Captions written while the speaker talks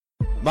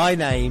My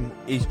name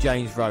is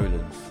James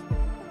Rowlands.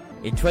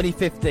 In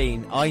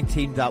 2015, I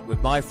teamed up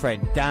with my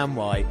friend Dan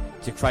White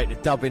to create the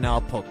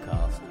WNR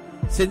podcast.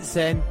 Since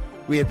then,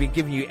 we have been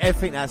giving you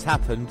everything that's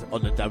happened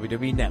on the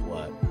WWE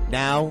Network.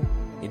 Now,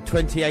 in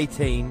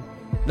 2018,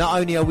 not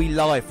only are we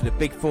live for the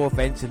Big Four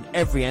events and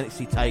every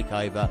NXT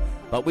takeover,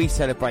 but we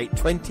celebrate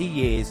 20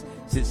 years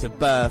since the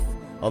birth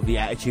of the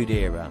Attitude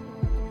Era.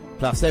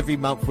 Plus, every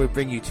month we'll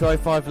bring you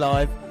 205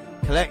 Live,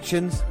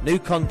 collections, new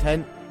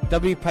content,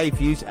 W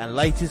pay-per-views and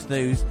latest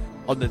news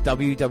on the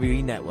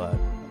WWE Network.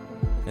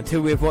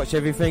 Until we've watched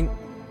everything,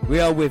 we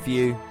are with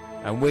you,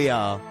 and we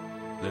are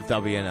the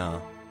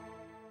WNR.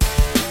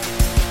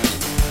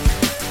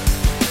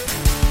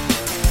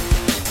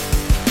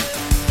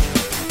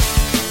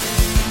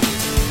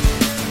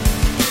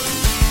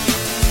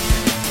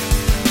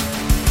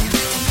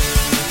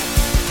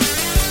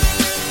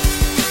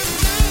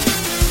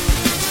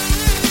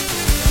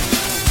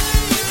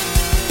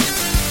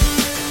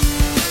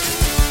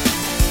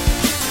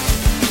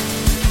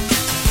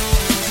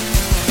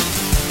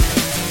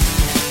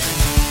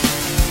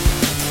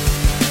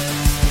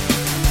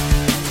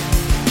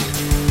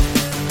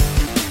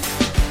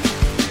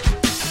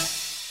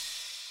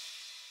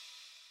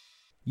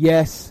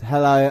 Yes,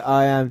 hello,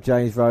 I am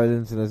James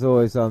Rowlands, and as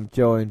always I'm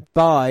joined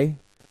by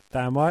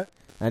Dan White.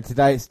 And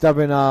today it's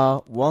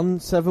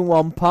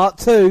WNR171 Part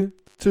 2.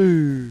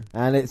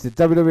 And it's the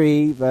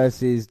WWE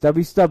versus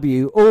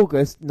WCW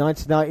August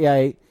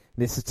 1998,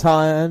 and it's the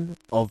turn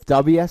of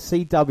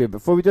WCW.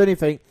 Before we do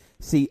anything,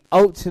 see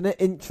alternate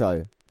intro.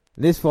 And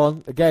this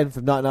one, again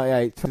from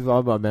 1998, this is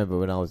what I remember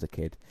when I was a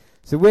kid.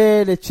 So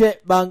we're the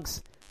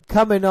Chipmunks,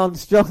 coming on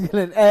stronger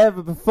than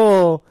ever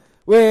before.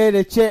 We're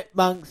the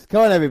Chipmunks.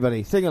 Come on,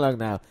 everybody, sing along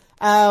now.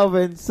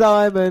 Alvin,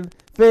 Simon,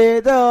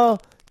 Theodore,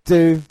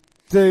 do,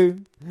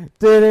 do,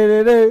 do,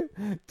 do, do,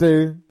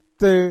 do,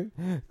 do,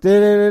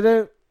 do,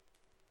 do.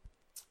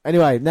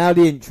 Anyway, now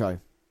the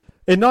intro.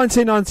 In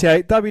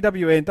 1998,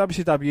 WWE and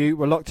WCW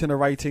were locked in a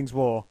ratings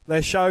war.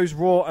 Their shows,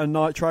 Raw and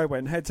Nitro,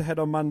 went head-to-head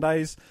on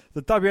Mondays.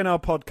 The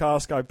WNR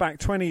podcast go back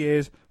 20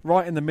 years,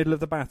 right in the middle of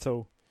the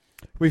battle.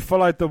 We've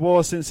followed the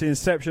war since the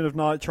inception of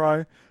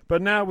Nitro,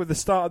 but now with the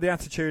start of the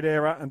Attitude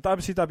Era and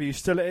WCW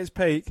still at its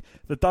peak,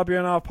 the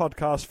WNR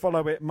podcast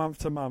follow it month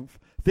to month.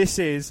 This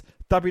is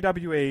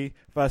WWE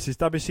versus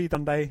WCW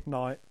Sunday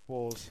Night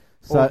Wars,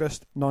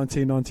 August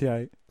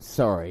 1998.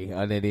 Sorry,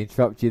 I nearly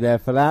interrupted you there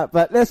for that,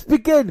 but let's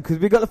begin, because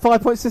we've got the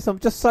 5-point system. I'm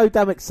just so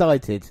damn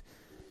excited.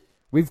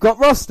 We've got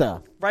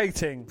roster,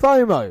 rating,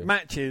 promo,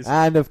 matches,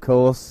 and of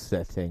course,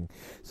 setting.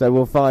 So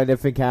we'll find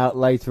everything out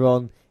later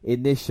on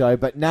in this show,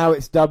 but now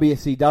it's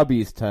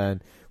WCW's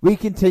turn. We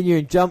continue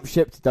and jump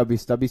ship to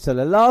WCW. So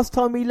the last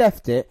time we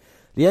left it,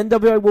 the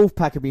NWO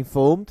Wolfpac had been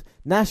formed,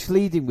 Nash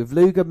leading with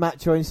Luger,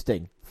 Macho and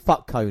Sting.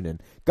 Fuck Conan.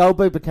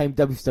 Goldberg became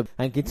WCW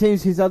and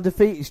continues his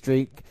undefeated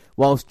streak,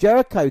 whilst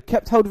Jericho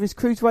kept hold of his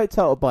cruiserweight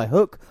title by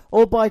hook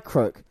or by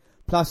crook.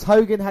 Plus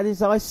Hogan had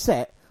his eyes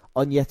set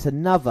on yet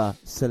another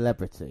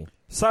celebrity.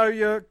 So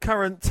your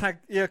current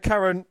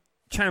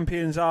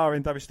champions are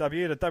in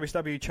WCW, the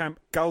WCW champ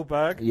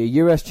Goldberg,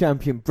 your US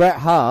champion Bret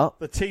Hart,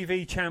 the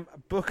TV champ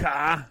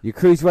Booker, your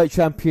cruiserweight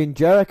champion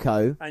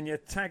Jericho, and your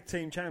tag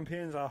team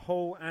champions are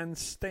Hall and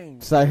Sting.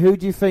 So who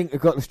do you think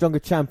have got the stronger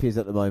champions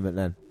at the moment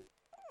then?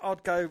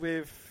 I'd go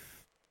with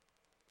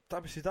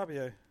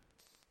WCW.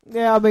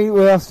 Yeah, I mean,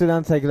 Austin and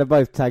Undertaker are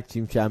both tag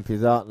team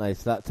champions, aren't they?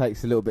 So that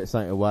takes a little bit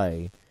something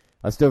away.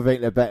 I still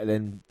think they're better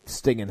than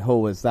Sting and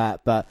Hall as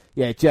that, but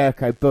yeah,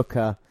 Jericho,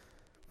 Booker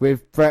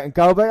with Bret and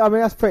Goldberg. I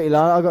mean, that's pretty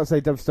low. I've got to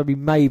say WCW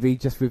maybe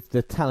just with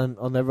the talent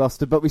on their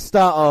roster. But we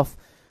start off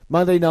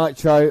Monday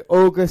Nitro,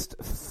 August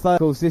 3rd. Of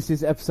course, this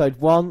is episode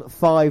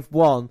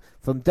 151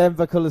 from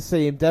Denver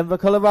Coliseum, Denver,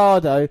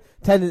 Colorado.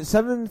 Attendance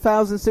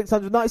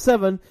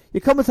 7,697. Your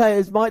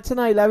commentators, Mike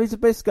Tenay, Larry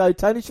Zbyszko,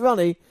 Tony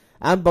Schiavone,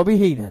 and Bobby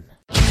Heenan.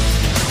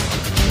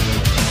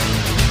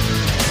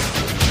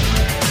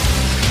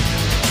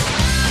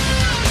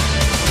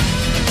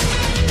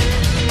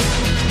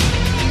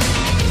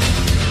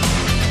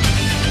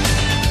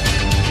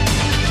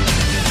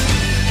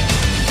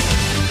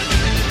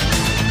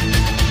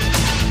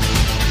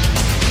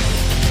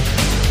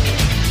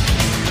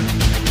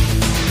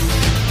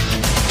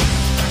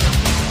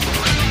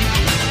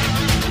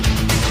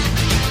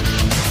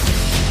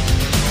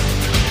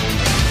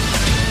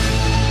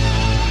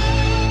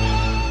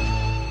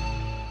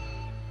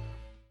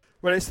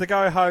 Well, it's the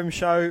go-home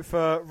show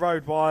for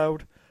Road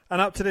Wild, and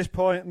up to this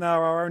point there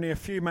are only a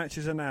few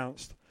matches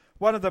announced.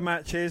 One of the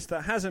matches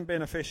that hasn't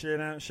been officially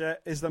announced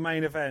yet is the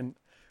main event,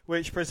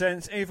 which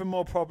presents even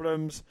more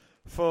problems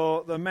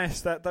for the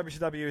mess that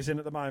WCW is in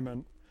at the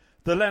moment.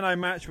 The Leno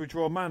match would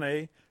draw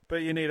money,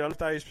 but you need a lot of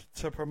days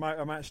to promote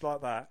a match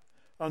like that.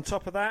 On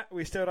top of that,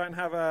 we still don't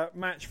have a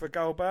match for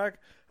Goldberg,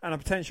 and a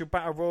potential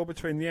battle royal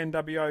between the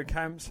NWO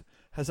camps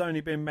has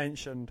only been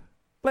mentioned.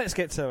 Let's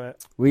get to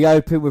it. We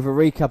open with a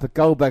recap of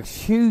Goldberg's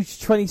huge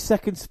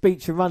 20-second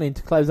speech and run-in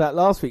to close out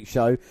last week's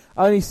show,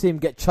 only see him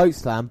get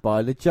chokeslammed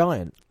by the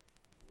Giant.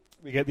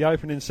 We get the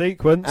opening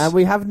sequence. And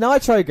we have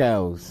Nitro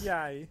Girls.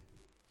 Yay.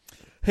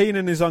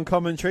 Heenan is on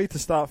commentary to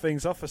start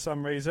things off for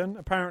some reason.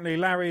 Apparently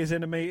Larry is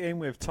in a meeting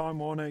with Time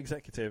Warner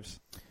executives.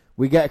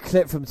 We get a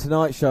clip from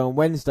Tonight Show on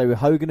Wednesday with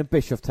Hogan and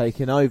Bischoff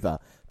taking over.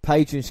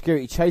 Page and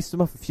security chased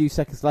them off a few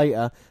seconds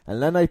later, and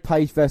Leno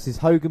Page versus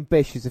Hogan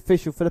Bish is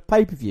official for the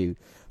pay-per-view.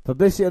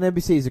 Publicity on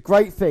NBC is a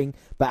great thing,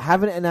 but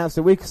having it announced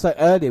a week or so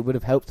earlier would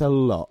have helped a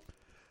lot.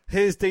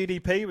 Here's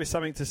DDP with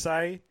something to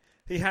say.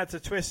 He had to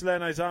twist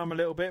Leno's arm a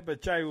little bit,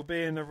 but Jey will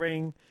be in the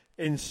ring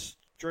in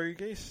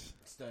Sturgis.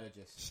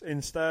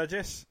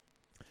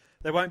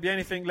 There won't be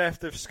anything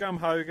left of Scum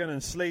Hogan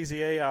and Sleazy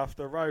E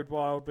after Road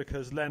Wild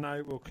because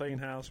Leno will clean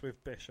house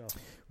with Bischoff.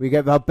 We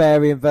get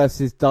Barbarian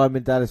versus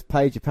Diamond Dallas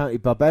Page. Apparently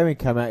Barbarian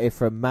came out here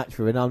for a match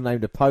with an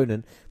unnamed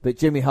opponent, but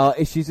Jimmy Hart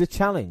issues a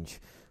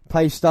challenge.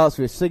 Page starts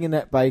with a swinging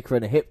neck breaker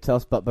and a hip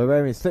toss, but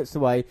Barbarian slips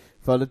away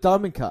for the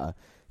Diamond Cutter.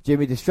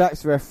 Jimmy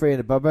distracts the referee and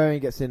the Barbarian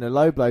gets in a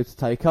low blow to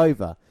take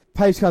over.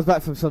 Page comes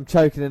back from some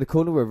choking in the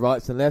corner with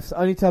rights and lefts,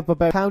 only to have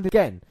Barbarian pound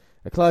again.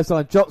 A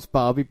clothesline drops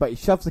Barbie, but he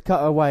shoves the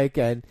cutter away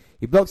again.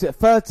 He blocks it a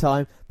third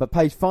time, but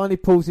Page finally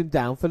pulls him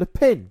down for the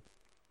pin.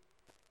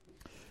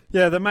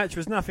 Yeah, the match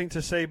was nothing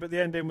to see, but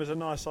the ending was a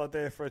nice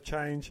idea for a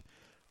change.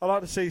 I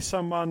like to see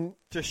someone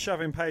just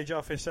shoving Page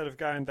off instead of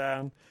going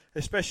down,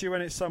 especially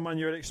when it's someone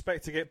you would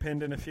expect to get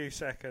pinned in a few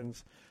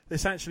seconds.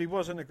 This actually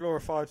wasn't a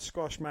glorified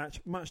squash match,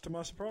 much to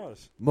my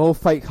surprise. More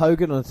fake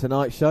Hogan on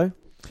Tonight Show.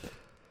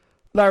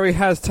 Larry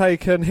has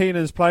taken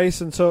Heenan's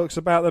place and talks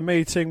about the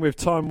meeting with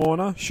Time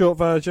Warner. Short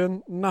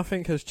version,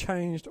 nothing has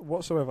changed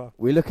whatsoever.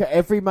 We look at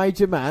every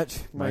major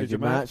match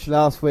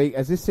last week,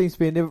 as this seems to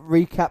be a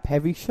recap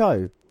heavy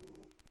show.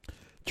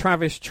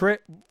 Travis Tritt,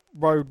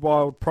 Road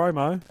Wild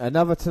promo.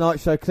 Another Tonight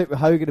Show clip with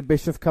Hogan and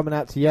Bischoff coming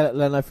out to yell at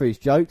Leno for his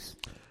jokes.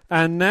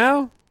 And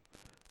now,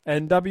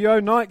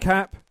 NWO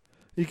Nightcap.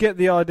 You get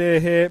the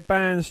idea here.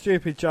 Banned,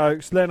 stupid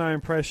jokes, Leno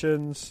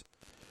impressions,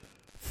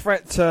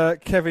 Fret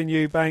Kevin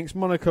Eubanks,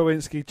 Monica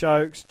Lewinsky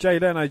jokes, Jey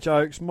Leno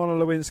jokes,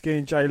 Monica Lewinsky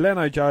and Jey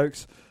Leno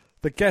jokes.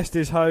 The guest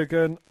is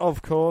Hogan,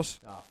 of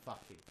course. Oh,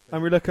 fuck it.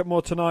 And we look at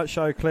more Tonight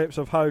Show clips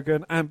of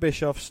Hogan and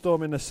Bischoff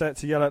storming the set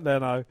to yell at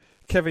Leno.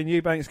 Kevin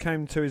Eubanks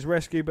came to his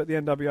rescue, but the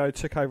NWO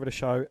took over the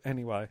show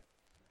anyway.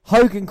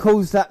 Hogan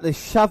calls that the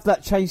shove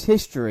that changed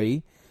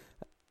history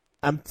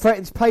and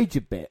threatens Page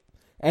a bit.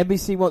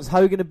 NBC wants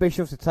Hogan and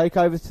Bischoff to take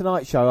over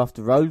Tonight Show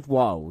after Road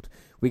Wild.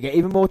 We get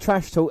even more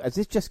trash talk as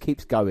this just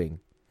keeps going.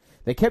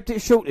 They kept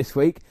it short this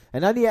week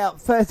and only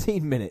out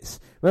 13 minutes.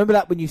 Remember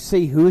that when you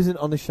see who isn't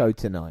on the show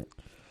tonight.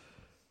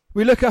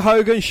 We look at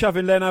Hogan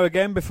shoving Leno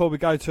again before we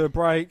go to a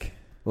break.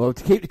 Well,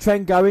 to keep the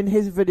trend going,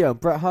 here's a video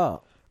of Bret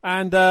Hart.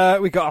 And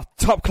we got a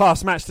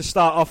top-class match to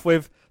start off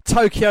with.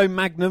 Tokyo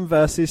Magnum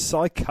versus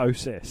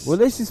Psychosis. Well,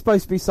 this is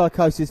supposed to be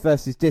Psychosis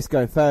versus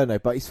Disco Inferno,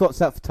 but he swaps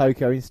out for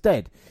Tokyo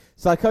instead.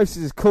 Psychosis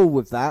is cool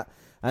with that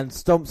and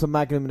stomps on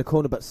Magnum in the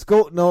corner, but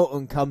Scott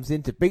Norton comes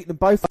in to beat them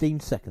both 15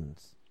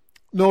 seconds.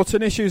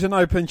 Norton issues an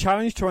open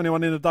challenge to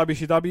anyone in the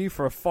WCW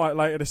for a fight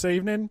later this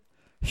evening.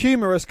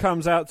 Humorous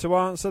comes out to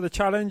answer the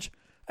challenge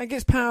and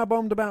gets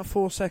powerbombed about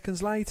 4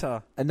 seconds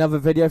later. Another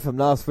video from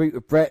last week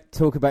with Bret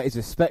talking about his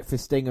respect for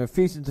Sting and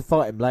refusing to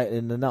fight him later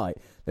in the night.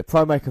 The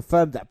promo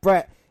confirmed that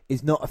Bret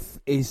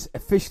is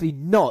officially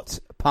not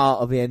part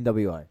of the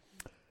NWA.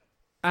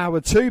 Hour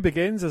 2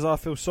 begins as I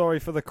feel sorry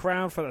for the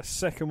crowd for the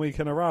second week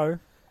in a row.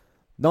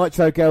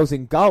 Nitro girls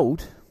in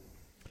gold.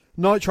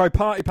 Nitro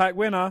Party Pack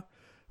winner.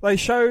 They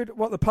showed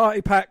what the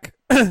Party Pack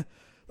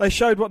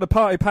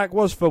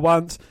was for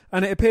once,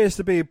 and it appears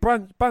to be a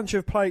bunch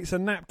of plates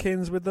and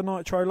napkins with the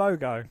Nitro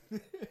logo.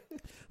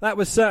 That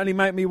would certainly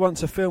make me want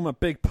to film a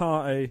big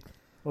party,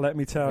 let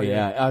me tell you.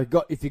 Yeah,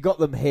 if you got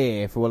them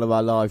here for one of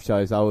our live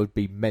shows, I would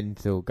be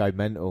go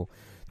mental.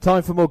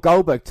 Time for more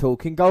Goldberg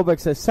talking. Goldberg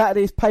says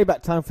Saturday is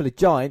payback time for the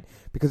Giant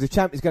because the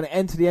champ is going to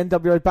enter the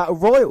NWA Battle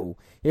Royal.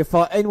 He'll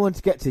fight anyone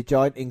to get to the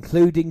Giant,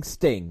 including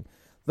Sting.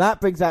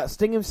 That brings out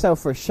Sting himself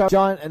for a show.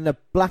 Giant and the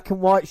black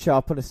and white show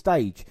up on the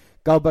stage.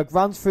 Goldberg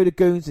runs through the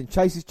goons and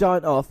chases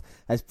Giant off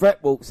as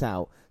Bret walks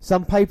out.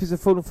 Some papers are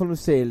falling from the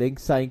ceiling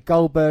saying,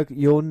 Goldberg,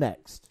 you're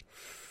next.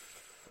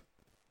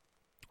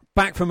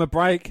 Back from a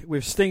break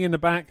with Sting in the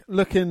back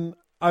looking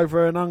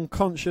over an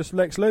unconscious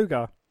Lex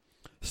Luger.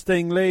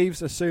 Sting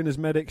leaves as soon as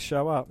medics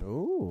show up.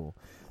 Ooh.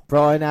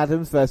 Brian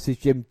Adams versus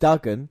Jim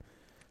Duggan.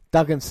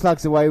 Duggan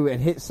slugs away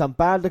and hits some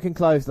bad-looking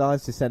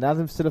clotheslines to send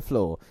Adams to the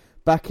floor.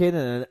 Back in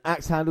and an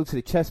axe handle to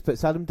the chest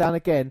puts Adam down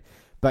again,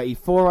 but he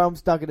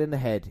forearms Duggan in the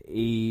head.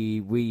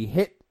 He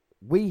hit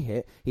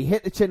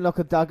the chin lock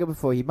of Duggan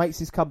before he makes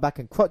his comeback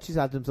and crotches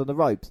Adams on the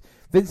ropes.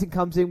 Vincent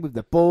comes in with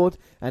the board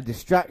and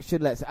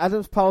distraction lets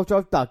Adams pile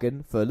drive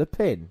Duggan for the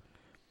pin.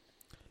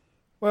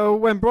 Well,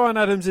 when Brian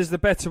Adams is the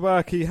better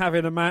worker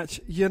having a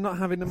match, you're not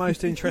having the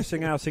most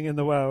interesting outing in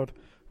the world.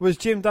 Was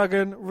Jim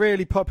Duggan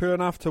really popular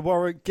enough to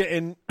warrant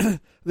getting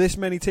this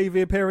many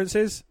TV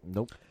appearances?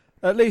 Nope.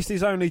 At least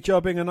he's only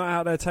jobbing and not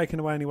out there taking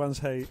away anyone's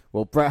heat.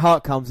 Well, Bret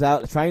Hart comes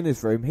out the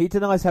trainer's room. He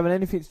denies having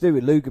anything to do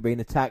with Luger being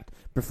attacked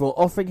before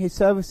offering his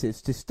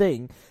services to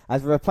Sting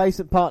as a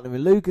replacement partner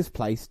in Luger's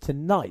place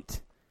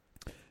tonight.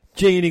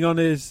 Gene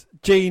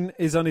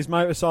is on his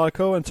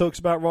motorcycle and talks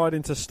about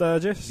riding to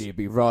Sturgis. You'll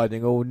be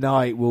riding all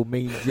night, will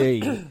mean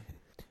Gene.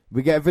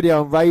 We get a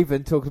video on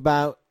Raven talking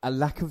about a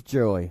lack of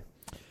joy.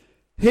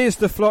 Here's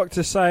the flock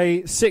to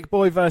say Sick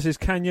Boy versus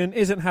Canyon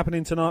isn't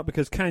happening tonight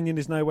because Canyon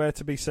is nowhere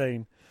to be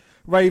seen.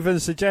 Raven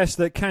suggests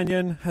that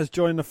Canyon has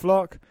joined the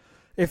flock.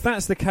 If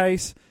that's the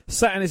case,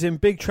 Saturn is in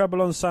big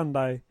trouble on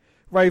Sunday.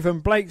 Raven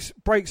breaks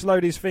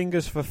Lodi's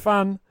fingers for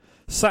fun.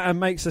 Saturn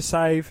makes a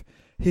save.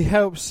 He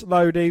helps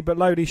Lodi, but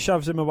Lodi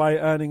shoves him away,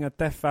 earning a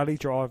Death Valley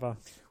driver.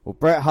 Well,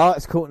 Bret Hart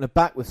is caught in the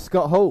back with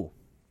Scott Hall.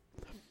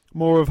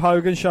 More of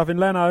Hogan shoving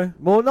Leno.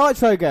 More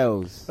Nitro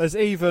girls. There's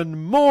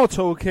even more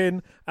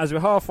talking as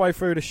we're halfway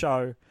through the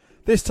show.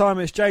 This time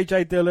it's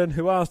JJ Dillon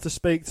who asked to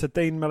speak to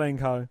Dean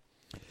Malenko.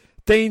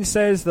 Dean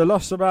says the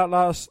loss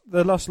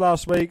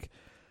last week.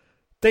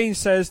 Dean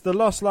says the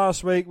loss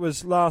last week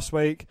was last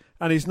week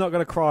and he's not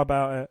going to cry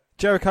about it.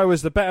 Jericho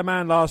was the better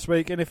man last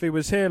week, and if he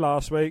was here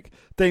last week,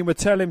 Dean would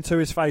tell him to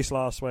his face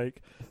last week.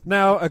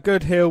 Now a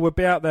good heel would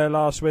be out there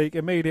last week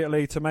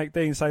immediately to make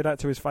Dean say that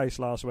to his face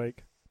last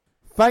week.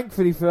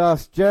 Thankfully for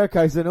us,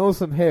 Jericho's an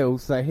awesome heel,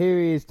 so here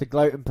he is to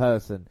gloat in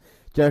person.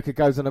 Jericho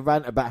goes on a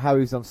rant about how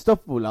he was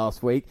unstoppable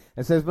last week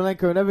and says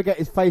Malenko will never get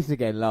his face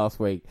again last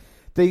week.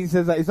 Dean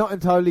says that is not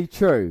entirely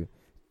true.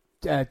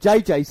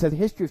 JJ said the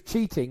history of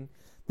cheating,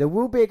 there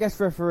will be a guest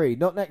referee,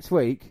 not next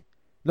week,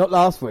 not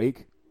last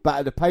week, but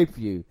at the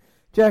pay-per-view.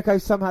 Jericho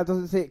somehow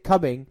doesn't see it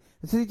coming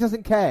and says he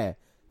doesn't care.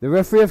 The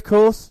referee, of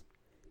course,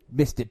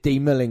 Mr.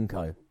 Dean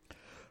Malenko.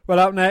 Well,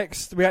 up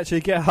next, we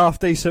actually get a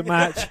half-decent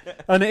match,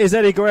 and it is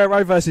Eddie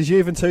Guerrero versus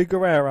Juventud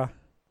Guerrera.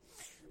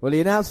 Well, the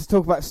announcers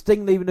talk about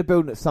Sting leaving the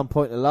building at some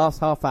point in the last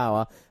half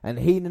hour, and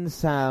Heenan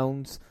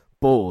sounds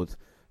bored.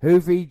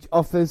 Hoovy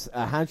offers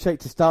a handshake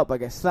to start, but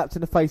gets slapped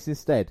in the face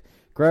instead.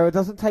 Guerrero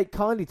doesn't take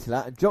kindly to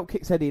that and drop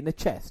kicks Eddie in the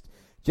chest.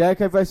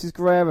 Jericho versus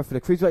Guerrero for the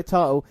Cruiserweight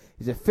title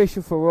is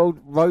official for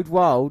Road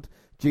Wild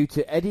due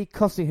to Eddie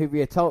costing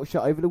Hoovy a title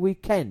shot over the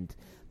weekend.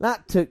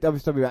 That took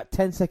WCW about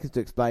 10 seconds to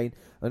explain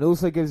and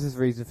also gives us a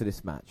reason for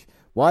this match.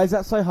 Why is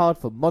that so hard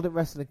for modern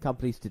wrestling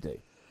companies to do?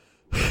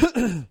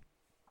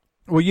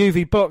 Well,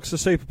 UV blocks the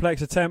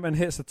superplex attempt and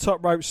hits the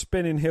top rope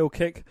spinning heel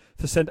kick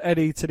to send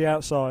Eddie to the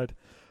outside.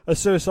 A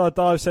suicide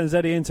dive sends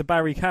Eddie into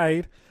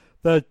barricade.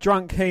 The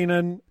drunk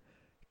Heenan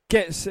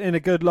gets in a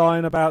good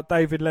line about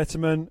David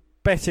Letterman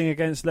betting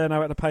against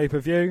Leno at the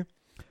pay-per-view.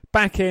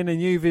 Back in and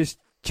UV's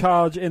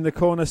charge in the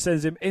corner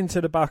sends him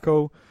into the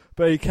buckle,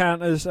 but he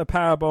counters a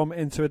powerbomb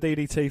into a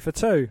DDT for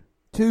two.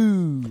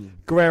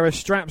 Guerrero's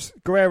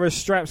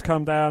straps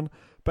come down,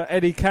 but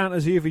Eddie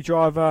counters UV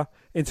driver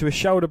into a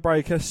shoulder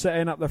breaker,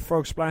 setting up the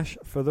frog splash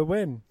for the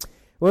win.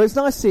 Well, it's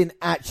nice seeing an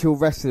actual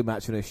wrestling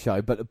match on this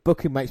show, but the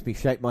booking makes me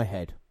shake my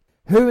head.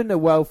 Who in the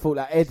world thought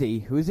that Eddie,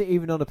 who isn't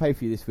even on the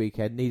pay-per-view this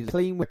weekend, needed a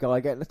clean guy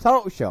getting a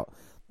title shot?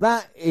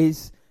 That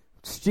is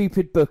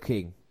stupid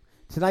booking.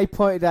 Today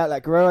pointed out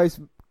that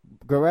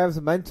Guerrero's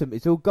momentum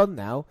is all gone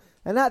now,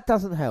 and that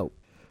doesn't help.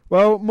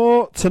 Well,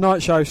 more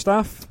Tonight Show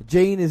stuff.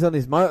 Gene is on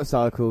his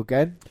motorcycle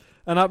again.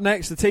 And up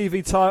next, the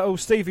TV title,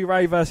 Stevie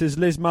Ray versus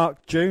Liz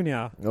Mark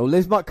Jr. Well,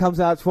 Liz Mark comes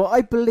out to what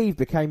I believe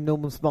became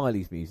Norman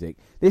Smiley's music.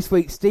 This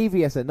week,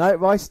 Stevie has a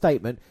notarized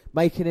statement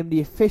making him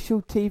the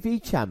official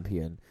TV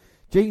champion.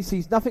 Gene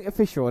sees nothing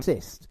official on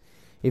assist.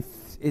 If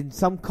in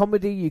some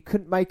comedy you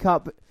couldn't make it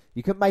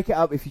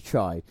up if you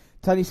tried.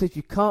 Tony says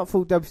you can't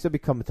fool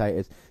WCW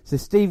commentators, so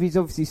Stevie's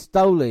obviously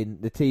stolen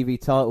the TV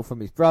title from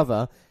his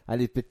brother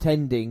and is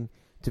pretending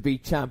to be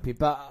champion,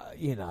 but,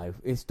 you know,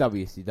 it's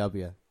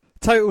WCW.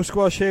 Total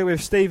squash here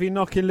with Stevie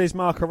knocking Liz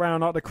Mark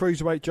around like the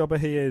cruiserweight jobber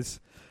he is.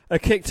 A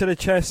kick to the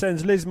chest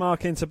sends Liz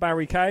Mark into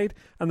barricade,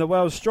 and the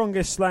world's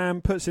strongest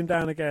slam puts him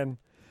down again.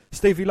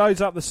 Stevie loads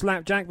up the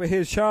slapjack, but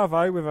here's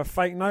Chavo with a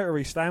fake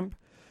notary stamp.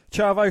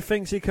 Chavo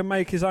thinks he can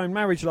make his own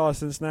marriage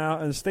license now,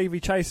 and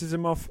Stevie chases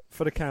him off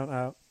for the count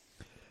out.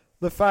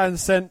 The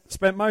fans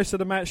spent most of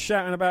the match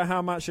shouting about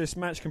how much this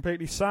match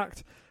completely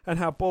sucked and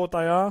how bored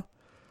they are,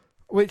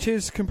 which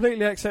is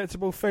completely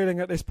acceptable feeling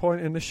at this point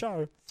in the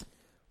show.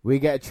 We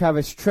get a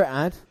Travis Tritt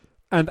ad.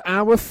 And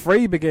hour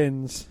 3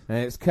 begins. And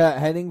it's Kurt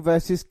Hennig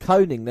versus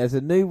Koning. There's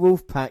a new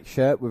Wolfpac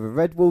shirt with a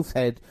red wolf's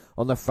head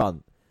on the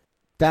front.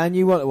 Dan,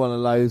 you wanted one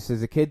of those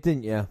as a kid,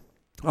 didn't you?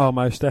 Oh,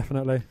 most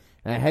definitely.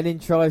 And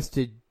Hennig tries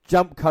to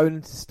jump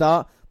Conan to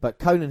start, but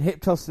Conan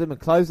hip tosses him and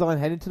clothesline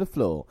Hennig to the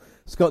floor.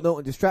 Scott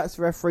Norton distracts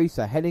the referee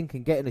so Hennig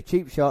can get in a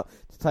cheap shot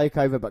to take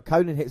over, but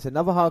Conan hits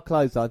another hard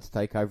clothesline to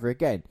take over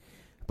again.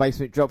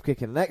 Basement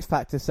dropkick and an X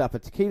Factor set up a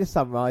tequila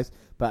sunrise,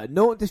 but a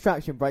Norton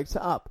distraction breaks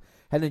it up.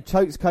 Hennig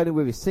chokes Conan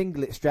with his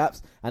singlet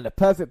straps, and the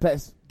Perfect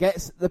Plex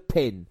gets the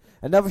pin.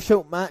 Another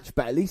short match,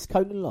 but at least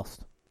Conan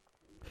lost.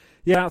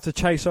 Yeah, out to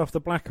chase off the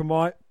black and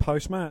white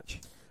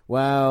post-match.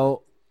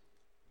 Well,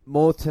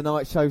 more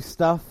Tonight Show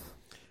stuff.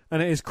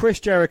 And it is Chris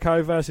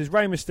Jericho versus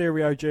Rey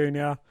Mysterio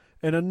Jr.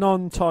 in a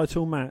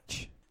non-title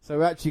match. So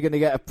we're actually going to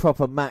get a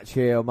proper match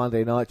here on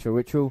Monday Nitro,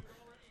 which will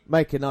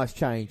make a nice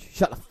change.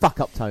 Shut the fuck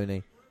up,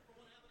 Tony.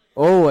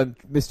 Oh, and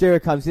Mysterio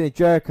comes in and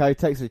Jericho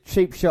takes a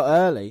cheap shot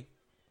early.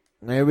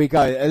 There we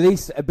go. At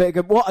least a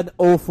bit. What an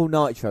awful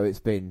Nitro it's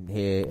been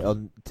here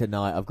on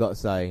tonight, I've got to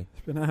say.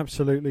 It's been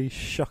absolutely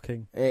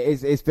shocking.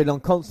 It's been on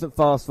constant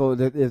fast forward.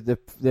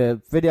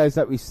 The videos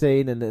that we've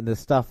seen and the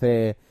stuff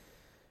here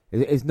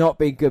it's not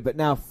been good. But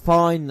now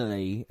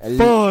finally a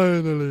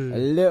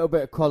little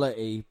bit of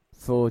quality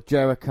for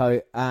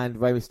Jericho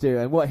and Rey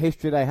Mysterio. And what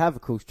history they have,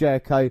 of course.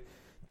 Jericho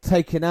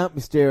taking out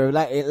Mysterio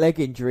leg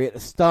injury at the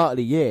start of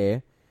the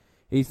year.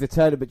 He's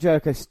returned, but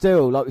Jericho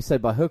still, like we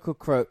said, by hook or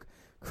crook,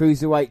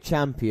 Cruiserweight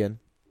champion.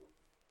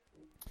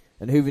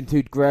 And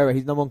Juventud Guerrero,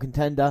 he's number one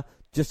contender,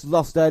 just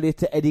lost earlier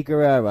to Eddie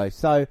Guerrero.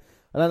 So,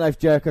 I don't know if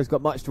Jericho's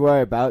got much to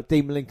worry about.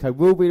 Dean Malenko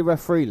will be the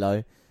referee,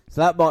 though.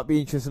 So that might be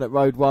interesting at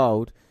Road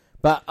Wild.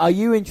 But are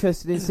you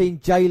interested in seeing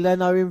Jey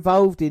Leno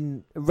involved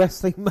in a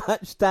wrestling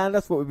match, Dan?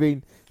 That's what we've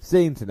been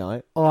seeing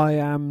tonight. I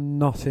am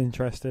not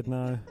interested,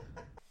 no.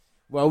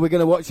 Well, we're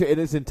going to watch it in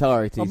its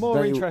entirety. I'm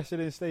more interested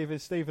in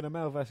Stephen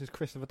Amell versus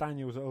Christopher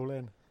Daniels at All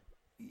In.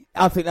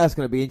 I think that's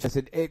going to be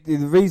interesting. The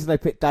reason they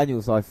picked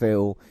Daniels, I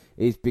feel,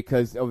 is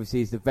because obviously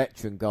he's the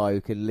veteran guy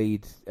who can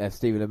lead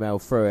Stephen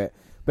Amell through it.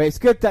 But it's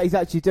good that he's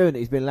actually doing it.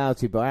 He's been allowed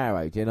to by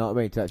Arrow. Do you know what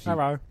I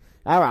mean?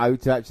 Arrow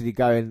to actually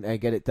go and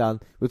get it done.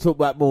 We'll talk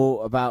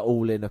more about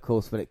All In, of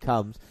course, when it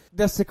comes.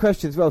 That's the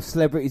question as well.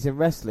 Celebrities in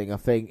wrestling, I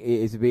think,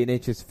 is be an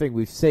interesting thing.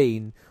 We've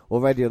seen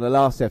already on the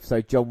last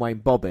episode John Wayne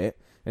Bobbitt,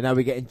 and now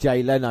we're getting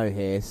Jey Leno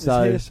here.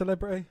 So is he a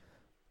celebrity?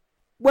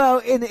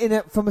 Well,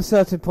 from a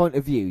certain point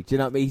of view, do you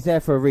know what I mean? He's there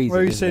for a reason.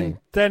 Well, you've seen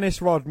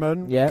Dennis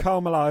Rodman, Karl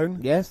Malone.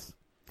 Yes.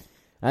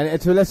 And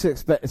to a lesser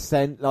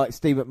extent, like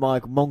Steve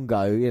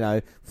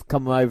Mongo,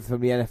 coming over from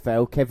the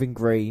NFL, Kevin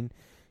Green,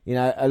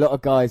 a lot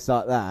of guys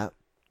like that.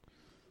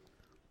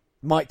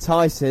 Mike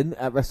Tyson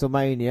at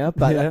WrestleMania,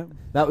 but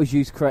that was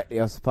used correctly,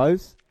 I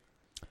suppose.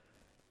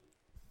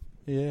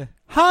 Yeah.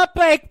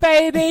 Heartbreak,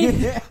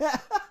 baby!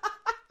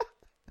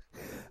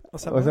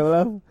 What's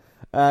that?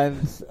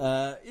 And,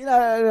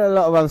 a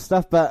lot of other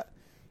stuff, but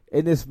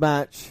in this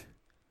match,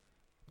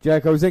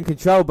 Jericho was in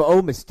control, but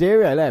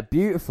Mysterio there,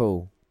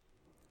 beautiful.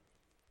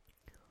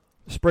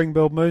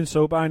 Springboard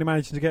moonsault, but only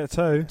managing to get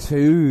a 2.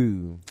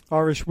 2.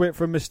 Irish whip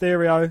from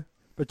Mysterio,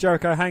 but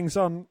Jericho hangs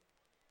on,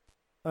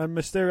 and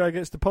Mysterio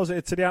gets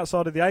deposited to the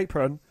outside of the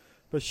apron,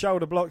 but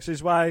shoulder blocks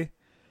his way,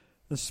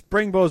 and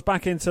springboards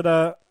back into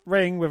the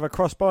ring with a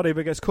crossbody,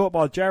 but gets caught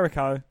by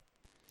Jericho,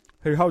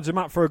 who holds him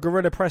up for a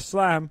gorilla press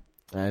slam.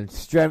 And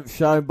strength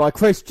shown by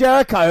Chris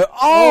Jericho.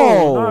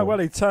 Oh! No, well,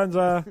 he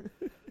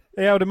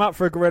held him up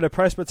for a gorilla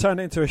press, but turned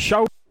it into a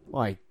shoulder.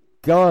 My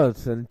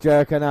God. And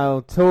Jericho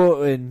now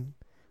taunting.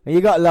 And you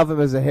got to love him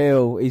as a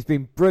heel. He's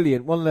been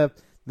brilliant. One of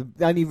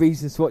the only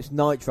reasons to watch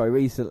Nitro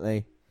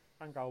recently.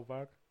 And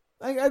Goldberg.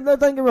 Don't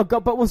get me wrong,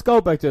 but what's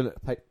Goldberg doing at the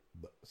pay?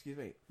 Excuse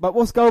me. But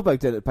what's Goldberg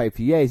doing at the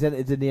pay-per-view? Yeah, he's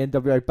entered in the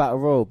NWO Battle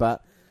Royal,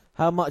 but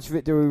how much of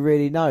it do we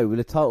really know? Will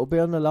the title be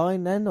on the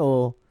line then,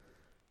 or...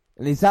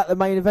 And is that the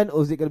main event,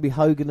 or is it going to be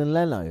Hogan and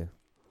Leno?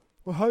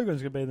 Well,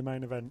 Hogan's going to be the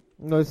main event.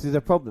 No, this is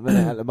a problem,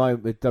 isn't it, at the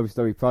moment with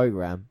WWE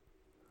program.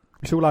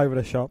 It's all over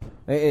the shop.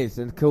 It is,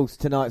 and of course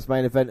tonight's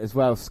main event as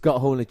well,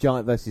 Scott Hall and the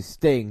Giant versus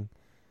Sting.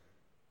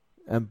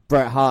 And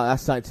Bret Hart,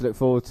 that's something to look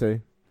forward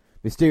to.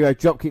 Mysterio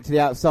dropkick to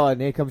the outside,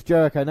 and here comes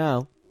Jericho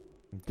now.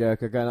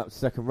 Jericho going up the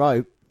second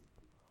rope.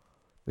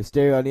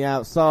 Mysterio on the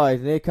outside,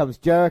 and here comes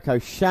Jericho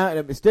shouting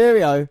at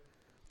Mysterio.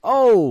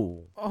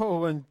 Oh,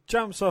 and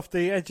jumps off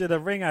the edge of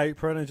the ring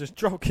apron and just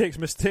drop kicks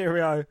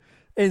Mysterio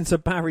into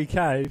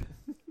barricade.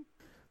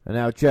 And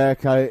now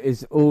Jericho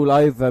is all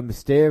over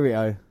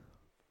Mysterio.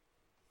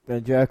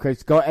 And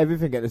Jericho's got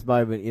everything at this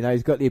moment.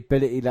 He's got the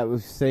ability that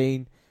we've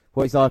seen,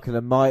 what he's like on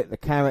the mic, the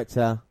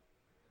character.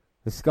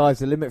 The sky's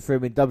the limit for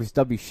him in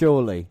WCW,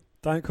 surely.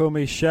 Don't call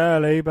me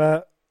Shirley,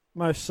 but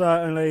most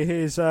certainly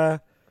he's the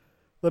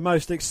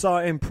most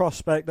exciting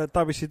prospect that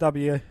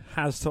WCW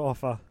has to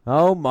offer.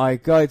 Oh my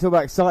God, talk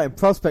about exciting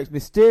prospects.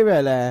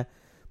 Mysterio there,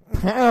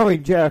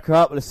 powering Jericho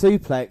up with a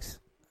suplex,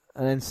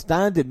 and then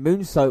standing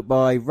moonsault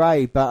by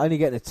Ray, but only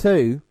getting a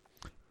 2.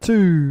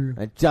 2.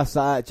 And just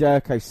like that,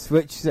 Jericho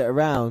switches it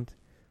around.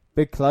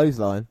 Big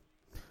clothesline.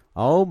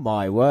 Oh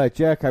my word,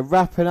 Jericho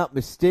wrapping up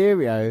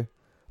Mysterio.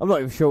 I'm not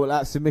even sure what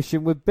that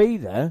submission would be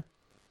there.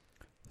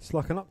 It's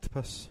like an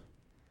octopus.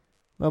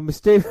 Well,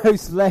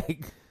 Mysterio's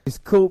leg is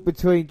caught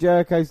between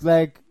Jericho's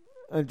leg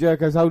and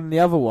Jericho's holding the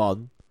other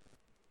one.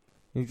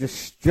 He's just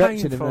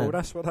stretching him then.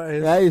 That's what that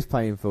is. Yeah, it is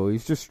painful.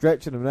 He's just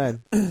stretching him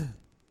then.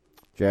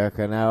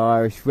 Jericho now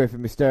Irish whipping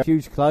Mysterio.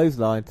 Huge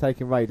clothesline,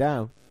 taking Ray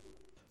down.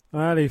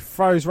 Well, he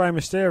throws Rey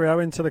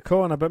Mysterio into the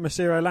corner, but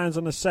Mysterio lands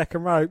on the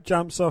second rope,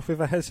 jumps off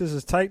with a head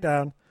scissors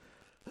takedown.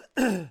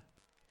 And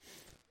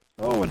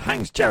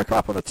hangs Jericho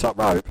up on the top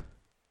rope.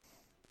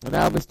 And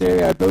now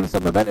Mysterio building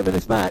some momentum in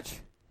this match.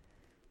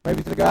 Maybe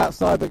he's going to go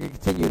outside, but can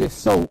continue this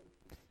assault.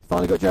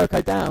 Finally got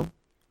Jericho down.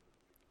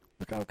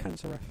 Look out,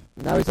 cancer ref.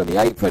 Now he's on the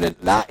apron, and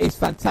that is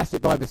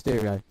fantastic by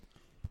Mysterio.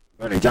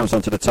 Well, he jumps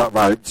onto the top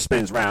rope,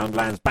 spins round,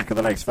 lands back of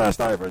the legs first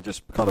over, and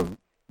just kind of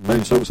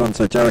moonsaults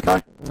onto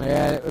Jericho.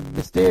 Yeah,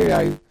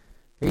 Mysterio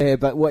here,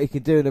 but what he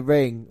can do in the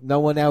ring, no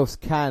one else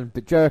can.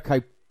 But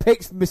Jericho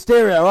picks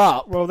Mysterio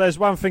up. Well, there's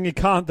one thing he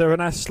can't do, and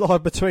that's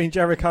slide between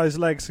Jericho's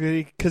legs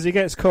because he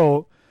gets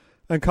caught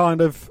and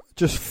kind of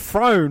just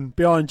thrown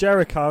behind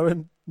Jericho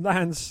and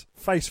lands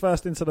face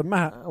first into the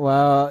mat.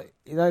 Well,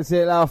 you don't see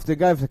it after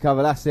going for the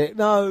cover. That's it.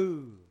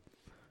 No.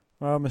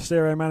 Well,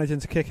 Mysterio managing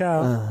to kick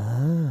out.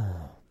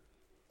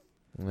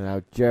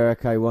 Now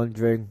Jericho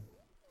wondering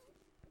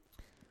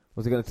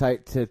what's it going to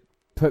take to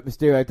put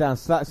Mysterio down.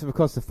 Slaps him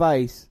across the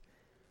face.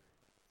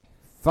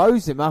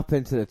 Throws him up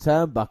into the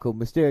turnbuckle.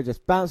 Mysterio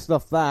just bounced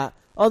off that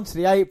onto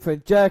the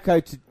apron. Jericho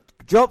to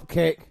drop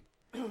kick.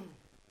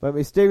 But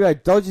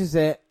Mysterio dodges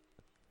it.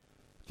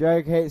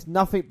 Jericho hits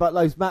nothing but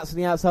those mats on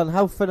the outside. And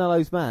how thin are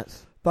those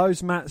mats?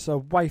 Those mats are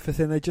wafer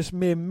thin. They're just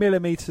mere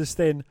millimetres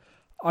thin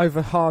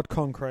over hard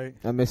concrete.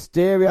 And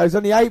Mysterio's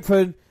on the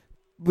apron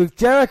with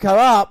Jericho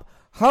up.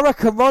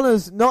 Hurricane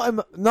Runner's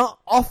not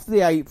off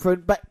the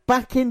apron, but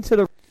back into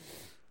the...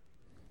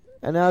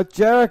 And now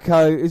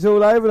Jericho is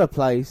all over the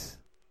place.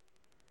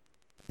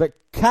 But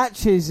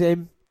catches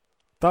him.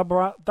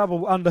 Double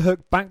underhook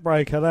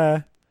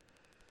backbreaker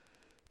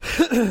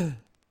there.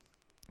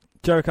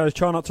 Jericho's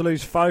trying not to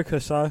lose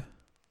focus, though.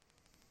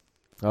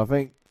 I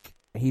think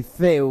he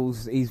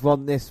feels he's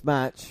won this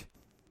match.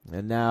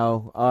 And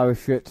now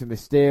Irish Whip to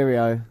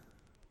Mysterio.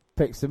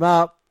 Picks him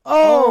up.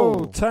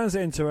 Oh! Turns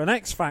it into an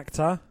X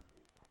Factor.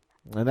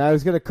 And now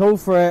he's going to call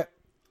for it.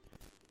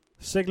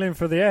 Signalling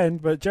for the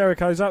end, but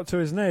Jericho's up to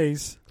his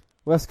knees.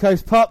 West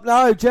Coast Pop.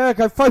 No,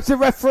 Jericho throws the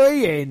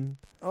referee in.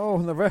 Oh,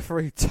 and the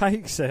referee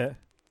takes it.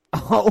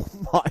 Oh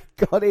my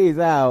God, he's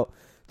out.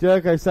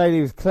 Jericho saying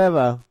he was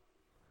clever.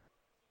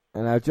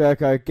 And now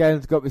Jericho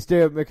again's got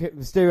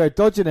Mysterio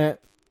dodging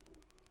it.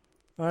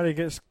 Well, he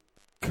gets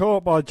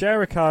caught by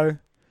Jericho.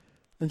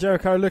 And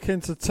Jericho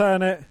looking to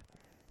turn it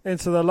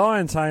into the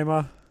Lion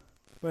Tamer.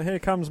 But here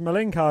comes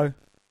Malenko.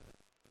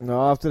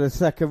 No, after the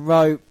second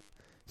rope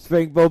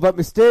springboard. But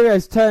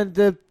Mysterio's turned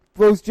the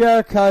Wills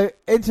Jericho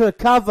into a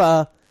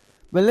cover.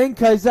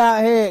 Malenko's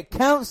out here.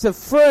 Counts to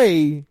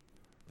 3.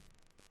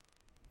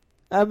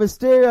 And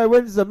Mysterio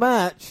wins the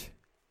match.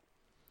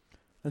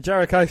 And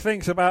Jericho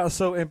thinks about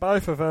assaulting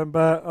both of them,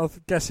 but I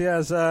guess he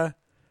has a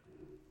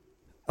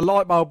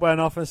light bulb went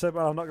off and said,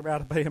 well, I'm not going to be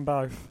able to beat them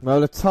both.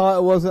 Well, the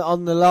title wasn't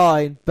on the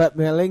line, but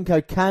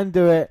Malenko can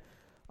do it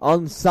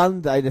on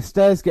Sunday. The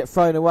stairs get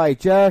thrown away.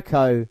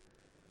 Jericho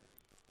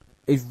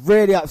is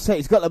really upset.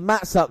 He's got the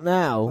mats up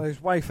now.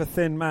 Those wafer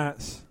thin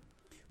mats.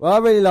 Well, I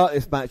really like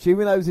this match.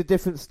 Even though it was a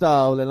different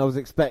style than I was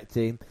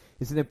expecting,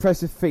 it's an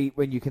impressive feat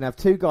when you can have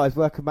two guys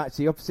work a match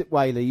the opposite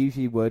way they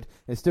usually would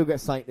and still get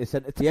something to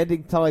send. The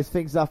ending ties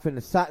things up in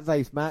the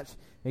Saturday's match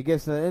and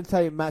gives an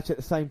entertaining match at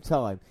the same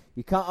time.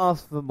 You can't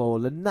ask for more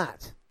than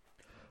that.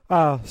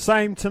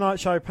 Same Tonight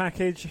Show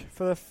package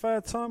for the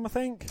third time, I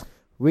think.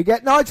 We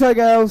get Nitro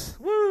girls.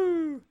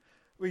 Woo!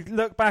 We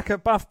look back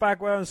at Buff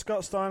Bagwell and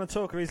Scott Steiner,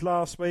 talk of his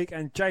last week,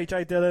 and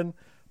JJ Dillon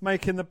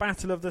making the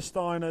Battle of the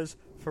Steiners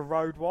for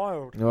Road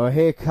Wild. Oh,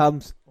 here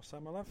comes... What's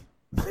that, my love?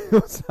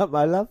 What's up,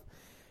 my love?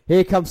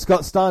 Here comes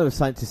Scott Steiner with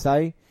something to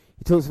say.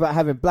 He talks about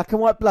having black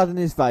and white blood in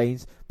his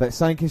veins, but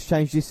something has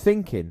changed his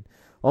thinking.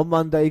 On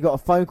Monday, he got a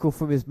phone call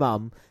from his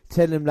mum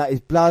telling him that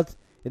his blood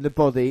in the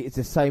body is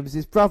the same as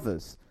his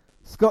brother's.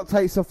 Scott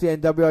takes off the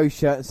NWO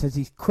shirt and says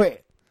he's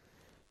quit.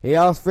 He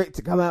asks Rick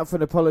to come out for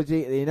an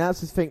apology, and the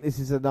announcers think this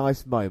is a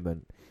nice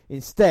moment.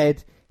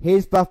 Instead,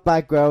 here's Buff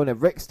Bagwell in a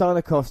Rick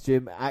Steiner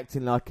costume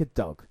acting like a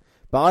dog.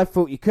 But I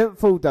thought you couldn't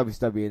fool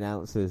WCW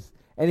announcers.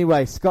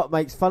 Anyway, Scott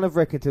makes fun of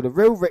Rick until the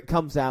real Rick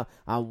comes out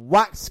and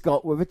whacks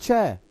Scott with a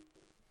chair.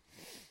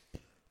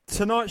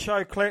 Tonight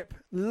Show clip,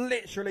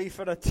 literally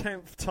for the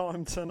 10th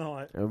time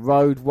tonight. A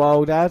Road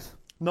Wild ad.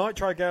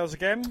 Nitro Girls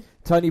again.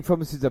 Tony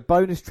promises a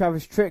bonus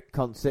Travis Tritt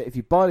concert if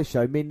you buy the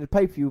show, meaning the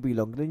pay-per-view will be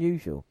longer than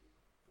usual.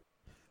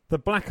 The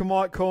black and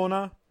white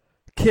corner.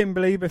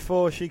 Kimberly,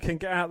 before she can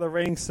get out of the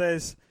ring,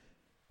 says...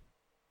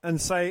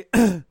 And say...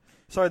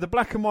 Sorry, the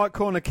black and white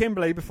corner,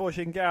 Kimberly, before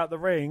she can get out of the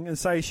ring and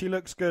say she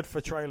looks good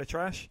for trailer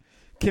trash.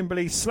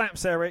 Kimberly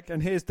slaps Eric,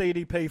 and here's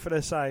DDP for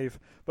the save.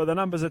 But the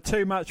numbers are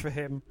too much for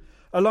him.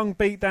 A long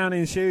beatdown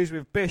ensues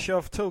with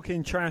Bischoff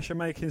talking trash and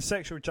making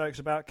sexual jokes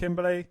about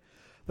Kimberly.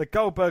 The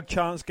Goldberg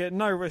chants get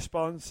no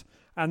response,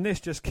 and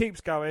this just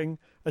keeps going.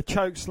 A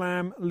choke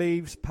slam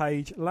leaves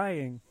Paige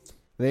laying.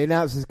 The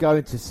announcers go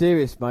into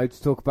serious mode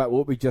to talk about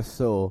what we just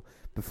saw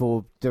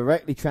before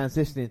directly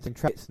transitioning to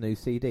Tritt's new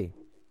CD.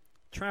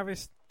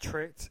 Travis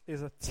Tritt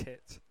is a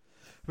tit.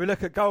 We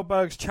look at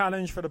Goldberg's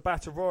challenge for the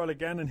Battle Royal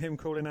again and him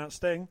calling out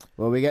Sting.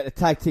 Well, we get the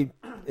tag team.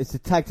 It's the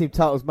tag team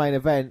titles main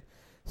event.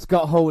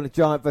 Scott Hall and the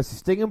Giant versus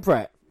Sting and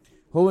Brett.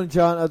 Hall and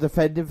Giant are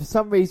defending. For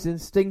some reason,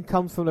 Sting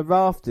comes from the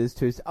rafters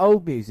to his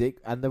old music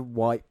and the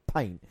white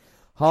paint.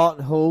 Hart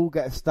and Hall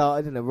get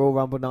started in a Royal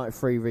Rumble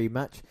 93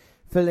 rematch.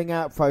 Filling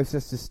out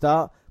process to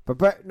start, but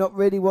Brett not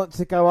really wants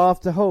to go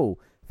after Hall.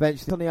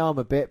 Eventually on the arm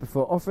a bit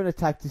before offering a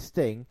tag to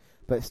Sting,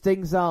 but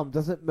Sting's arm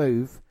doesn't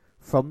move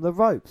from the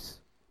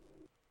ropes.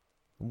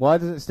 Why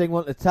doesn't Sting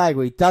want to tag?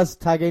 Well, he does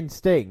tag in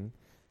Sting.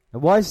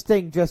 And why is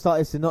Sting dressed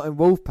like this and not in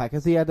Wolfpac?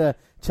 Has he had a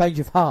change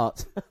of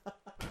heart?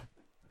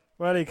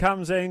 Well, he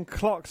comes in,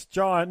 clocks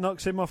Giant,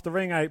 knocks him off the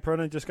ring apron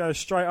and just goes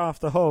straight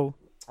after Hall.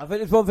 I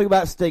think there's one thing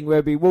about Sting, whether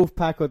it be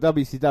Wolfpac or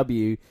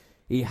WCW,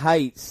 he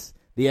hates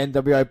the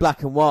NWO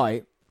black and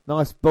white.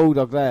 Nice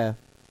bulldog there.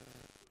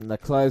 And the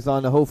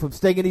clothesline to Hall from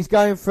Sting, and he's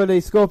going for the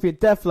Scorpion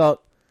Deathlock.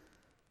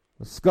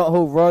 Scott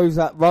Hall rolls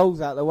out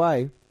the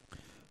way.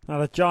 Now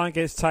the Giant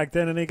gets tagged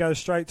in and he goes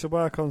straight to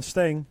work on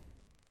Sting.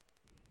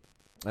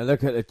 And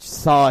look at the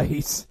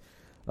size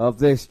of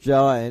this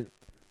Giant,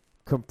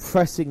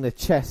 compressing the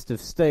chest of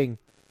Sting.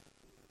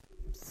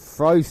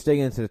 Throws Sting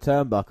into the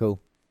turnbuckle.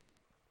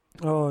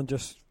 Oh, and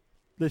just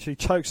literally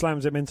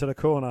chokeslams him into the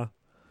corner.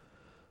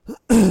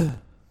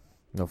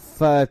 The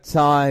third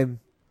time,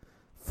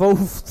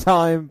 fourth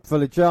time for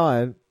the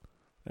Giant.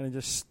 And he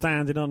just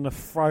standing on the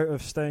throat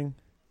of Sting.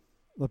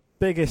 The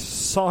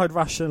biggest side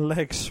Russian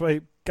leg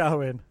sweep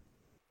going.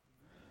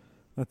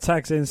 And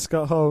tags in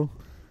Scott Hall.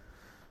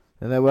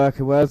 And they're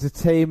working well as a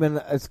team,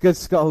 and it's good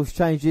Scott Hall's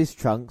changed his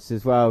trunks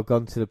as well,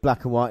 gone to the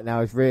black and white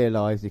now. He's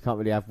realised he can't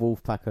really have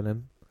Wolfpac on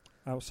him.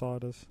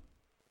 Outsiders.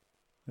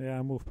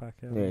 Yeah, and Wolfpac.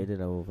 Yeah, he didn't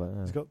have Wolfpac.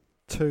 No. He's got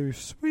two.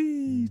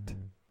 Sweet.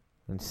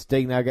 And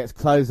Sting now gets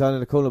closed on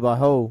in the corner by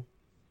Hall.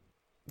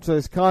 So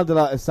it's kind of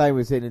like the same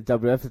as in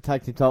WWF, the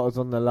tag team titles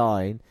on the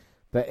line.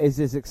 But is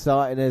this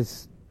exciting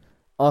as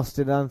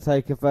Austin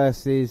Undertaker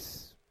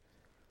versus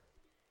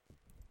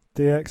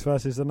DX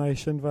versus The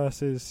Nation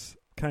versus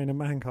Kane and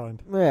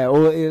Mankind? Yeah,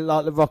 or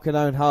like the Rock and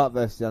Owen Hart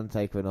versus The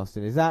Undertaker and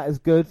Austin. Is that as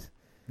good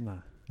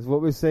No. as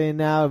what we're seeing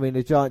now? I mean,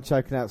 the Giant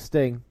choking out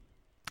Sting.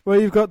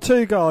 Well, you've got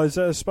two guys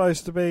that are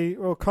supposed to be,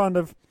 well, kind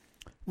of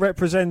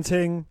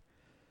representing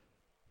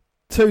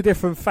two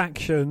different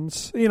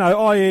factions, you know,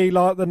 i.e.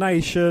 like The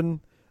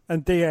Nation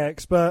and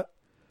DX, but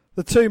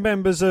the two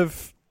members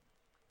of,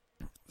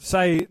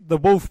 say, the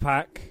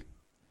Wolfpac,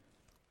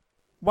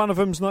 one of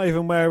them's not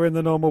even wearing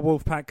the normal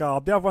Wolfpac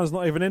garb, the other one's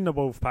not even in the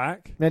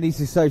Wolfpac. Then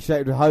he's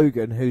associated with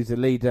Hogan, who's the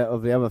leader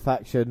of the other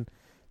faction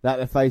that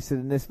they're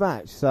facing in this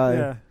match. So,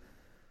 yeah.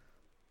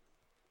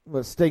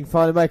 But Sting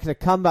finally making a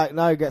comeback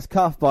now, gets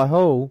cuffed by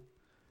Hall.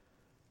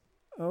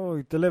 Oh,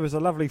 he delivers a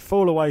lovely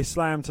fall-away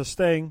slam to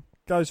Sting.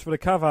 Goes for the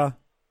cover.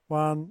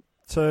 1,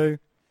 2.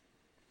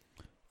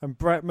 And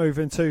Brett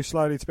moving too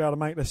slowly to be able to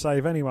make the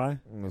save anyway.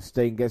 And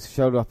Sting gets a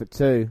shoulder up at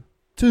 2.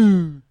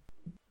 2.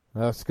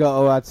 Scott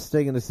Hall had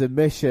Sting in a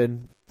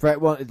submission. Brett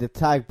wanted the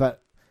tag,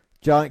 but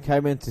Giant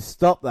came in to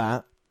stop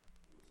that.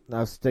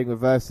 Now Sting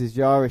reverses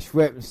the Irish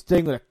whip. And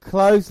Sting with a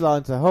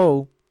clothesline to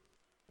Hall.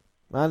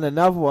 And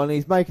another one.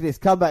 He's making his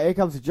comeback. Here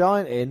comes the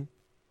Giant in.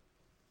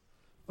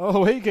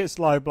 Oh, he gets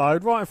low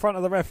blowed right in front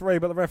of the referee,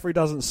 but the referee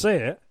doesn't see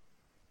it.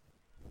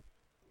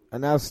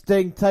 And now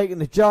Sting taking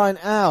the Giant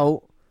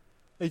out.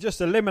 He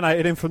just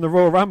eliminated him from the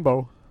Royal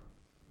Rumble.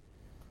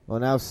 Well,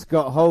 now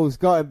Scott Hall's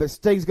got him, but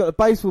Sting's got the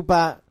baseball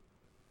bat.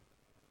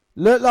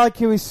 Looked like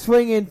he was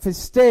swinging for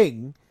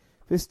Sting.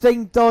 But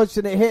Sting dodged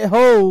and it hit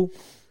Hall.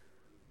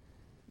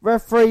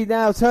 Referee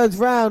now turns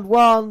round.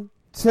 1,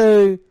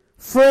 2,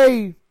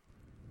 3.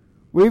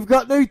 We've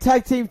got new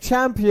tag team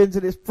champions,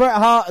 and it's Bret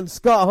Hart and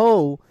Scott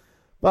Hall.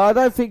 But I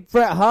don't think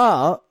Bret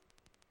Hart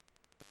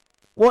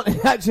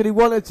actually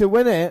wanted to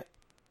win it.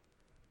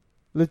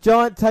 The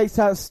Giant takes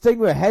out Sting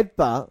with a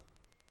headbutt.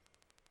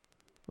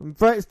 And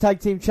Bret's tag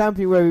team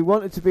champion whether he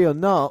wanted to be or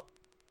not.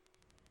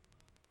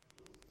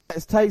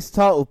 Bret takes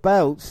title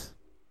belts.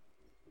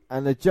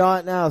 And the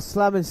Giant now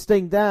slamming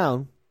Sting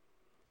down.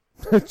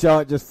 The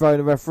Giant just throwing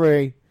the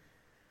referee.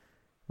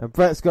 And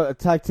Bret's got the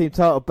tag team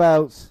title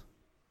belts.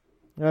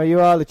 Oh,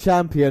 you are the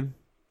champion.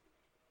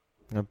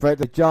 And Bret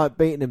the Giant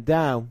beating him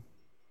down.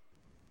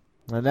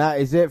 And that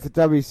is it for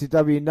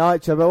WCW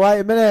Nitro. But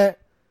wait a minute.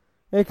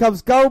 Here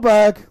comes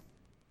Goldberg.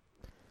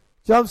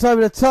 Jumps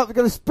over the top. They're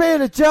going to spear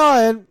the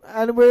Giant.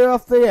 And we're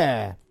off the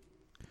air.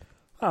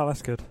 Oh,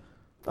 that's good.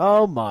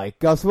 Oh, my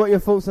God. So what are your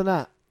thoughts on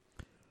that?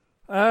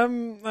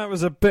 That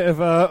was a bit of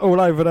a all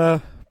over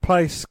the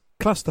place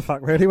clusterfuck,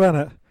 really,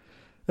 wasn't it?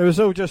 It was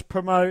all just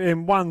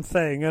promoting one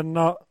thing and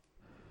not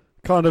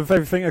kind of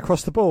everything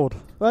across the board.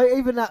 Well,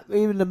 even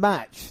the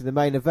match, the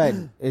main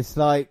event, it's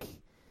like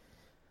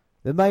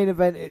the main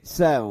event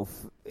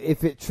itself,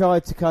 if it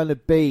tried to kind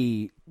of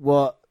be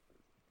what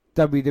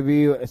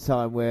WWE at the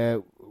time,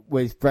 where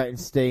with Bret and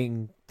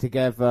Sting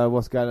together,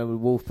 what's going on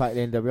with Wolfpac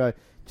and NWO,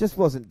 just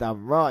wasn't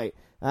done right.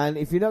 And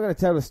if you're not going to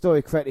tell the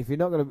story correctly, if you're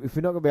not going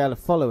to be able to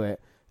follow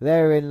it,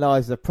 therein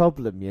lies the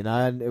problem, you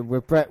know. And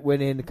with Bret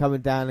winning,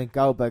 coming down, and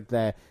Goldberg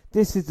there,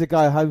 this is the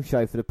go-home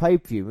show for the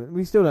pay-per-view.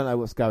 We still don't know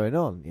what's going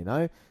on, you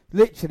know.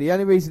 Literally, the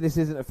only reason this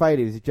isn't a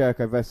failure is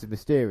Jericho versus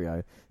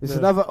Mysterio. It's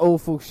another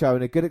awful show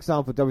and a good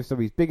example of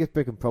WWE's biggest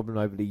booking problem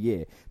over the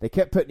year. They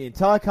kept putting the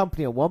entire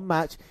company on one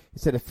match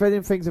instead of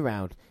spreading things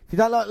around. If you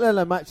don't like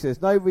the match,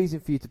 there's no reason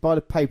for you to buy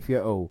the pay-per-view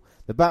at all.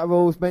 The battle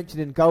rules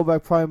mentioned in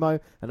Goldberg promo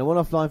and a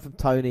one-off line from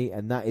Tony,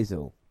 and that is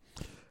all.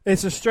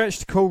 It's a stretch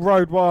to call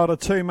Road Wild a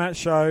two-match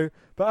show,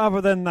 but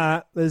other than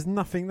that, there's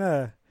nothing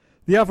there.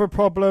 The other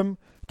problem,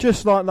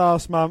 just like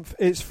last month,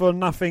 it's for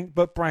nothing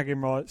but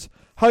bragging rights.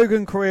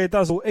 Hogan career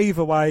does all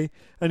either way,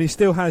 and he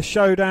still has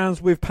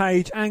showdowns with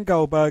Page and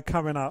Goldberg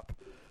coming up.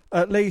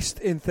 at least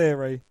in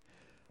theory.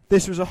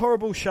 This was a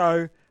horrible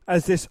show,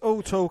 as this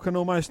all talk and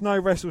almost no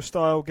wrestle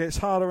style gets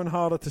harder and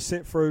harder to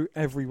sit through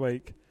every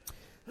week.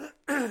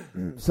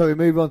 So we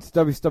move on to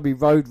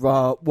WCW Road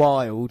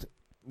Wild.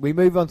 We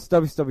move on to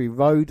WCW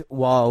Road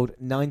Wild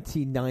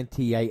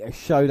 1998, a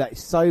show that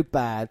is so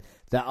bad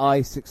that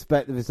I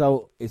suspect the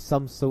result is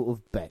some sort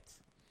of bet.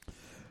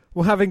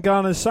 Well, having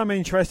garnered some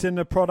interest in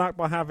the product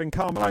by having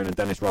Carl Malone and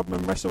Dennis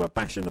Rodman wrestle at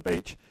Bash in the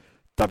Beach,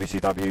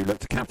 WCW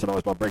looked to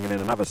capitalise by bringing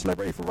in another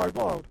celebrity for Road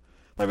Wild.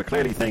 They were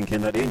clearly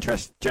thinking that the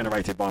interest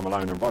generated by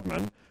Malone and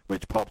Rodman,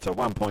 which popped a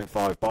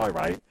 1.5 buy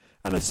rate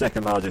and the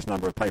second largest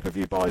number of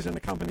pay-per-view buys in the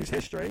company's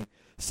history,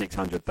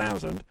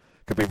 600,000,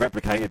 could be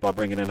replicated by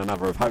bringing in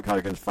another of Hulk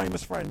Hogan's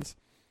famous friends.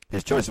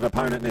 His choice of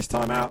opponent this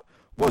time out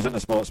wasn't a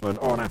sportsman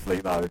or an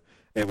athlete, though.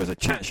 It was a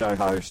chat show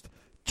host,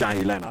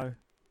 Jey Leno.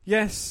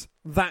 Yes,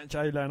 that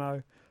Jey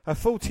Leno. A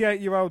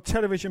 48-year-old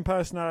television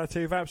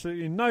personality with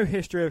absolutely no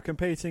history of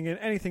competing in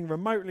anything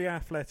remotely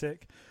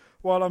athletic.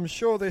 While I'm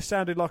sure this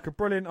sounded like a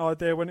brilliant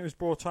idea when it was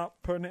brought up,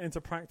 putting it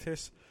into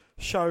practice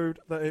showed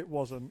that it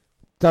wasn't.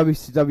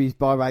 WCW's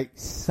buy rate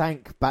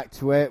sank back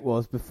to where it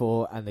was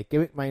before, and the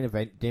gimmick main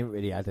event didn't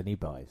really add any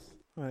buys.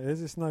 Right,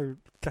 there's no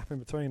gap in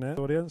between it.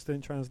 The audience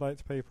didn't translate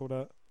to people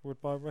that would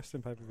buy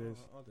wrestling pay-per-views.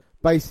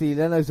 Basically,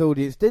 Leno's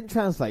audience didn't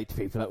translate to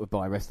people that would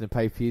buy wrestling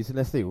pay-per-views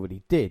unless they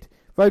already did.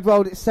 Road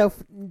Wild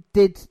itself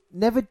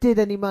never did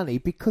any money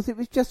because it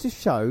was just a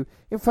show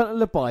in front of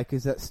the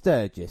bikers at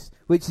Sturgis,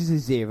 which is a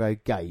zero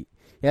gate.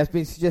 It has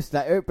been suggested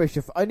that Eric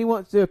Bischoff only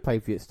wanted to do a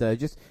pay-per-view at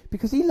Sturgis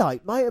because he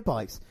liked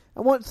motorbikes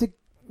and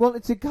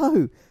wanted to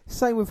go.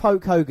 Same with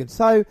Hulk Hogan.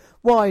 So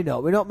why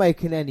not? We're not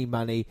making any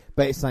money,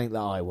 but it's something that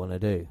I want to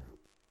do.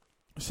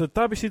 So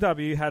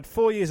WCW had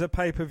 4 years of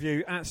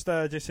pay-per-view at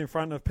Sturgis in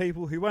front of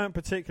people who weren't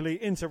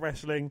particularly into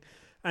wrestling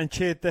and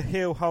cheered the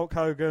heel Hulk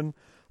Hogan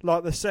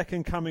like the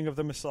second coming of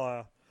the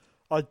Messiah.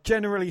 I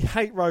generally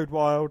hate Road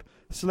Wild,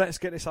 so let's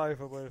get this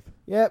over with.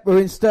 Yep, we're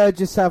in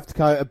Sturgis, South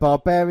Dakota,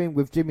 Barbarian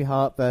with Jimmy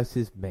Hart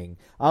versus Ming.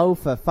 Oh,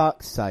 for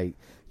fuck's sake.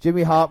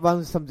 Jimmy Hart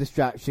runs some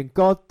distraction.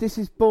 God, this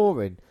is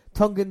boring.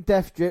 Tongan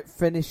Death Drip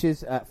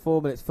finishes at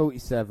 4 minutes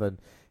 47.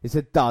 It's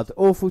a dud.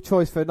 Awful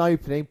choice for an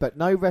opening, but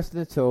no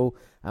wrestling at all.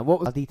 And what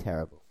was bloody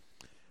terrible.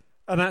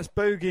 And that's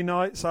Boogie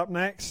Nights up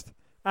next.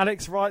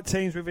 Alex Wright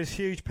teams with his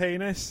huge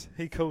penis,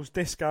 he calls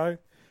Disco,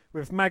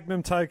 with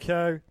Magnum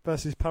Tokyo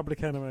versus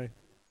Public Enemy.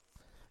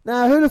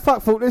 Now, who the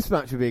fuck thought this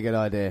match would be a good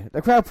idea?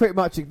 The crowd pretty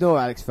much ignore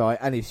Alex Wright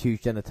and his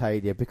huge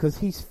genitalia because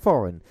he's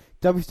foreign.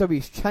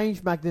 WWE's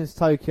changed Magnum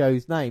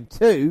Tokyo's name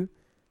to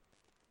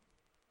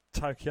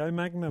Tokyo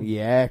Magnum.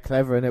 Yeah,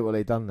 clever, isn't it, what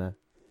they've done there?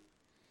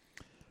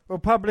 Well,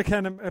 Public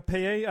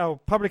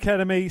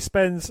Enemy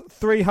spends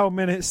 3 whole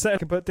minutes setting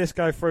to put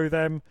Disco through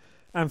them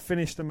and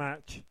finish the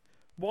match.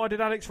 Why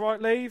did Alex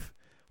Wright leave?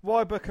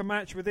 Why book a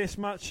match with this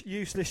much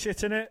useless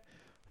shit in it?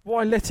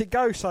 Why let it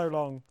go so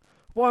long?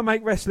 Why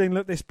make wrestling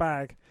look this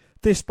bad?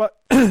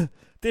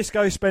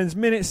 Disco spends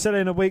minutes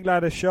selling a weak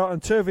ladder shot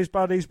and 2 of his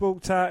buddies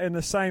walked out in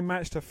the same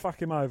match to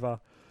fuck him over.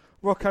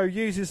 Rocco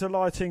uses the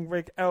lighting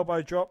rig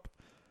elbow drop.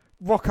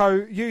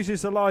 Rocco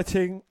uses the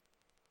lighting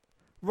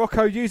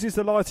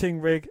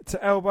rig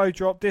to elbow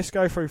drop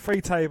Disco through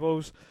 3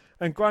 tables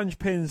and Grunge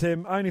pins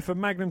him, only for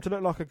Magnum to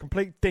look like a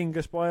complete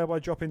dingus by elbow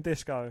dropping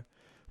Disco.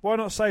 Why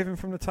not save him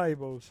from the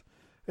tables?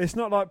 It's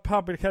not like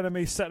Public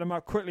Enemy set them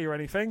up quickly or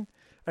anything,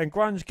 and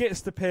Grunge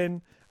gets the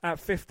pin at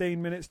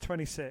 15 minutes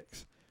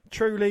 26.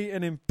 Truly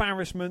an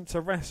embarrassment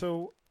to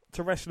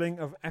wrestling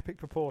of epic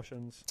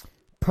proportions.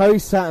 Pro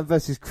Saturn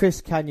versus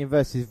Chris Kanyon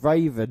versus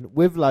Raven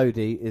with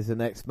Lodi is the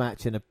next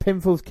match, and the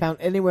pinfalls count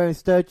anywhere in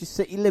Sturgis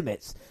city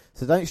limits,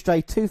 so don't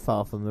stray too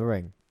far from the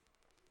ring.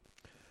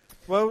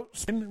 Well,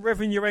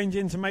 revving your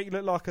engine to make you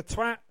look like a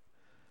twat.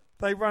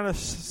 They run a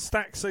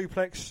stack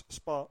suplex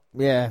spot.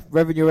 Yeah,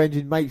 revving your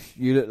engine makes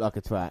you look like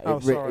a twat.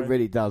 It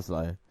really does,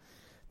 though.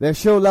 They're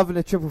sure loving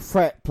the triple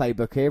threat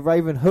playbook here.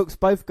 Raven hooks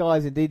both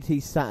guys in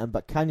DDT Saturn,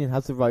 but Kanyon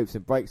has the ropes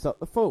and breaks up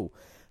the fall.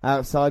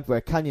 Outside,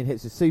 where Kanyon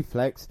hits a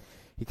suplex,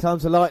 he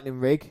climbs a lightning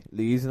rig,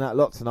 using that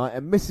lot tonight,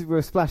 and misses with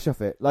a splash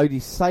off it. Lodi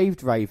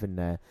saved Raven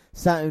there.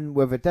 Saturn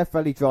with a Death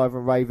Valley drive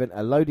on Raven,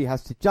 and Lodi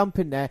has to jump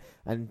in there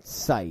and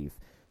save.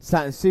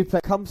 Saturn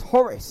suplex comes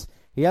Horace.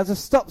 He has a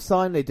stop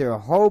sign, they do a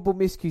horrible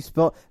miscue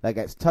spot that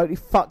gets totally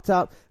fucked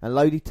up, and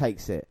Lodi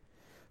takes it.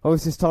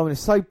 Horace's timing is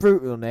so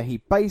brutal on there, he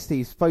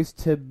basically is supposed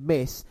to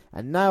miss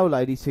and nail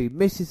Lodi, so he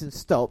misses and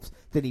stops,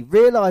 then he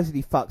realises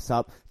he fucks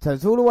up,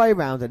 turns all the way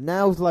around and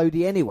nails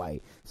Lodi anyway.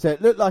 So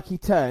it looked like he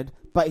turned,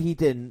 but he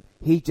didn't,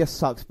 he just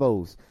sucks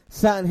balls.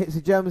 Saturn hits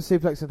a German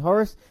suplex on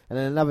Horace, and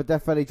then another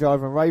Death Valley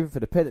driver on Raven for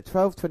the pin at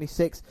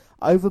 12:26,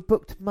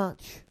 overbooked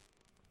much.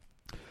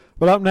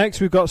 Well, up next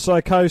we've got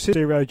Psychosis,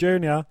 Zero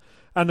Jr.,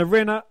 and the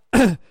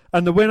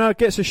winner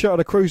gets a shot at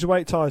the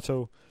Cruiserweight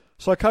title.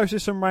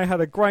 Psychosis and Ray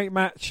had a great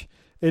match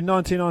in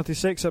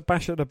 1996 at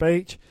Bash at the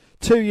Beach.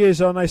 2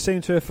 years on, they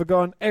seem to have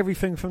forgotten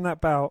everything from that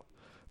bout.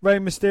 Rey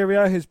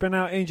Mysterio, who's been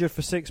out injured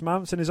for 6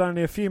 months and is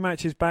only a few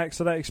matches back,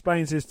 so that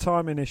explains his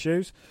timing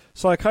issues.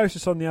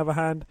 Psychosis, on the other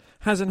hand,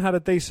 hasn't had a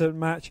decent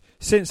match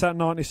since that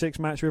 96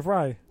 match with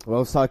Rey.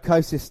 Well,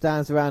 Psychosis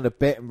stands around a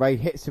bit and Rey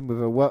hits him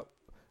with a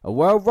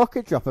world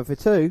rocket dropper for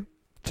 2.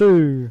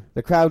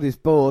 The crowd is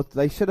bored.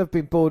 They should have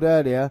been bored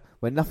earlier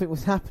when nothing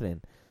was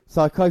happening.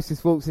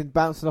 Psychosis walks in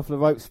bouncing off the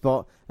rope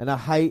spot and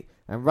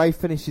and Rey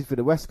finishes with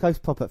a West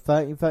Coast pop at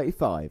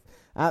 13:35.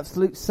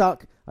 Absolute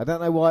suck. I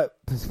don't know why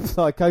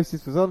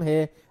Psychosis was on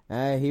here.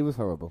 He was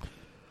horrible.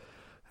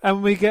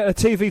 And we get a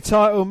TV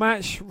title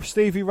match.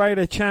 Stevie Ray,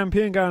 the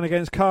champion, going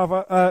against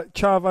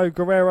Chavo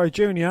Guerrero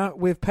Jr.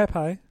 with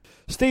Pepe.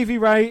 Stevie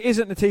Ray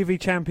isn't the TV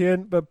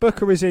champion, but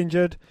Booker is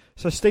injured,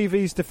 so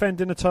Stevie's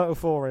defending the title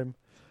for him.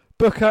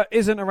 Booker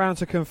isn't around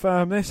to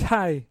confirm this.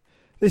 Hey,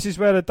 this is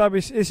the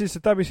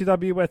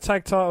WCW where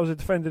tag titles are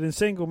defended in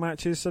single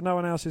matches, so no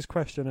one else is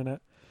questioning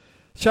it.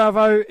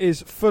 Chavo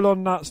is full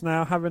on nuts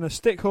now, having a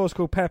stick horse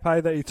called Pepe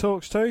that he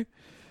talks to.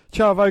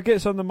 Chavo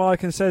gets on the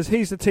mic and says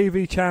he's the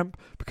TV champ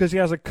because he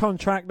has a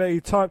contract that he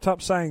typed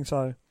up saying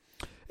so.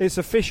 It's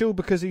official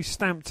because he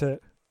stamped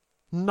it.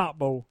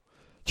 Nutball.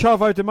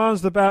 Chavo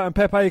demands the belt and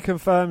Pepe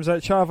confirms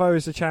that Chavo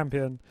is the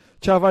champion.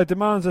 Chavo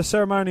demands a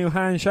ceremonial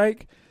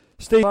handshake.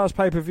 Steve last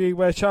pay-per-view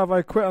where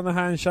Chavo quit on the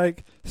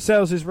handshake,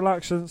 sells his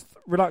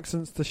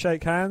reluctance to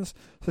shake hands,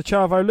 so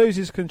Chavo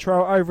loses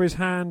control over his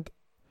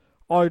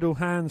idle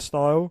hand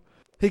style.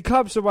 He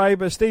clubs away,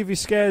 but Stevie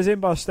scares him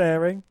by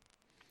staring.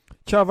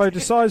 Chavo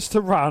decides to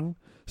run.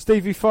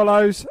 Stevie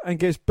follows and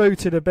gets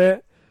booted a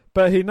bit,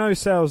 but he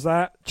no-sells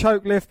that.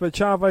 Choke lift, but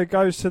Chavo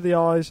goes to the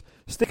eyes.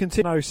 Stevie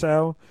continues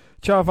no-sell.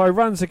 Chavo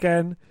runs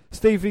again.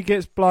 Stevie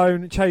gets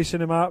blown,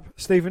 chasing him up.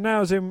 Stevie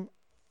nails him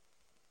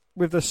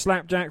with the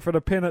slapjack for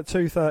the pin at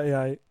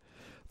 2:38.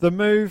 The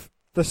move,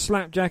 the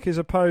slapjack, is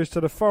opposed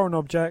to the foreign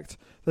object.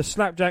 The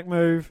slapjack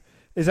move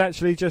is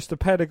actually just a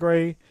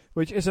pedigree,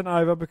 which isn't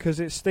over because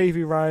it's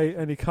Stevie Ray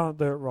and he can't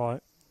do it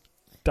right.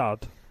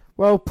 Dud.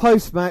 Well,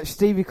 post-match,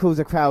 Stevie calls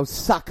the crowd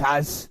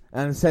suckers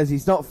and says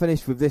he's not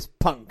finished with this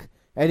punk.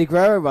 Eddie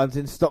Guerrero runs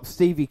in, stops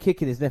Stevie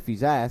kicking his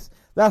nephew's ass.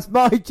 That's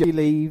my job. He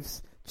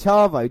leaves.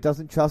 Chavo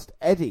doesn't trust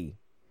Eddie.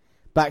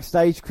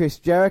 Backstage, Chris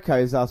Jericho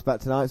is asked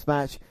about tonight's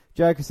match.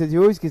 Jericho says he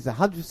always gives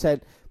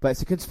 100%, but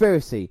it's a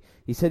conspiracy.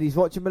 He said he's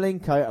watching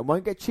Malenko and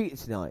won't get cheated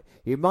tonight.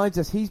 He reminds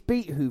us he's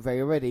beat Juve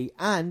already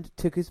and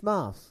took his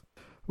mask.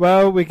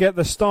 Well, we get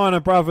the Steiner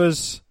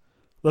brothers,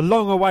 the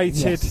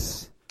long-awaited...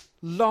 Yes.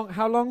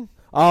 How long?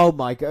 Oh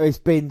my God, it's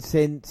been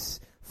since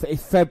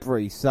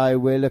February, so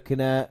we're looking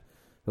at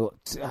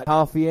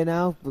half a year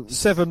now?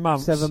 7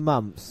 months. 7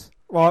 months.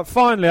 Right,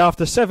 finally,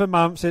 after 7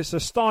 months, it's a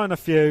Steiner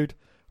feud.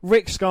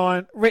 Rick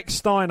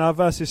Steiner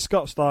versus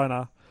Scott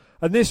Steiner.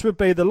 And this would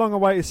be the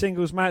long-awaited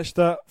singles match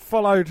that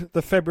followed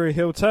the February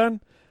heel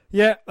turn.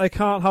 Yeah, they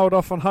can't hold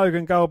off on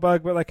Hogan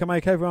Goldberg, but they can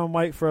make everyone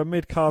wait for a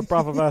mid-card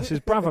brother versus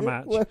brother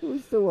match. We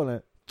still want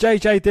it.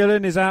 J.J.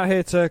 Dillon is out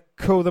here to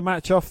call the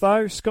match off,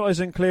 though. Scott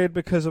isn't cleared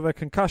because of a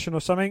concussion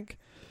or something.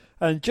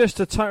 And just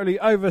to totally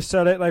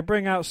oversell it, they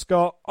bring out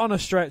Scott on a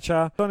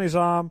stretcher, on his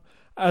arm,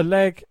 a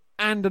leg,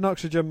 and an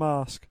oxygen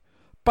mask.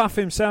 Buff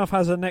himself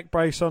has a neck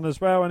brace on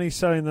as well, and he's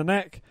selling the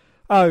neck.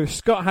 Oh,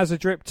 Scott has a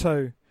drip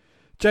too.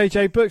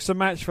 JJ books a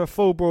match for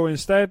Full Brawl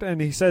instead,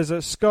 and he says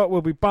that Scott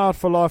will be barred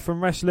for life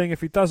from wrestling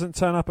if he doesn't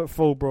turn up at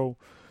Full Brawl.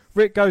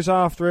 Rick goes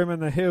after him,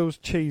 and the heels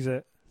cheese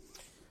it.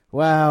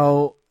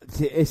 Well,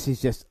 this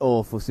is just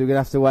awful, so we're going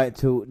to have to wait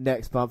until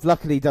next month.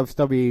 Luckily,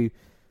 WCW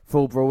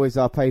Full Brawl is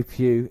our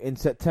pay-per-view in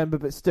September,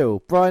 but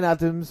still, Brian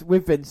Adams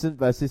with Vincent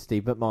versus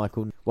Steve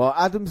McMichael. While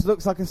Adams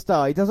looks like a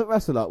star, he doesn't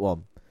wrestle like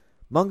one.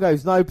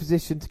 Mungo's no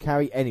position to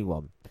carry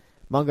anyone.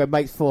 Mungo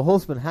makes 4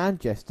 horseman hand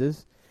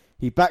gestures.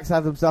 He backs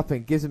Adams up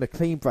and gives him a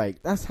clean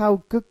break. That's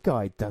how Good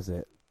Guy does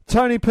it.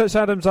 Tony puts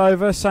Adams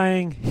over,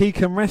 saying he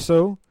can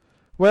wrestle.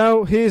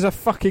 Well, he is a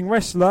fucking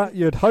wrestler.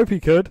 You'd hope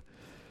he could.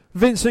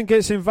 Vincent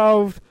gets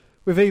involved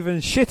with even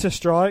shitter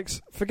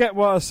strikes. Forget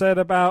what I said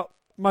about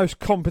most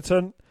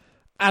competent.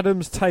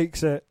 Adams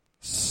takes it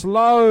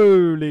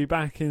slowly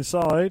back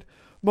inside.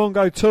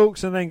 Mongo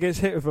talks and then gets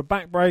hit with a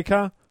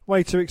backbreaker.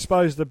 Way to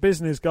expose the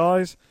business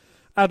guys.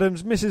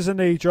 Adams misses a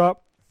knee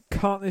drop.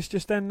 Can't this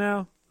just end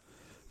now?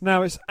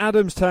 Now it's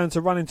Adams' turn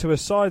to run into a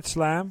side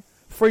slam.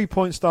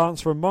 3-point stance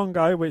from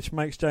Mongo, which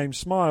makes James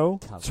smile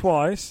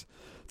twice.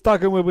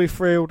 Duggan will be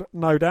thrilled,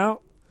 no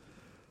doubt.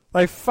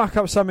 They fuck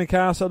up something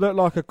else that looked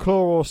like a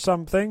claw or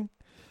something.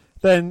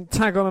 Then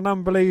tag on an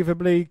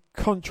unbelievably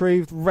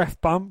contrived ref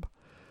bump.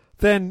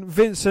 Then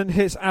Vincent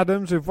hits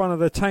Adams with one of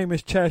the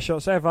tamest chair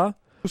shots ever.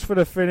 For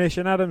the finish,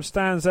 and Adams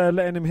stands there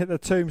letting him hit the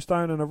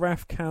tombstone, and the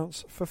ref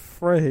counts for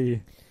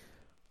 3.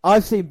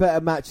 I've seen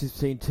better matches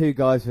between 2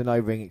 guys with no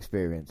ring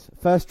experience.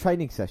 First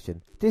training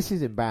session. This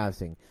is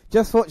embarrassing.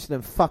 Just watching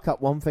them fuck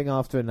up one thing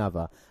after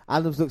another.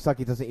 Adams looks like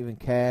he doesn't even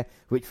care,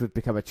 which would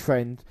become a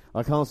trend.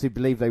 I can't honestly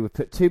believe they would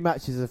put 2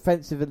 matches as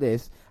offensive as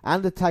this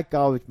and a tag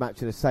garbage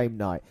match on the same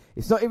night.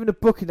 It's not even the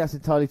booking that's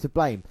entirely to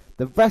blame.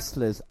 The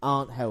wrestlers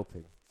aren't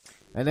helping.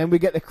 And then we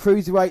get the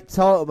Cruiserweight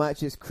title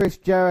match. It's Chris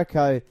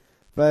Jericho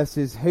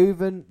versus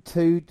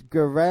Juventud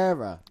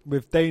Guerrera.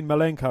 With Dean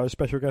Malenko as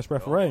special guest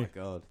referee. Oh, my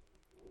God.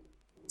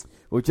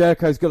 Well,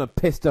 Jericho's gone and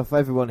pissed off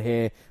everyone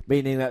here,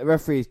 meaning that the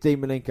referee is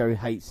Dean Malenko, who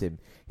hates him.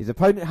 His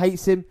opponent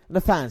hates him, and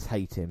the fans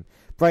hate him.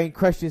 Brain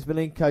questions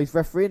Malenko's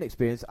refereeing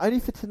experience, only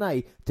for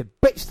Tenay to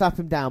bitch slap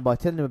him down by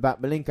telling him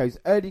about Malenko's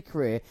early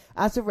career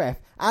as a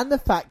ref and the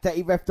fact that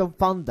he refed on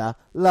Thunder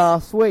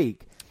last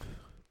week.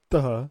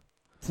 Duh.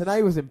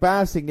 Tenay was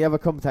embarrassing the other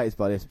commentators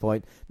by this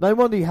point. No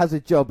wonder he has a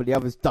job and the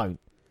others don't.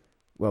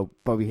 Well,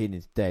 Bobby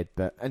Heenan's dead,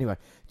 but anyway.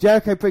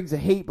 Jericho brings the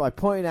heat by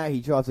pointing out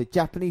he drives a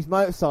Japanese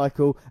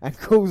motorcycle and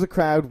calls the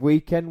crowd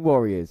weekend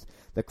warriors.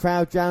 The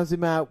crowd drowns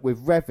him out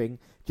with revving.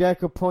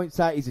 Jericho points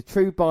out he's a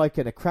true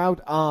biker. The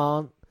crowd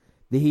aren't.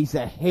 He's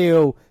a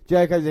heel.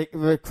 Jericho's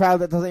the crowd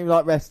that doesn't even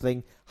like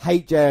wrestling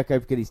hate Jericho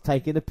because he's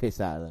taking the piss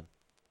out of them.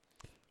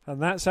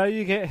 And that's how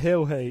you get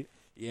heel heat.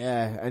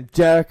 Yeah, and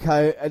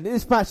Jericho, and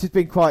this match has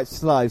been quite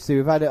slow, so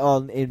we've had it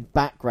on in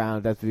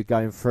background as we're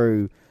going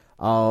through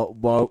our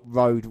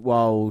Road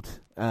Wild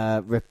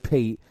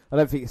repeat. I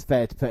don't think it's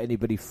fair to put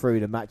anybody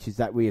through the matches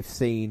that we have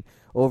seen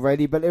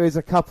already, but there is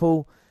a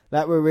couple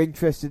that we're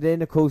interested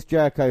in. Of course,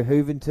 Jericho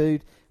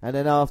Juventud, and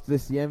then after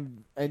this, the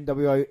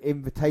NWO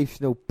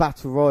Invitational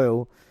Battle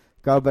Royal.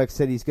 Goldberg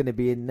said he's going to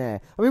be in there.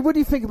 I mean, what do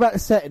you think about the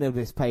setting of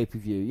this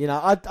pay-per-view? You know,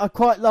 I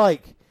quite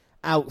like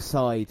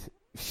outside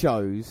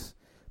shows,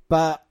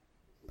 but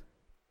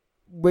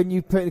when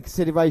you put in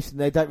consideration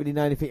they don't really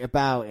know anything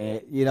about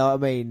it, you know what I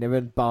mean? They're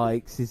on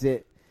bikes.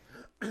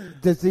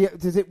 Does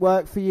it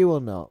work for you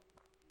or not?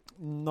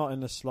 Not in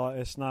the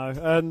slightest, no.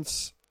 And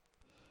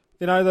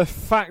you know, the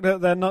fact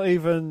that they're not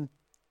even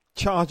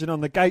charging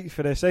on the gate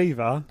for this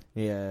either,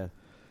 yeah,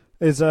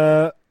 is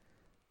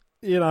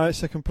you know,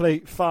 it's a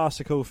complete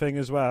farcical thing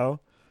as well.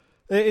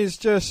 It is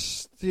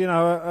just, you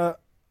know,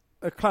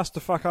 a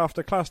clusterfuck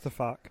after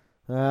clusterfuck.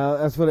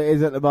 That's what it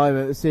is at the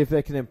moment. Let's see if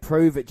they can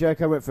improve it.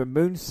 Jericho went for a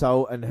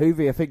moonsault, and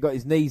Hoovy, I think, got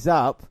his knees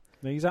up.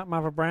 Knees up,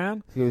 Mother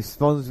Brown. He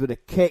responds with the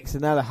kicks,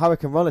 and now the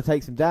Hurricane Runner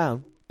takes him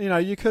down. You know,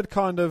 you could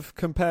kind of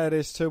compare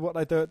this to what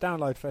they do at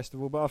Download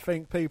Festival, but I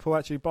think people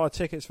actually buy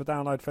tickets for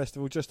Download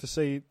Festival just to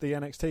see the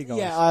NXT guys.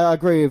 Yeah, I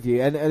agree with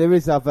you. And there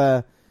is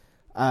other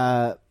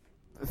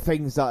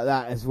things like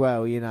that as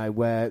well, you know,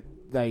 where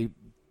they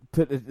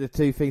put the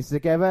two things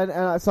together,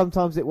 and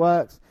sometimes it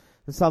works,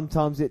 and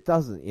sometimes it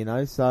doesn't, you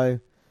know, so...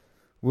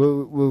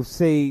 We'll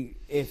see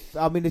if...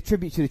 I mean, the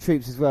tribute to the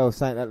troops as well,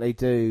 saying that they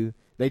do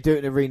it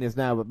in arenas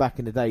now, but back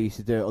in the day you used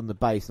to do it on the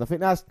base. And I think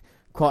that's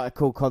quite a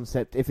cool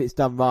concept if it's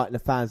done right and the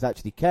fans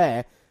actually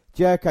care.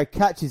 Jericho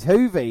catches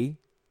Hoovy.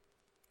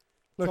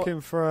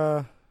 Looking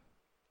for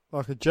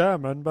a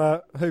German,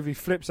 but Hoovy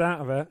flips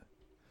out of it.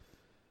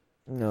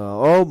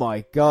 Oh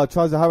my God,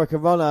 tries a Hurricane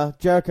Runner.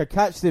 Jericho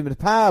catches him with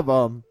a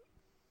powerbomb.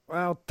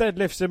 Well,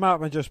 deadlifts him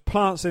up and just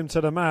plants him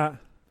to the mat.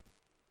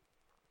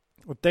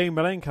 Well, Dean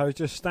Malenko's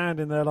just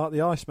standing there like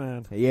the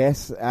Iceman.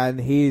 Yes,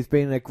 and he's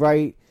been a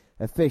great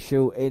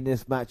official in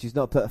this match. He's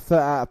not put a foot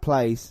out of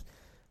place,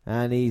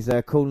 and he's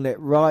calling it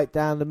right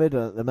down the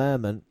middle at the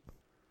moment.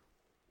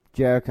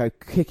 Jericho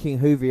kicking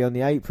Hoovy on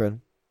the apron.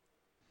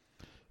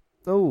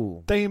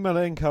 Oh, Dean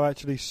Malenko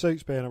actually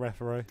suits being a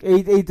referee.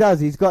 He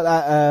does. He's got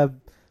that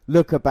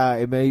look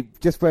about him. He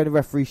just wearing a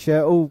referee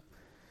shirt.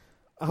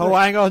 Oh,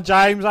 hang on,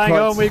 James, hang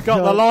on. We've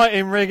got the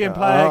lighting rig in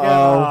play again.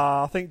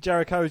 I think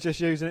Jericho was just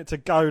using it to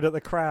goad at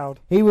the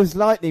crowd. He was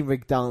lightning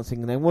rig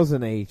dancing then,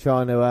 wasn't he?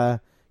 Trying to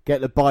get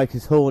the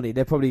bikers horny.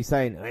 They're probably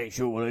saying, I ain't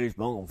sure what it is,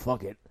 but I'm going to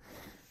fuck it.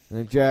 And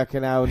then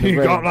jerking out in the ring.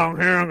 You got long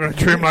hair, I'm going to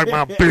trim like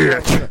my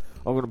bitch.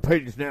 I'm going to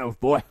paint his nails,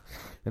 boy.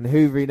 And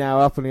Hoovy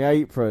now up on the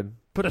apron.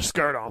 Put a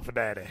skirt on for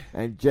daddy.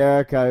 And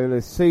Jericho, the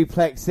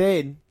suplex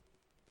in.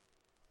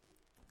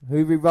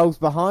 Hoovy rolls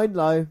behind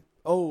low.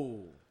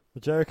 Oh.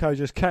 But Jericho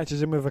just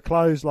catches him with a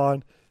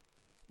clothesline.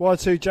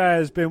 Y2J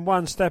has been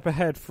one step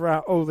ahead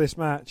throughout all this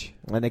match.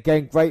 And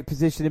again, great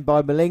positioning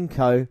by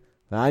Malenko.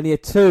 Only a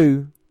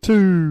 2.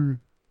 And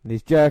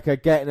is Jericho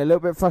getting a little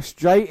bit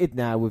frustrated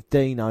now with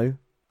Dino?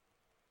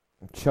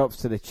 Chops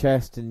to the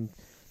chest. And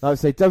like I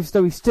say,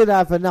 WCW still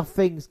have enough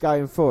things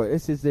going for it.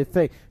 This is the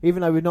thing.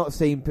 Even though we've not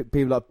seen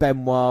people like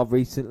Benoit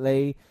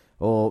recently,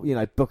 or, you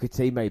know, Booker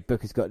T, maybe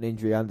Booker's got an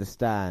injury, I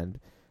understand.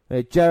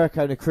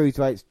 Jericho and the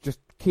Cruiserweights just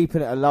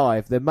keeping it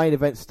alive. The main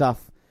event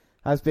stuff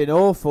has been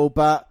awful,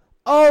 but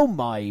oh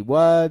my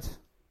word.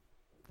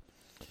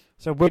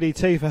 So Woody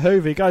T for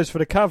Hoovy goes for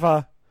the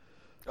cover.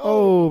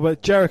 Oh,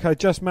 but Jericho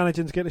just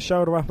managing to get the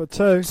shoulder up at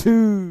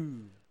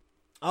 2.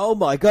 Oh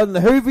my God, and the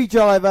Hoovy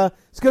driver.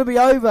 It's going to be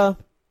over.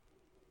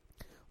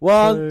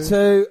 1,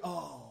 2.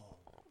 Oh.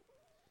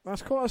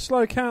 That's quite a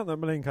slow count that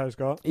Malenko's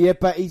got. Yeah,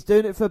 but he's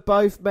doing it for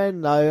both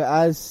men, though,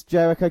 as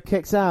Jericho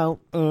kicks out.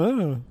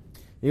 Oh.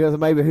 You know,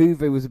 maybe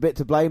Hoovy was a bit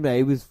to blame there.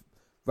 He was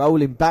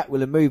rolling back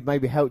with a move,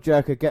 maybe helped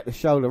Jericho get the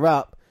shoulder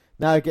up.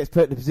 Now he gets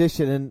put in a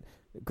position, and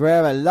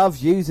Guerrero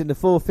loves using the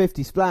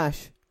 450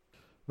 splash.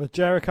 But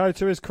Jericho,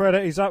 to his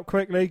credit, he's up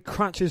quickly,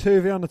 crunches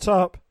Hoovy on the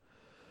top.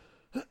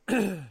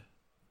 And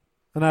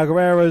now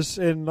Guerrero's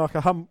in like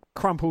a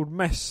crumpled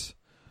mess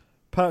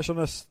perched on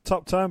the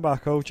top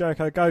turnbuckle.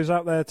 Jericho goes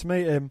up there to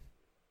meet him.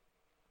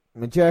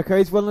 And Jericho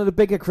is one of the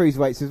bigger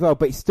cruiserweights as well,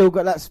 but he's still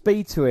got that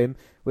speed to him,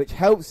 which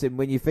helps him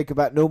when you think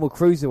about normal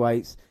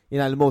cruiserweights. You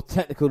know, the more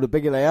technical, the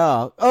bigger they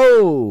are.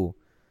 Oh!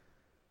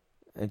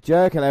 And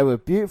Jericho there with a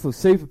beautiful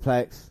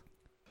superplex.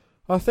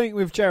 I think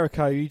with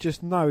Jericho, you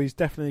just know he's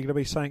definitely going to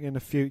be something in the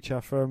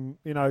future from,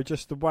 you know,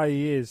 just the way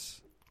he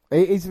is.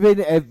 He's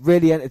been a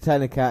really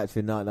entertaining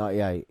character in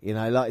 1998. You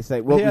know, like you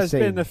say, what he we've has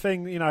seen. been the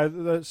thing, you know,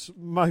 that's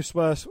most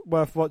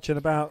worth watching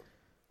about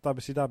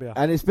WCW.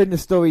 And it's been the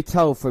story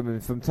told from him,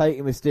 from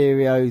taking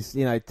Mysterio's,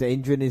 you know, to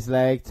injuring his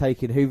leg,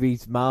 taking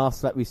Hoovy's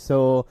mask that we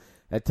saw,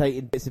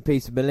 taking bits and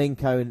pieces of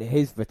Malenko and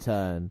his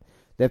return.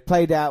 They've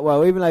played it out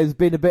well, even though there's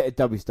been a bit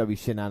of WCW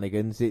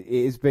shenanigans.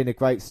 It has been a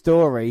great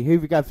story.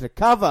 Hoovy go for the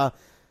cover.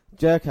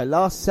 Jericho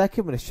last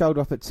second with a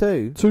shoulder up at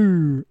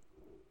 2.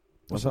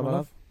 What's up, my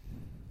love?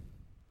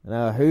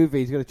 Now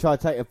Hoovy's going to try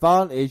to take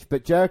advantage,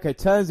 but Jericho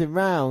turns him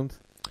round.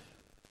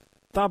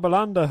 Double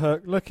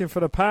underhook, looking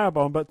for the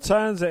powerbomb, but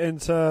turns it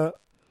into...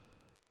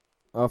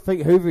 I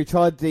think Hoovy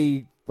tried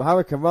the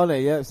Hurricane Runner.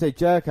 Yeah, so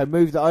Jericho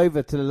moved it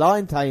over to the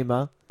line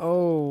tamer.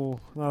 Oh,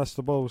 no, that's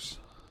the balls.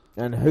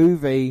 And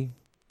Hoovy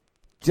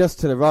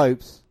just to the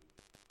ropes.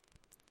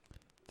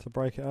 To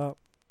break it up.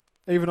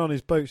 Even on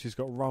his boots, he's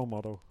got role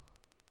model.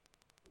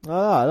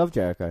 Oh, I love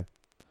Jericho.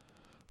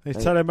 He's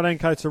telling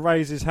Malenko to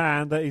raise his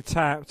hand that he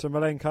tapped, and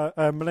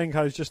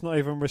Malenko's just not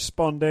even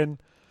responding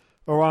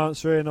or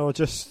answering, or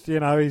just, you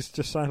know, he's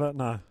just saying, like,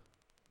 no.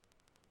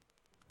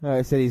 Like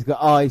I said, he's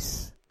got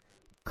ice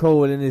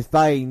cooling in his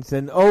veins,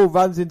 and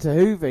runs into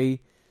Hoovy.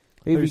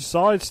 Who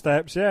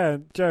sidesteps, yeah,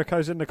 and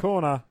Jericho's in the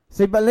corner.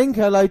 See,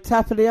 Malenko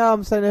tapping the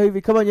arm, saying to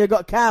Hoovy, come on, you've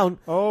got to count.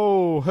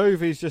 Oh,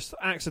 Hoovy's just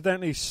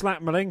accidentally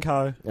slapped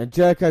Malenko. And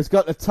Jericho's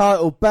got the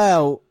title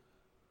belt.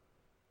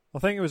 I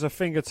think it was a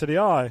finger to the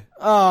eye.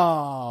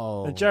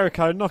 Oh. And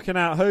Jericho knocking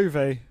out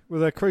Hoovy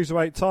with a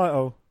cruiserweight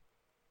title.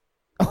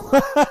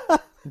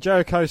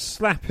 Jericho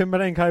slapping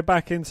Malenko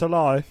back into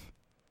life.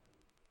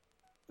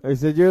 He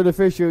said, you're the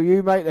official,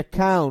 you make the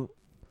count.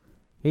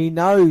 He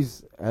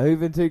knows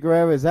Juventud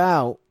Guerrera's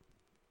out.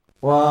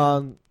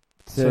 1,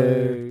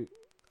 2.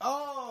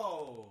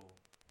 Oh!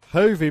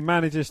 Hoovy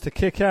manages to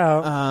kick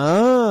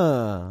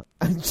out.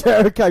 And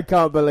Jericho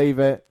can't believe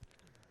it.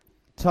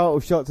 Title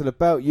shot to the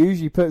belt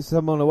usually puts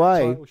someone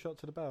away. Title shot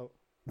to the belt.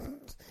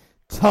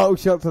 Title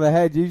shot to the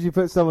head usually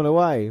puts someone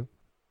away.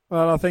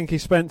 Well, I think he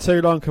spent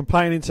too long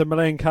complaining to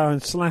Malenko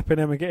and slapping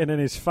him and getting in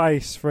his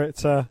face for it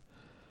to...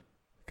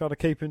 Got to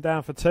keep him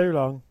down for too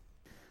long.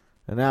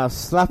 And now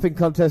slapping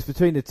contest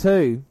between the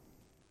two.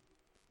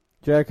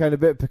 Jericho in a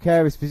bit of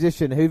precarious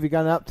position. Hoovy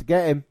going up to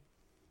get him.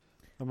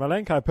 And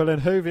Malenko pulling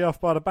Hoovy off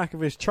by the back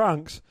of his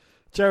trunks.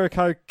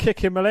 Jericho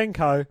kicking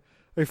Malenko,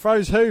 who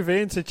throws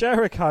Hoovy into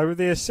Jericho with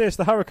the assist.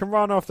 The Hurricane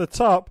Run off the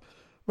top.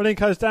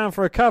 Malenko's down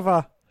for a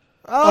cover.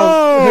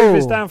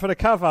 Hoovy's down for the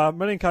cover.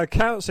 Malenko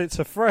counts it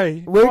to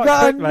 3. We've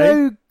got a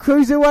new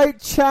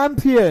Cruiserweight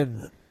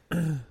champion.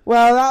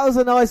 Well, that was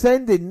a nice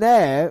ending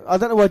there. I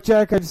don't know why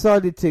Jericho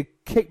decided to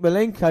kick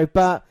Malenko,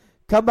 but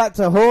come back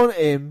to haunt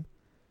him.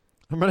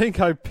 And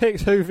Malenko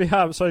picks Hoovy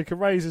up so he can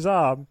raise his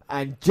arm.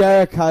 And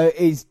Jericho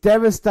is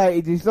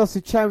devastated. He's lost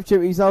the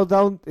championship he's held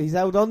on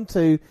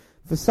to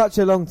for such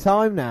a long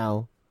time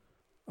now.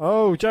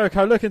 Oh,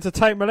 Jericho looking to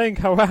take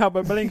Malenko out,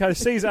 but Malenko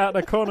sees it out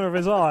the corner of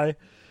his eye.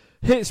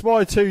 Hits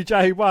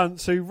Y2J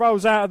once, who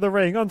rolls out of the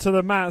ring onto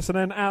the mats and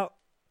then out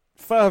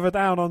further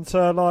down onto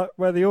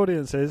where the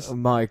audience is. Oh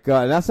my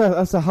God,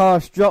 that's a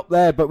harsh drop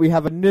there, but we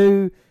have a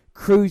new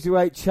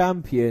Cruiserweight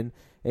champion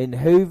in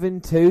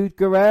Juventud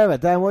Guerrera.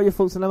 Dan, what are your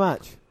thoughts on the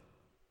match?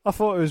 I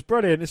thought it was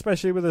brilliant,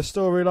 especially with the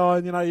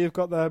storyline. You know, you've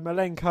got the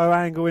Malenko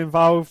angle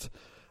involved.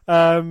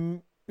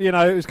 You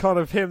know, it was kind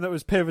of him that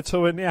was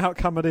pivotal in the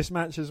outcome of this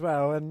match as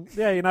well. And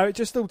yeah, you know, it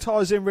just all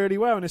ties in really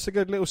well, and it's a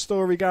good little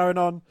story going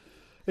on.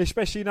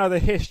 Especially, you know, the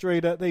history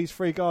that these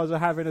three guys are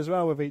having as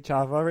well with each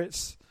other. I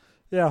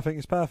think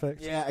it's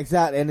perfect. Yeah,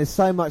 exactly. And there's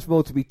so much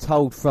more to be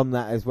told from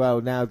that as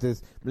well. Now,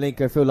 does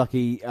Malenko feel like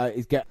he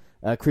is get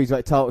a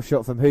Cruiserweight title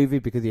shot from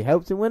Hoovy because he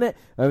helped him win it?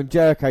 And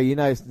Jericho, you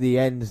know, the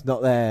end's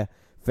not there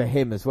for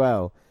him as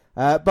well.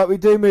 But we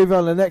do move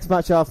on. The next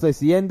match after this,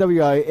 the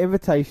NWO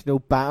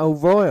Invitational Battle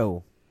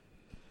Royal.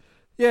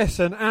 Yes,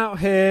 and out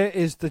here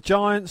is the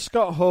Giant,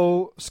 Scott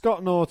Hall,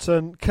 Scott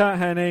Norton, Kurt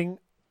Hennig,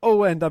 all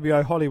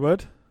NWO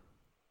Hollywood.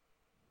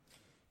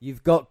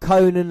 You've got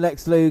Conan,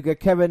 Lex Luger,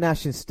 Kevin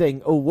Nash and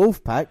Sting, all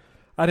Wolfpac.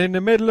 And in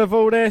the middle of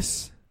all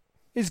this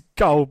is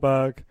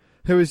Goldberg,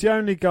 who is the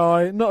only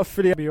guy not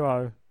affiliated with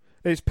WO.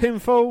 It's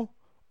pinfall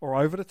or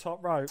over the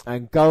top rope.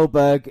 And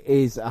Goldberg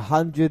is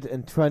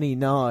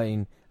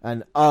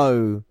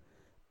 129-0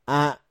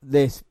 at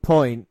this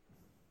point.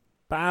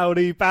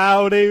 Bowdy,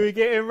 we're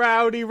getting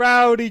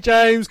rowdy,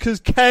 James,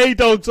 because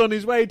K-Dog's on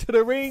his way to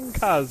the ring,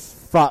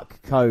 cuz.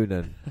 Fuck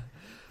Conan.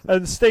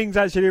 And Sting's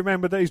actually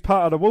remembered that he's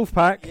part of the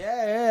Wolfpac.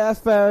 Yeah, that's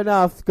fair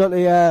enough. Got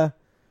the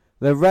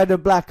red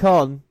and black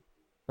on,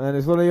 and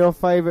it's one of your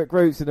favourite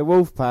groups in the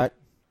Wolfpac.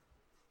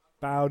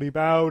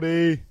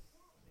 Bowdy.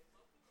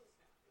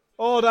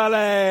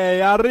 Orale,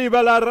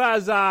 arriba la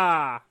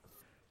raza.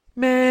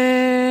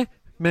 Meh,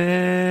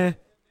 meh,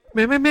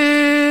 meh, meh,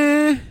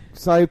 meh.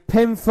 So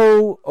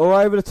pinfall or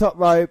over the top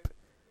rope.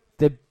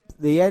 The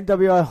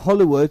NWO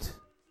Hollywood.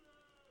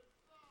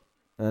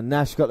 And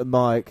Nash got the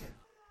mic.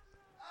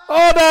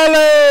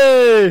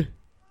 Orale!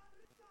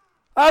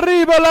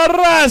 Arriba la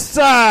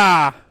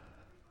raza!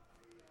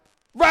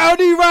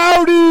 Rowdy,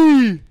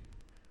 rowdy!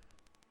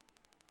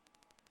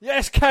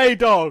 Yes,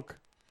 K-Dog.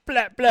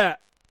 Blah, blah.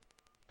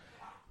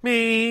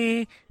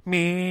 Me.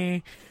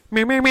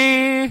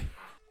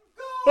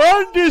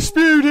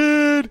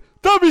 Undisputed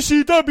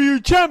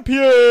WCW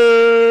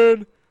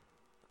champion,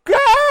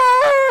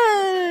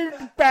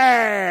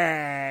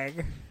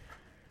 Goldberg.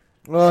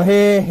 Well,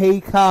 here he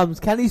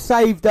comes. Can he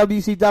save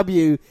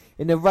WCW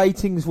in the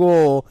ratings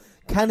war?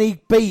 Can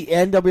he beat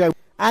NWO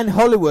and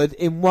Hollywood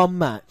in one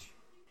match?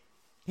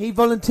 He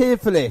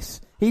volunteered for this.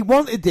 He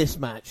wanted this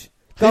match.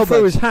 He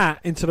threw his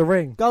hat into the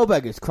ring.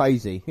 Goldberg is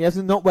crazy. He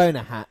hasn't not wearing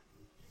a hat.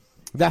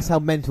 That's how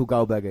mental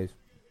Goldberg is.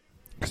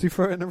 Because he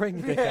threw it in the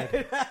ring,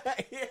 dickhead.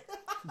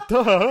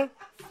 Duh.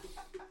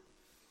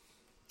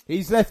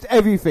 He's left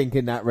everything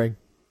in that ring.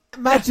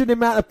 Imagine the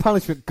amount of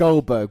punishment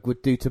Goldberg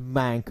would do to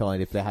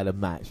Mankind if they had a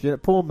match. You know,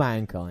 poor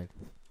Mankind.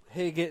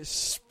 He gets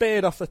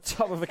speared off the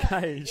top of a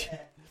cage.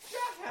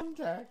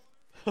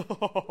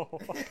 Oh,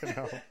 fucking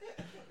hell.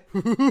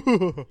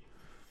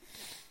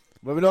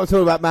 Well, we're not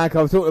talking about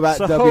Mankind, we're talking about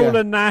So Hall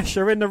and Nash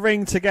are in the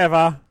ring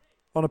together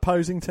on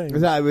opposing teams.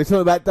 Exactly, we're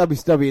talking about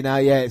WCW now,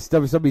 yeah. It's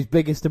WCW's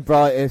biggest and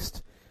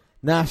brightest.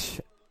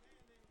 Nash,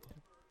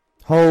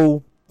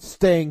 Hall,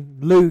 Sting,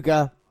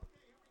 Luger.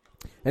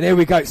 And here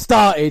we go, it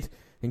started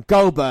in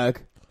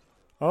Goldberg.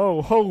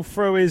 Oh, Hall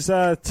threw his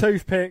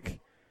toothpick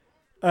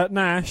at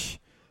Nash.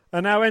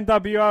 And now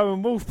NWO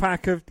and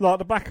Wolfpac have, like,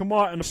 the black and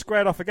white and have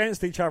squared off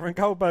against each other. And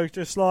Goldberg's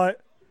just like,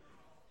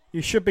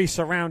 you should be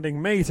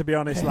surrounding me, to be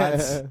honest,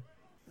 lads.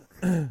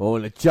 Oh,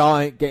 the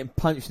Giant getting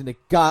punched in the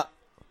gut.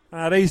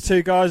 These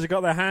two guys have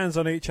got their hands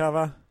on each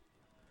other.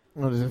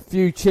 Well, there's a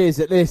few cheers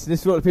at this.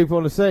 This is what the people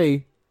want to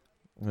see.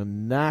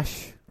 And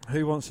Nash.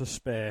 Who wants a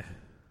spear?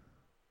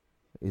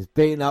 He's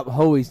beating up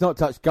Hall. He's not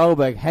touched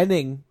Goldberg.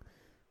 Hennig,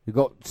 who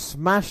got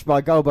smashed by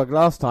Goldberg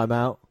last time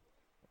out.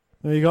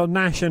 You got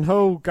Nash and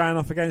Hall going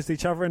off against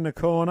each other in the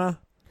corner.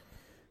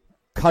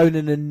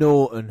 Conan and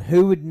Norton.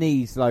 Who would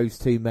need those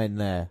two men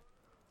there?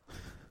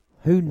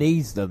 Who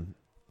needs them?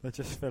 They're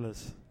just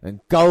fillers. And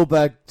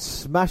Goldberg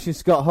smashing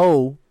Scott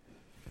Hall.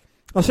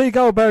 I see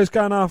Goldberg's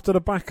going after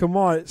the black and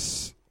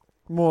whites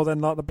more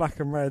than like the black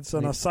and reds,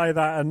 and I say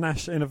that, and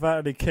Nash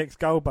inadvertently kicks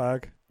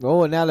Goldberg.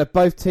 Oh, and now they're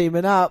both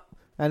teaming up,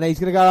 and he's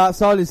going to go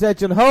outside his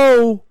edge on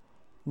Hall.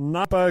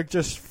 Goldberg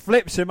just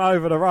flips him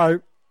over the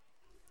rope.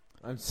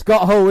 And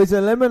Scott Hall is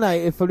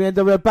eliminated from the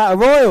NWO Battle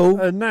Royal.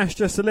 And Nash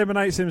just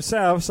eliminates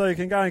himself so he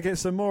can go and get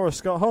some more of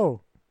Scott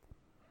Hall.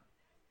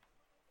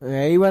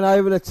 Yeah, he went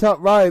over the top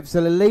rope,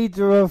 so the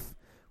leader of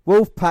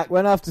Wolfpac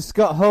went after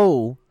Scott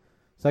Hall.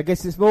 So I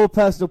guess it's more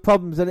personal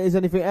problems than it is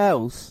anything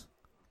else.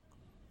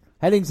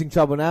 Hennig's in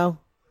trouble now.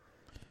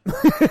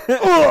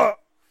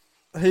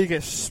 He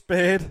gets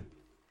speared.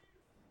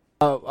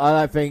 Oh, I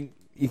don't think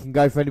you can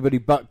go for anybody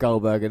but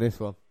Goldberg in this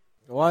one.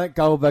 Why don't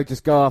Goldberg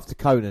just go after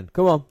Conan?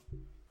 Come on.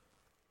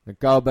 And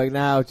Goldberg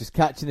now just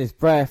catching his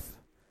breath.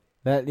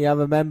 Letting the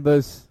other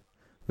members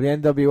of the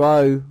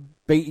NWO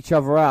beat each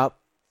other up.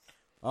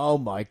 Oh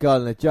my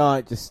God, and the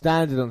Giant just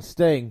standing on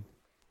Sting.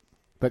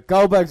 But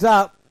Goldberg's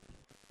up.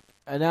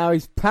 And now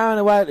he's powering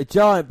away at the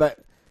Giant, but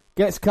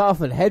gets cut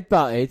off and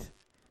headbutted.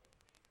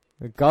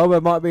 And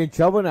Goldberg might be in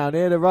trouble now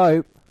near the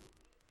rope.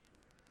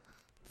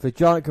 If the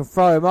Giant can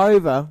throw him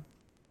over.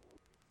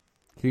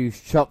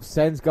 Huge chop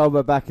sends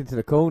Goldberg back into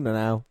the corner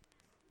now.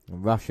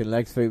 And Russian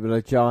leg sweep with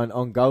the Giant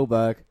on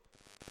Goldberg.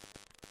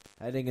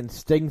 Hennig and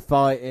Sting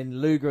fighting.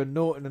 Luger and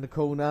Norton in the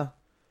corner.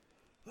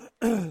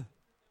 I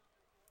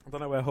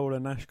don't know where Hall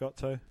and Nash got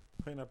to.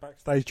 I think they're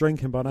backstage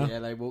drinking by now. Yeah,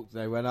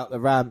 they went up the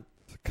ramp.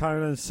 So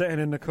Conan's sitting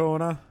in the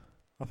corner.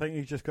 I think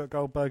he just got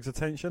Goldberg's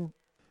attention.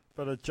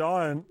 But the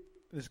Giant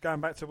is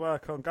going back to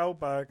work on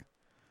Goldberg.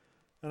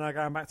 And they're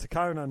going back to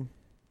Conan.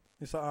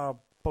 It's like, oh,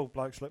 bald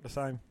blokes look the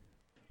same.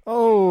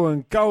 Oh,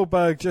 and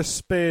Goldberg just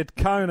speared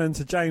Conan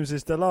to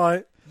James's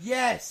delight.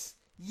 Yes!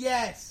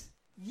 Yes!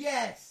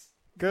 Yes!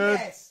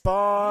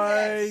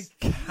 Goodbye, yes.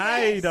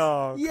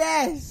 K-Dog.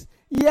 Yes!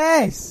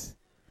 Yes!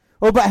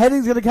 Oh, but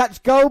Hennig's going to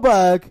catch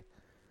Goldberg.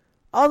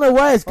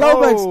 Unawares,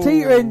 Goldberg's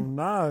teetering.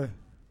 No.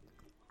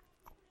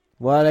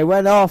 Well, they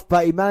went off,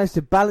 but he managed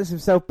to balance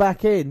himself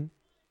back in.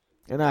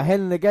 And now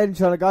Hennig again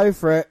trying to go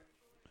for it.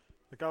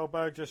 The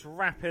Goldberg just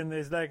wrapping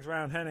his legs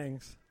round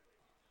Hennig's.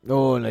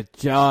 Oh, and the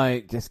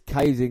Giant just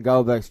casing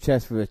Goldberg's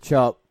chest with a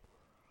chop.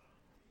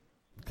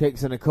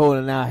 Kicks in the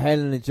corner now.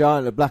 Hennig and the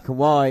Giant, the black and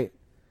white,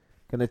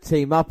 going to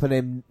team up, and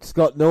then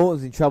Scott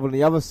Norton's in trouble on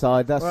the other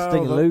side. That's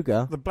Sting and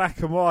Luger. The black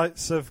and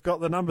whites have got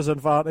the numbers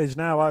advantage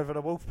now over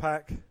the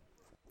Wolfpac.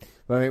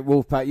 Well, I think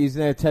Wolfpac using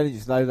their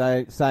intelligence, though,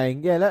 they're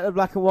saying, yeah, let the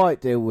black and white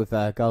deal with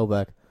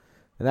Goldberg.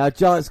 And now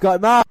Giant's got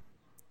him up.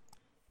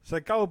 So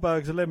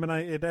Goldberg's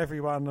eliminated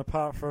everyone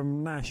apart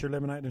from Nash, who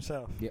eliminated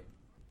himself. Yep.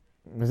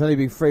 There's only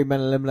been 3 men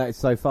eliminated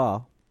so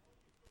far.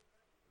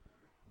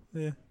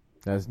 Yeah.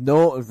 There's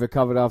Norton's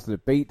recovered after the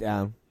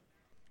beatdown.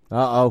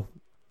 Uh-oh.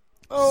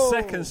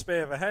 Second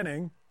spear for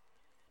Henning.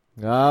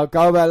 Oh,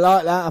 Goldberg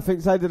like that. I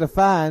think so do the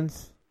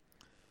fans.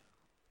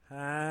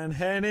 And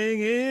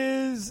Henning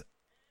is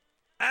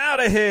out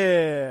of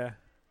here.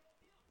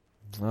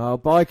 Oh,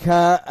 by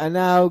Kurt. And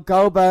now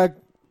Goldberg.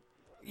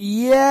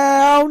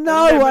 Yeah, oh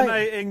no.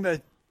 Eliminating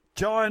the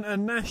Giant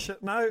and Nash.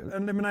 No,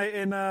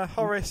 eliminating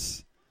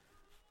Horace.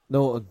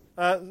 Norton.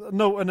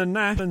 Norton and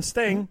Nash and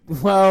Sting.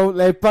 Well,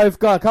 they've both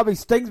got. I can't believe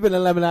Sting's been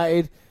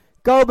eliminated.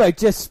 Goldberg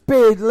just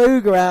speared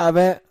Luger out of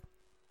it.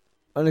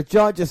 And the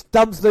Giant just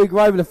dumps Luger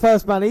over, the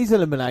first man he's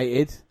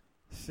eliminated.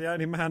 It's the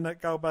only man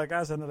that Goldberg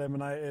hasn't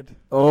eliminated.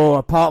 Oh,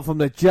 apart from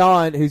the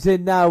Giant, who's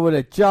in now with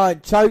a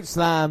Giant choke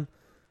slam.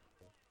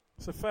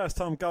 It's the first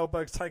time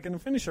Goldberg's taken a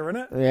finisher,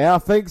 isn't it? Yeah, I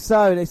think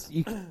so. And it's,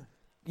 you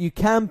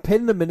can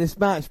pin them in this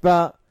match,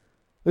 but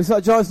looks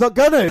like Giant's not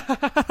going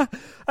to.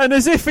 And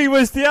as if he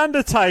was the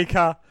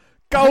Undertaker,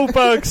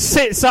 Goldberg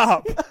sits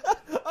up,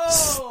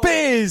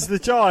 spears the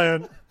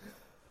Giant.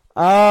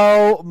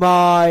 Oh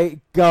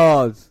my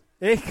God.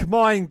 Ich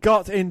mein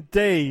Gott,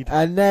 indeed.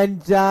 And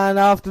then, Dan,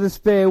 after the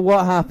spear,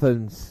 what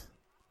happens?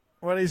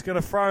 Well, he's going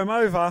to throw him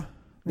over.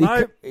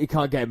 He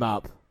can't get him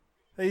up.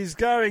 He's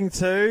going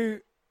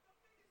to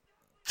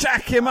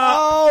jack him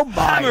up,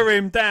 hammer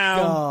him down.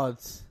 God.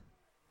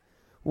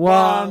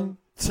 1,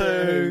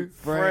 2,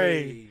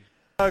 3.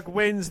 Goldberg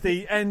wins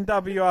the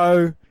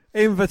NWO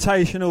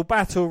Invitational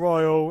Battle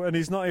Royal, and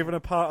he's not even a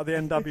part of the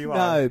NWO.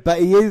 No, but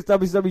he is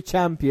WCW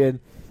champion,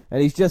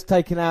 and he's just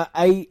taken out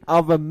 8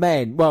 other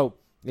men. Well,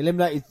 he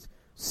eliminated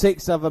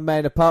 6 other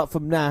men apart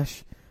from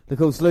Nash, of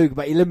course Luger,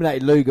 but he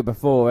eliminated Luger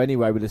before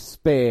anyway with a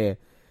spear.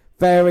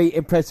 Very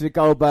impressive with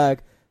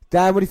Goldberg.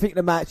 Dan, what do you think of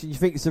the match, and you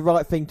think it's the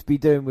right thing to be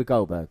doing with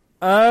Goldberg?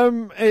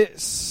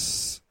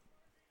 It's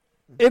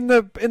in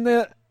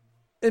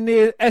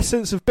the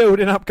essence of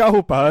building up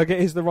Goldberg, it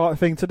is the right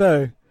thing to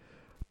do.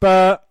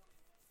 But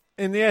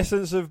in the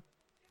essence of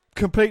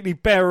completely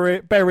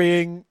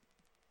burying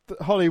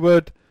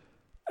Hollywood,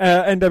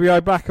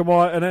 NWO Black and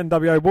White and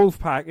NWO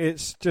Wolfpac,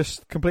 it's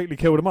just completely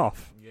killed them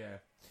off. Yeah.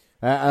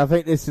 I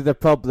think this is the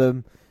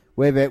problem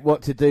with it,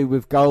 what to do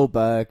with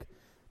Goldberg.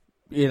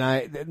 You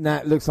know,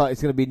 that looks like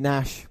it's going to be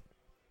Nash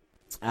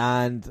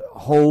and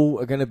Hall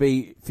are going to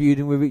be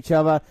feuding with each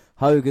other.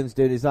 Hogan's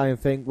doing his own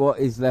thing. What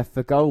is left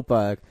for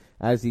Goldberg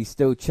as he's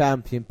still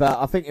champion? But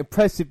I think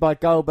impressive by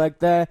Goldberg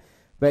there,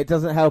 but it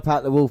doesn't help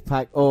out the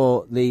Wolfpac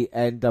or the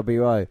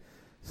NWO.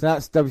 So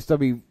that's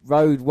WCW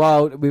Road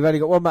Wild. We've only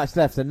got one match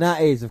left, and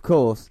that is, of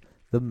course,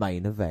 the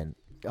main event.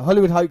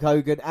 Hollywood Hulk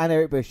Hogan and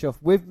Eric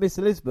Bischoff with Miss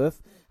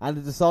Elizabeth and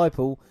the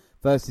Disciple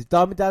versus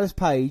Diamond Dallas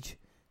Page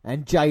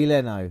and Jey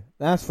Leno.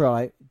 That's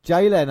right,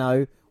 Jey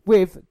Leno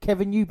with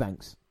Kevin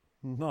Eubanks.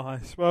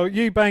 Nice. Well,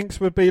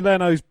 Eubanks would be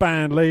Leno's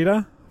band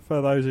leader,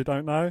 for those who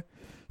don't know.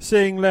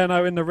 Seeing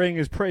Leno in the ring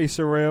is pretty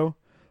surreal.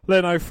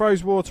 Leno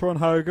throws water on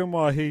Hogan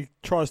while he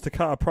tries to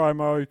cut a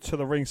promo to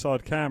the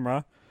ringside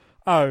camera.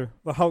 Oh,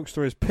 the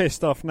Hulkster is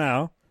pissed off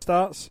now.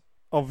 Starts,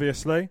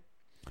 obviously.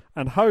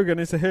 And Hogan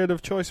is the heel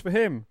of choice for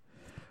him.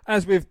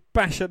 As with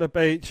Bash at the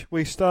Beach,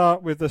 we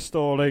start with the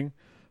stalling.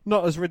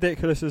 Not as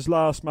ridiculous as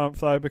last month,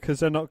 though, because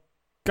they're not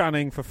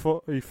gunning for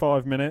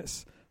 45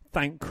 minutes.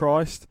 Thank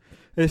Christ.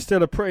 It's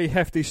still a pretty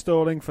hefty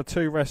stalling for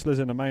 2 wrestlers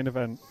in the main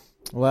event.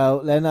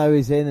 Well, Leno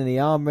is in and he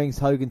arm rings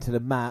Hogan to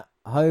the mat.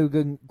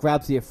 Hogan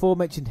grabs the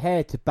aforementioned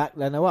hair to back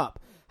Leno up.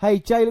 Hey,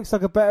 Jey looks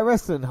like a better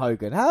wrestler than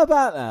Hogan. How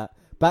about that?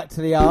 Back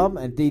to the arm,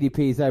 and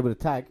DDP is able to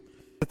tag.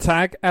 The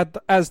tag,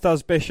 as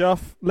does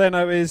Bischoff.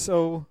 Leno is,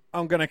 I'm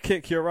going to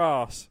kick your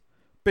ass.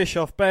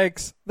 Bischoff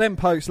begs, then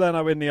pokes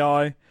Leno in the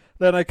eye.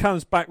 Leno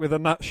comes back with a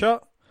nut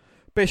shot.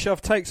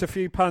 Bischoff takes a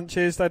few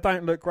punches. They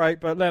don't look great,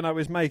 but Leno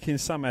is making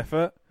some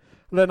effort.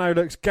 Leno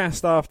looks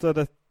gassed after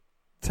the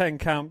 10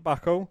 count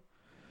buckle.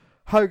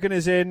 Hogan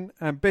is in,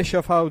 and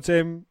Bischoff holds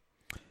him,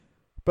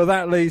 but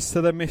that leads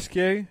to the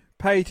miscue.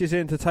 Page is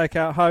in to take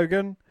out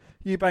Hogan.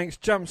 Eubanks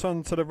jumps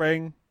onto the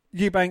ring.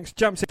 Eubanks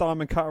jumps in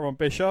Diamond Cutter on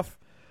Bischoff.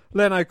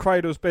 Leno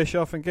cradles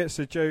Bischoff and gets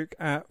the Duke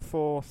at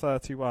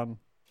 4:31.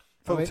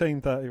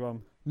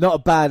 14:31. Not a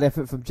bad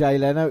effort from Jey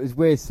Leno. It was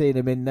weird seeing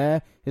him in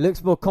there. He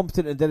looks more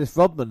competent than Dennis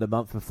Rodman the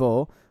month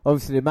before.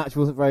 Obviously the match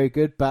wasn't very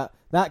good, but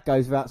that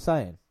goes without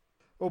saying.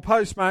 Well,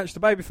 post-match, the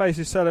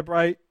babyfaces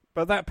celebrate,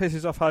 but that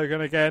pisses off Hogan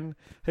again.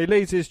 He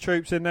leads his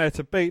troops in there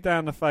to beat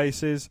down the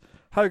faces.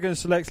 Hogan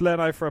selects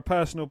Leno for a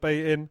personal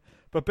beating,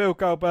 but Bill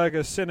Goldberg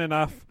has seen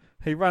enough.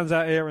 He runs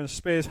out here and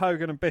spears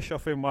Hogan and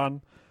Bischoff in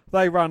one.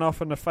 They run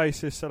off and the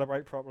faces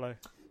celebrate properly.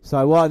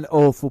 So what an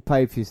awful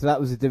pay-per-view. So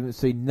that was the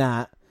difference between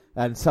that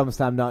and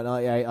SummerSlam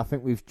 1998. I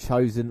think we've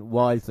chosen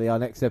wisely. Our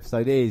next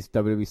episode is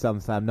WWE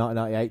SummerSlam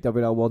 1998,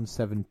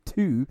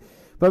 WNR172.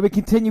 But we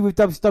continue with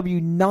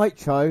WCW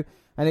Nitro,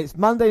 and it's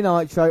Monday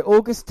Nitro,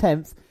 August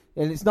 10th,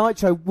 and it's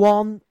Nitro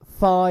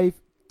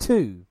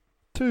 152.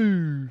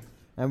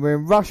 And we're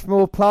in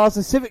Rushmore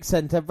Plaza Civic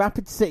Centre,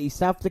 Rapid City,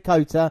 South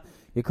Dakota.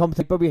 Your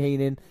commentator Bobby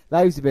Heenan,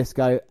 Larry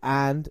Zbyszko,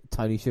 and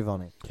Tony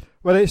Schiavone.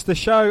 Well, it's the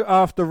show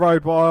after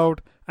Road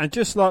Wild, and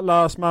just like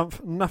last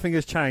month, nothing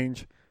has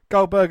changed.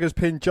 Goldberg has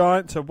pinned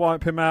Giant to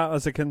wipe him out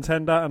as a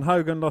contender, and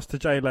Hogan lost to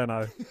Jey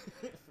Leno.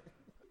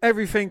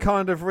 Everything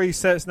kind of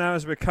resets now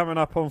as we're coming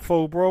up on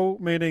Full Brawl,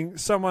 meaning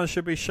someone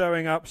should be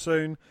showing up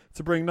soon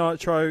to bring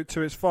Nitro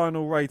to its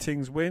final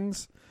ratings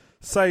wins,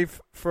 save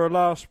for a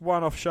last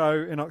one-off show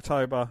in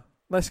October.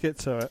 Let's get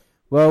to it.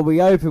 Well,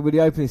 we open with the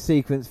opening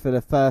sequence for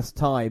the first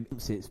time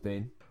since it's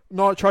been.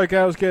 Nitro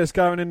Girls get us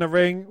going in the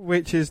ring,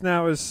 which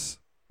now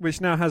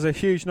has a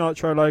huge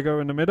Nitro logo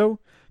in the middle.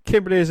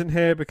 Kimberly isn't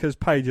here because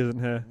Paige isn't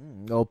here.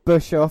 Or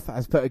Bischoff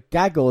has put a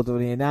gag order on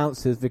the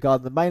announcers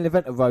regarding the main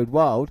event of Road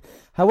Wild.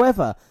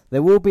 However,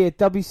 there will be a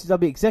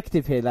WCW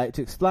executive here later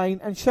to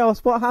explain and show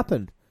us what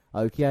happened.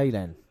 Okay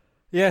then.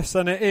 Yes,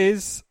 and it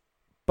is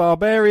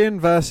Barbarian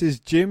versus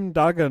Jim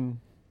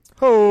Duggan.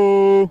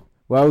 Oh!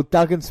 Well,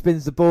 Duggan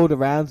spins the board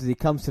around as he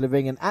comes to the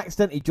ring and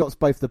accidentally drops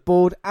both the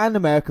board and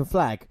American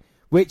flag,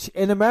 which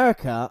in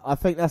America, I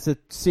think that's a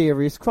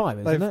serious crime,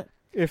 isn't it?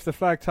 If the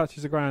flag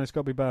touches the ground, it's got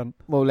to be burnt.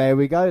 Well, there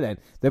we go then.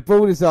 The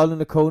brawl is on in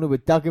the corner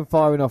with Duggan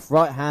firing off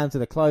right hands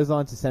and a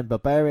clothesline to send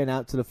Barbarian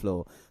out to the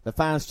floor. The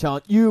fans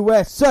chant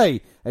USA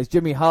as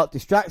Jimmy Hart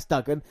distracts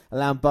Duggan,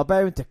 allowing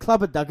Barbarian to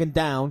clubber Duggan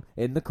down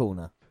in the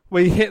corner.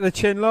 We hit the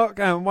chin lock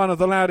and one of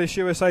the loudest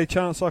USA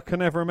chants I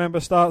can ever remember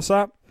starts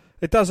up.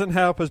 It doesn't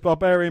help as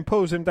Barbarian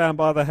pulls him down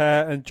by the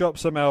hair and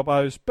drops some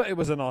elbows, but it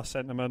was a nice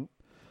sentiment.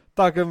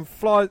 Duggan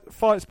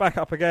fights back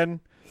up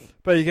again,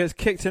 but he gets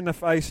kicked in the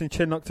face and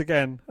chin-locked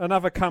again.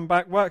 Another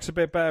comeback works a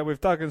bit better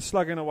with Duggan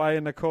slugging away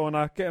in the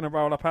corner, getting a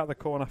roll-up out the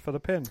corner for the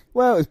pin.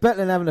 Well, it's better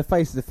than having the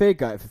face of the fear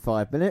go for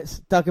 5 minutes.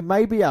 Duggan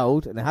may be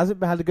old and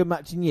hasn't had a good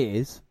match in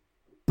years,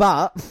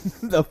 but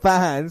the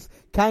fans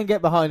can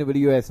get behind him with a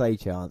USA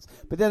chance.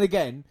 But then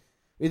again,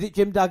 is it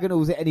Jim Duggan or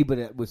was it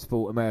anybody that would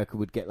support America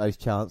would get those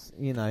chants,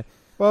 you know?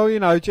 Well,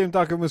 you know, Jim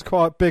Duggan was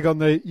quite big on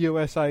the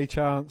USA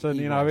chants and,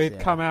 he'd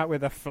come out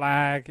with a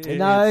flag.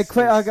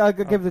 I'll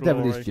give the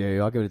devil his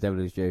due. I'll give the devil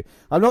his due.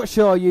 I'm not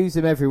sure I'll use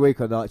him every week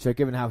on Nitro,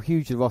 given how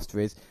huge the roster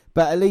is,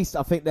 but at least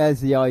I think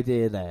there's the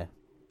idea there.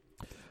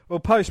 Well,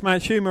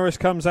 post-match, Humorous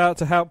comes out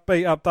to help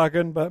beat up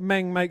Duggan, but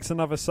Meng makes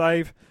another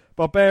save.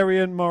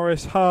 Barbarian,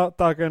 Morris, Hart,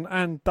 Duggan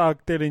and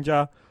Doug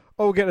Dillinger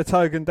all get the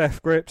Tongan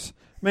death grips.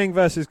 Ming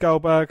versus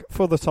Goldberg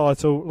for the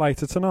title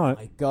later tonight.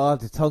 My God,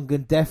 the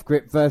Tongan death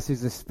grip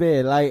versus the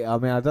spear later. I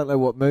mean, I don't know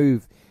what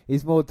move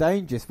is more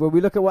dangerous. Well,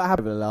 we look at what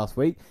happened last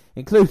week,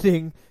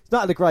 including, it's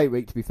not had a great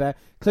week to be fair,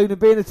 including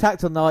being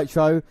attacked on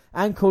Nitro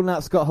and calling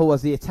out Scott Hall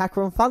as the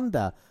attacker on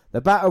Thunder.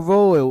 The Battle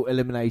Royal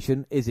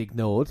elimination is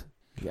ignored.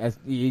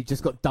 He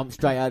just got dumped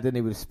straight out, didn't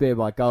he, with a spear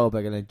by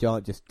Goldberg, and then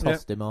Giant just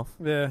tossed him off.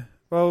 Yeah.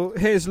 Well,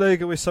 here's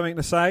Luger with something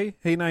to say.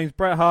 He names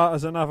Bret Hart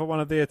as another one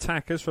of the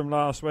attackers from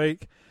last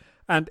week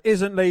and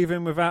isn't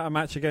leaving without a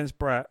match against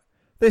Bret.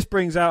 This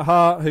brings out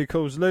Hart, who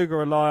calls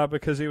Luger a liar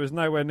because he was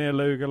nowhere near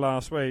Luger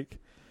last week.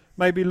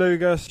 Maybe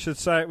Luger should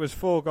say it was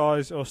 4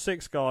 guys or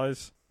 6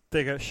 guys.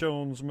 Dig at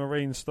Shawn's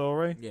Marine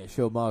story. Yeah,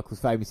 Shawn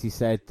Michaels famously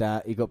said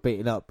that he got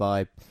beaten up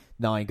by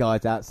 9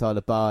 guys outside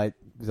the bar. It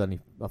was only,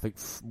 I think,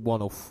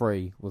 1 or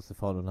 3 was the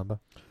final number.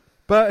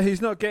 But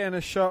he's not getting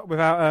a shot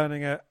without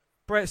earning it.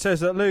 Bret says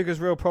that Luger's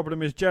real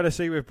problem is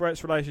jealousy with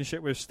Bret's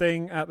relationship with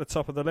Sting at the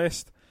top of the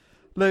list.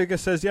 Luger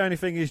says the only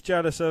thing he's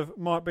jealous of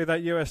might be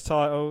that US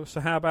title, so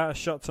how about a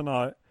shot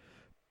tonight?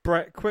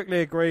 Bret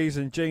quickly agrees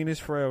and Gene is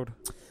thrilled.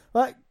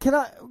 Right,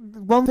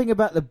 one thing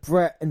about the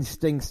Bret and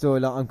Sting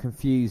storyline I'm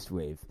confused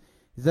with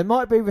is there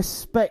might be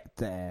respect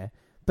there,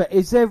 but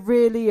is there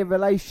really a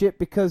relationship?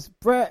 Because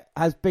Bret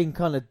has been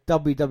kind of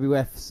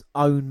WWF's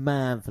own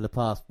man for the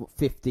past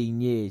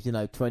 15 years,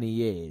 20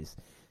 years.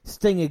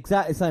 Sting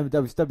exactly the same with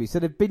WCW, so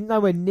they've been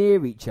nowhere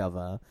near each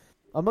other.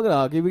 I'm not going to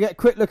argue. We get a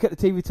quick look at the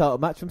TV title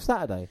match from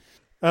Saturday.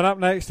 And up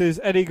next is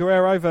Eddie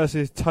Guerrero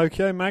versus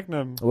Tokyo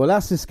Magnum. Well,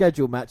 that's the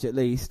scheduled match at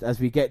least, as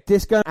we get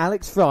Disco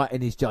Alex Fright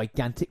and his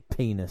gigantic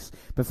penis.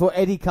 Before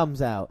Eddie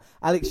comes out,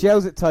 Alex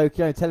yells at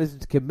Tokyo and tells him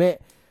to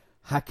commit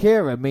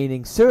Hakira,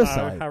 meaning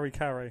suicide. No, Harry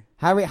Carey.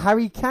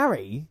 Harry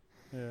Carey?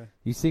 Yeah.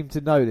 You seem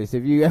to know this.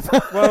 Have you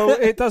ever... Well,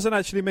 it doesn't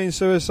actually mean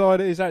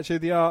suicide. It is actually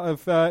the art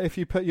of if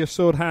you put your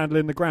sword handle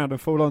in the ground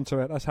and fall onto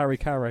it. That's Harry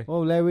Carey.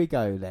 Well, there we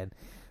go then.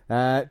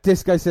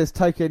 Disco says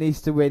Tokyo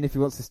needs to win if he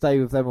wants to stay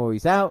with them or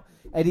he's out.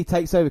 Eddie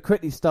takes over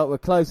quickly to start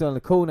with a close on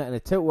the corner and a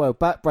tilt world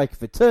backbreaker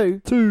for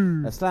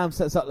 2. A slam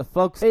sets up the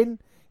Flogs in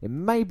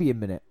maybe a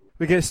minute.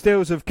 We get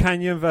stills of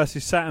Canyon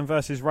versus Saturn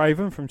versus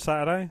Raven from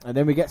Saturday. And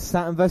then we get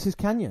Saturn versus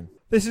Canyon.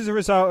 This is a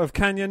result of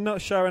Canyon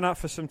not showing up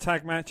for some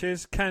tag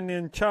matches.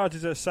 Canyon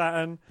charges at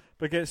Saturn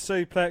but gets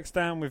suplexed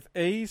down with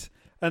ease.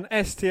 And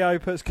STO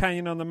puts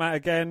Canyon on the mat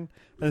again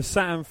and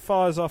Saturn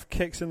fires off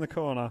kicks in the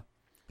corner.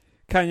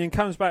 Canyon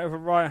comes back with a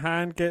right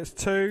hand, gets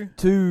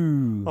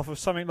 2 off of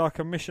something like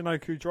a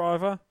Michinoku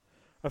driver.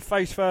 A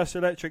face-first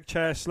electric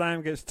chair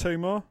slam gets 2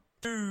 more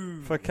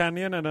for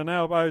Canyon, and an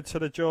elbow to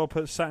the jaw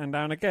puts Saturn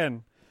down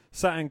again.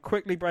 Saturn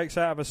quickly breaks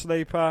out of a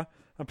sleeper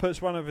and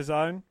puts one of his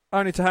own,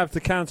 only to have to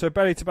counter a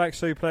belly-to-back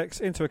suplex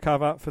into a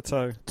cover for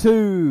 2.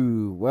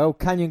 2. Well,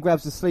 Canyon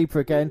grabs the sleeper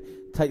again,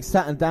 takes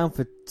Saturn down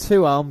for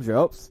 2 arm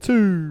drops.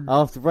 2.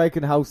 After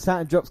breaking the hold,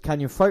 Saturn drops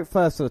Canyon throat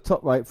first on the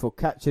top rope for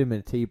catching him in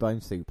a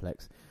T-bone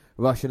suplex.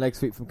 Russian leg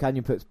sweep from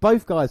Canyon puts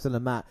both guys on the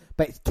mat,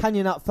 but it's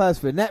Canyon up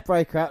first with a net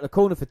breaker out the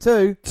corner for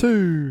 2.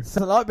 2.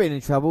 Doesn't like being in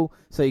trouble,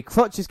 so he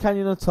crotches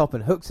Canyon on top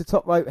and hooks the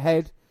top rope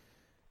head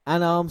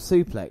and arm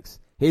suplex.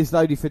 Here's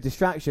Lodi for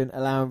distraction,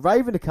 allowing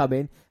Raven to come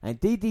in and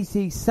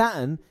DDT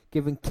Saturn,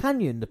 giving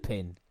Canyon the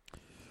pin.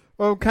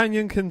 Well,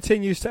 Canyon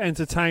continues to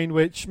entertain,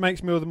 which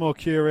makes me all the more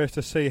curious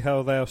to see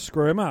how they'll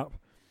screw him up.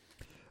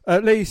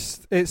 At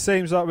least it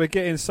seems like we're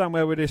getting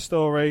somewhere with this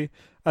story,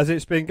 as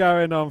it's been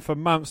going on for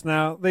months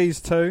now.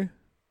 These two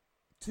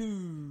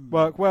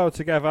work well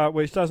together,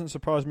 which doesn't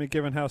surprise me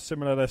given how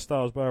similar their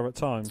styles were at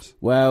times.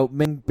 Well,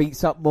 Ming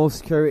beats up more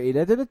security.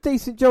 They're doing a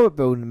decent job at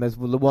building them as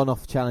the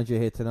one-off challenger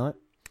here tonight.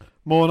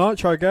 More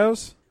Nitro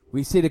girls.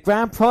 We see the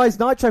grand prize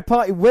Nitro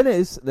Party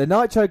winners, the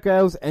Nitro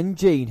girls and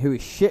Gene, who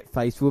is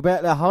shit-faced, will be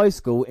at their high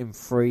school in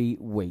 3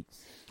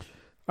 weeks.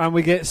 And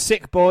we get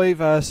Sick Boy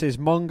versus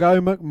Mongo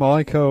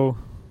McMichael.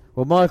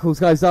 Well, Michaels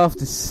goes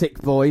after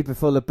Sick Boy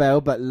before the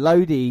bell, but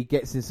Lodi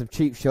gets in some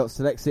cheap shots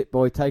to let Sick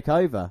Boy take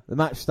over. The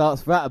match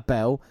starts without a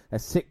bell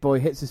as Sick Boy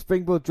hits a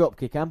springboard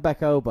dropkick and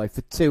back elbow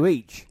for 2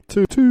 each.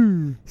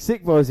 2.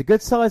 Sick Boy is a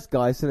good-sized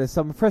guy, so there's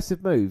some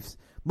impressive moves.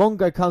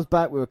 Mongo comes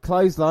back with a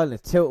clothesline and a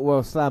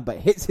tilt-a-whirl slam, but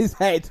hits his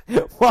head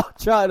while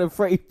trying a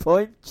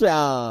 3-point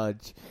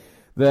charge.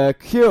 The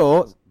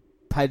Cure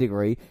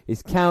pedigree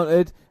is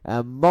countered,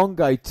 and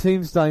Mongo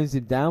tombstones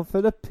him down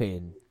for the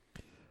pin.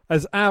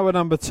 As hour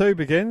number 2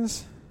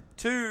 begins,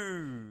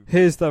 2.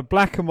 Here's the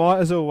black and white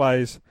as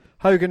always.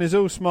 Hogan is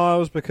all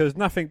smiles because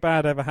nothing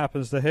bad ever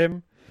happens to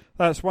him.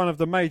 That's one of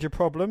the major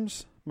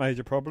problems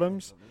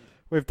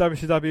with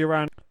WCW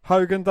around.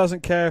 Hogan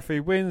doesn't care if he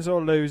wins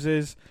or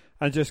loses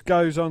and just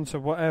goes on to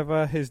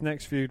whatever his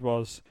next feud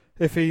was.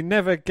 If he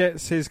never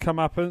gets his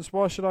comeuppance,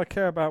 why should I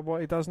care about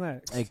what he does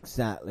next?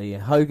 Exactly.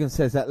 And Hogan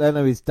says that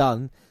Leno is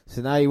done,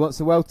 so now he wants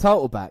the world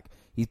title back.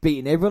 He's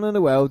beaten everyone in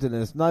the world and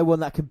there's no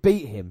one that can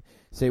beat him.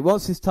 So he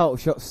wants his title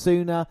shot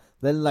sooner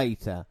than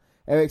later.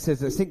 Eric says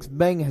that since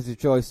Meng has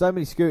destroyed so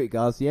many security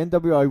guards, the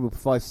NWO will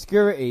provide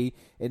security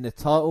in the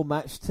title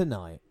match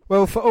tonight.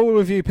 Well, for all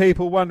of you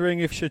people wondering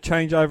if should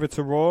change over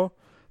to Raw,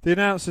 the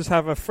announcers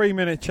have a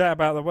 3-minute chat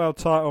about the world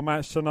title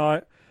match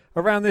tonight.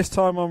 Around this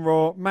time on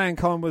Raw,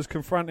 Mankind was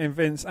confronting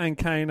Vince and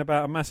Kane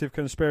about a massive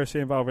conspiracy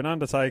involving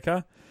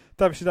Undertaker.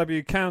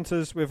 WCW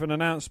counters with an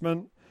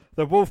announcement.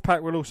 The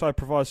Wolfpac will also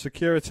provide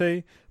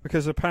security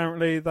because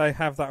apparently they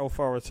have that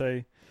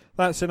authority.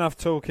 That's enough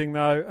talking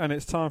though, and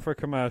it's time for a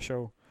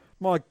commercial.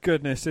 My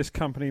goodness, this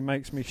company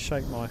makes me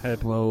shake my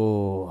head.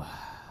 Whoa.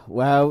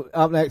 Well,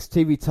 up next,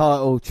 TV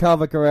title,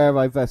 Chavo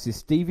Guerrero versus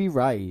Stevie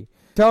Ray.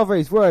 Chavo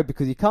is worried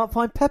because he can't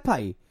find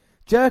Pepe.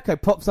 Jericho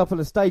pops up on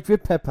the stage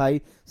with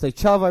Pepe, so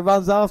Chavo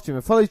runs after him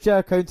and follows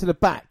Jericho into the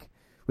back.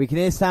 We can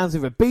hear sounds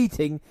of a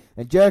beating,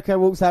 and Jericho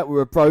walks out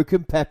with a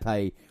broken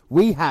Pepe.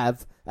 We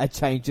have a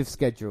change of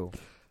schedule.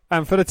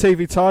 And for the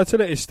TV title,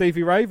 it is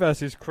Stevie Ray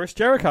versus Chris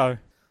Jericho.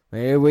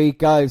 Here we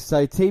go.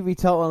 So TV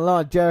title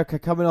online, Jericho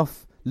coming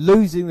off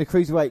losing the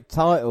Cruiserweight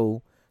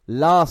title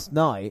last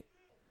night.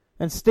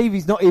 And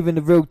Stevie's not even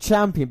the real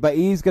champion, but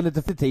he is going to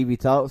defend the TV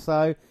title.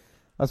 So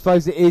I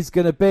suppose it is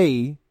going to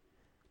be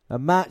a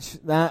match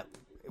that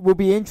will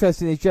be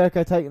interesting. Is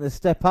Jericho taking a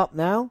step up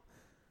now?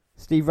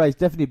 Steve Ray's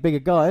definitely a bigger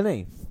guy, isn't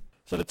he?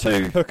 So the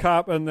two hook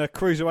up and the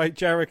Cruiserweight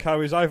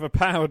Jericho is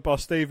overpowered by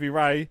Stevie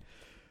Ray.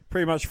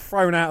 Pretty much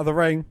thrown out of the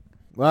ring.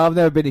 Well, I've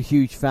never been a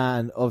huge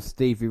fan of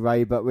Stevie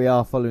Ray, but we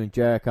are following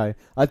Jericho.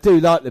 I do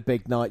like the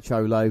big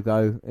Nitro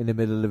logo in the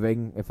middle of the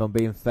ring, if I'm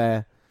being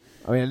fair.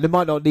 I mean, they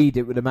might not need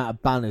it with the amount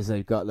of banners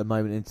they've got at the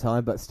moment in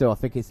time, but still, I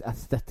think it's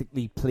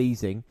aesthetically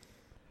pleasing.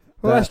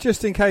 Well, that's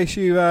just in case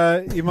you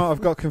might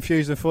have got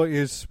confused and thought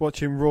you was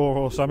watching Raw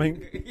or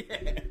something.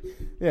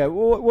 Yeah,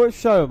 what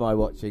show am I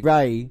watching?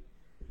 Ray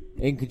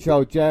in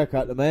control of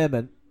Jericho at the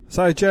moment.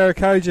 So,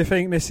 Jericho, do you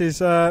think this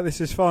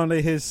is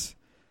finally his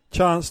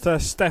chance to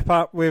step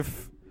up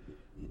with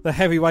the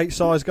heavyweight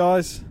size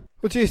guys?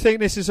 Well, do you think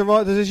this is the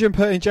right decision,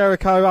 putting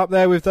Jericho up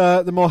there with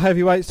the more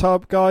heavyweight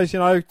type guys, you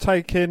know,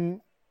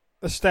 taking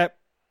a step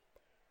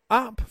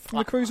up from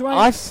the Cruiserweight?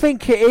 I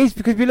think it is,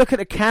 because if you look at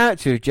the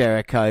character of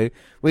Jericho,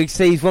 we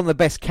see he's one of the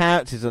best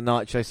characters on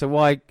Nitro, so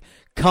why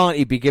can't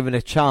he be given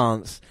a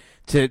chance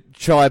to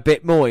try a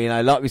bit more, you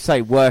know, like we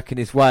say, working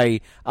his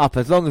way up?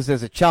 As long as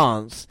there's a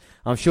chance,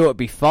 I'm sure it'll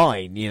be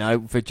fine, you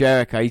know, for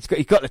Jericho. He's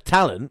got the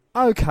talent.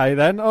 Okay,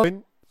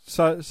 then,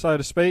 so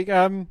to speak.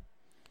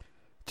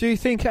 Do you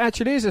think it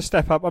actually is a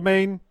step up? I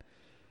mean,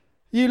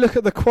 you look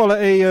at the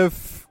quality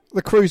of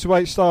the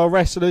Cruiserweight style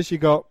wrestlers. You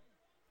got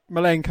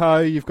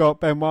Malenko, you've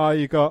got Benoit,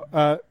 you got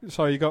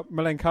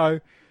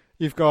Malenko,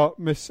 you've got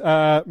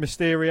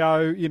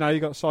Mysterio, you know, you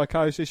got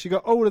Psychosis, you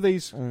got all of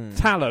these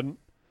talent,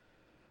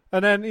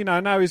 And then,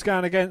 now he's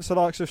going against the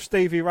likes of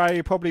Stevie Ray.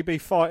 He'll probably be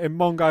fighting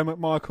Mongo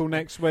McMichael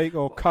next week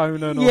or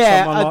Conan or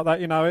someone like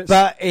that, It's...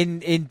 But in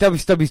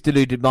WCW's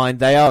deluded mind,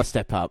 they are a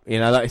step up.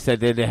 Like I said,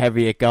 they're the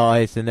heavier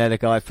guys and they're the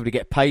guys probably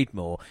get paid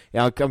more.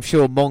 I'm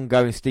sure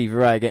Mongo and Stevie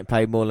Ray are getting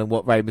paid more than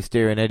what Rey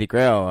Mysterio and Eddie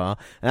Guerrero are.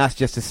 And that's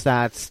just a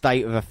sad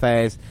state of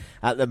affairs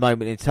at the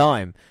moment in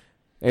time.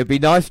 It would be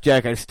nice for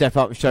Jericho to step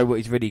up and show what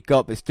he's really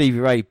got, but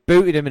Stevie Ray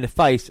booted him in the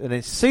face and then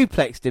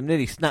suplexed him,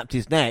 nearly snapped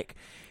his neck.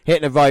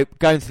 Hitting the rope,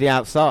 going to the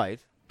outside.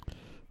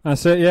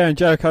 That's it, yeah. And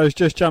Jericho's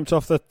just jumped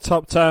off the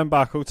top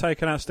turnbuckle,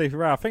 taking out Stevie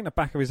Ray. I think the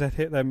back of his head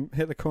hit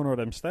the corner of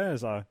them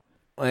stairs, though.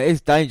 Well, it is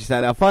dangerous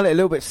out there. I find it a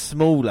little bit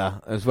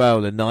smaller as well,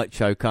 the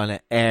Nitro kind of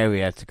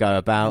area to go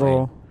about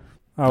Raw. in.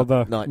 Oh,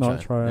 the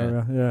Nitro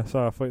area. Yeah,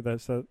 so I thought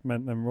that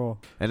meant them Raw.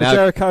 And now,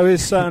 Jericho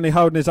is certainly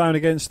holding his own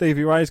against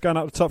Stevie Ray. He's going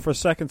up the top for a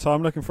second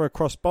time, looking for a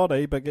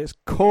crossbody, but gets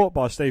caught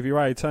by Stevie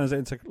Ray. Turns it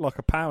into like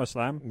a power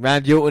slam.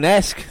 Randy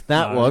Orton-esque,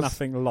 that was.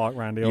 Nothing like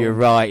Randy Orton. You're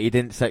right, he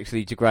didn't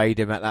sexually degrade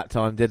him at that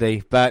time, did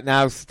he? But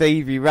now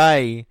Stevie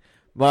Ray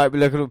might be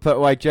looking to put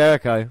away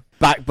Jericho.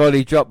 Back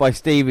body drop by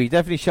Stevie,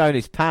 definitely showing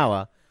his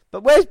power.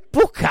 But where's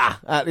Booker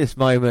at this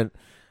moment?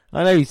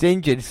 I know he's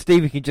injured.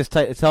 Stevie can just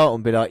take the title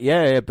and be like,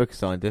 yeah, Booker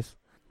signed this.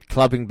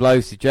 Clubbing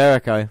blows to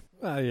Jericho.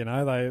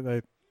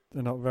 They're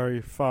not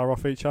very far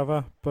off each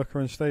other,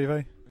 Booker and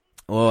Stevie.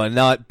 Oh, a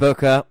night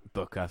Booker.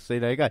 See,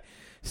 there you go.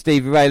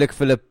 Stevie Ray looking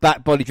for the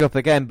back body drop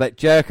again, but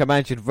Jericho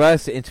managed to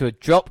reverse it into a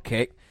drop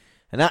kick,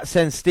 and that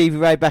sends Stevie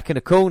Ray back in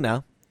the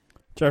corner.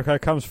 Jericho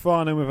comes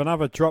flying in with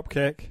another drop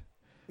kick.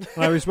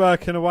 Now he's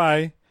working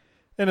away.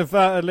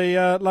 Inadvertently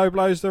low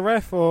blows the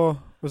ref,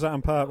 or was that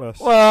on purpose?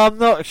 Well, I'm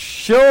not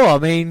sure. I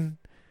mean,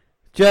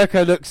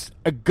 Jericho looks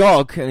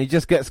agog, and he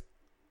just gets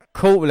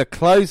caught with a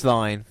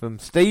clothesline from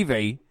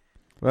Stevie.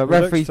 Well,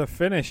 referee to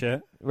finish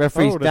it.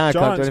 Referee's down. The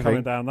Giant's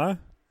coming down though.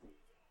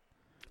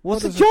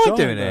 What's the Giant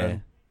doing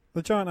here?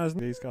 The Giant has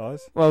these guys.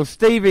 Well,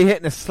 Stevie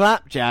hitting a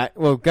slapjack.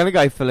 Well, going to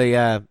go for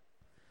the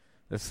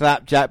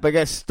slapjack, but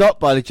gets stopped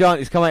by the Giant.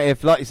 He's come out here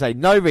for, like you say,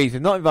 no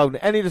reason, not involved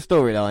in any of the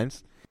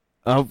storylines.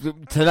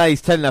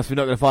 Today's telling us we're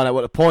not going to find out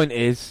what the point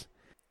is.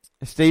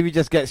 Stevie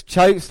just gets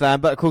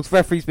chokeslammed, but of course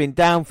referee's been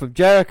down from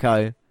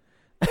Jericho.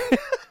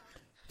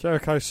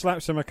 Jericho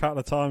slaps him a couple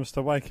of times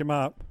to wake him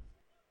up.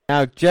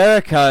 Now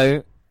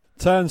Jericho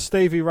turns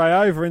Stevie Ray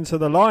over into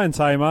the Lion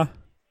Tamer.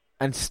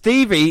 And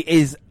Stevie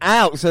is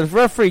out, so the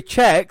referee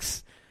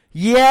checks.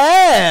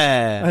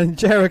 Yeah! And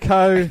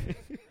Jericho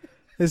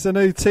is the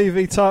new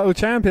TV title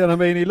champion. I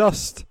mean, he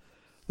lost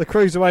the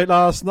Cruiserweight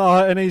last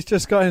night and he's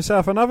just got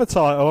himself another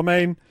title. I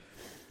mean,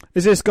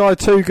 is this guy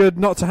too good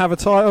not to have a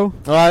title?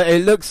 Well,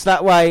 it looks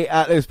that way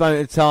at this moment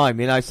in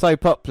time, so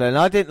popular. And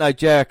I didn't know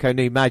Jericho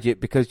knew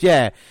magic because,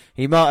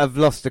 he might have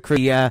lost the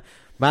career,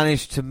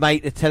 managed to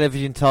make the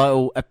television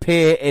title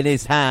appear in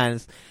his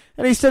hands.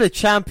 And he's still a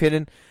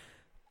champion.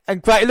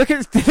 And great, look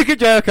at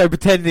Jericho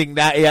pretending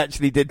that he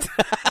actually did.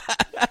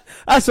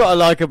 That's what I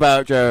like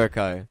about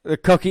Jericho. The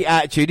cocky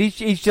attitude.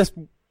 He's just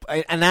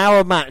an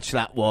hour match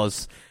that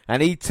was.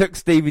 And he took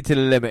Stevie to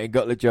the limit and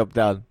got the job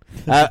done.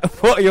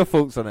 What are your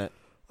thoughts on it?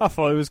 I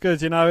thought it was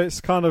good.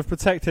 It's kind of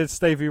protected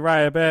Stevie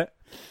Ray a bit.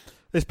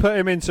 It's put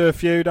him into a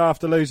feud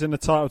after losing the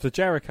title to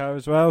Jericho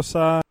as well.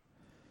 So,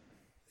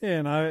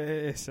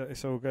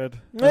 it's all good.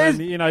 And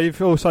then,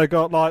 you've also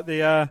got like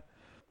the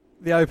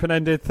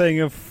open-ended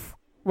thing of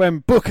when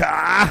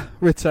Booker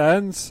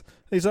returns.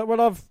 He's like, well,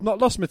 I've not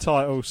lost my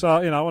title, so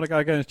I want to go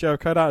against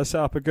Jericho. That'll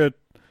set up a good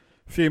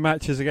few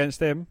matches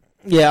against him.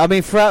 Yeah, I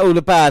mean, throughout all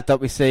the bad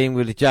that we're seeing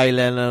with the Jey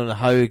Leno and the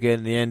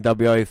Hogan, the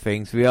NWO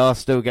things, we are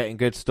still getting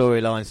good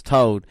storylines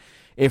told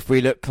if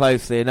we look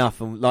closely enough.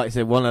 And like I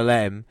said, one of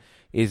them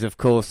is, of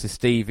course, the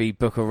Stevie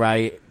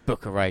Ray,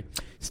 Booker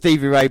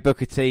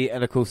T,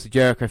 and, of course, the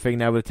Jericho thing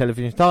now with the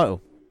television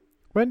title.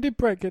 When did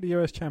Brett get the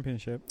US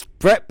Championship?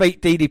 Brett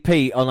beat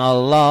DDP on our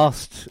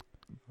last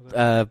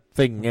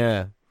thing,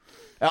 yeah.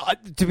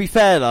 To be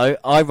fair, though,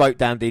 I wrote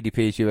down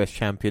DDP as US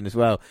champion as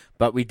well,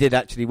 but we did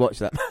actually watch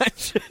that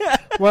match.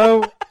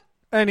 Well,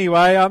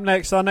 anyway, our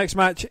next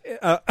match,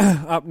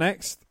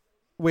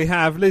 we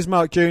have Liz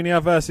Mark Jr.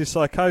 versus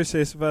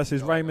Psychosis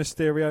versus Rey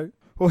Mysterio.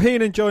 Well,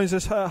 Heenan joins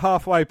us at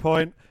halfway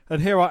point,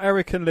 and here are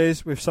Eric and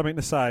Liz with something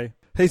to say.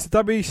 He's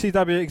the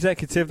WCW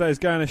executive that is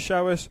going to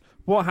show us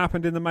what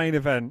happened in the main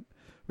event.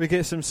 We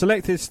get some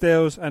selected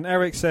stills, and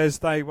Eric says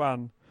they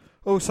won.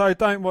 Also,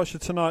 don't watch the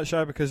Tonight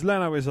Show because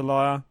Leno is a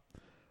liar.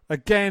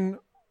 Again,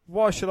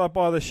 why should I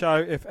buy the show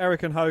if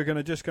Eric and Hogan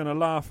are just going to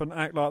laugh and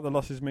act like the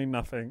losses mean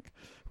nothing?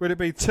 Would it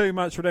be too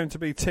much for them to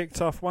be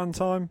ticked off one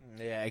time?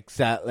 Yeah,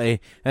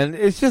 exactly. And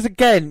it's just,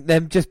 again,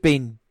 them just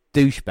being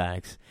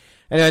douchebags.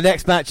 Anyway,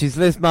 next match is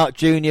Liz Mark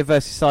Jr.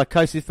 versus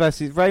Psychosis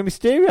versus Rey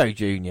Mysterio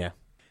Jr.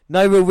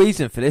 No real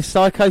reason for this.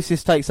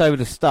 Psychosis takes over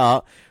the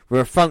start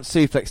with a front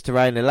suplex to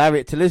Rey and a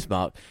lariat to Liz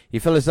Mark. He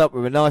follows up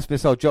with a nice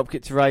missile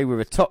dropkick to Rey with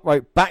a top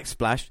rope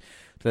backsplash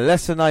to the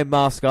lesser-known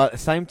mask guy at the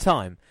same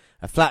time.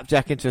 A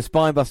flapjack into a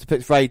spinebuster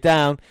puts Rey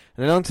down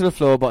and then onto the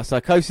floor, but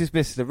Psychosis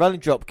misses a running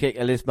drop kick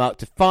at Liz Mark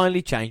to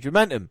finally change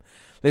momentum.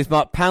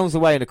 Lismark pounds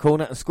away in the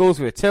corner and scores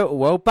with a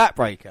tilt-a-whirl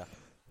backbreaker.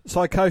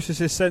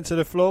 Psychosis is sent to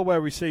the floor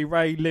where we see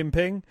Ray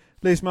limping.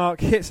 Lismark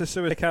hits a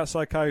suicide kick out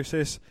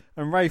Psychosis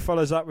and Ray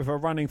follows up with a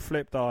running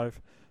flip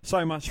dive.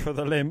 So much for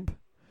the limp.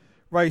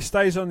 Ray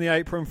stays on the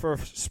apron for a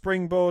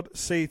springboard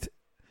seated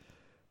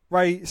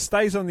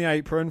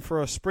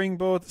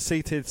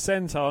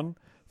senton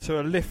to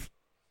a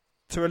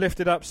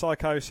lifted up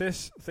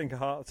Psychosis. Think a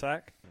heart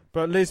attack.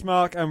 But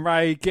Lismark and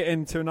Ray get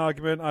into an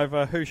argument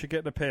over who should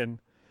get the pin.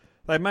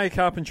 They make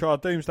up and try a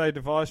doomsday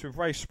device with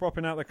Ray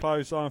spropping out the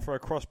clothesline for a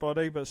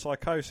crossbody, but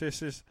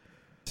Psychosis'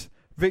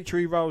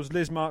 victory rolls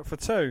Lismark for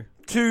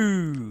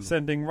 2,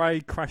 sending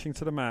Ray crashing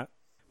to the mat.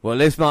 Well,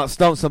 Lismark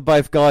stomps on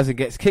both guys and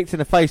gets kicked in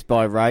the face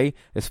by Ray.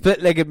 The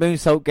split-legged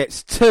moonsault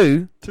gets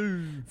 2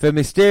 for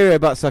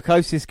Mysterio, but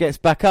Psychosis gets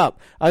back up,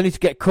 only to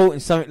get caught in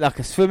something like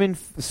a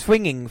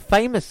swinging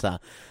famouser.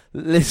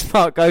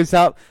 Lismark goes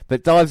up,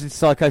 but dives into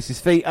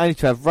Psychosis' feet, only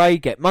to have Ray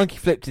get monkey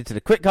flipped into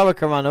the quick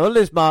hurricane runner on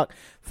Lismark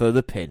for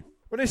the pin.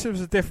 Well, this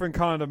was a different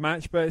kind of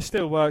match, but it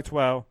still worked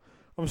well.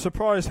 I'm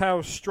surprised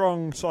how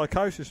strong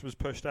Psychosis was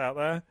pushed out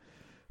there.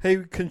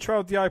 He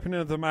controlled the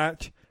opening of the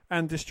match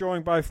and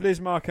destroying both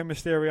Lismark and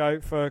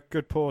Mysterio for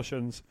good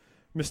portions.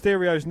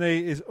 Mysterio's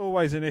knee is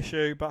always an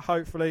issue, but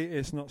hopefully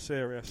it's not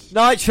serious.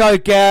 Nitro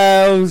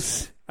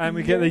girls! And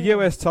we get the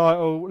US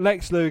title,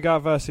 Lex Luger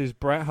versus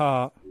Bret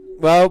Hart.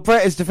 Well,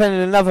 Bret is defending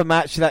another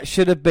match that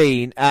should have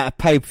been at a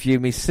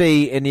pay-per-view we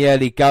see in the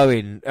early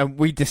going, and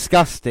we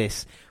discussed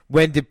this.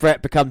 When did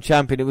Bret become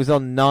champion? It was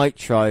on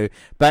Nitro.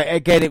 But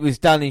again, it was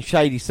done in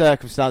shady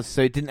circumstances,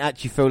 so it didn't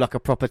actually feel like a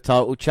proper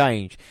title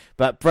change.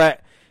 But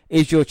Bret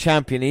is your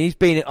champion, and he's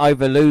been it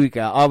over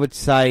Luger. I would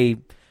say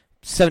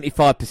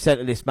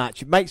 75% of this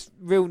match. It makes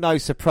real no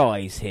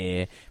surprise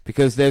here,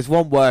 because there's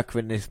one worker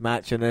in this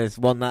match, and there's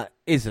one that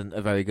isn't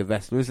a very good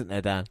wrestler, isn't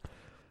there, Dan?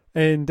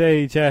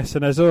 Indeed, yes.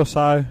 And there's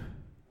also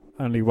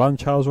only one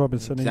Charles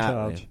Robinson in Exactly.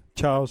 charge.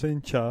 Charles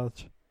in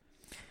charge.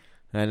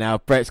 And now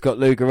Bret's got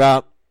Luger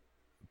up.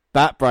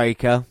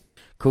 Backbreaker.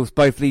 Of course,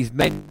 both of these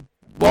men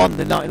won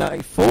the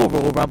 1994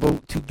 Royal Rumble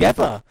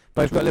together.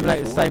 Both got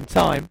eliminated at the same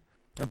time.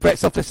 And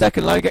Bret's off the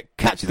second Luger,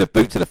 catches a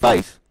boot to the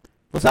face.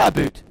 Was that a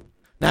boot?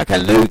 Now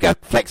can Luger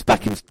flex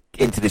back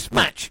into this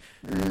match?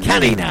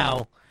 Can he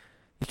now?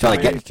 He's trying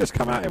to get... He's just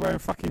come out here wearing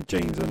fucking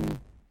jeans and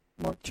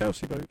like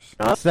Chelsea boots.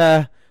 That's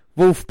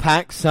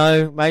Wolfpac,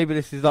 so maybe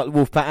this is like the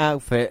Wolfpac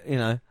outfit, you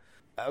know.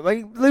 I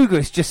mean, Luger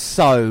is just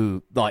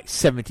so, like,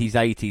 70s,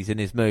 80s in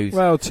his moves.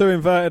 Well, 2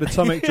 inverted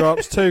atomic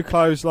drops, 2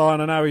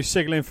 clothesline, and now he's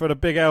signalling for the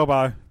big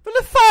elbow. But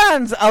the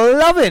fans are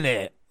loving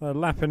it. They're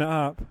lapping it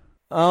up.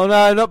 Oh,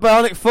 no, not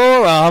bionic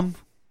forearm.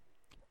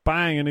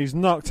 Bang, and he's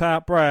knocked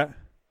out Bret.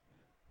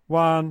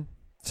 1,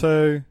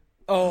 2.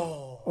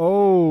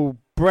 Oh,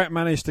 Bret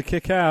managed to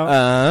kick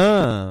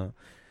out.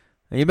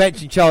 You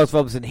mentioned Charles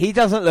Robinson. He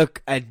doesn't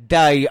look a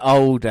day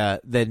older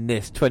than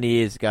this 20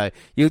 years ago.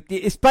 It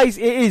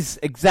is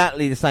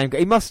exactly the same guy.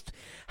 He must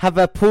have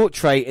a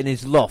portrait in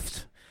his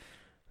loft.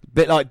 A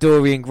bit like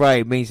Dorian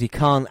Gray, means he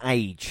can't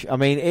age. I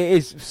mean, it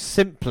is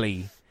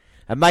simply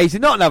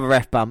amazing. Not another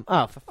ref bump.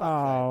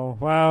 Oh,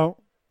 well,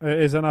 it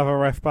is another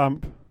ref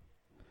bump.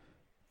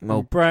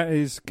 Well, Bret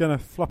is going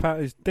to flop out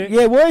his dick.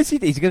 Yeah, what is he?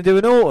 He's going to do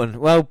an Orton.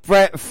 Well,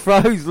 Bret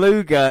throws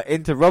Luger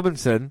into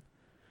Robinson.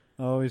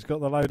 Oh, he's got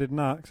the loaded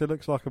nuts. It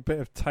looks like a bit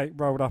of tape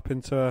rolled up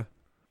into a...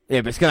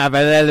 Yeah, but it's going to have a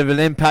hell of an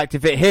impact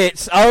if it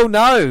hits. Oh,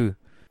 no.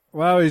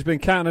 Well, he's been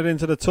counted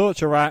into the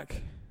torture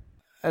rack.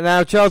 And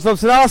now Charles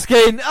Robinson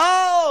asking.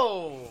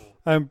 Oh!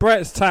 And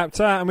Bret's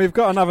tapped out, and we've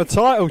got another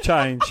title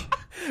change.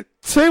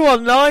 2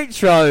 on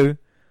Nitro.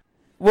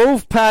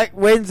 Wolfpac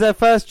wins their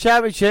first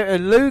championship,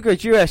 and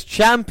Luger's US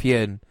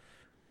champion.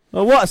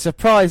 Well, what a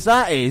surprise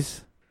that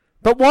is.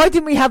 But why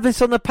didn't we have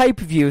this on the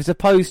pay-per-view as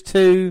opposed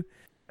to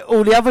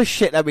all the other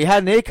shit that we had?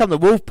 And here come the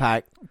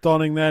Wolfpac.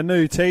 Donning their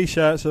new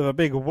T-shirts with a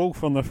big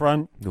wolf on the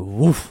front. The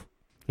wolf.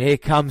 Here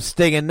comes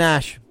Sting and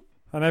Nash.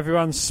 And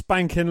everyone's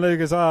spanking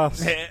Luger's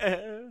ass.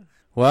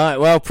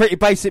 Well, pretty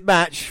basic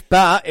match,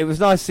 but it was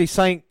nice to see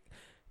something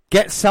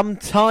get some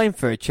time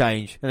for a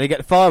change. And they get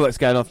the fireworks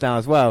going off now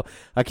as well.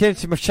 I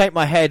continue to shake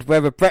my head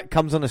wherever Bret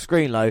comes on the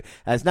screen low,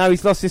 as now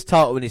he's lost his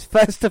title in his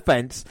first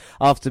defence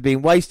after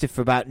being wasted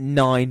for about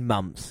 9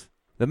 months.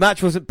 The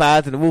match wasn't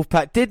bad, and the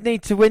Wolfpac did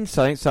need to win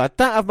something, so I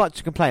don't have much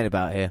to complain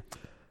about here.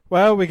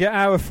 Well, we get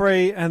hour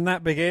 3, and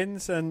that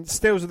begins, and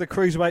stills of the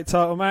Cruiserweight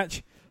title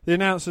match. The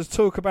announcers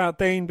talk about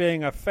Dean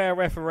being a fair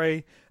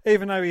referee,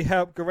 even though he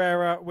helped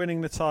Guerrero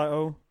winning the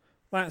title.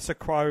 That's a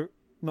quote,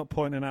 not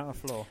pointing out a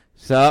flaw.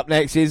 So up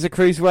next is the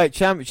Cruiserweight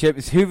Championship.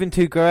 It's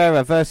Juventud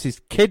Guerrera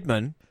versus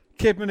Kidman.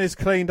 Kidman is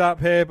cleaned up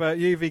here, but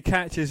UV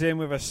catches him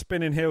with a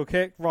spinning heel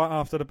kick right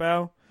after the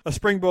bell. A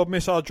springboard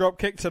missile drop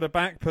kick to the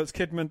back puts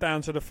Kidman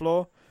down to the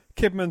floor.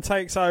 Kidman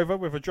takes over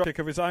with a drop kick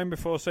of his own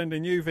before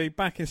sending UV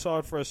back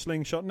inside for a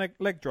slingshot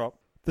leg drop.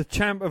 The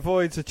champ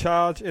avoids a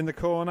charge in the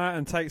corner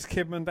and takes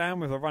Kidman down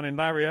with a running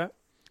lariat.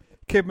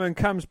 Kidman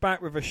comes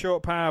back with a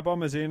short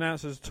powerbomb as the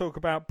announcers talk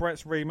about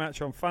Bret's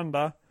rematch on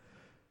Thunder.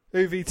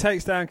 UV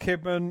takes down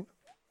Kidman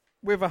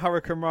with a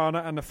Hurricane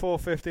Rana, and the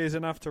 450 is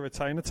enough to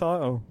retain the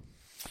title.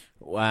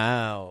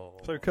 Wow.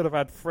 So we could have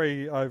had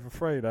 3 over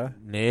 3 there.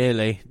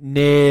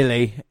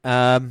 Nearly.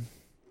 I'm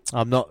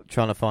not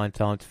trying to find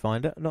time to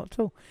find it. Not at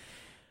all.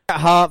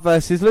 Hart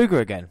versus Luger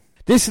again.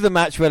 This is the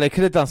match where they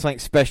could have done something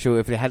special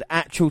if they had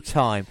actual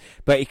time,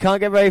 but you can't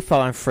get very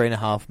far in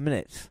 3.5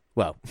 minutes.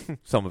 Well,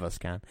 some of us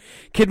can.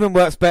 Kidman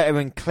works better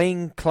in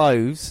clean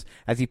clothes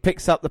as he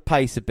picks up the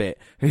pace a bit.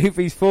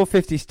 Hoovy's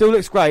 450 still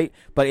looks great,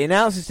 but the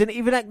announcers didn't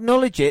even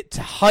acknowledge it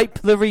to hype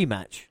the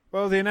rematch.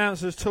 Well, the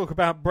announcers talk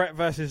about Brett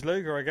versus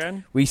Luger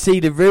again. We see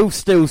the real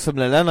stills from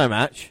the Leno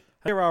match.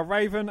 Here are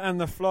Raven and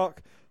the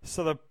Flock,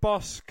 so the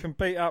boss can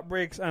beat up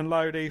Riggs and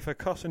Lodi for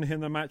costing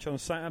him the match on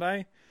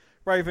Saturday.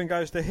 Raven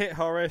goes to hit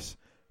Horace,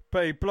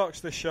 but he blocks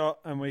the shot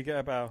and we get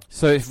a bell.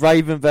 So it's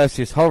Raven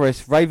versus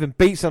Horace. Raven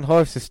beats on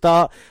Horace to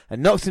start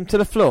and knocks him to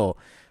the floor.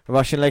 A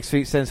Russian leg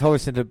sweep sends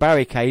Horace into the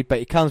barricade, but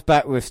he comes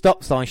back with a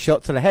stop sign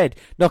shot to the head,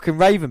 knocking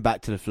Raven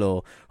back to the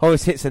floor.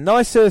 Horace hits a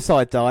nice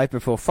suicide dive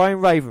before throwing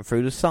Raven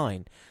through the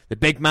sign. The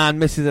big man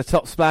misses a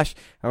top splash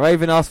and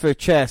Raven asks for a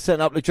chair,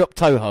 setting up the drop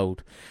toe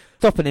hold.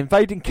 Stop an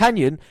invading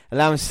Canyon,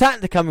 allowing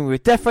Saturn to come in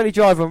with Death Valley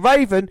Drive on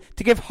Raven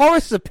to give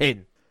Horace a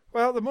pin.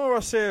 Well, the more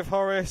I see of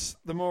Horace,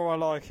 the more I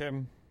like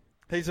him.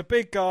 He's a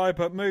big guy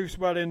but moves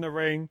well in the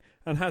ring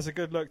and has a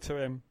good look to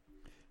him.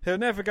 He'll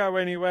never go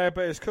anywhere,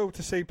 but it's cool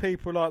to see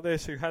people like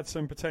this who had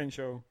some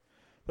potential.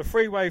 The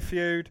three-way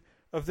feud,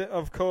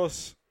 of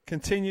course,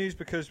 continues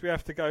because we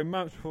have to go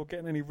months before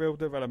getting any real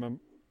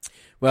development.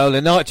 Well, the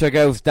Nitro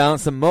girls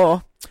dance some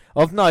more.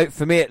 Of note,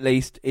 for me at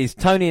least, is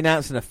Tony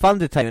announcing a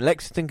Thunder tape in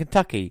Lexington,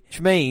 Kentucky,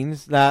 which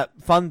means that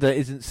Thunder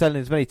isn't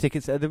selling as many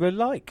tickets as they would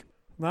like.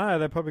 No,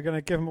 they're probably going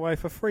to give them away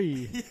for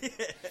free.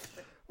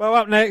 Well,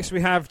 up next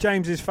we have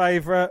James's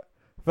favourite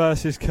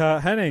versus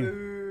Kurt Hennig.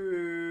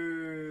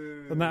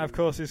 Ooh. And that, of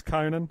course, is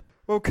Conan.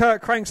 Well,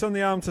 Kurt cranks on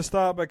the arm to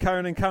start, but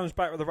Conan comes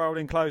back with a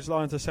rolling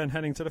clothesline to send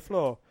Hennig to the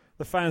floor.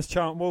 The fans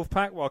chant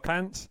Wolfpac while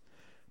Clance.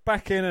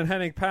 Back in, and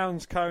Hennig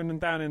pounds Conan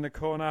down in the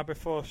corner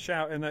before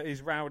shouting that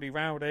he's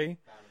rowdy.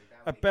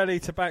 A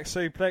belly-to-back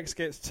suplex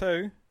gets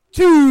 2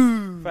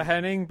 for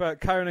Hennig,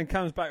 but Conan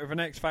comes back with an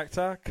X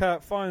Factor.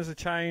 Kurt finds the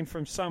chain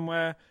from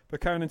somewhere,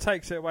 but Conan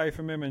takes it away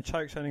from him and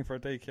chokes Hennig for a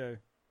DQ.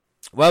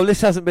 Well,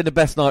 this hasn't been the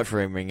best night for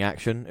in-ring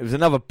action. It was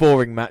another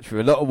boring match with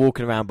a lot of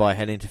walking around by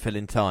Hennig to fill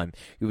in time.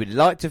 You would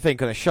like to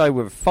think on a show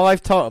with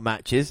 5 title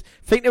matches,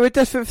 think they were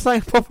desperate for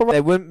something proper.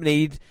 They wouldn't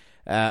need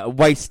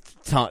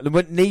waste time. They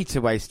wouldn't need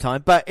to waste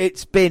time, but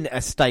it's been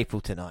a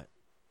staple tonight.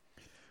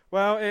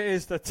 Well, it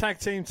is the tag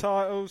team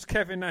titles,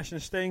 Kevin Nash and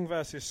Sting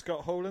versus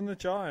Scott Hall and the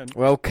Giant.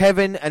 Well,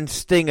 Kevin and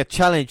Sting are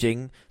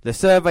challenging. The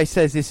survey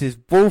says this is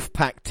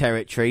Wolfpac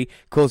territory,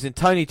 causing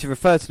Tony to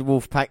refer to the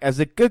Wolfpac as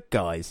the good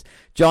guys.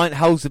 Giant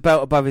holds the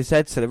belt above his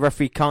head so the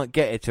referee can't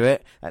get it to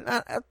it. And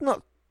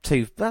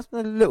that's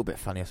a little bit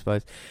funny, I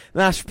suppose.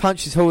 Nash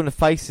punches Hall in the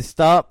face to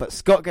start, but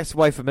Scott gets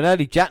away from an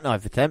early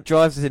jackknife attempt,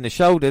 drives us in the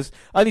shoulders,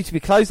 only to be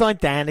clotheslined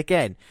down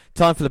again.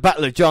 Time for the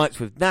Battle of Giants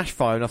with Nash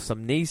firing off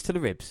some knees to the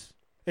ribs.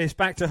 It's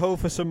back to Hall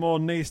for some more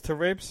knees to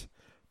ribs,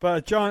 but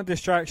a Giant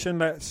distraction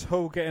lets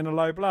Hall get in a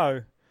low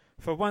blow.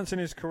 For once in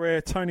his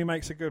career, Tony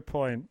makes a good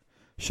point.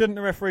 Shouldn't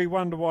the referee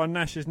wonder why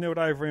Nash is kneeled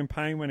over in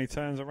pain when he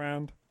turns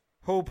around?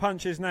 Hall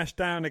punches Nash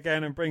down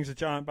again and brings the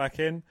Giant back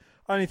in,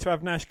 only to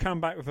have Nash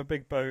come back with a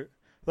big boot.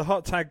 The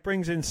hot tag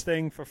brings in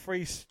Sting for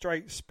 3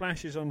 straight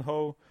splashes on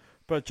Hall,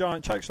 but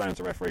Giant chokes down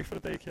the referee for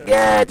the DQ.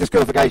 Yeah,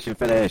 disqualification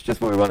finish, just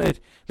what we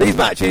wanted. These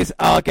matches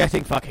are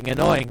getting fucking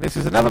annoying. This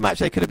was another match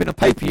that could have been on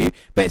pay-per-view,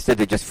 but instead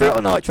they just threw it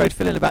on Nitro to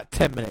fill in about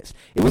 10 minutes.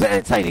 It wasn't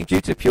entertaining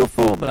due to pure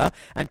formula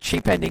and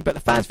cheap ending, but the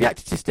fans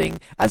reacted to Sting,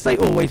 as they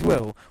always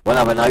will. One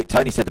other note,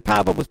 Tony said the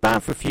Powerbomb was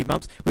banned for a few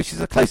months, which is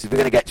the closest we're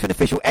going to get to an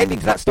official ending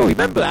to that story.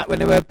 Remember that when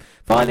they were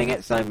filing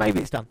it, so maybe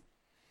it's done.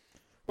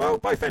 Well,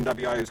 both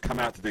NWOs come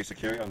out to do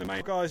security on the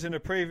main. Guys in the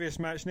previous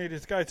match needed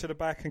to go to the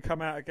back and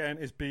come out again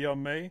is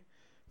beyond me.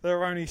 There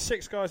are only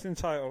 6 guys in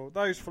total.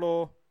 Those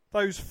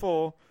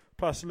 4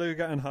 plus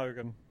Luger and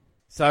Hogan.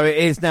 So it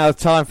is now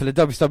time for the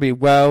WWE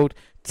World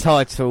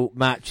title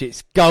match.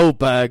 It's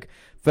Goldberg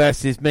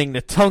versus Ming,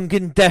 the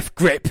Tongan Death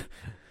Grip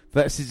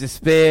versus the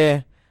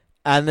Spear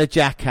and the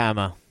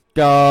Jackhammer.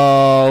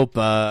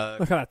 Goldberg.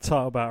 Look at that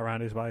title belt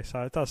around his waist,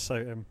 so it does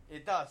suit him.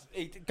 It does.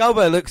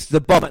 Goldberg looks the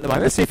bomb at the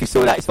moment. Let's see if you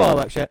saw that his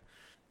fireworks yet,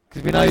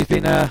 because we know he's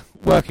been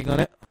working on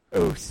it.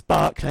 Oh,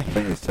 sparkly. I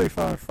think he's too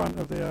far in front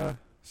of the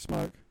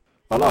smoke.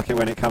 I like it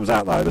when it comes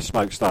out though, the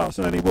smoke starts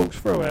and then he walks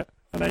through it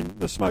and then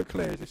the smoke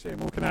clears, you see him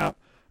walking out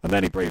and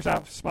then he breathes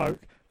out smoke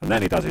and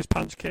then he does his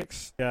punch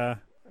kicks. Yeah.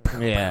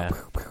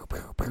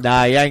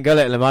 Nah, he ain't got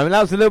it at the moment.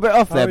 That was a little bit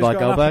off there by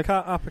Goldberg.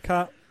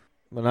 Uppercut.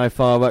 Well, no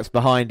fireworks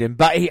behind him,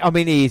 but he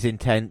is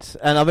intense.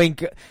 And I mean,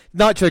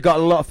 Nitro got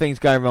a lot of things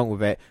going wrong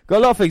with it. Got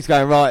a lot of things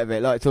going right with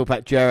it, like talk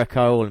about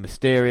Jericho, all the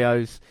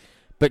Mysterios.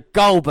 But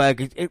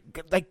Goldberg,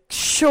 they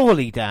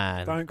surely,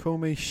 Dan. Don't call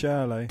me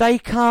Shirley. They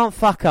can't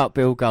fuck up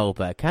Bill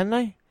Goldberg, can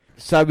they?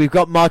 So we've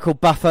got Michael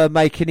Buffer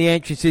making the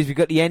entrances. We've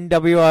got the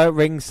NWO at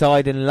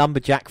ringside in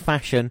lumberjack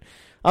fashion.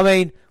 I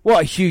mean, what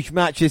a huge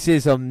match this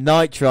is on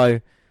Nitro.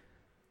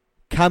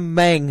 Can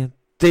Meng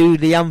do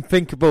the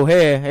unthinkable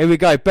here? Here we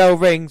go. Bell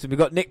rings, and we've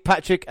got Nick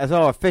Patrick as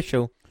our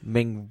official.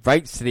 Meng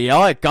rakes to the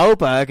eye of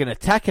Goldberg and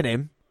attacking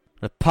him.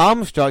 The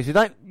palm strikes. You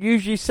don't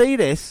usually see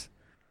this.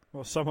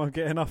 Or someone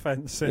getting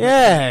offence.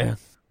 Yeah.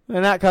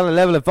 And that kind of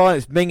level of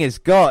violence Meng has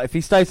got. If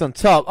he stays on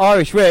top,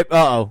 Irish whip.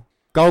 Uh-oh.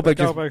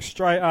 Goldberg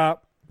straight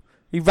up.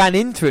 He ran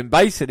into him,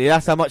 basically.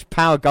 That's how much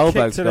power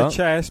Goldberg's got. Kick to the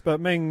chest,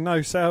 but Meng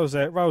no-sells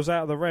it, rolls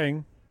out of the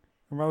ring,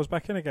 and rolls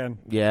back in again.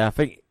 Yeah, I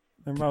think...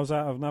 Then rolls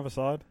out of another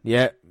side.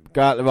 Yeah,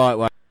 go out the right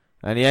way.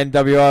 And the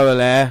NWO are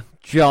there.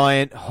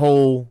 Giant,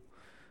 Hall,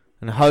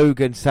 and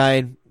Hogan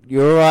saying,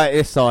 "You're all right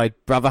this side,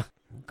 brother."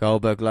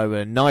 Goldberg lower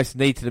a nice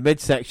knee to the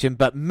midsection,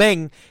 but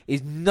Meng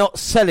is not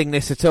selling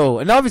this at all.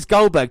 And neither is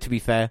Goldberg, to be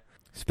fair.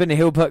 Spinning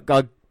heel put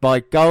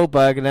by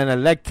Goldberg, and then a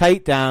leg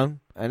takedown.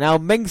 And now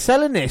Meng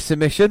selling this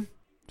submission.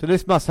 So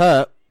this must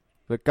hurt.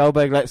 But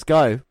Goldberg lets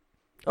go.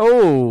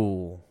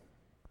 Oh.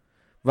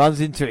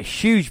 Runs into a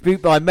huge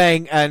boot by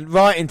Meng and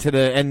right into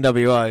the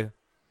NWO.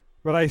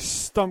 Well, they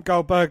stomp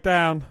Goldberg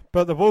down,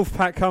 but the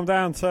Wolfpac come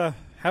down to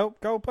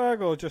help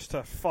Goldberg or just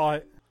to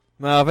fight?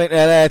 Well, I think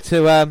they're there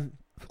to...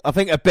 I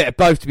think a bit of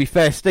both, to be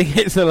fair. Sting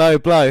hits a low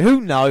blow.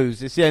 Who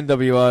knows? It's the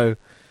NWO.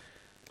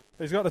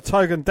 He's got the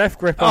Togan death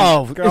grip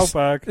on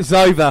Goldberg. It's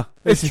over.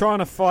 He's trying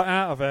to fight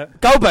out of it.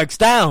 Goldberg's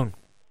down.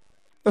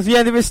 That's the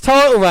end of his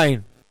title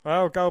reign.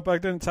 Well,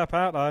 Goldberg didn't tap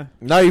out, though.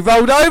 No, he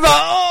rolled over.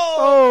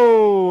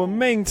 Oh,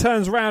 Meng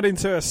turns round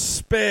into a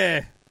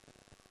spear.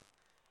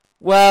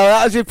 Well,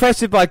 that was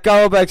impressive by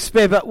Goldberg's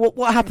spear, but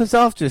what happens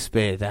after a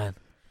spear, Dan?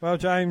 Well,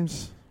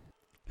 James,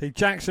 he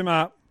jacks him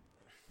up,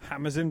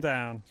 hammers him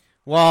down.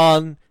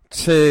 1,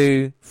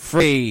 2,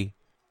 3.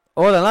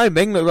 Oh, I don't know.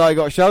 Meng looked like he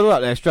got a shoulder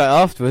up there straight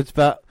afterwards,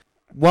 but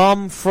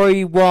 1,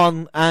 3,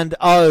 1, and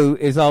 0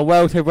 is our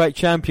World Heavyweight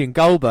Champion,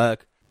 Goldberg.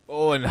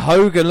 Oh, and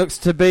Hogan looks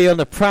to be on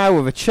the prow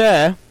of a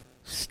chair.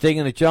 Sting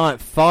and the Giant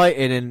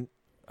fighting, and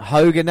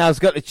Hogan now's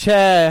got the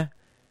chair.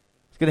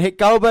 He's going to hit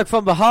Goldberg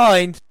from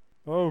behind.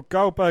 Oh,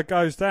 Goldberg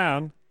goes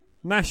down.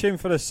 Nash in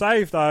for the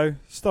save, though,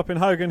 stopping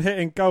Hogan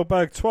hitting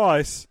Goldberg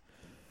twice.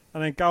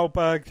 And then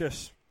Goldberg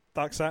just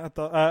ducks out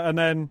of and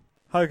then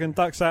Hogan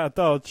ducks out of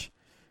dodge,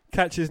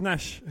 catches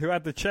Nash, who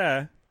had the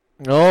chair.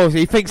 Oh,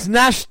 he thinks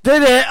Nash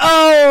did it.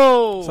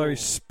 Oh! So he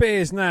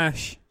spears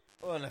Nash.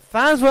 Well, the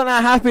fans weren't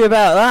that happy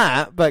about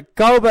that, but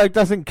Goldberg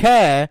doesn't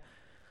care.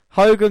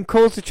 Hogan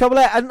calls the trouble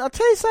out, and I'll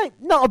tell you something,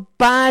 not a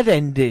bad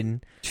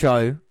ending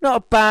show. Not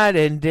a bad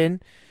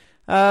ending.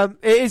 It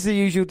is the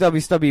usual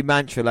WCW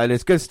mantra, though.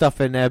 There's good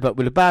stuff in there, but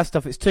with the bad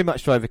stuff, it's too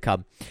much to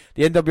overcome.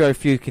 The NWO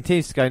feud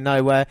continues to go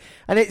nowhere,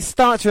 and it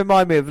starts to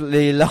remind me of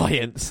the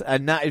Alliance,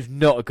 and that is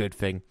not a good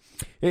thing.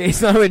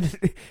 It's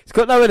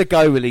got nowhere to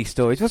go with these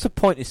stories. What's the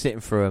point in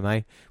sitting through them,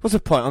 eh? What's the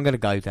point? I'm going to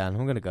go, Dan.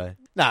 I'm going to go.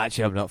 No,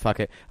 actually, I'm not. Fuck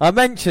it. I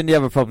mentioned the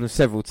other problems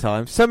several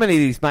times. So many of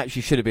these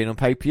matches should have been on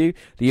pay-per-view.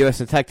 The US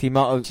and Tag Team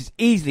matches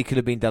easily could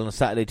have been done on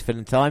Saturday to fill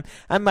in time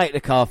and make the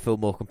card feel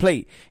more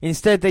complete.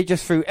 Instead, they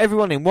just threw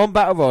everyone in one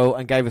battle royal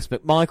and gave us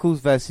McMichaels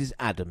versus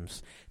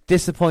Adams.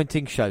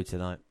 Disappointing show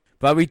tonight.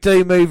 But we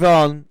do move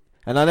on.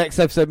 And our next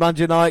episode,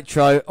 Monday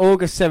Nitro,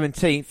 August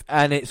 17th,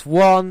 and it's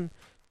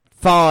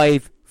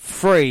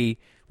 1-5-3.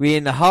 We're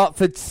in the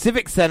Hartford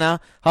Civic Centre,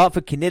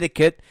 Hartford,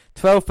 Connecticut.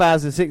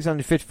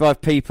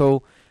 12,655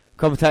 people.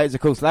 Commentators, of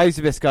course, Larry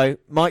Zbyszko,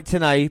 Mike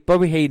Tenay,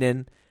 Bobby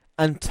Heenan,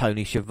 and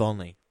Tony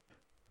Schiavone.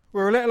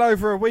 We're a little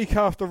over a week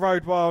after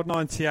Road Wild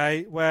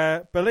 98,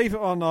 where, believe it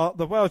or not,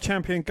 the world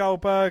champion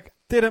Goldberg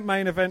didn't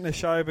main event the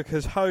show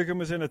because Hogan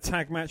was in a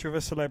tag match with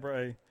a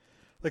celebrity.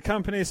 The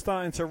company is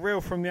starting to reel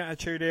from the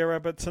Attitude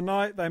Era, but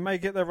tonight they may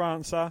get their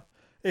answer,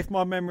 if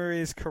my memory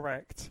is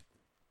correct.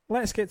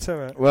 Let's get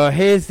to it. Well,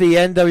 here's the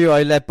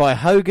NWO led by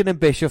Hogan and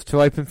Bischoff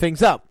to open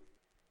things up.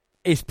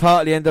 It's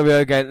part of the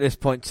NWO game at this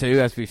point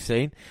too, as we've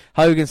seen.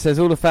 Hogan says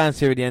all the fans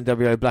here are the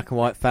NWO black and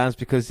white fans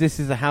because this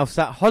is a house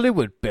that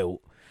Hollywood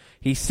built.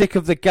 He's sick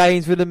of the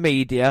games with the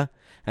media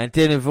and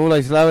dealing with all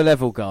those lower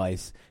level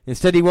guys.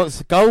 Instead, he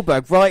wants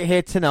Goldberg right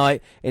here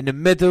tonight in the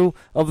middle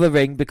of the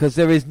ring because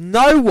there is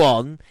no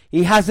one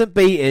he hasn't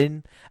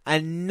beaten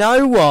and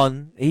no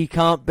one he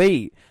can't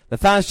beat. The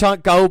fans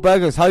chant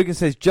Goldberg as Hogan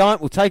says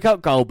Giant will take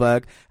up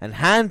Goldberg and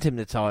hand him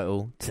the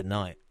title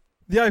tonight.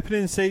 The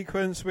opening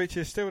sequence, which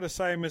is still the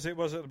same as it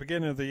was at the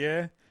beginning of the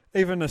year.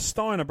 Even the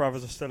Steiner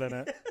brothers are still in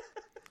it.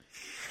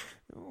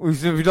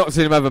 We've not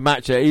seen him have a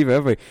match yet either,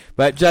 have we?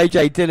 But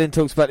JJ Dillon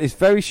talks about this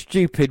very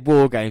stupid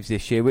War Games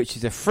this year, which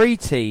is a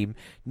 3-team,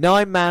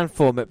 9-man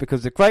format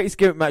because the greatest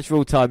gimmick match of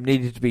all time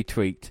needed to be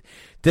tweaked.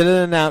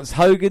 Dillon announced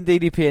Hogan,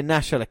 DDP and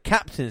Nash are the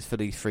captains for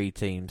these 3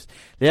 teams.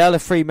 They are the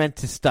 3 men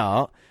to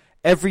start.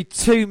 Every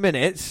 2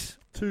 minutes...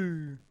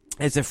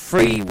 There's a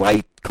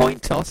 3-way coin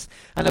toss,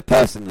 and the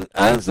person that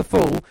earns the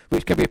fall,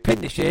 which can be a pin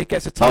this year,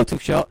 gets a title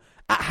shot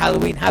at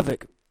Halloween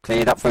Havoc.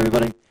 Cleared up for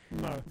everybody?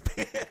 No.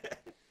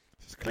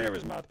 It's clear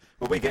as mud.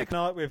 Well, we get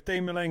tonight with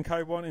Dean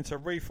Malenko wanting to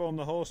reform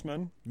the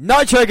Horsemen.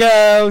 Nitro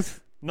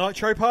Girls!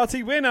 Nitro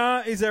Party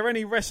winner. Is there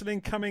any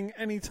wrestling coming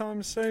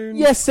anytime soon?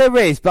 Yes, there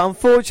is, but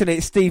unfortunately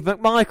it's Steve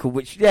McMichael,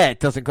 which,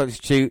 doesn't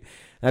constitute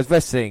as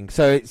wrestling.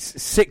 So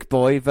it's Sick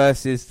Boy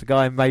versus the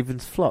guy in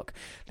Raven's Flock.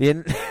 Do you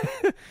want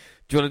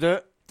to do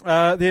it?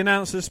 The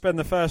announcers spend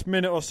the first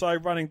minute or so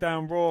running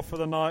down Raw for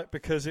the night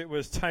because it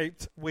was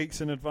taped weeks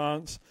in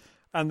advance,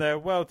 and their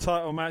world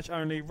title match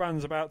only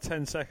runs about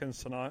 10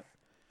 seconds tonight.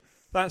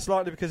 That's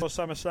likely because of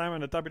SummerSlam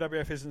and the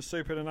WWF isn't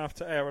stupid enough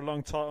to air a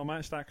long title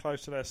match that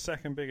close to their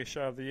second biggest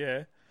show of the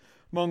year.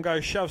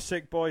 Mongo shoves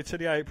Sick Boy to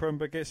the apron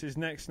but gets his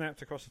neck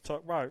snapped across the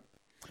top rope.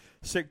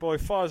 Sick Boy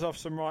fires off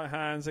some right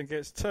hands and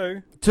gets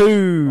two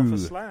off a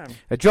slam.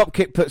 A drop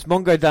kick puts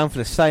Mongo down for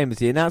the same as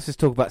the announcers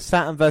talk about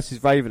Saturn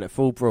versus Raven at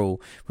Full Brawl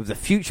with the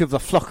future of the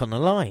flock on the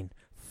line.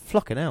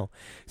 Flocking hell.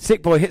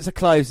 Sick Boy hits a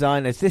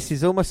clothesline as this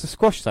is almost a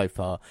squash so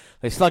far.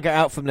 They slug it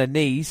out from their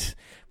knees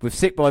with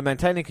Sick Boy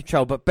maintaining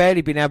control but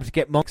barely being able to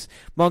get Monks.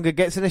 Mongo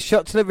gets in a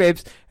shot to the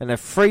ribs and a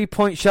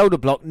 3-point shoulder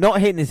block, not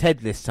hitting his head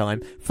this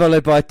time,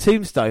 followed by a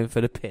tombstone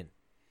for the pin.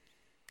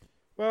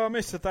 Well, I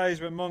miss the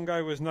days when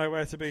Mongo was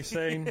nowhere to be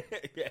seen.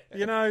 Yeah.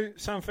 You know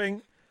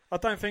something? I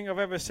don't think I've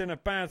ever seen a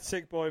bad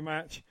Sick Boy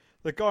match.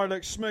 The guy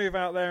looks smooth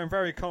out there and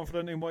very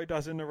confident in what he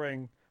does in the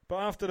ring. But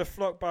after the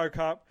flock broke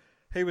up,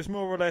 he was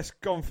more or less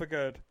gone for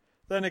good.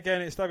 Then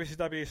again, it's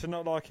WCW, so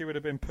not like he would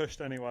have been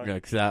pushed anyway.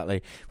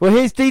 Exactly. Well,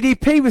 here's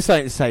DDP with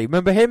something to say.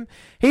 Remember him?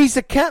 He's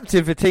the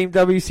captain for Team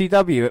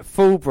WCW at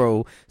Full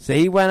Brawl, so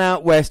he went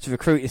out west to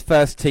recruit his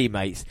first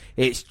teammates.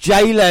 It's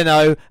Jey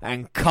Leno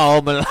and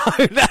Karl Malone.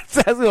 That's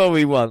what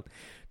we want.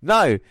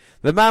 No,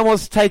 the man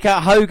wants to take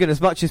out Hogan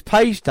as much as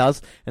Page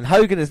does, and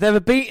Hogan has never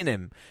beaten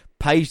him.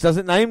 Page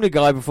doesn't name the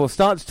guy before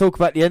starting to talk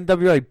about the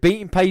NWA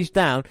beating Page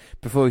down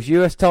before his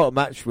US title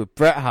match with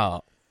Bret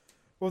Hart.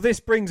 Well,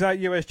 this brings out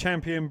US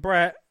champion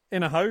Bret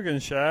in a Hogan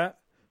shirt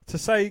to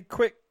say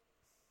quit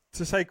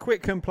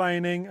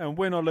complaining and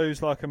win or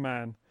lose like a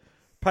man.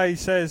 Page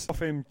says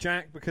off him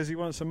Jack because he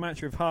wants a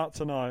match with Hart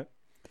tonight.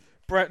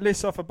 Bret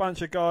lists off a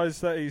bunch of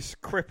guys that he's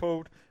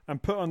crippled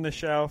and put on the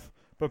shelf,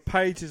 but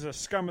Page is a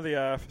scum of the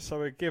earth, so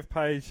we give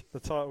Page the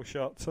title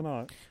shot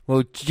tonight.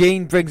 Well,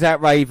 Gene brings out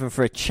Raven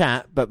for a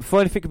chat, but before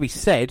anything can be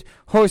said,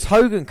 Horace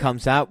Hogan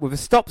comes out with a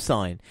stop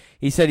sign.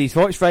 He said he's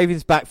watched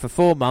Raven's back for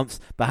 4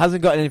 months, but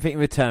hasn't got anything in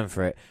return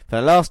for it. For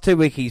the last 2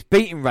 weeks, he's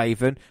beaten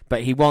Raven,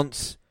 but he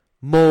wants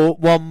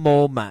one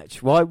more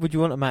match. Why would you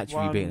want a match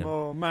if you beat him?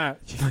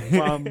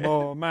 One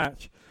more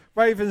match.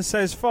 Raven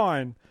says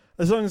fine,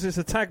 as long as it's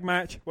a tag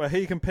match where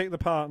he can pick the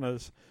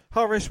partners.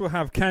 Horace will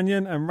have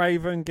Canyon and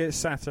Raven get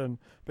Saturn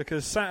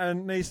because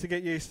Saturn needs to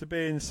get used to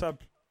being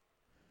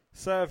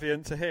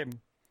subservient to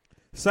him.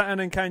 Saturn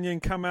and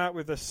Canyon come out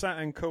with the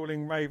Saturn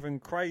calling Raven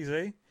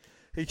crazy.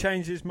 He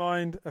changes his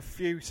mind a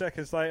few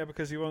seconds later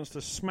because he wants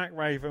to smack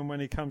Raven when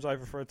he comes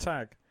over for a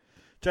tag.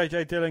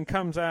 JJ Dillon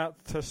comes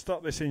out to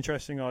stop this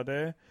interesting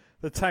idea.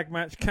 The tag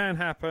match can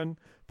happen,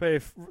 but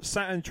if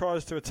Saturn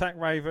tries to attack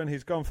Raven,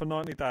 he's gone for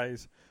 90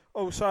 days.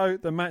 Also,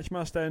 the match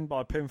must end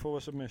by pinfall or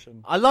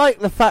submission. I like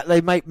the fact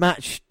they make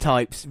match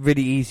types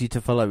really easy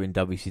to follow in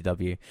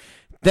WCW.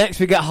 Next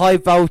we get High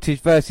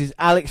Voltage versus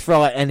Alex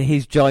Wright and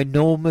his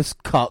ginormous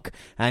cock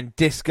and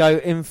Disco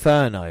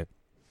Inferno.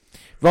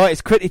 Wright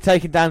is quickly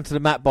taken down to the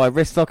mat by a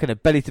wristlock and a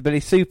belly-to-belly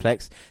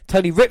suplex.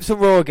 Tony rips on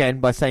Raw again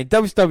by saying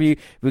WCW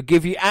will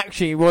give you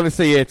action you want to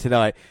see here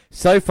tonight.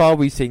 So far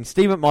we've seen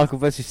Steve McMichael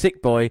versus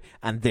Sick Boy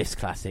and this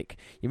classic.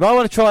 You might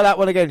want to try that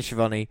one again,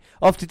 Shivani.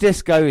 Off to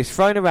Disco is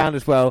thrown around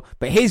as well,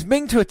 but here's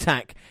Ming to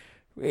attack.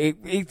 He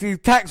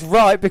attacks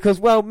Wright because,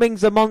 well,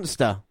 Ming's a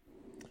monster.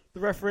 The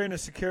referee and a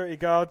security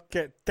guard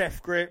get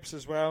death grips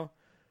as well.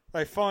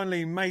 They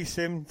finally mace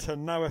him to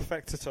no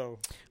effect at all.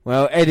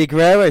 Well, Eddie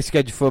Guerrero is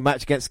scheduled for a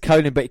match against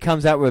Conan, but he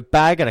comes out with a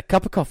bag and a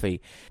cup of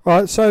coffee.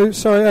 Right, so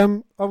sorry,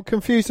 I'm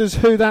confused as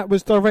who that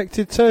was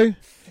directed to,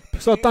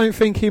 because I don't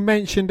think he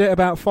mentioned it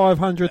about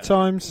 500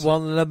 times.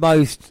 One of the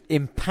most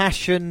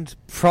impassioned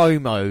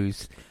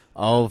promos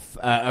of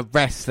a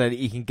wrestler that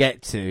you can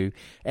get to,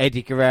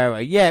 Eddie Guerrero.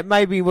 Yeah,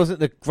 maybe he wasn't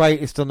the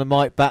greatest on the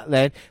mic back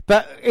then,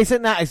 but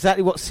isn't that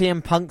exactly what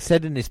CM Punk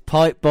said in his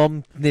pipe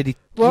bomb nearly,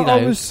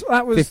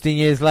 15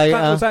 years later?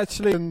 That was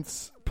actually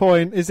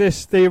point. Is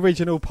this the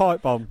original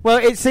pipe bomb? Well,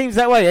 it seems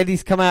that way.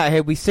 Eddie's come out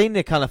here. We've seen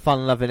the kind of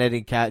fun-loving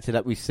Eddie character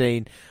that we've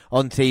seen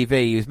on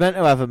TV. He was meant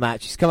to have a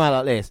match. He's come out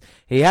like this.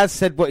 He has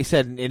said what he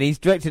said, and he's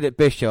directed at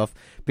Bischoff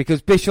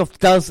because Bischoff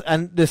does,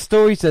 and the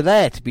stories are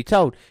there to be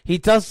told. He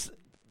doesn't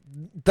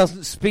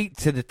speak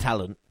to the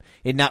talent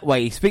in that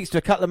way. He speaks to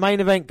a couple of main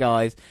event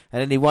guys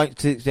and then he won't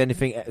speak to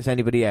anything as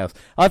anybody else.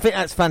 I think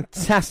that's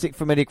fantastic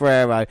from Eddie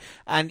Guerrero.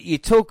 And you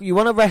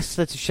want a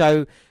wrestler to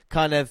show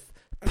kind of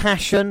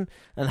passion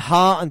and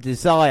heart and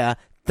desire.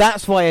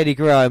 That's why Eddie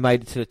Guerrero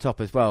made it to the top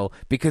as well,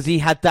 because he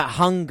had that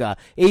hunger.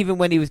 Even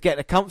when he was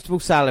getting a comfortable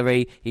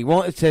salary, he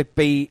wanted to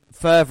be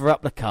further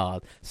up the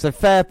card. So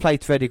fair play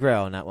to Eddie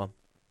Guerrero on that one.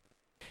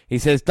 He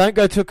says, don't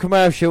go to a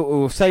commercial or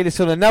we'll say this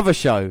on another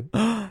show.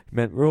 He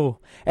meant Raw.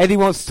 Eddie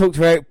wants to talk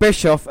to Eric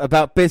Bischoff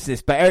about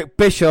business, but Eric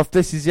Bischoff,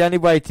 this is the only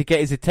way to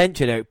get his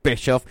attention, Eric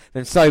Bischoff,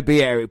 then so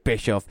be it, Eric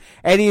Bischoff.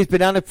 Eddie has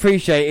been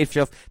unappreciated,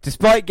 Bischoff,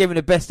 despite giving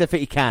the best effort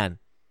he can.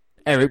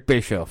 Eric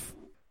Bischoff.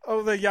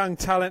 All the young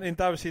talent in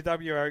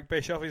WCW, Eric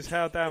Bischoff, is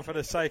held down for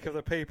the sake of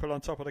the people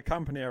on top of the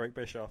company, Eric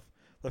Bischoff.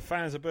 The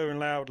fans are booing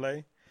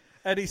loudly.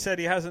 Eddie said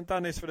he hasn't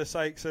done this for the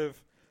sakes of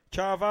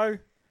Chavo,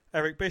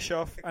 Eric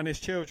Bischoff, and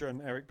his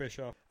children, Eric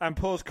Bischoff, and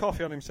pours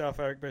coffee on himself,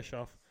 Eric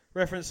Bischoff,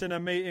 referencing a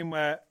meeting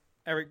where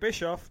Eric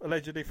Bischoff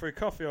allegedly threw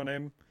coffee on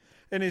him.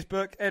 In his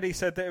book, Eddie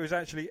said that it was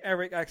actually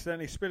Eric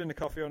accidentally spilling the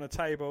coffee on a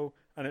table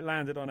and it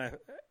landed on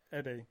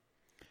Eddie.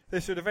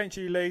 This would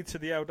eventually lead to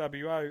the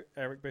LWO,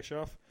 Eric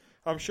Bischoff.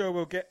 I'm sure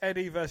we'll get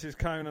Eddie versus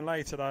Conan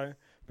later, though,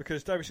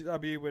 because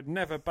WCW would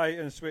never bait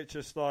and switch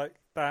us like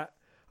that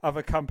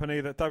other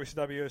company that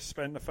WCW has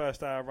spent the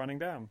first hour running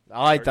down.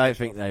 I don't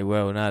think they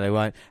will. No, they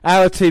won't.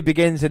 Hour 2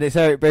 begins and it's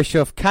Eric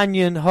Bischoff,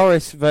 Canyon,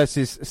 Horace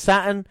versus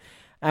Saturn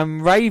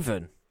and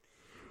Raven.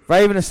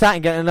 Raven and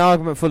Saturn get in an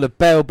argument full of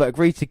Bell but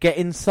agree to get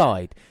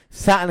inside.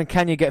 Saturn and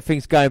Canyon get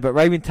things going, but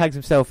Raven tags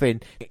himself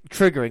in,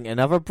 triggering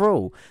another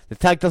brawl. The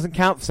tag doesn't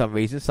count for some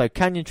reason, so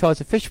Canyon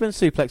tries a fisherman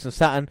suplex on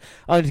Saturn,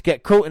 only to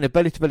get caught in a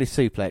belly-to-belly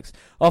suplex.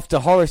 Off to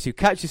Horace, who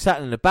catches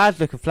Saturn in a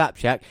bad-looking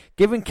flapjack,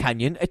 giving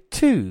Canyon a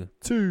 2.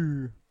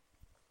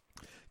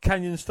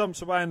 Canyon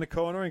stomps away in the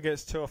corner and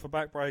gets 2 off a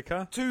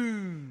backbreaker.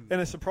 2. In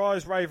a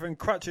surprise, Raven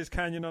crutches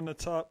Canyon on the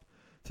top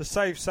to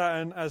save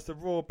Saturn as the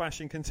Raw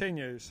bashing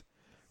continues.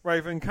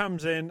 Raven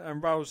comes in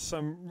and rolls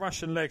some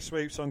Russian leg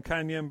sweeps on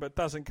Canyon but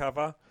doesn't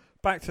cover.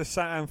 Back to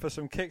Saturn for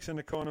some kicks in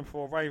the corner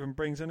before Raven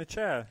brings in a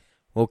chair.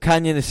 Well,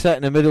 Canyon is set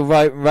in the middle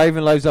rope and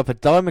Raven loads up a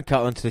diamond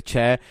cut onto the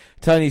chair.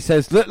 Tony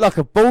says, look like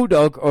a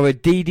bulldog or a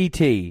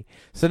DDT.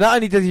 So not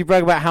only does he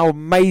brag about how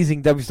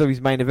amazing WWE's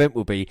main event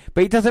will be,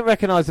 but he doesn't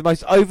recognise the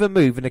most over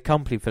move in the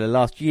company for the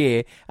last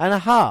year and a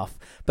half.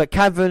 But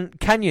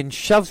Canyon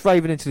shoves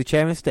Raven into the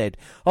chair instead.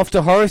 Off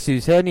to Horace,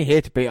 who's only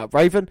here to beat up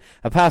Raven.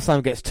 A power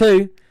slam gets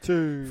 2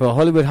 for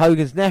Hollywood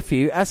Hogan's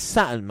nephew as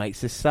Saturn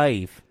makes a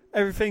save.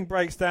 Everything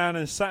breaks down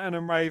and Saturn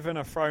and Raven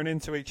are thrown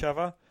into each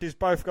other. There's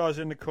both guys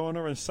in the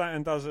corner and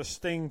Saturn does a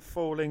Sting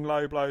falling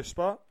low blow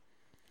spot.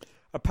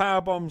 A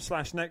powerbomb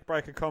 /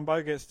 neckbreaker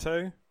combo gets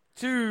 2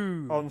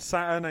 on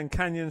Saturn and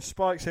Canyon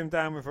spikes him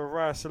down with a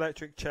reverse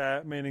electric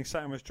chair, meaning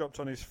Saturn was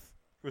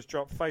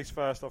dropped face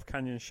first off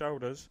Canyon's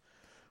shoulders.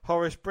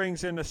 Horace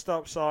brings in the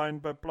stop sign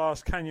but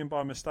blasts Canyon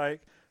by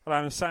mistake,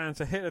 allowing Saturn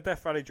to hit a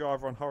Death Valley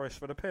driver on Horace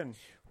for the pin.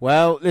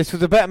 Well, this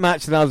was a better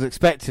match than I was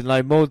expecting,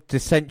 though more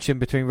dissension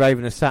between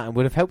Raven and Saturn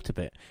would have helped a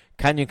bit.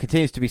 Canyon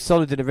continues to be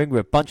solid in the ring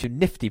with a bunch of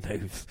nifty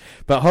moves,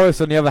 but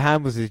Horace on the other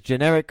hand was his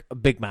generic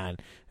big man.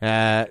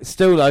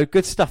 Still though,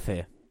 good stuff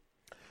here.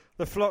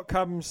 The Flock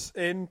comes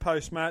in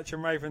post-match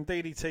and Raven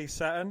DDTs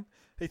Saturn.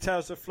 He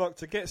tells the Flock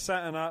to get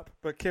Saturn up,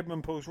 but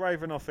Kidman pulls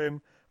Raven off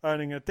him,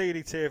 earning a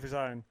DDT of his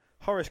own.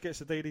 Horace gets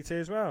a DDT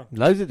as well.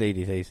 Loads of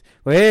DDTs.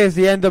 Well, here's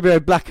the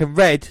NWO Black and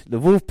Red, the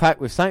Wolfpac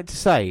with something to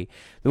say.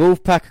 The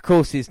Wolfpac, of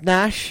course, is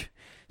Nash,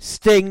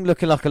 Sting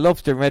looking like a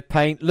lobster in red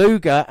paint,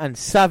 Luger and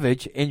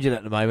Savage, injured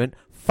at the moment.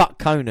 Fuck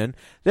Conan.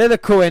 They're the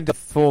core end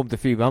formed a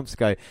few months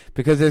ago,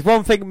 because there's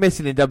one thing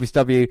missing in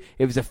WCW,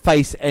 it was a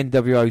face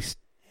NWO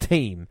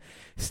team.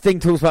 Sting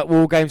talks about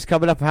War Games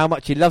coming up and how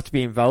much he'd love to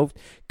be involved.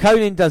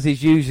 Conan does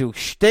his usual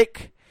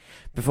shtick,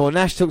 before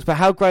Nash talks about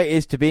how great it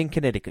is to be in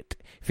Connecticut.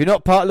 If you're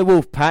not part of the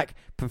Wolfpac,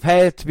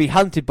 prepare to be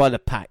hunted by the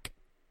pack.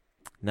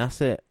 And that's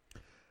it.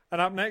 And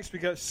up next we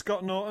got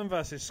Scott Norton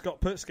versus Scott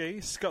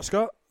Putski.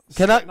 Scott?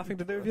 Nothing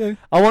to do with you.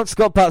 I want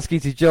Scott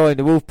Putski to join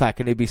the Wolfpac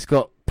and he'd be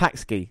Scott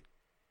Paxki.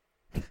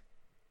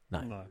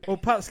 No. Well,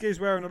 Putski's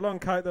wearing a long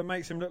coat that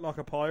makes him look like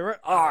a pirate.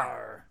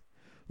 Arr!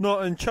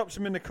 Norton chops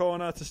him in the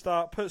corner to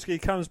start. Putski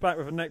comes back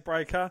with a neck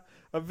breaker.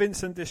 A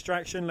Vincent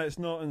distraction lets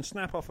Norton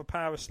snap off a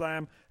power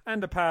slam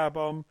and a power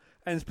bomb.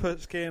 Ends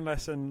Putski in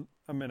less than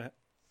a minute.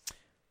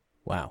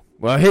 Wow.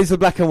 Well, here's the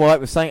black and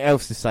white with something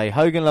else to say.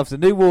 Hogan loves the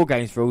new War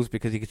Games rules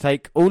because he can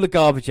take all the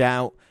garbage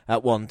out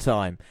at one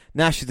time.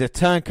 Nash is a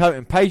turncoat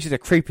and Page is a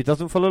creep who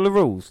doesn't follow the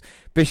rules.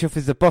 Bischoff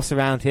is the boss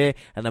around here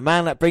and the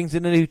man that brings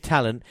in the new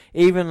talent,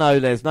 even though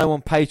there's no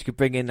one Page could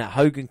bring in that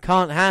Hogan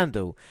can't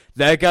handle.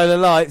 There go the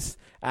lights,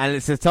 and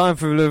it's the time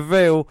for the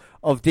reveal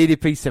of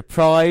DDP's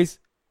surprise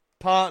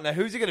partner.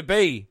 Who's it going to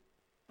be?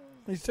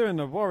 He's doing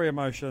the warrior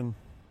motion.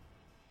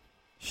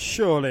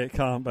 Surely it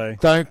can't be.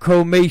 Don't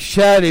call me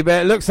Shirley,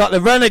 but it looks like the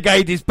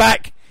Renegade is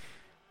back.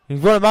 He's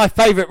one of my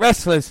favourite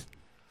wrestlers.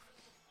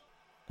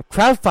 The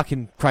crowd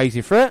fucking crazy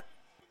for it.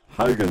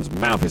 Hogan's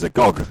mouth is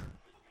agog.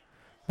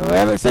 Oh, I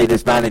haven't seen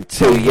this man in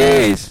 2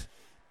 years.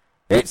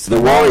 It's the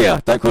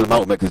Warrior. Don't call him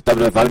Ultimate because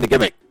WWF own the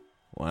gimmick.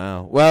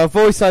 Wow. Well, a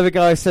voiceover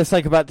guy says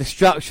something about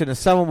destruction and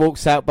someone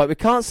walks out, but we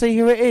can't see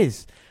who it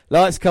is.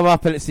 Lights come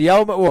up and it's the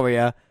Ultimate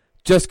Warrior,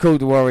 just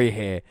called the Warrior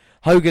here.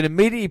 Hogan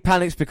immediately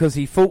panics because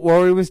he thought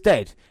Warrior was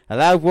dead. A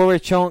loud Warrior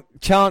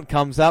chant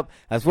comes up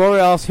as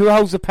Warrior asks who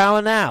holds the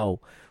power now.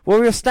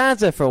 Warrior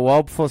stands there for a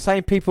while before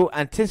saying people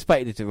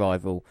anticipated his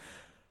arrival.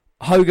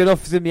 Hogan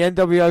offers him the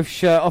NWO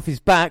shirt off his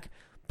back,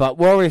 but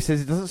Warrior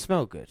says it doesn't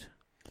smell good.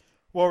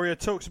 Warrior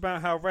talks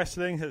about how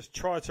wrestling has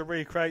tried to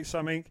recreate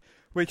something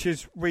which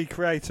is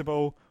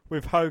recreatable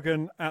with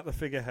Hogan at the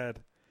figurehead.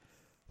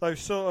 Those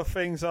sort of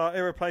things are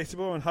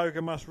irreplaceable, and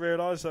Hogan must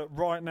realise that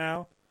right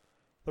now.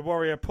 The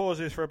Warrior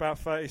pauses for about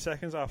 30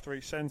 seconds after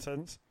each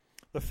sentence.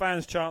 The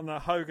fans chant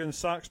that Hogan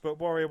sucks, but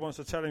Warrior wants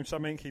to tell him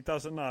something he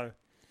doesn't know.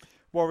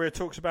 Warrior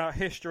talks about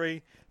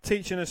history,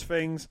 teaching us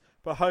things,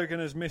 but Hogan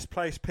has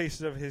misplaced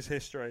pieces of his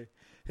history.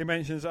 He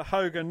mentions that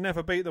Hogan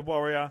never beat the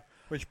Warrior,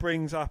 which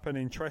brings up an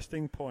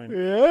interesting point.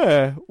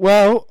 Yeah.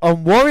 Well,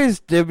 on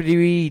Warrior's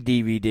WWE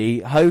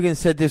DVD, Hogan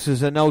said this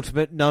was an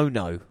ultimate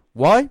no-no.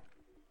 Why?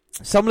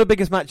 Some of the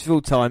biggest matches of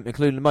all time,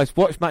 including the most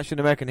watched match in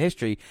American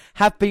history,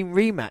 have been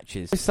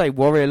rematches. Let's say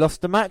Warrior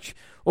lost the match.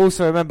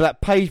 Also, remember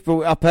that Page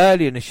brought it up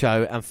earlier in the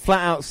show and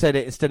flat out said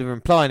it instead of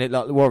implying it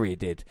like the Warrior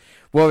did.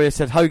 Warrior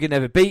said Hogan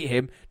never beat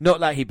him, not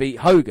that he beat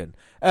Hogan.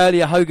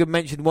 Earlier, Hogan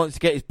mentioned wants to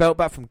get his belt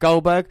back from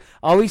Goldberg.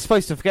 Are we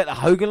supposed to forget that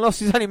Hogan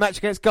lost his only match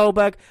against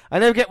Goldberg? I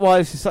never get why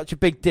this is such a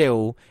big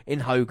deal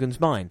in Hogan's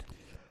mind.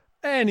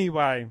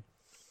 Anyway,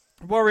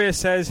 Warrior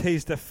says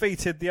he's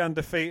defeated the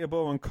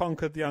undefeatable and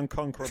conquered the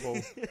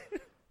unconquerable.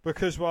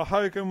 Because while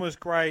Hogan was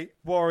great,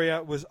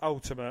 Warrior was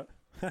ultimate.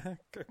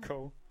 Good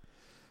call.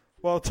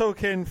 While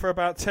talking for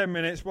about 10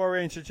 minutes,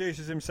 Warrior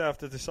introduces himself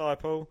to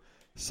Disciple,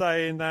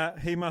 saying that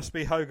he must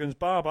be Hogan's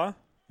barber.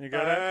 You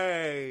got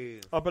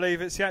it? I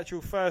believe it's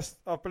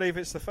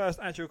the first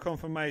actual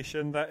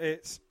confirmation that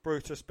it's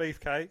Brutus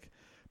Beefcake.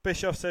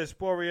 Bischoff says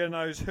Warrior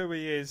knows who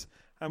he is,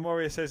 and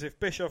Warrior says if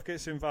Bischoff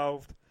gets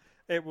involved,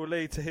 it will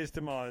lead to his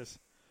demise.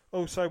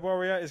 Also,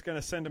 Warrior is going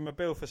to send him a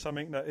bill for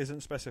something that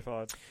isn't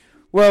specified.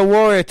 Well,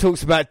 Warrior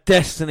talks about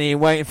destiny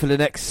and waiting for the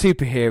next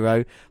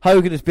superhero.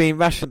 Hogan is being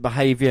rational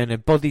behaviour and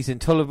embodies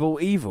intolerable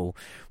evil.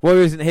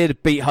 Warrior isn't here to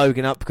beat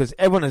Hogan up because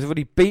everyone has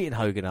already beaten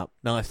Hogan up.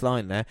 Nice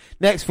line there.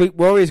 Next week,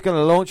 Warrior is going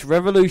to launch a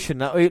revolution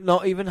that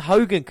not even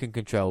Hogan can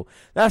control.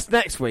 That's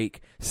next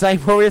week.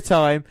 Same Warrior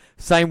time,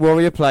 same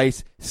Warrior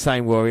place,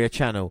 same Warrior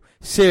channel.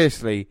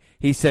 Seriously,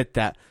 he said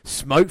that.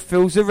 Smoke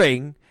fills the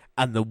ring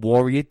and the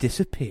Warrior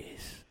disappears.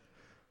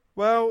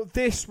 Well,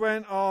 this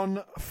went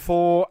on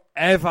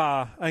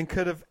forever and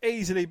could have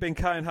easily been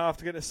cut in half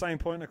to get the same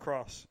point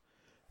across.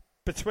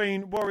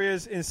 Between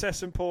Warrior's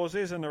incessant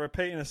pauses and the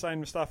repeating the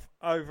same stuff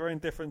over in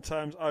different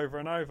terms over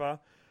and over,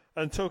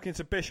 and talking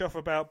to Bischoff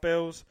about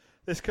bills,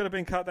 this could have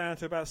been cut down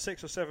to about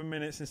 6 or 7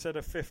 minutes instead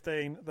of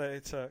 15 that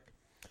it took.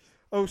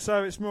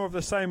 Also, it's more of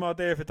the same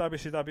idea for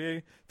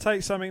WCW.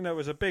 Take something that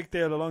was a big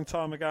deal a long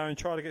time ago and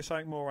try to get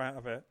something more out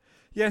of it.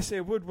 Yes,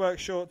 it would work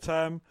short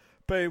term,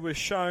 but it was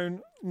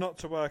shown not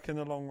to work in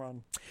the long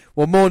run.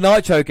 Well, more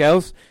Nitro,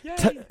 girls.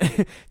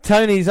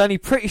 Tony's only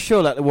pretty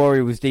sure that the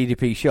Warrior was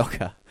DDP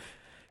Shocker.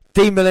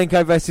 Dean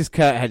Malenko versus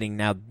Kurt Hennig.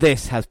 Now,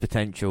 this has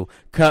potential.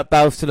 Kurt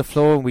bows to the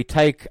floor, and we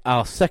take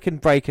our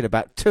second break in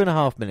about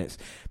 2.5 minutes.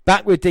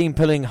 Back with Dean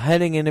pulling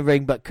Hennig in the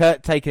ring, but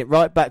Kurt taking it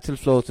right back to the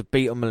floor to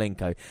beat on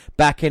Malenko.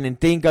 Back in, and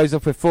Dean goes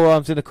off with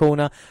forearms in the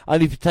corner,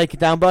 only to be taken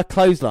down by a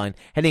clothesline.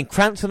 Hennig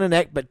cramps on the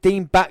neck, but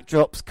Dean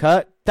backdrops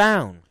Kurt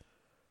down.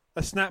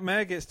 A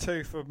snapmare gets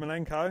 2 for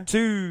Malenko.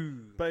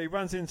 2. But he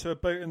runs into a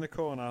boot in the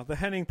corner. The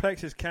Hennig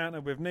plex is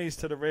countered with knees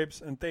to the ribs,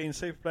 and Dean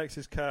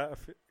suplexes Kurt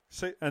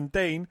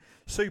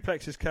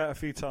a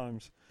few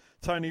times.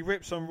 Tony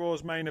rips on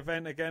Raw's main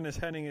event again as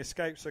Hennig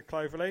escapes a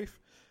cloverleaf.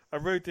 A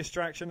rude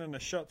distraction and a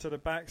shot to the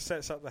back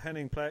sets up the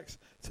Hennig plex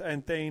to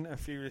end Dean a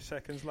few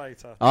seconds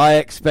later. I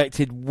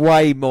expected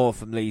way more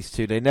from these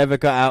two. They never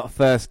got out of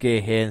first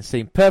gear here and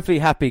seemed perfectly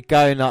happy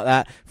going like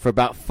that for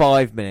about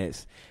 5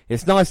 minutes.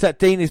 It's nice that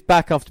Dean is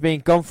back after being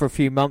gone for a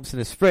few months in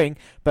the spring,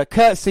 but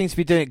Kurt seems to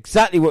be doing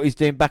exactly what he's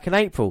doing back in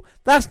April.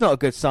 That's not a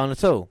good sign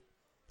at all.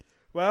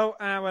 Well,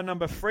 hour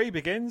number 3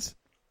 begins,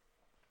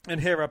 and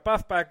here are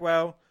Buff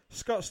Bagwell,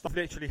 Scott stuffed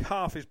literally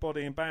half his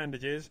body in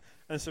bandages,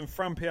 and some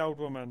frumpy old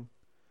woman.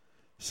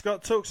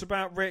 Scott talks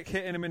about Rick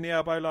hitting him in the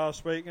elbow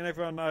last week, and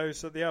everyone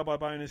knows that the elbow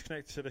bone is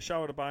connected to the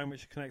shoulder bone,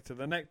 which is connected to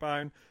the neck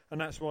bone, and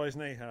that's why his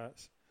knee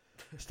hurts.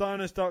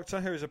 Steiner's doctor,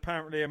 who is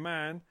apparently a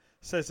man,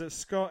 says that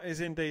Scott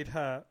is indeed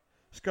hurt.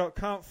 Scott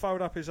can't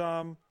hold up his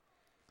arm,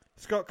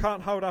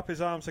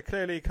 so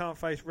clearly he can't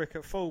face Rick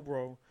at Full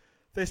Brawl.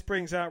 This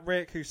brings out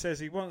Rick, who says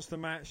he wants the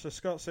match, so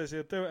Scott says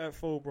he'll do it at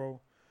Full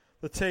Brawl.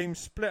 The team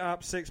split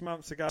up 6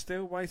 months ago.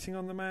 Still waiting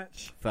on the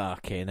match.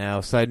 Fucking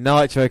hell. So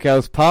Nitro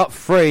Girls Part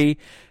 3,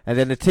 and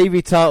then the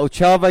TV title,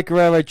 Chavo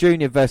Guerrero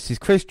Jr. versus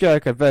Chris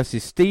Jericho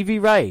versus Stevie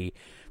Ray.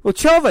 Well,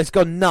 Chavo's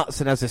gone nuts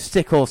and has a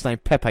stick horse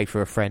named Pepe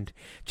for a friend.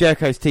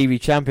 Jericho's TV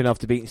champion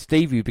after beating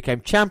Stevie, who became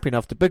champion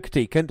after Booker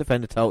T couldn't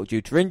defend the title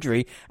due to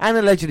injury, and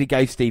allegedly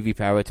gave Stevie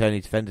power of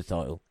attorney to defend the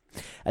title.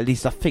 At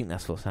least I think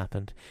that's what's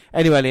happened.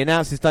 Anyway, the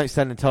announcers don't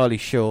stand entirely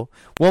sure.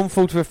 One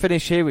fall to a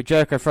finish here with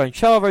Jericho throwing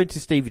Chavo into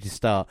Stevie to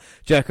start.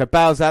 Jericho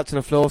bows out to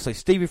the floor, so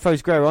Stevie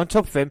throws Guerrero on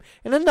top of him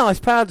in a nice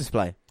power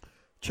display.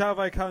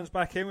 Chavo comes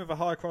back in with a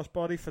high cross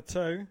body for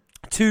 2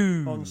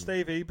 on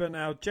Stevie, but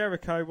now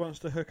Jericho wants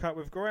to hook up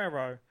with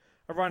Guerrero.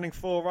 A running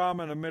forearm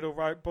and a middle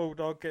rope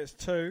bulldog gets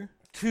 2.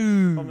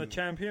 from the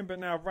champion, but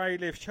now Ray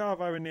leaves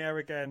Chavo in the air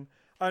again,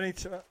 only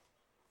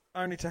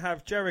to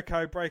have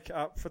Jericho break it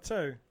up for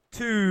 2.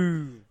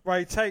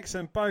 Ray takes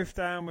them both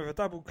down with a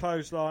double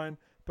clothesline,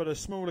 but the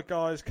smaller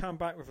guys come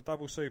back with a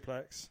double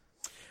suplex.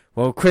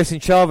 Well, Chris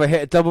and Chavo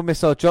hit a double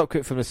missile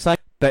dropkick from the same,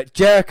 but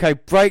Jericho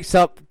breaks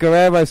up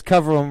Guerrero's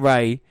cover on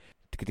Ray.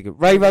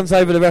 Ray runs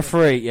over the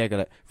referee. Yeah,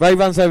 got it. Ray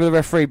runs over the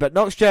referee, but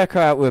knocks Jericho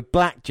out with a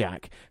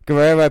blackjack.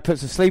 Guerrero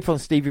puts a sleep on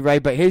Stevie Ray,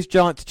 but here's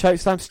Giant to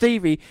chokeslam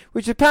Stevie,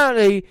 which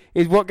apparently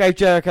is what gave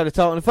Jericho the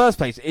title in the first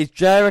place. Is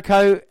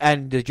Jericho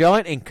and the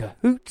Giant in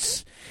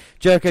cahoots?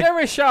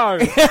 Jericho!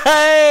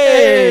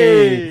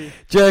 Hey!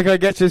 Jericho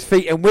gets to his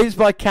feet and wins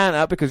by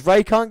countout because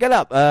Ray can't get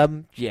up.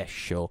 Yeah,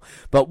 sure.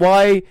 But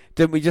why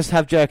didn't we just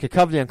have Jericho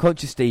cover the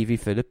unconscious Stevie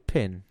for the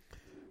pin?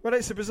 Well,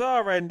 it's a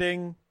bizarre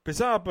ending,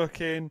 bizarre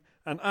booking,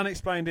 and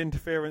unexplained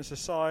interference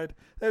aside,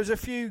 there was a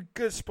few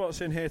good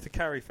spots in here to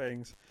carry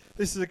things.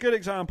 This is a good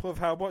example of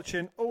how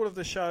watching all of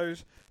the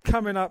shows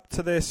coming up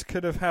to this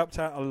could have helped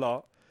out a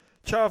lot.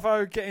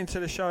 Chavo getting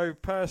to show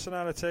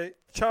personality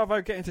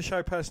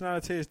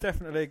is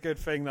definitely a good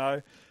thing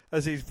though,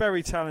 as he's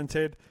very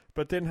talented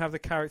but didn't have the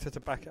character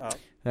to back it up.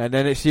 And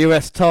then it's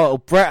US title,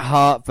 Bret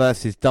Hart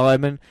versus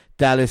Diamond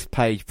Dallas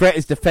Page. Bret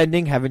is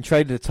defending, having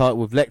traded the title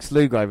with Lex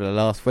Luger over the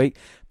last week.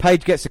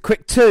 Page gets a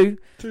quick 2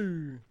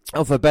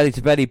 off a belly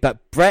to belly,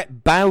 but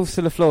Bret bows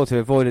to the floor to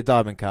avoid a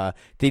diamond cutter.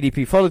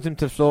 DDP follows him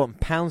to the floor and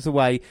pounds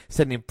away,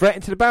 sending Bret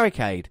into the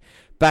barricade.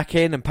 Back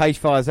in, and Page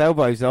fires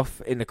elbows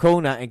off in the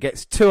corner and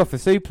gets 2 off a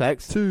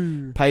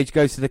suplex. Page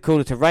goes to the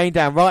corner to rain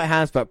down right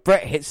hands, but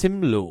Bret hits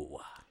him low.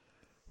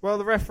 Well,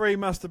 the referee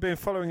must have been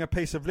following a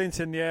piece of lint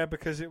in the air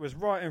because it was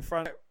right in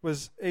front.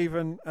 Was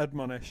even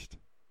admonished.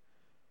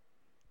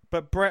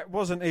 But Bret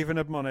wasn't even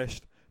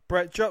admonished.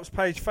 Bret drops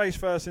Page face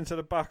first into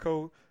the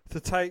buckle to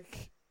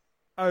take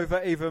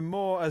over even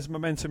more as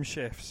momentum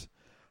shifts.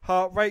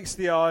 Hart rakes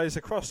the eyes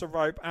across the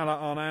rope a la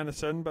Arn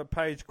Anderson, but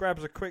Page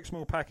grabs a quick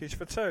small package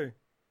for 2.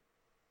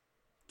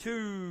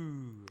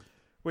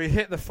 We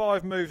hit the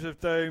 5 moves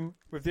of doom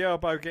with the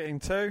elbow getting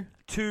 2.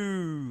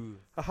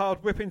 A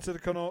hard whip into the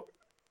corner.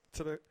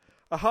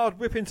 A hard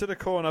whip into the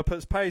corner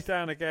puts Page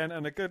down again,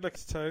 and a good look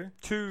at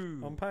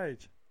 2 on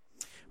Page.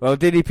 Well,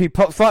 DDP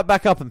pops right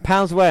back up and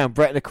pounds away on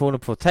Bret in the corner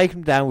before taking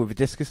him down with a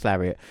discus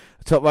lariat.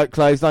 A top rope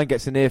clothesline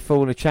gets a near fall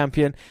on the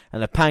champion,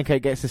 and the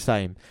pancake gets the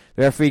same.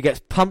 The referee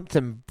gets pumped,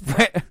 and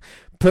Bret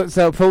pulls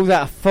out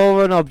a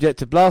foreign object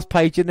to blast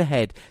Page in the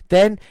head.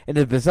 Then, in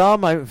a bizarre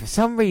moment, for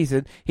some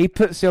reason, he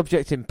puts the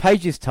object in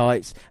Page's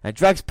tights and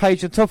drags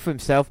Page on top of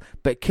himself,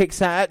 but kicks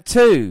out at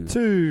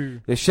 2.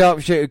 The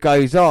sharpshooter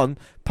goes on.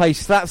 Page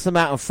slaps them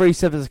out on 3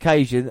 separate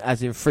occasions,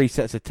 as in 3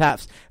 sets of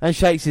taps, and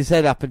shakes his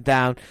head up and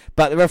down,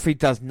 but the referee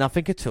does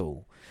nothing at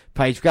all.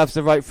 Page grabs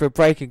the rope for a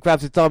break and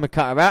grabs a diamond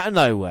cutter out of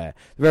nowhere.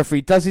 The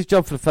referee does his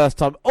job for the first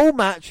time all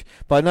match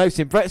by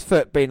noticing Bret's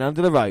foot being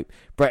under the rope.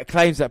 Bret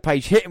claims that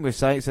Page hit him with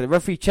something, so the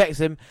referee checks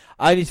him,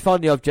 only to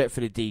find the object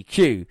for the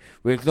DQ.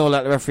 We ignore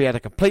that the referee had a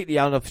completely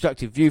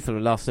unobstructed view for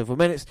the last several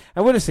minutes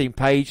and would have seen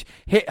Page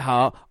hit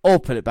Hart or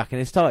put it back in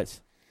his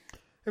tights.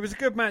 It was a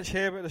good match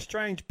here, but the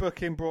strange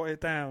booking brought it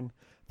down.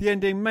 The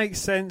ending makes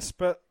sense,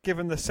 but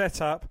given the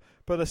setup,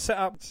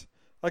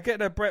 I get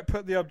that Bret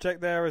put the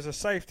object there as a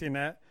safety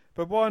net,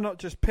 but why not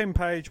just pin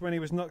Page when he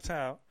was knocked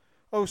out?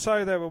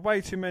 Also, there were way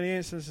too many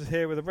instances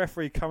here with the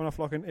referee coming off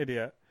like an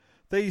idiot.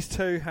 These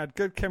two had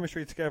good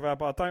chemistry together,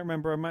 but I don't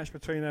remember a match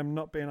between them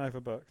not being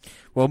overbooked.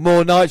 Well,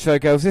 more Nitro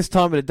girls, this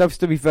time with the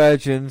WWE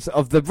versions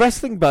of the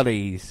Wrestling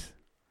Buddies.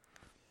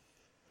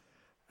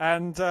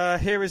 And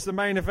here is the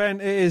main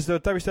event. It is the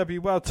WCW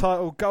World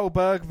Title,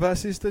 Goldberg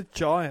versus the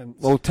Giant.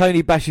 Well,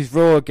 Tony bashes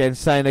Raw again,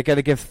 saying they're going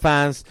to give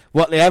fans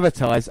what they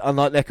advertise,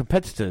 unlike their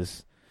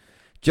competitors.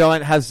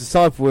 Giant has the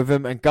cypher with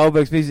him, and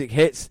Goldberg's music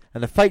hits,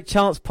 and the fake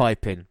chants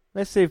pipe in.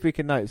 Let's see if we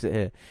can notice it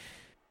here.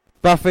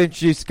 Buffer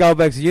introduced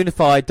Goldberg as a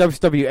unified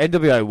WCW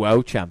NWO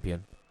World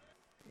Champion.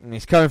 And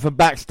he's coming from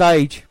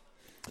backstage.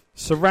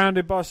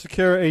 Surrounded by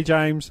security,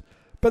 James.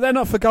 But they're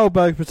not for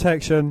Goldberg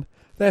protection.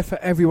 They're for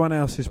everyone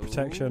else's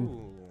protection.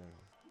 Ooh.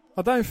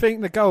 I don't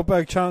think the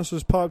Goldberg chants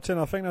was piped in.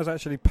 I think that was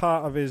actually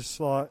part of his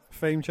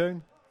theme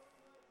tune.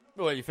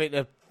 What, you think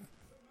they're...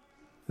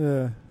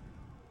 Yeah.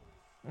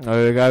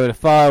 There we go with the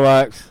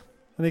fireworks.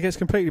 And he gets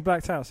completely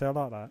blacked out, so I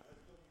like that.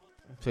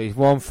 So he's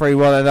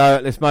 1-3-1-0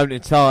 at this moment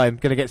in time.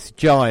 Going to get the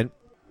Giant.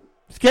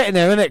 It's getting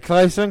there, isn't it?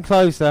 Closer and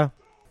closer.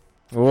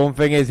 Well, one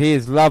thing is, he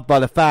is loved by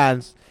the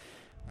fans.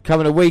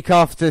 Coming a week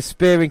after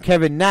spearing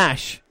Kevin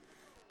Nash.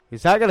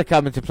 Is that going to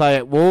come into play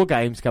at War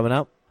Games coming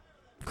up?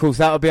 Of course,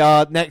 that will be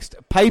our next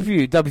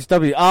pay-per-view,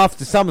 WCW,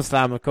 after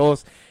SummerSlam, of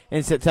course,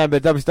 in September,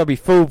 WCW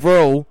Full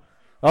Brawl.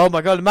 Oh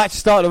my God, the match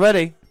started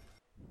already.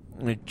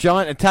 The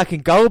Giant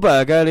attacking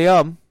Goldberg early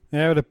on.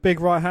 Yeah, with the big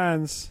right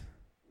hands.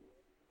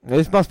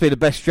 This must be the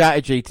best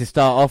strategy to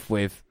start off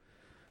with,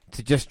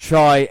 to just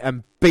try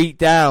and beat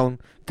down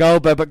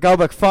Goldberg, but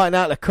Goldberg fighting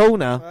out the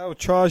corner. Well,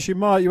 try as you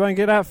might, you won't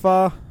get that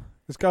far.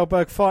 There's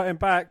Goldberg fighting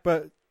back,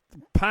 but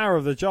the power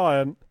of the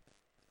Giant.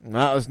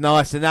 That was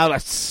nice, and now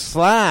a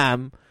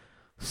slam,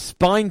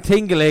 spine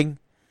tingling,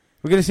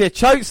 We're going to see a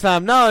choke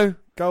slam. No.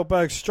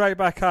 Goldberg straight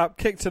back up,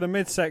 kick to the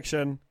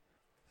midsection.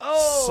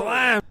 Oh.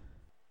 Slam.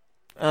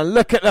 And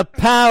look at the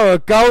power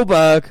of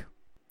Goldberg.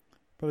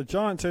 But the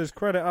Giant, to his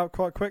credit, up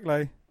quite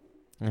quickly.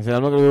 I said,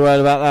 I'm not going to be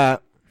worried about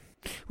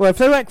that. Well, if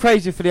they went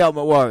crazy for the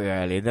Ultimate Warrior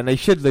earlier, then they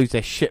should lose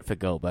their shit for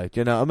Goldberg. Do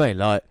you know what I mean?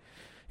 Like,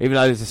 even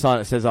though there's a sign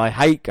that says I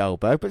hate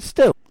Goldberg, but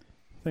still.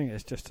 I think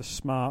it's just a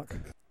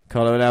smark.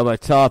 Collar and elbow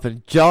tie up,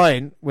 and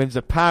Giant wins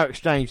a power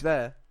exchange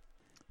there.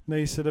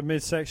 Knees to the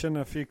midsection,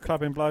 a few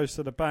clubbing blows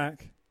to the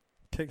back.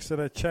 Kicks to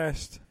the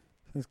chest.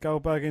 Sends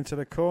Goldberg into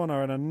the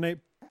corner, and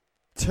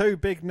three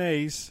big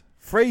knees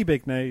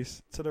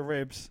to the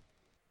ribs.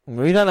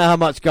 We don't know how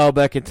much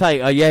Goldberg can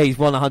take. Oh, yeah, he's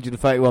won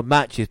 131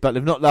 matches, but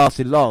they've not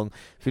lasted long.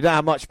 So we don't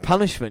have much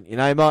punishment. You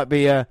know, it might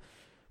be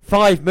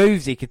 5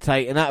 moves he could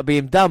take, and that would be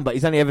him done, but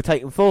he's only ever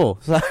taken 4.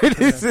 So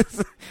this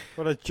is...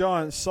 Well, a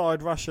Giant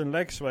side Russian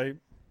leg sweep.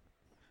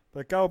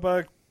 But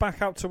Goldberg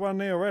back up to one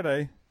knee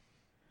already.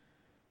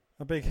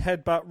 A big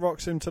headbutt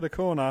rocks him to the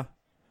corner.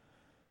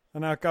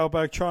 And now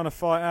Goldberg trying to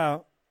fight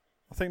out.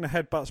 I think the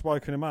headbutt's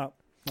woken him up.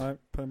 No,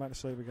 put him back to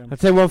sleep again. I'll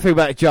tell you one thing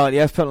about the Giant. He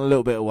has put on a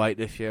little bit of weight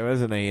this year,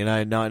 hasn't he? You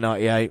know,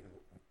 1998.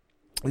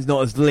 He's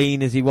not as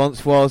lean as he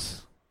once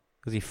was,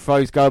 because he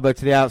throws Goldberg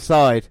to the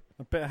outside.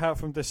 A bit of help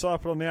from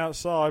Disciple on the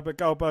outside, but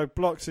Goldberg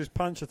blocks his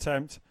punch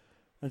attempt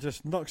and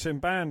just knocks him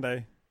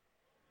bandy.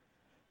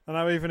 And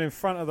now even in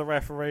front of the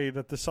referee,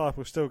 the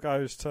Disciple still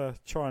goes to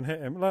try and hit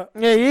him. Look.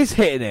 Yeah, he is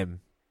hitting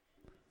him.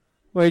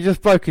 Well, he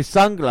just broke his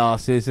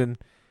sunglasses and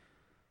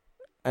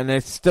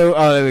there's still...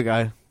 Oh, there we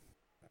go.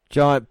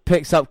 Giant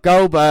picks up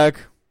Goldberg.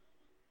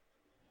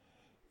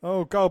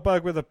 Oh,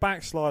 Goldberg with a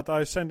backslide,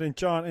 though, sending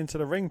Giant into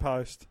the ring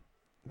post.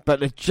 But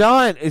the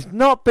Giant has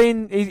not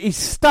been... He's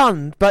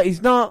stunned, but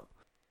he's not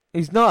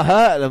hurt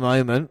at the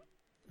moment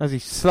as he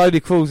slowly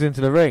crawls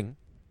into the ring.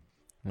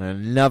 And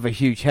another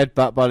huge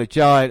headbutt by the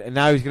Giant, and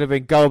now he's going to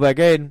bring Goldberg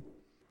in.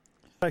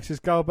 Takes his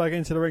Goldberg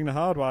into the ring the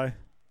hard way.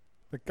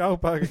 But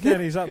Goldberg, again,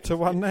 he's up to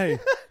one knee.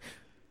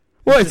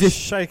 What is this?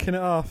 Shaking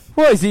it off.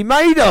 What is he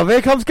made of?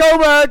 Here comes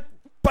Goldberg.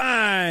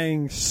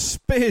 Bang!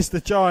 Spears the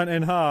Giant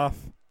in half.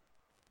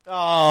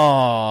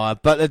 Oh,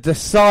 but the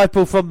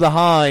Disciple from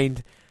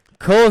behind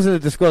causing a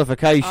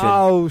disqualification.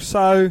 Oh,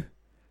 so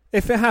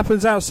if it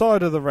happens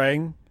outside of the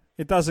ring,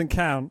 it doesn't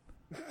count.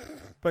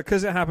 But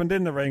because it happened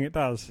in the ring, it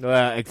does.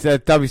 Well, it's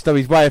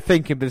WWE's way of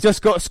thinking, but it's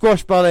just got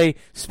squashed by the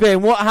spear.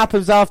 And what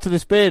happens after the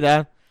spear,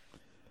 Dan?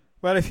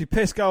 Well, if you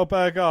piss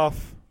Goldberg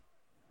off,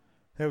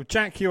 he'll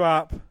jack you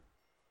up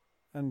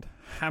and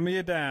hammer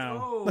you down.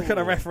 Oh. Look at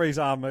the referee's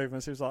arm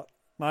movements. He was like,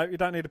 no, you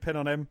don't need a pin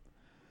on him.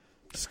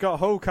 Scott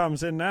Hall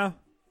comes in now.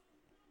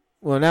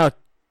 Well, now,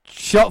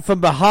 shot from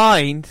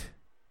behind.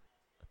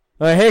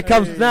 Well, here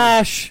comes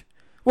Nash.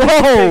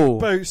 Whoa!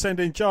 Big boot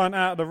sending Giant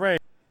out of the ring.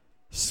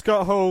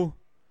 Scott Hall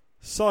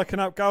psyching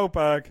up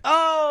Goldberg.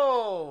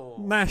 Oh!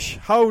 Nash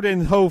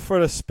holding Hall for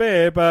the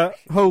spear, but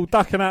Hall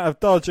ducking out of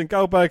dodge, and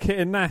Goldberg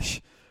hitting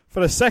Nash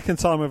for the second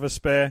time with a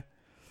spear.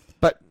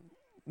 But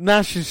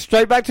Nash is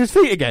straight back to his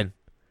feet again.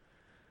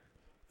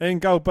 In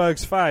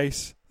Goldberg's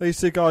face, these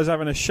two guys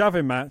having a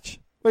shoving match.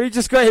 Well, he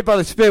just got hit by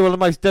the spear, one of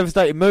the most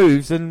devastating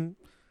moves, and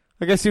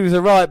I guess he was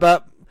alright,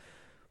 but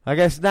I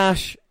guess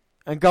Nash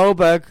and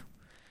Goldberg,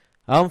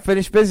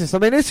 unfinished business. I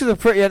mean, this is a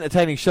pretty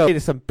entertaining show.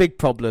 There's some big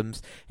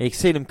problems, and you can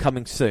see them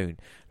coming soon.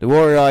 The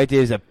Warrior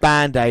idea is a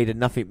band-aid and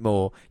nothing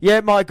more. Yeah,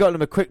 it might have gotten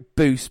them a quick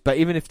boost, but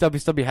even if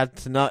WWE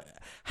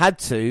had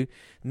to,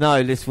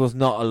 no, this was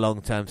not a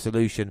long-term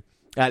solution.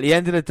 At the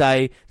end of the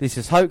day, this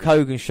is Hulk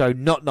Hogan's show,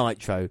 not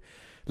Nitro.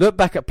 Look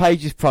back at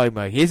Page's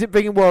promo. He isn't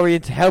bringing Warrior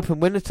in to help him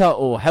win the title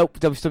or help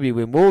WWE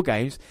win War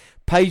Games.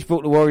 Page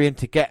brought the Warrior in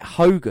to get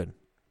Hogan.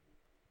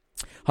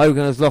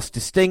 Hogan has lost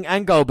to Sting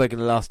and Goldberg in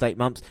the last 8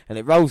 months, and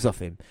it rolls off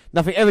him.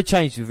 Nothing ever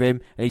changes with him,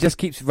 and he just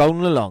keeps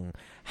rolling along.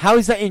 How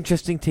is that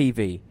interesting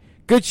TV?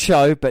 Good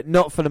show, but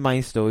not for the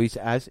main stories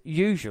as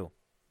usual.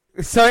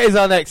 So it is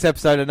our next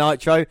episode of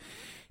Nitro.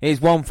 It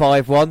is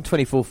 151,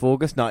 24th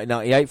August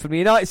 1998, from the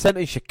United Center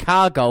in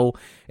Chicago,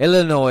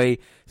 Illinois.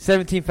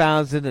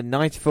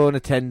 17,094 in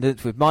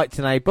attendance, with Mike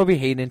Tenay, Bobby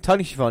Heenan,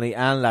 Tony Schiavone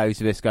and Larry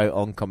Zbyszko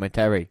on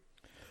commentary.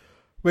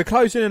 We're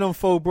closing in on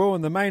Full Brawl,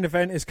 and the main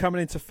event is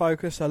coming into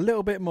focus a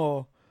little bit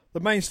more. The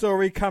main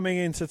story coming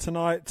into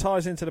tonight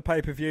ties into the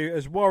pay-per-view,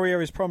 as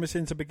Warrior is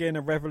promising to begin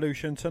a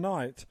revolution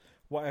tonight,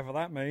 whatever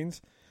that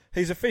means.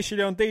 He's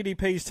officially on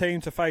DDP's team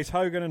to face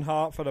Hogan and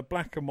Hart for the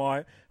black and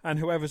white, and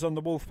whoever's on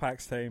the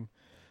Wolfpac's team.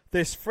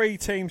 This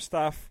 3-team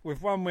stuff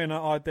with one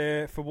winner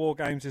idea for War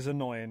Games is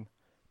annoying.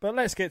 But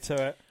let's get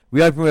to it.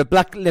 We open with a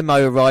black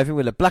limo arriving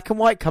with a black and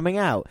white coming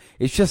out.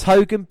 It's just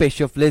Hogan,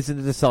 Bischoff, Liz and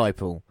the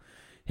Disciple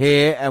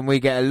here, and we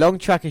get a long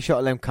tracking shot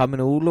of them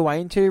coming all the way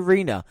into the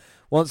arena.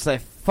 Once they're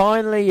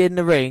finally in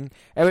the ring,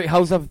 Eric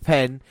holds up a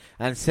pen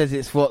and says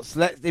it's what's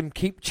let him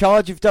keep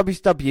charge of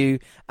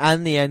WCW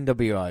and the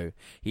NWO.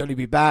 He'll only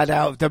be bad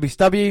out of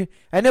WCW,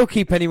 and he'll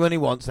keep anyone he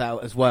wants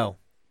out as well.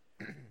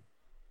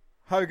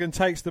 Hogan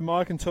takes the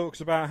mic and talks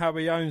about how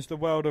he owns the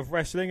world of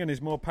wrestling and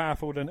is more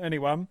powerful than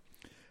anyone.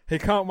 He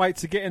can't wait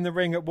to get in the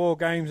ring at War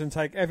Games and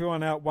take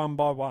everyone out one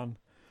by one.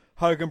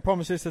 Hogan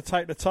promises to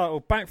take the title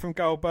back from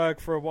Goldberg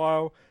for a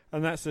while,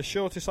 and that's the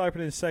shortest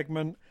opening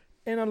segment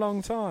in a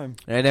long time.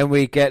 And then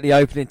we get the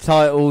opening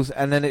titles,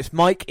 and then it's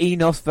Mike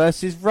Enos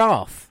versus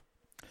Wrath.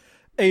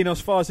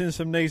 Enos fires in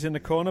some knees in the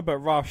corner, but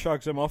Wrath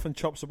shrugs him off and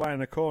chops away in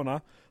the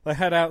corner. They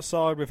head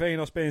outside with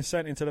Enos being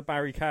sent into the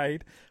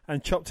barricade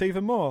and chopped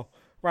even more.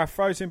 Wrath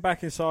throws him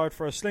back inside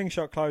for a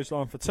slingshot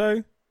clothesline for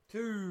 2.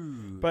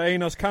 But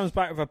Enos comes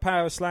back with a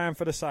power slam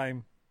for the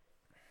same.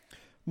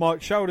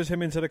 Mike shoulders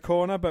him into the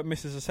corner but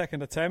misses a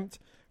second attempt.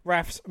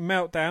 Wrath's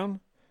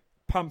meltdown,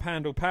 pump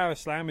handle power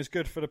slam is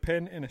good for the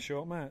pin in a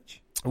short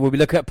match. We'll be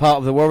looking at part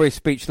of the Warriors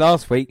speech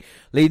last week,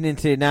 leading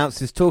into the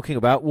announcers talking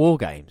about War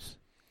Games.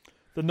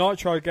 The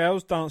Nitro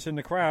girls dance in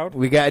the crowd.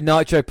 We get a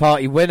Nitro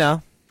Party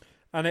winner.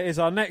 And it is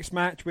our next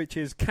match, which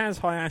is Kaz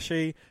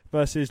Hayashi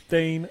versus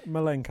Dean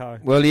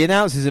Malenko. Well, the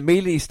announcers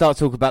immediately start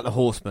talking about the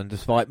Horsemen,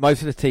 despite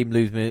most of the team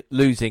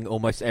losing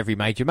almost every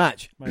major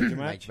match. Major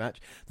match.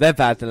 They've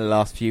had in the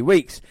last few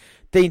weeks.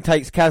 Dean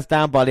takes Kaz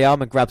down by the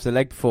arm and grabs the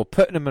leg before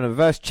putting him in a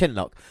reverse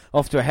chinlock,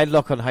 off to a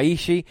headlock on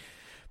Hayashi,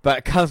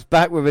 but comes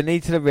back with a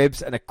knee to the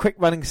ribs and a quick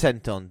running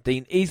senton.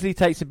 Dean easily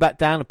takes him back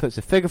down and puts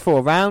a figure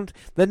 4 around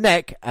the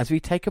neck as we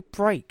take a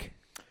break.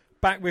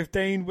 Back with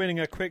Dean winning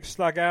a quick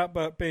slug out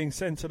but being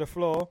sent to the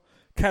floor.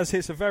 Kaz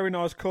hits a very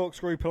nice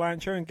corkscrew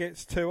palancha and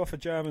gets 2 off a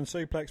German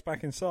suplex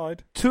back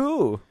inside.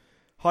 2.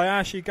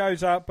 Hayashi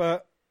goes up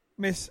but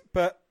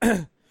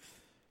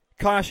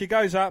Hayashi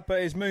goes up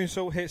but his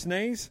moonsault hits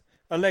knees.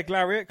 A leg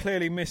lariat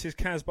clearly misses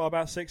Kaz by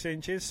about 6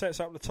 inches, sets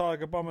up the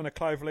Tiger Bomb and a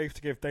cloverleaf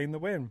to give Dean the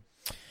win.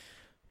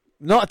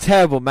 Not a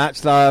terrible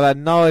match, though. I had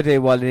no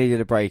idea why they needed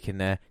a break in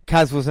there.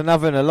 Kaz was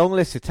another in a long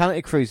list of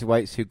talented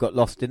cruiserweights who got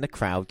lost in the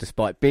crowd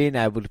despite being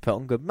able to put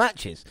on good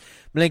matches.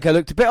 Malenko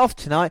looked a bit off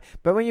tonight,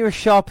 but when you're a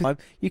sharp time,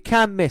 you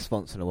can miss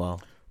once in a while.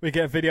 We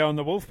get a video on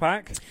the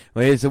Wolfpac.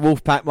 Well, here's the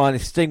Wolfpac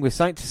minus Sting with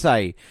something to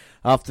say.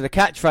 After the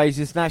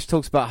catchphrases, Nash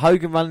talks about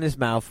Hogan running his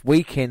mouth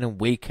week in and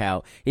week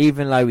out,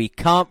 even though he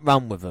can't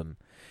run with them.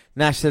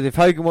 Nash said if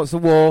Hogan wants a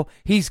war,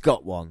 he's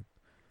got one.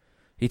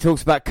 He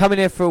talks about coming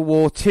here for a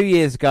war 2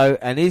 years ago,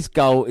 and his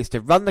goal is to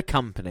run the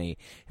company.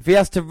 If he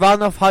has to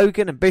run off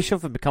Hogan and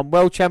Bischoff and become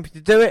world champion to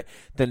do it,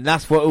 then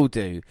that's what he'll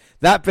do.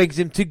 That brings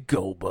him to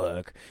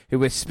Goldberg,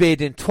 who has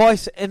speared him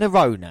twice in a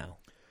row now.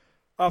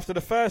 After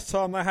the first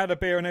time they had a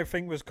beer and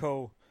everything was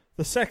cool.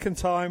 The second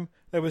time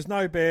there was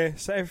no beer,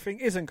 so everything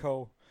isn't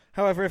cool.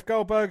 However, if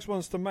Goldberg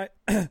wants to make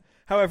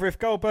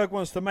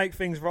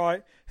things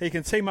right, he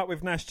can team up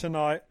with Nash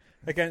tonight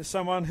against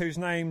someone whose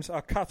names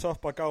are cut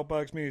off by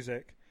Goldberg's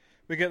music.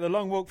 We get the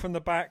long walk from the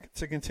back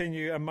to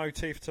continue a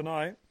motif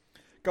tonight.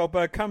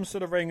 Goldberg comes to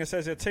the ring and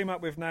says he'll team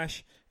up with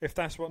Nash if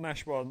that's what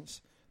Nash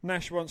wants.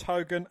 Nash wants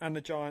Hogan and the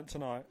Giant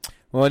tonight.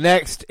 Well,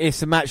 next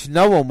is a match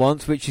no one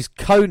wants, which is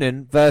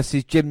Conan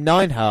versus Jim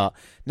Neidhart.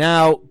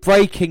 Now,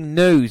 breaking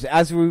news.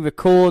 As we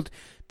record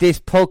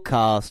this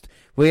podcast,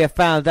 we have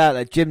found out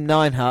that Jim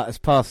Neidhart has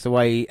passed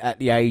away at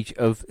the age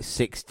of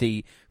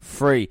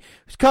 63.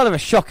 It's kind of a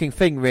shocking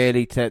thing,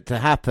 really, to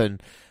happen.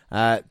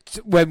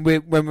 When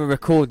we're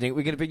recording it,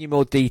 we're going to bring you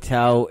more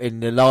detail in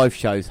the live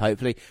shows,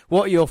 hopefully.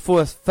 What are your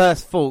first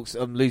thoughts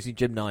on losing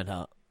Jim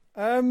Neidhart?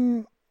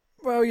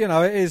 Well, you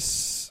know, it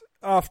is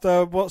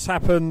after what's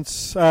happened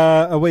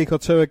a week or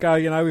two ago.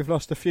 You know, we've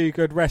lost a few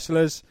good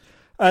wrestlers,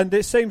 and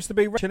it seems to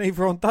be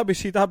either on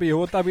WCW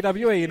or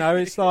WWE. You know,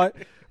 it's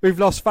like we've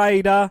lost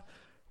Vader,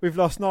 we've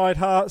lost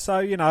Neidhart, so,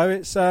 you know,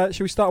 it's should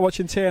we start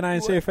watching TNA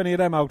and see if any of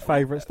them old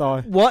favourites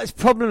die? What's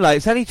the problem, though?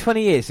 It's only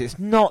 20 years. It's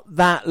not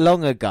that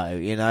long ago,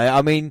 you know.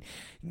 I mean,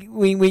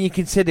 when you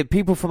consider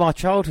people from our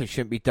childhood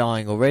shouldn't be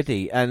dying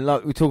already. And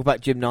like we talk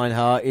about Jim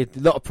Neidhart, a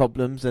lot of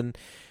problems, and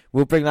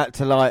we'll bring that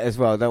to light as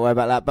well. Don't worry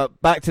about that.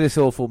 But back to this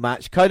awful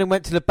match. Conan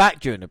went to the back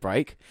during the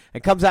break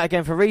and comes out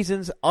again for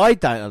reasons I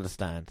don't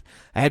understand.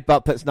 A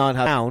headbutt puts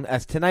Neidhart down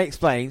as Tenay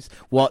explains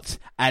what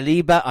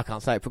Arriba, I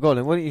can't say it for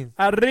Gordon, what do you?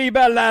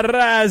 Arriba la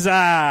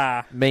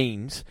raza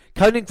means.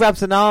 Conan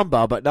grabs an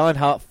armbar, but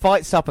Neidhart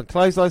fights up and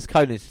clotheslines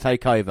Conan to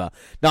take over.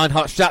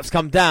 Neidhart's straps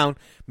come down,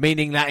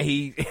 meaning that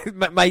he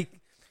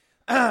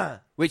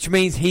which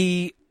means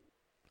he,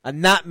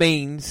 and that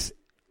means,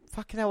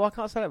 fucking hell, why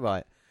can't I say that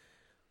right?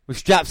 With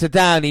straps are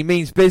down, he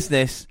means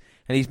business,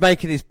 and he's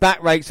making his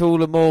back rakes all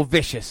the more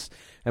vicious.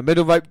 A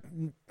middle rope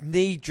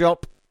knee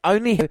drop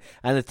only,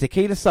 and the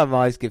Tequila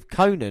Sunrise give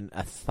Conan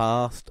a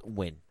fast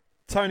win.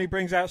 Tony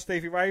brings out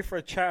Stevie Ray for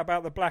a chat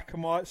about the black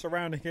and white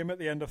surrounding him at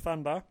the end of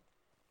Thunder.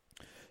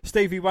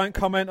 Stevie won't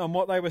comment on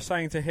what they were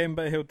saying to him,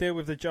 but he'll deal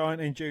with the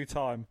Giant in due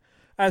time.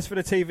 As for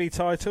the TV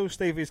title,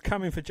 Stevie's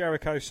coming for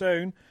Jericho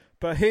soon,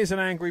 but here's an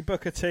angry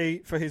Booker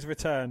T for his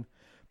return.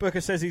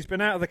 Booker says he's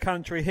been out of the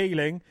country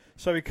healing,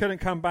 so he couldn't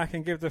come back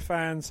and give the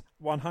fans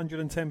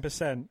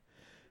 110%.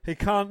 He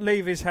can't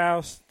leave his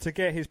house to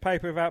get his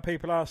paper without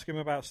people asking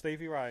him about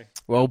Stevie Ray.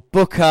 Well,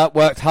 Booker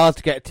worked hard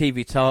to get a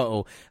TV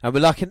title, and we'd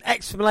like an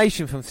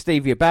explanation from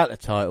Stevie about the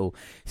title.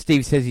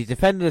 Stevie says he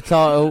defended the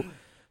title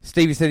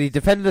Stevie said he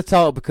defended the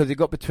title because it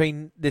got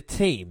between the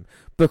team.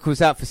 Booker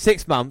was out for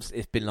 6 months,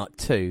 it's been like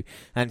 2,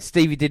 and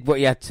Stevie did what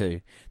he had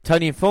to.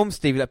 Tony informed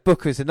Stevie that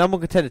Booker is the number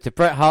 1 contender to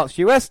Bret Hart's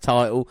US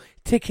title,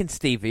 ticking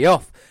Stevie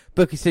off.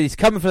 Booker said he's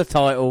coming for the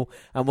title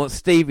and wants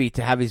Stevie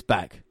to have his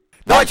back.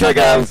 Nitro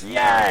girls,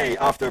 yay!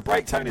 After a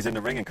break, Tony's in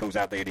the ring and calls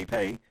out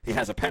DDP. He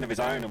has a pen of his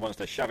own and wants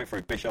to shove it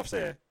through Bischoff's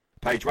ear.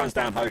 Page runs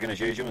down Hogan as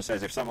usual and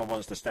says if someone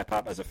wants to step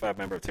up as a third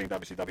member of Team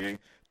WCW,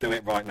 do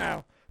it right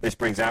now. This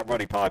brings out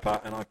Roddy Piper,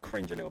 and I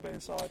cringe a little bit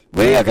inside.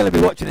 We are going to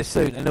be watching this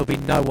soon, and there'll be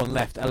no one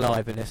left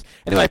alive in this.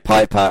 Anyway,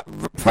 Piper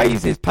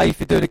praises Page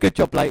for doing a good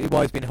job lately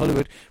while he's been in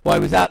Hollywood. While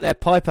he was out there,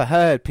 Piper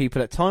heard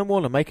people at Time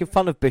Warner making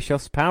fun of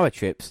Bischoff's power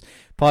trips.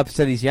 Piper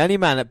said he's the only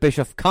man that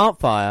Bischoff can't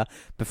fire,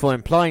 before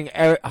implying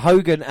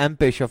Hogan and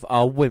Bischoff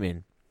are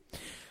women.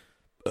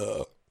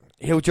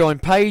 He'll join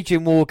Page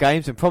in War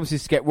Games and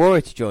promises to get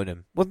Rory to join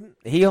him. Wasn't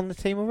he on the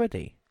team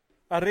already?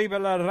 Arriba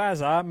la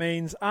raza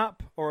means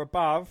up or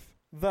above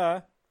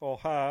the or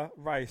her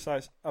race. So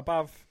it's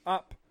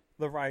up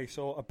the race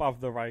or above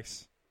the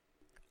race.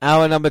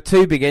 Hour number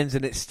 2 begins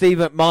and it's Steve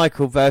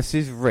McMichael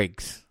versus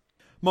Riggs.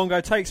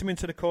 Mongo takes him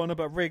into the corner,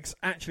 but Riggs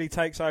actually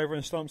takes over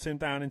and stomps him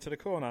down into the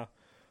corner.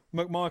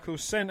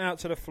 McMichael's sent out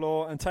to the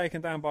floor and taken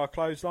down by a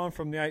clothesline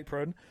from the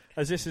apron,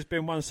 as this has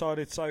been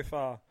one-sided so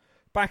far.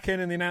 Back in,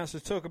 and the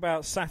announcers talk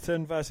about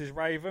Saturn versus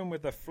Raven,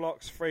 with the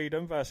Flock's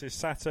Freedom versus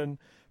Saturn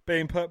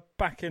being put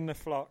back in the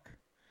flock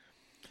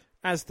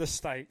as the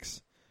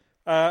stakes.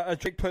 A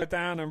drink put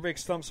down and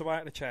Riggs stomps away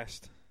at the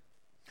chest.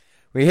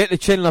 We hit the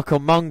chin lock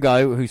on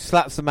Mongo, who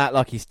slaps him out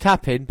like he's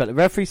tapping, but the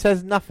referee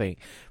says nothing.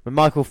 When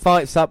Michael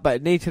fights up,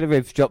 but a knee to the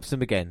ribs drops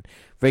him again.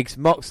 Riggs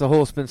mocks the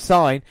Horseman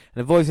sign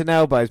and avoids an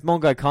elbow as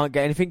Mongo can't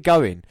get anything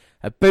going.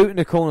 A boot in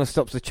the corner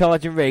stops the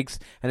charging Riggs,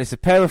 and it's a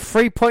pair of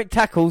 3-point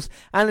tackles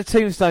and a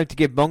tombstone to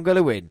give Mongo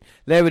the win.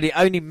 They were the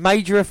only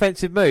major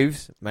offensive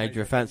moves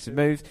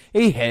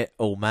he hit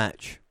all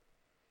match.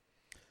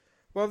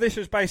 Well, this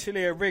was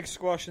basically a Riggs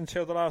squash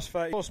until the last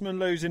 30. Horsemen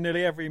lose in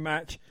nearly every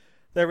match.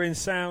 They're in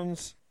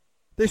sounds.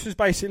 This was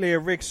basically a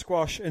Riggs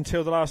squash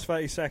until the last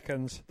 30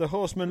 seconds. The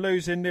Horsemen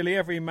lose in nearly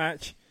every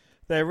match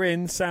they're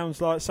in.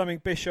 Sounds like something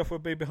Bischoff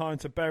would be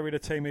behind to bury the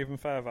team even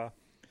further.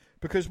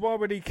 Because why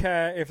would he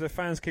care if the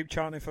fans keep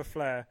chanting for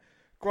Flair?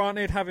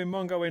 Granted, having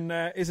Mongo in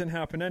there isn't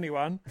helping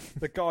anyone.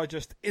 The guy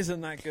just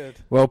isn't that good.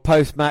 Well,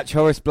 post-match,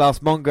 Horace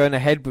blasts Mongo in the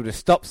head with a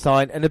stop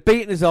sign, and the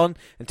beating is on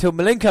until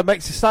Malenko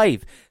makes a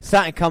save.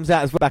 Saturn comes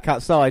out as well back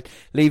outside,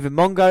 leaving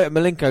Mongo and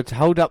Malenko to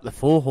hold up the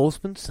 4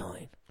 Horsemen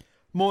sign.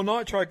 More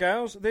Nitro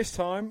gals, this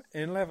time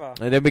in leather.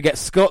 And then we get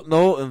Scott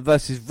Norton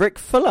versus Rick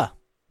Fuller.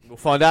 We'll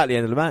find out at the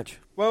end of the match.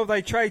 Well,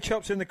 they trade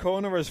chops in the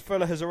corner as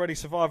Fuller has already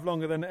survived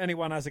longer than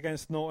anyone has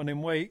against Norton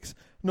in weeks.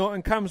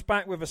 Norton comes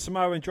back with a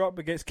Samoan drop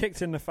but gets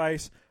kicked in the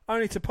face,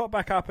 only to pop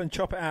back up and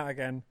chop it out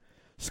again.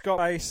 Scott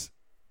base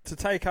to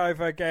take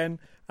over again,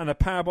 and a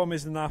powerbomb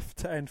is enough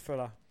to end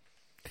Fuller.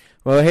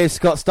 Well, here's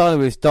Scott Steiner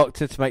with his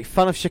doctor to make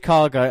fun of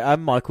Chicago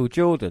and Michael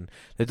Jordan.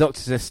 The doctor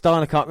says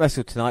Steiner can't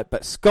wrestle tonight,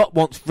 but Scott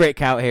wants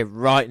Rick out here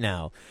right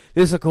now.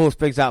 This, of course,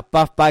 brings out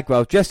Buff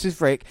Bagwell just as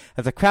Rick,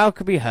 as the crowd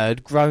can be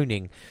heard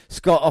groaning.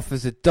 Scott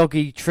offers a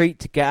doggy treat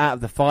to get out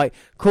of the fight,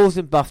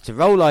 causing Buff to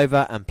roll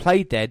over and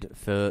play dead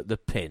for the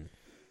pin.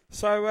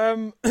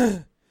 So,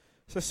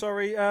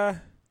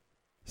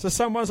 so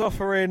someone's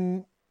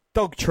offering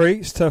dog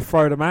treats to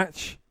throw the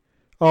match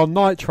on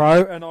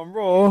Nitro, and on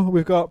Raw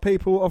we've got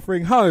people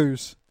offering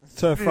hose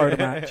to throw the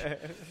match.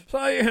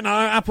 So, you know,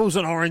 apples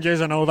and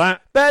oranges and all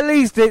that. But at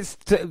least it's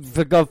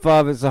for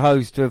Godfather it's a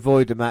host to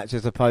avoid the match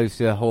as opposed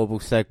to a horrible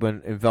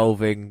segment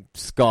involving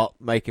Scott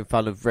making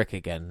fun of Rick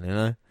again, you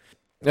know.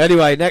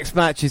 Anyway, next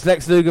match is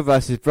Lex Luger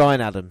versus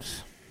Bryan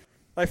Adams.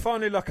 They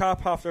finally lock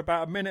up after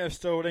about a minute of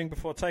stalling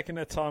before taking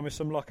their time with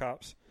some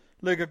lockups.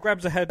 Luger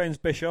grabs a headbands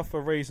Bischoff for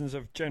reasons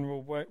of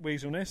general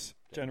weaselness.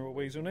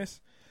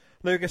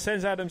 Luger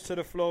sends Adams to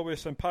the floor with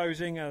some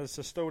posing as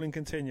the stalling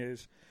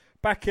continues.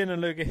 Back in,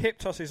 and Luger hip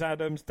tosses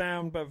Adams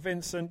down, but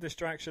Vincent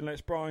distraction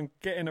lets Bryan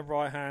get in a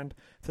right hand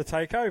to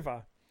take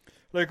over.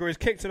 Luger is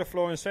kicked to the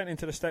floor and sent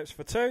into the steps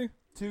for 2.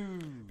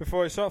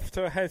 Before it's off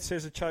to a head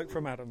scissor choke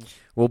from Adams.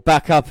 Well,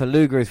 back up, and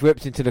Luger is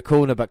whipped into the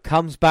corner but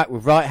comes back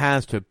with right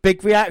hands to a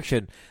big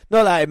reaction.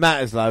 Not that it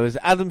matters though, as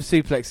Adams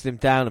suplexes him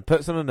down and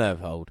puts on a nerve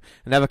hold.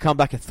 Another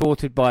comeback is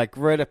thwarted by a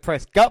gorilla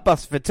press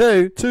gutbuster for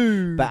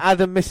 2. But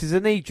Adam misses a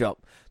knee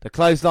drop. The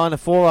clothesline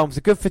of forearms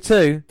are good for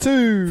 2.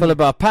 Followed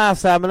by a power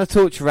slam and a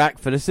torture rack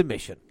for the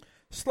submission.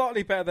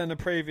 Slightly better than the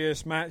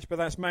previous match, but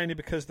that's mainly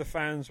because the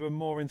fans were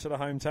more into the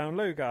hometown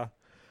Luger.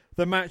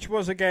 The match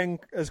was again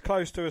as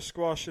close to a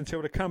squash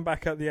until the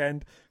comeback at the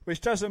end,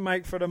 which doesn't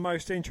make for the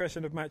most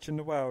interesting of match in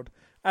the world.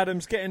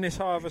 Adams getting this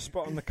high of a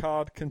spot on the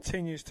card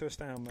continues to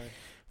astound me.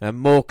 And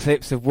more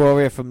clips of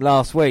Warrior from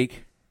last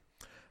week.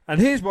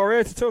 And here's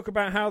Warrior to talk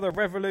about how the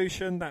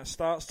revolution that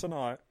starts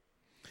tonight.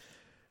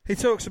 He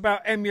talks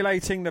about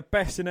emulating the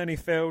best in any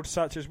field,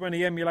 such as when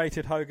he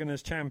emulated Hogan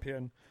as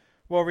champion.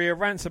 Warrior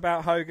rants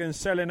about Hogan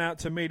selling out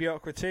to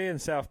mediocrity and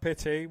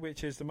self-pity,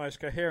 which is the most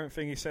coherent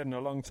thing he said in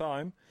a long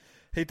time.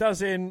 He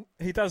does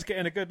get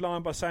in a good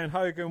line by saying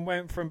Hogan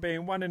went from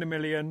being 1 in a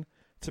million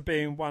to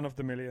being one of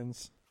the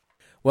millions.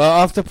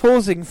 Well, after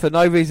pausing for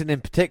no reason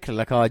in particular,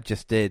 like I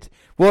just did,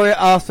 Warrior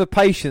asks for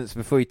patience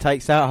before he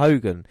takes out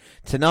Hogan.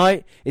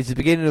 Tonight is the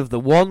beginning of the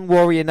One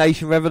Warrior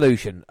Nation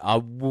revolution. I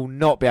will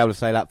not be able to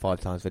say that 5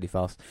 times really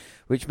fast,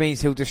 which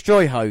means he'll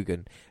destroy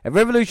Hogan. A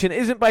revolution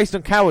isn't based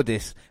on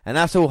cowardice, and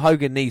that's all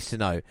Hogan needs to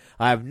know.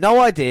 I have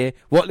no idea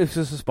what this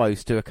was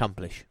supposed to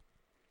accomplish.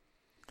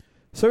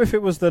 So if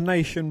it was the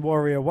Nation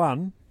Warrior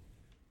 1,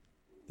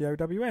 the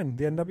OWN,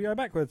 the NWO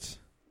backwards.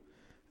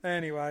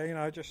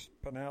 Anyway, just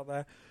putting it out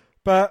there.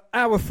 But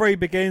hour 3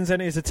 begins,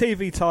 and it is a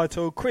TV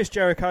title: Chris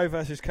Jericho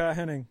versus Curt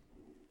Hennig.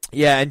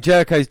 Yeah, and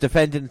Jericho's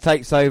defending and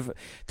takes over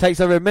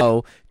a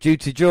middle due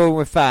to drawing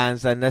with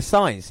fans and their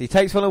signs. He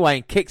takes one away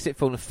and kicks it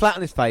falling flat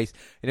on his face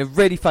in a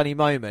really funny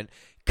moment.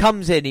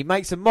 Comes in, he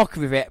makes a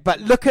mockery of it,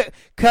 but look at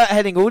Curt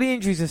Hennig, all the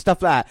injuries and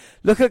stuff like that.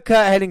 Look at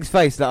Curt Hennig's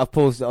face that I've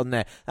paused it on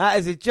there. That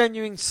is a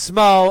genuine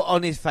smile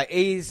on his face.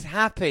 He's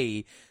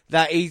happy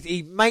that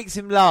he makes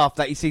him laugh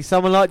that you see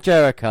someone like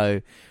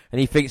Jericho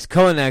and he thinks,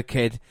 come on now,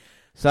 kid.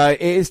 So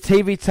it is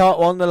TV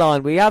title on the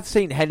line. We have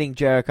seen Hennig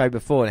Jericho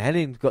before, and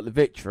Henning's got the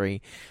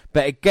victory.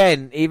 But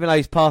again, even though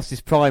he's past his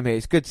prime here,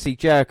 it's good to see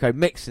Jericho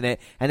mixing it,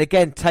 and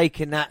again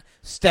taking that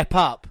step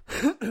up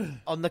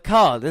on the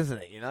card,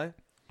 isn't it?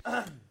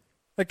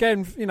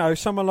 Again,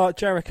 someone like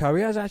Jericho,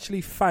 he has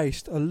actually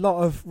faced a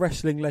lot of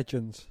wrestling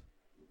legends.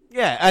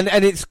 Yeah,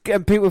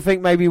 and people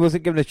think maybe he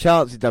wasn't given a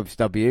chance at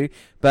WCW,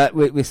 but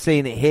we're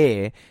seeing it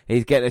here.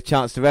 He's getting a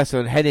chance to wrestle,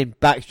 and Hennig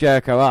backs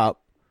Jericho up.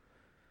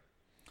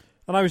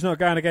 I know he's not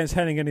going against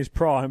Hennig in his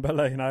prime, but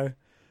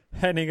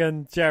Hennig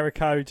and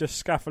Jericho just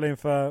scuffling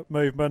for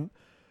movement.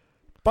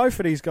 Both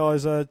of these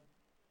guys are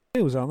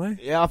heels, aren't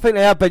they? Yeah, I think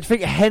they are, but do you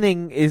think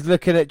Hennig is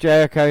looking at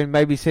Jericho and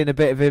maybe seeing a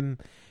bit of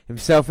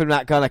himself in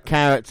that kind of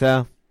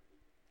character?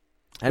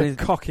 And his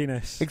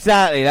cockiness.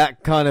 Exactly,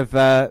 that kind of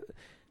the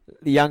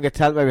younger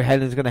talent. Maybe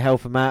Hennig's going to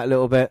help him out a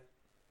little bit.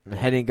 And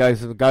Hennig goes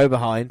to the go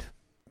behind.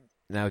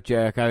 Now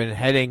Jericho and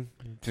Hennig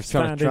just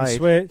trying to trade.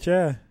 Switch,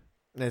 yeah.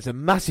 There's a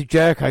massive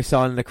Jericho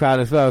sign in the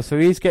crowd as well, so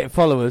he's getting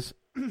followers.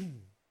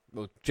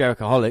 Well,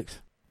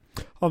 Jericho-holics.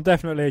 I'm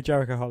definitely a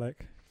Jericho-holic.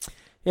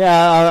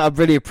 Yeah, I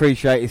really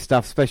appreciate his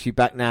stuff, especially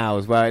back now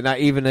as well. Now,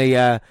 even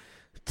the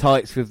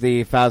tights with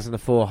the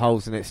 1004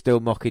 holes in it, still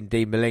mocking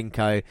Dean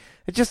Malenko.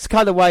 It's just the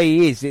kind of way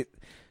he is.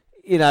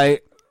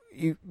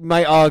 You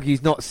may argue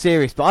he's not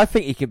serious, but I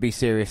think he can be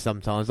serious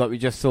sometimes, like we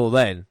just saw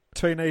then.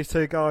 Between these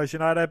two guys,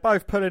 they're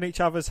both pulling each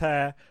other's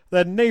hair.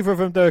 Then neither of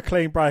them do a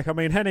clean break. I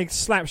mean, Hennig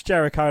slaps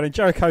Jericho, and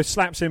Jericho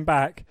slaps him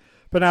back.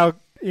 But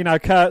now,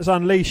 Kurt's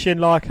unleashing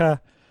like a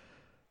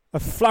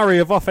flurry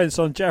of offense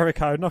on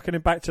Jericho, knocking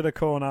him back to the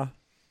corner.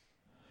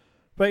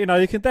 But,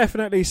 you can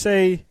definitely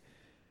see,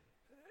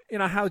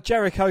 how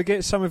Jericho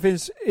gets some of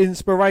his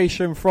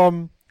inspiration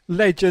from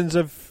legends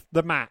of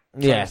the mat,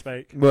 so to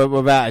speak. Well,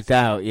 without a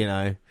doubt,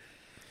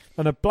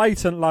 And a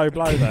blatant low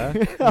blow there.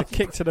 And a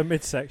kick to the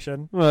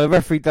midsection. Well, the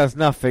referee does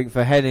nothing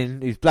for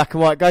Hennig. He's black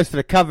and white, goes for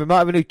the cover. Might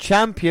have a new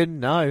champion.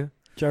 No.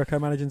 Jericho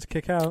managing to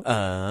kick out.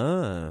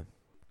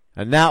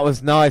 And that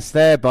was nice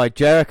there by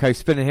Jericho,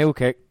 spinning heel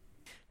kick.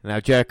 Now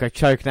Jericho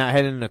choking out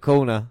Hennig in the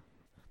corner.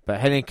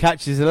 But Hennig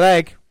catches the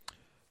leg.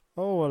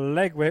 Oh, a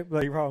leg whip.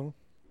 That's wrong.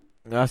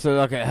 That's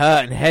like it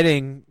hurt. And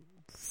Hennig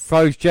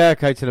throws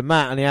Jericho to the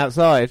mat on the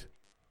outside.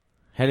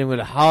 Hennig with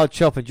a hard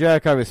chop, and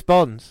Jericho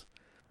responds.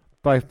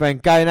 Both men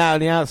going out on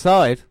the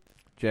outside.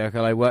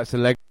 Jericho works the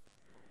leg.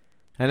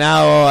 And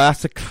now,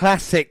 that's a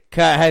classic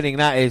Curt Hennig,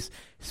 that is.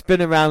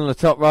 Spin around on the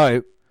top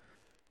rope.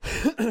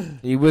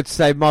 You would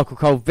say Michael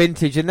Cole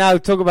vintage. And now,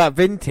 talk about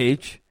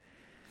vintage.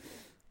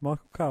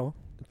 Michael Cole?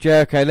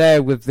 Jericho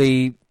there with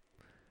the,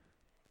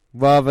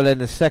 rather than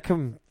the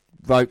second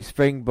rope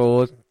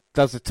springboard,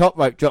 does the top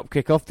rope drop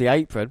kick off the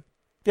apron.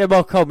 Yeah,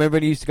 Michael Cole, remember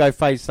when he used to go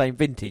face saying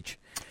vintage?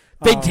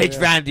 Vintage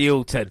Randy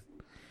Orton.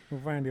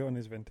 Well, Randy Orton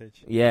is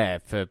vintage. Yeah,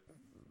 for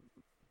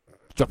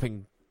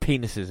dropping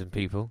penises in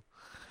people.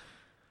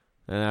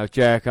 And now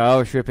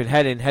Jericho ripping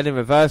Hennig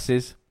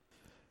reverses.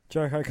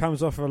 Jericho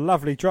comes off of a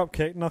lovely drop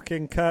kick,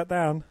 knocking Curt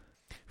down.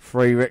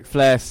 Free Ric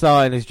Flair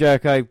sign as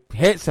Jericho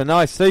hits a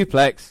nice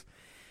suplex.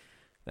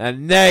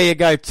 And there you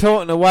go,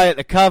 taunting away at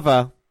the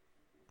cover.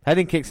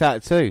 Hennig kicks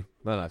out too.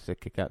 Well, I said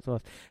kick out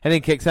twice.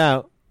 Hennig kicks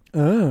out.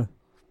 Curt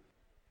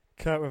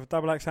with a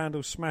double axe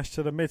handle smash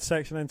to the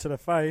midsection into the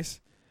face.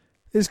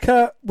 Is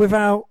Curt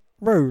without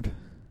Rude?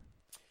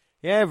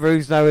 Yeah,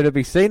 Rude's nowhere to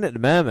be seen at the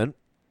moment.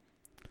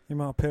 He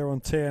might appear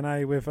on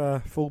TNA with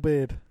a full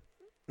beard.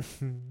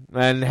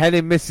 And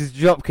Hennig misses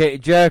the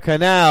dropkick. Jericho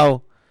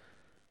now.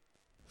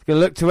 He's going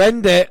to look to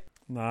end it.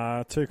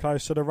 Nah, too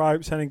close to the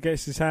ropes. Hennig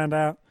gets his hand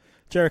out.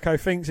 Jericho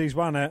thinks he's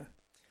won it.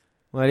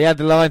 Well, he had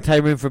the line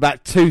table in for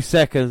about 2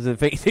 seconds and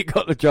thinks he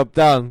got the job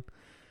done.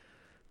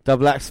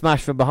 Double axe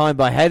smash from behind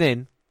by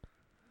Hennig.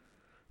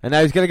 And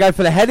now he's going to go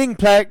for the Hennig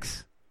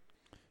plex.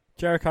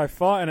 Jericho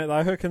fighting it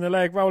though, hooking the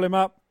leg, roll him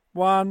up.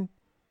 1.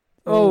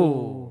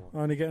 Oh.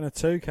 Only getting a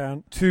 2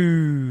 count.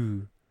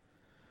 2.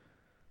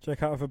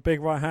 Check out with a big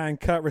right hand.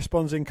 Curt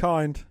responds in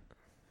kind.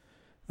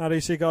 How do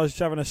you see guys just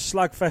having a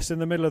slugfest in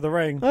the middle of the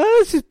ring?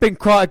 This has been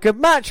quite a good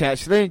match,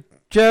 actually.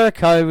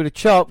 Jericho with a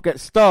chop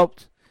gets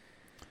stopped.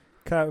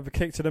 Kurt with a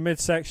kick to the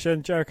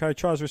midsection. Jericho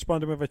tries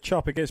responding with a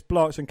chop. It gets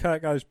blocked, and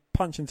Kurt goes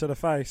punching to the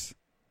face.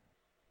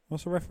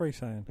 What's the referee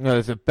saying? No,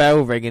 there's a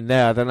bell ringing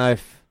there. I don't know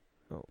if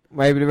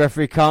maybe the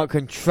referee can't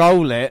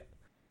control it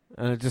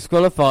and it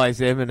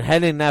disqualifies him. And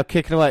Hennig now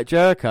kicking away at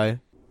Jericho.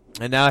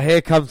 And now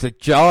here comes the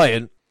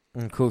Giant.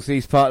 And of course,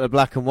 he's part of the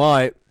black and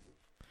white.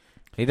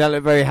 He don't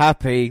look very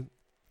happy.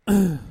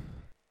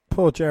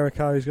 Poor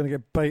Jericho, he's going to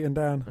get beaten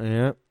down.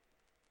 Yeah.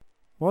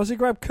 Why does he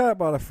grab Kurt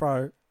by the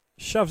throat?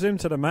 Shoves him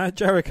to the mat.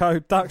 Jericho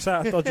ducks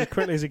out and dodges as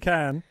quickly as he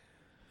can.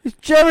 It's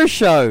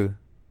Jericho.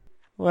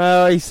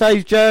 Well, he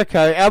saves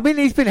Jericho. I mean,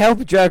 he's been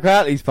helping Jericho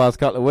out these past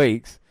couple of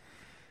weeks.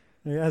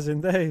 He has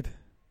indeed.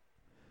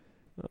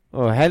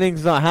 Well,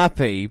 Henning's not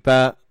happy,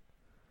 but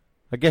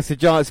I guess the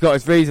Giant's got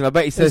his reason. I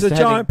bet he says There's to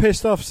a Hennig, Giant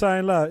pissed off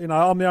saying, look,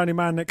 I'm the only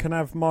man that can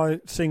have my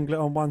singlet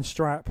on one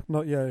strap,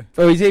 not you.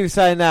 Oh, he's either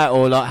saying that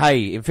or like,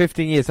 hey, in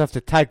 15 years I have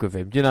to tag with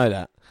him. Do you know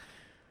that?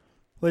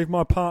 Leave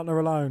my partner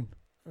alone.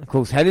 Of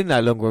course, Hennig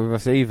no longer with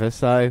us either,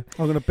 so...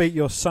 I'm going to beat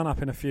your son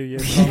up in a few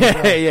years.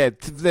 yeah.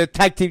 The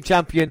tag team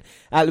champion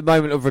at the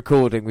moment of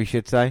recording, we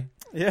should say.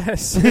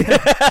 Yes.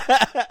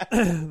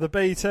 The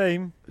B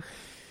team.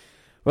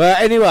 Well,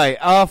 anyway,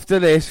 after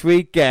this,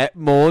 we get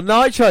more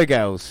Nitro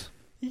girls.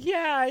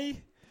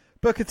 Yay!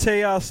 Booker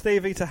T asked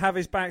Stevie to have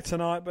his back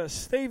tonight, but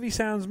Stevie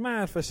sounds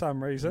mad for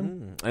some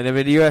reason. And then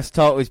the US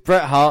title is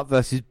Bret Hart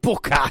versus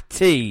Booker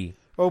T.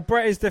 Well,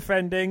 Bret is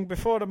defending.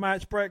 Before the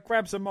match, Bret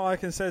grabs a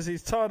mic and says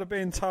he's tired of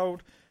being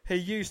told he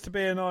used to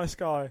be a nice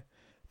guy.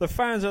 The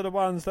fans are the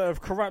ones that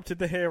have corrupted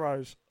the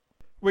heroes,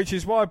 which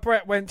is why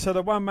Bret went to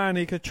the one man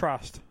he could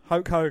trust,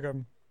 Hulk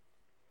Hogan.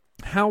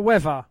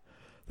 However,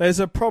 there's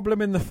a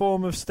problem in the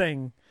form of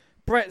Sting.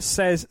 Bret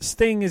says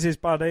Sting is his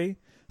buddy,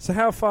 so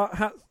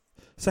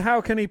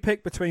how can he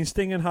pick between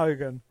Sting and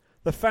Hogan?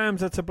 The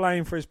fans are to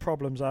blame for his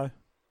problems, though.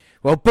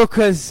 Well,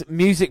 Booker's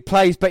music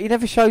plays, but he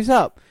never shows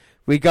up.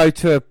 We go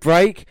to a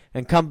break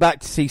and come back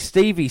to see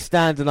Stevie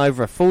standing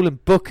over a fallen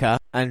Booker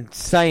and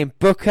saying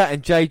Booker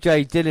and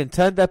JJ Dillon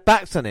turned their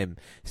backs on him.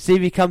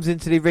 Stevie comes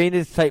into the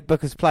arena to take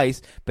Booker's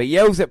place, but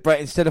yells at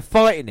Bret instead of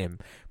fighting him.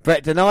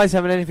 Bret denies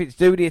having anything to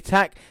do with the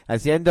attack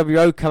as the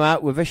NWO come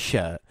out with a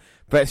shirt.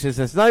 Bret says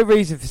there's no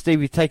reason for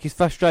Stevie to take his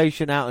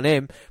frustration out on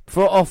him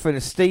before offering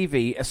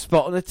Stevie a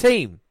spot on the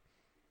team.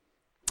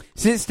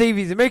 Since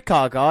Stevie's a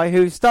mid-card guy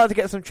who's starting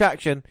to get some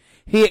traction,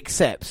 he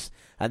accepts.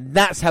 And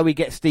that's how we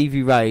get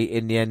Stevie Ray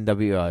in the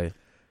NWO.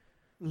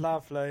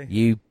 Lovely.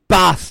 You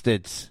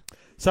bastards.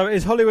 So it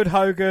is Hollywood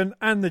Hogan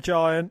and the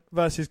Giant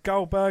versus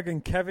Goldberg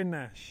and Kevin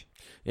Nash.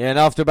 Yeah, and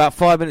after about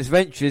 5 minutes of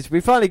entries,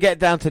 we finally get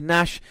down to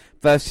Nash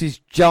versus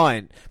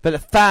Giant. But the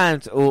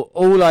fans are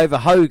all over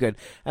Hogan.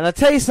 And I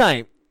tell you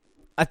something,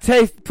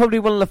 probably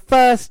one of the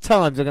first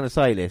times I'm going to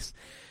say this.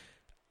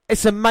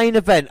 It's a main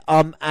event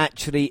I'm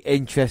actually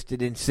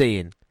interested in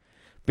seeing.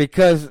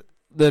 Because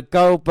the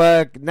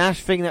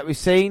Goldberg-Nash thing that we've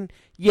seen,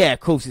 yeah, of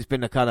course it's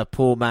been a kind of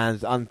poor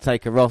man's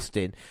Undertaker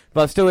Austin.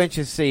 But I'm still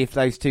interested to see if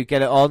those two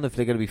get it on, if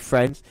they're going to be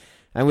friends.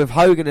 And with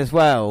Hogan as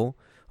well,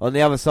 on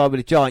the other side with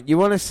the Giant, you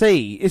want to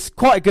see, it's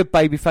quite a good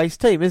babyface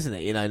team, isn't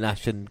it?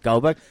 Nash and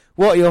Goldberg.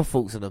 What are your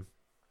thoughts on them?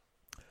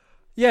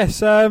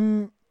 Yes,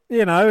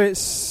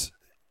 it's...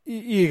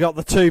 You got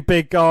the two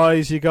big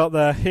guys, you got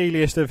the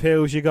heeliest of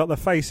heels, you got the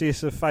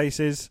faciest of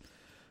faces.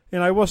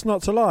 What's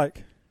not to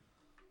like?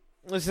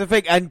 That's the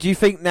thing. And do you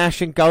think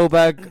Nash and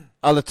Goldberg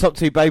are the top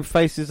two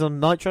babyfaces on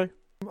Nitro?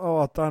 Oh,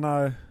 I don't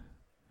know,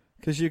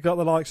 because you got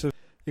the likes of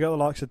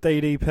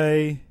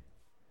DDP.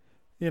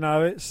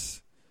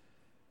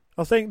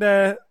 I think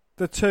they're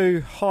the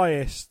two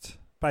highest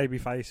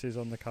babyfaces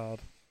on the card.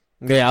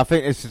 Yeah, I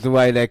think this is the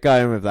way they're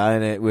going with that,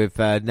 isn't it? With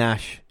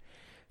Nash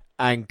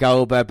and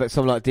Goldberg, but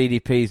someone like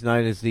DDP is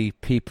known as the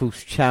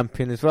People's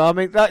Champion as well. I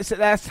mean,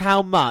 that's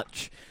how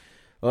much,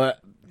 or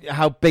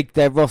how big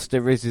their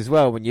roster is as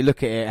well. When you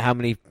look at it, how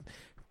many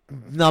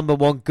number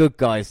one good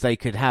guys they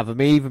could have. I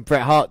mean, even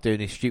Bret Hart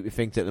doing his stupid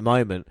things at the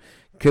moment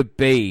could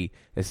be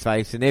his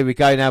face. And here we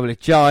go now with a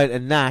Giant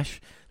and Nash.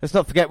 Let's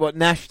not forget what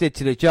Nash did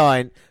to the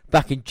Giant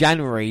back in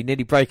January,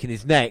 nearly breaking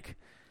his neck.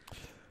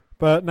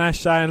 But Nash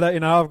saying,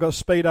 I've got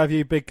speed over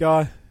you, big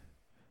guy.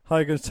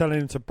 Hogan's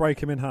telling him to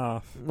break him in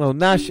half. Well,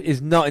 Nash is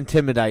not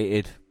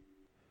intimidated.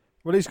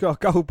 Well, he's got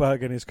a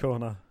Goldberg in his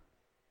corner.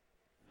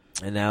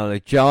 And now the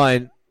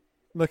Giant,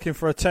 looking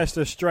for a test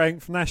of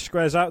strength. Nash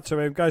squares up to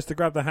him, goes to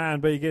grab the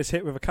hand, but he gets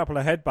hit with a couple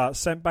of headbutts,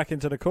 sent back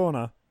into the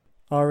corner.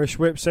 Irish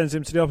whip sends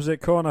him to the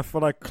opposite corner,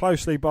 followed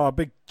closely by a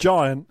big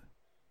Giant.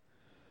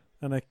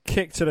 And a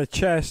kick to the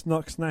chest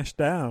knocks Nash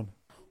down.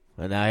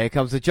 And now here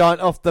comes the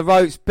Giant off the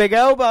ropes. Big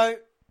elbow.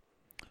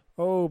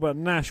 Oh, but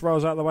Nash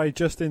rolls out of the way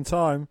just in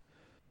time.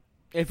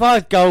 If I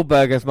had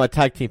Goldberg as my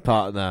tag team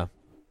partner,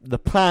 the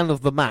plan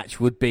of the match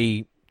would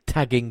be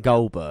tagging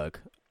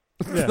Goldberg.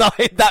 Yeah.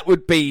 That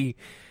would be,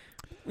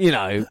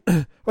 Well,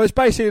 it's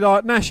basically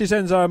like Nash is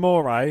Enzo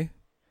Amore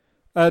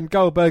and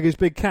Goldberg is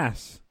Big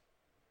Cass.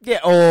 Yeah,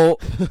 or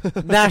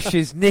Nash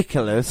is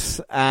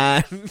Nicholas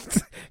and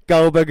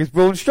Goldberg is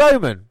Braun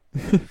Strowman.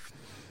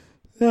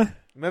 Yeah.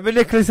 Remember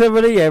Nicholas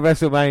everybody? Yeah,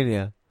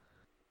 WrestleMania.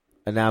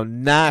 And now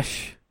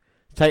Nash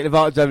taking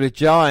advantage over the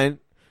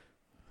Giant,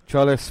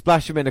 trying to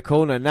splash him in the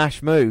corner.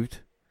 Nash moved.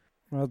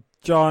 Well,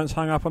 Giant's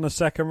hung up on the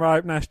second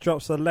rope. Nash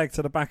drops the leg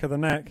to the back of the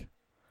neck.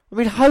 I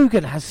mean,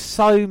 Hogan has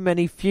so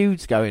many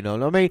feuds going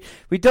on. I mean,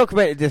 we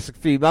documented this a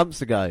few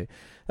months ago.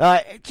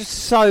 Just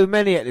so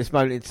many at this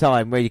moment in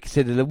time where you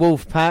consider the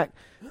Wolfpac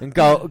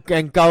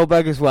and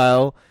Goldberg as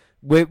well.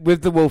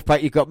 With the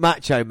Wolfpac, you've got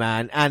Macho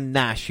Man and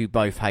Nash, who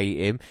both hate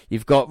him.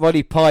 You've got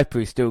Roddy Piper,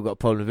 who's still got a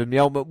problem with him. The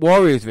Ultimate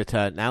Warrior's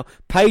returned now.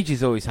 Paige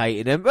is always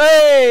hating him.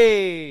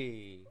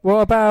 Hey! What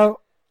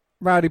about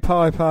Rowdy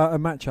Piper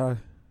and Macho?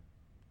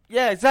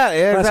 Yeah, exactly.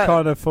 That's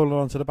kind of fallen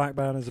onto the back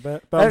burners a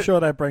bit, but I'm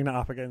sure they'll bring that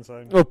up again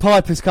soon. Well,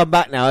 Piper's come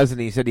back now, hasn't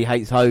he? He said he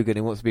hates Hogan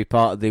and wants to be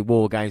part of the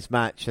War Games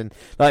match. And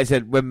like I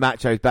said, when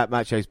Macho's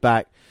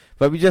back.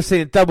 But we've just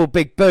seen a double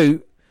big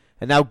boot,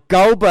 and now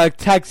Goldberg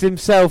tags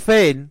himself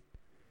in.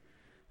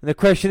 And the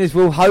question is,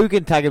 will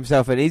Hogan tag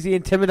himself in? Is he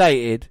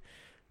intimidated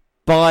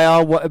by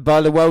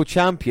the world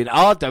champion,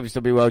 our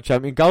WWE world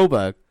champion,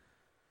 Goldberg?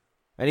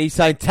 And he's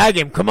saying, tag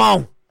him, come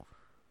on!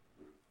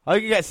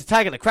 Hogan gets the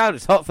tag, and the crowd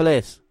is hot for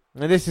this.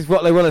 And this is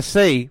what they want to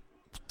see.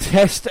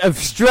 Test of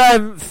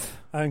strength.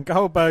 And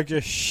Goldberg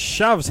just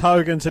shoves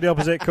Hogan to the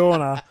opposite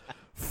corner,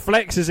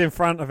 flexes in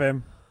front of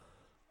him,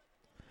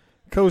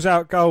 calls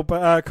out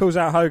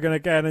Hogan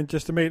again, and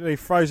just immediately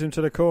throws him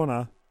to the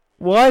corner.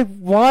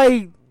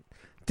 Why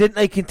didn't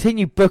they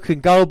continue booking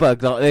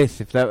Goldberg like this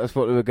if that was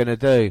what they were going to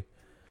do?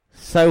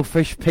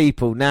 Selfish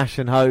people, Nash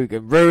and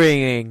Hogan,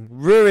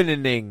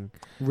 ruined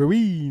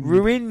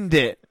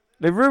it.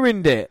 They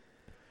ruined it.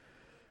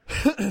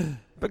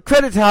 But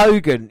credit to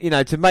Hogan,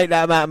 to make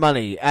that amount of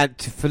money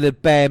and for the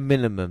bare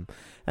minimum.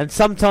 And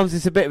sometimes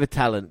it's a bit of a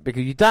talent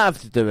because you don't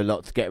have to do a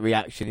lot to get a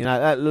reaction.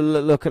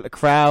 Look at the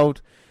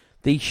crowd,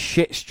 these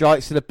shit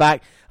strikes to the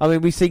back. I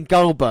mean, we've seen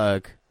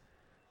Goldberg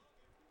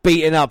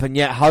beaten up, and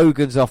yet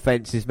Hogan's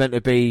offense is meant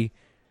to be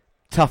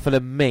tougher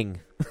than Ming.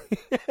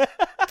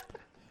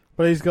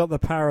 But he's got the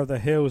power of the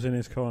heels in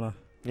his corner.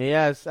 He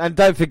has. And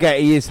don't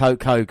forget, he is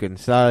Hulk Hogan,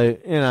 so,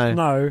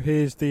 No,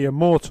 he's the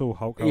immortal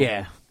Hulk Hogan.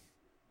 Yeah.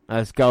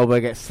 As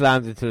Goldberg gets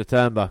slammed into the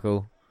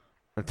turnbuckle.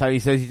 And Tony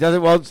says he does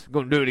it once,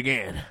 going to do it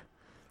again.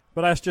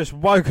 But that's just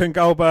woken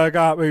Goldberg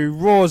up, who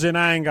roars in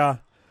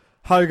anger.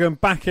 Hogan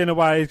backing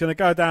away. He's going to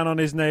go down on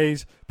his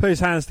knees, put his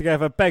hands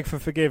together, beg for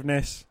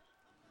forgiveness.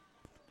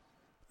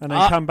 And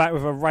then come back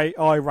with a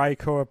eye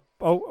rake or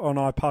an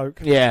eye poke.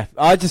 Yeah,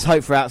 I just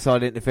hope for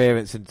outside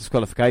interference and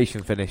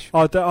disqualification finish.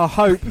 I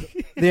hope the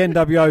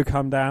NWO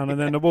come down and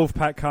then the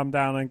Wolfpac come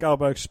down and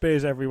Goldberg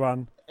spears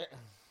everyone.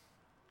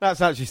 That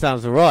actually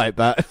sounds alright,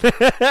 but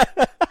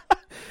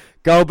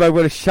Goldberg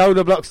with a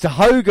shoulder blocks to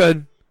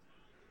Hogan.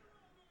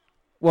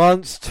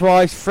 Once,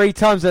 twice, 3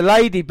 times a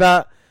lady,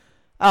 but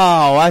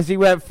as he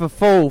went for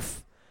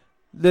fourth,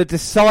 the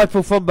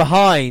disciple from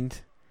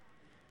behind,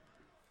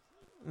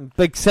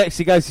 Big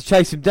Sexy goes to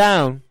chase him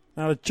down.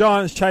 Now the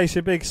Giant's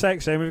chasing Big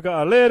Sexy, and we've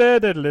got a going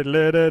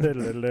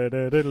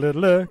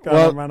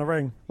around the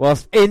ring.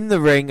 Whilst in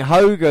the ring,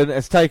 Hogan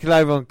has taken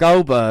over on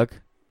Goldberg,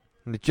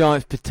 and the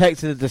Giant's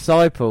protecting the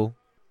disciple.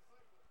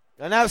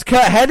 And now it's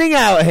Kurt Hennig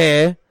out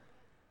here,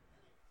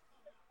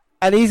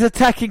 and he's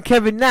attacking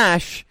Kevin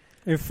Nash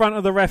in front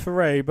of the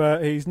referee,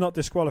 but he's not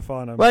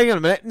disqualifying him. Wait on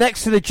a minute,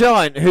 next to the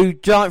Giant, who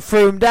Giant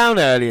threw him down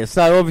earlier,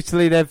 so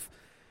obviously they've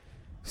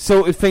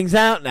sorted things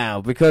out now,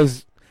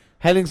 because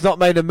Hennig's not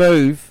made a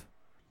move.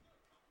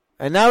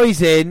 And now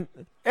he's in.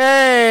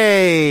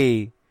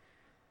 Hey!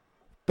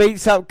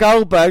 Beats up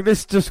Goldberg.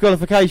 This is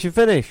disqualification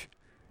finish.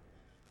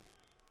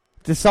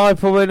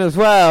 Disciple in as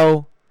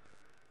well.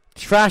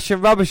 Trash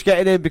and rubbish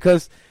getting in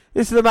because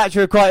this is the match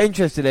we're quite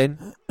interested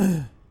in.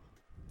 And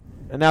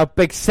now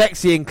Big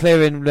Sexy in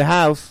clearing the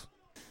house.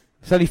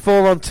 It's only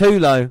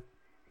 4-on-2 though.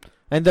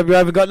 NWO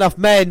haven't got enough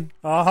men.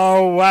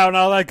 Oh wow,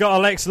 now they've got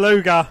Alex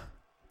Luger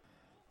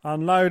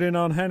unloading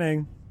on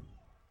Hennig.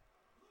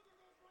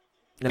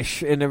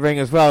 In the ring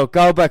as well.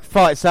 Goldberg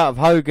fights out of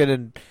Hogan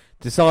and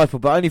Disciple,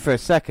 but only for a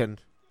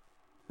second.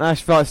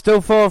 Nash fight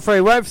still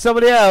 4-on-3. Wait for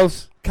somebody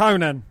else.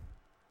 Conan.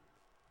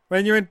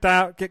 When you're in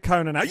doubt, get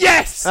Conan out.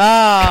 Yes!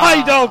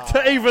 K-Dog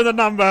to even the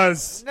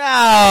numbers.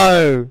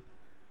 No!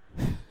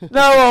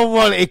 No one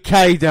wanted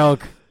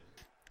K-Dog.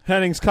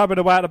 Henning's clubbing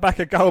away at the back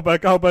of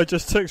Goldberg. Goldberg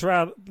just turns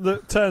around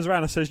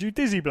and says, "You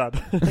dizzy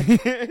blood."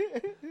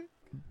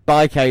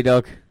 Bye,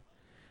 K-Dog.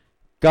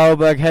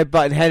 Goldberg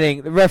headbutting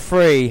Hennig. The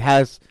referee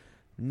has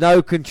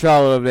no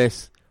control of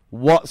this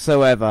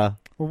whatsoever.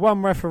 Well,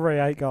 one referee,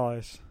 8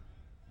 guys.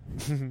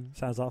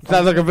 Sounds like fun.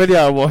 Sounds like a video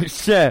I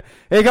watched, yeah.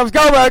 Here comes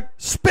Goldberg!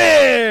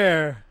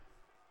 Spear!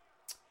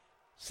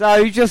 So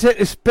you just hit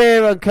the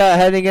spear on Kurt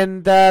Hennig,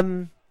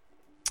 and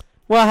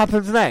what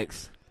happens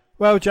next?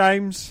 Well,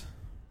 James,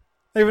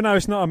 even though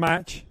it's not a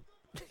match,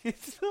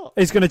 It's not.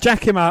 he's going to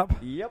jack him up.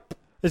 Yep.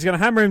 He's going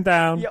to hammer him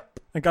down Yep.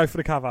 and go for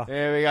the cover.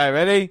 Here we go,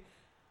 ready?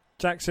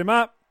 Jacks him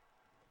up.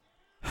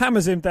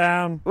 hammers him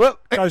down,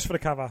 goes for the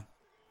cover.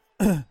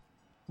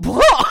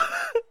 What?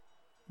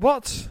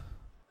 What?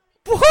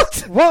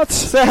 What? What?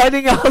 So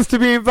Hennig asked to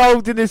be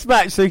involved in this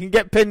match so he can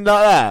get pinned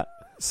like that?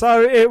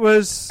 So it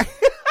was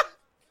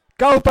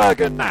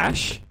Goldberg and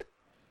Nash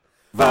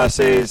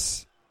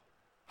versus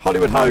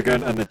Hollywood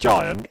Hogan and the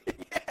Giant.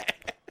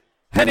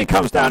 Hennig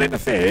comes down,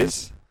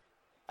 interferes,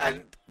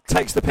 And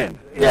takes the pin.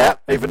 yeah,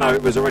 Even though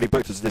it was already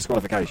booked as a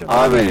disqualification.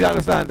 I really don't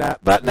understand that.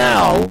 But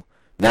now,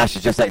 Nash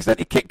has just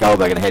accidentally kicked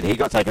Goldberg in the head. He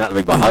got taken out of the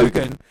ring by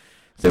Hogan.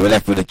 So we're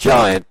left with the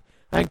Giant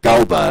and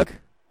Goldberg.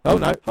 Oh,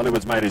 no.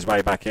 Hollywood's made his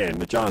way back in.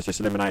 The Giants just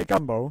eliminated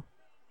Gumball.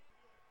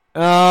 Oh.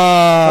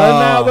 And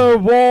now the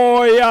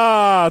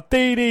Warrior,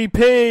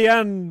 DDP,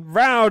 and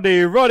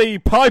Rowdy Roddy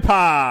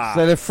Piper.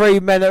 So the three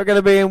men that are going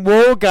to be in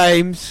War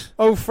Games.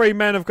 All three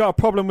men have got a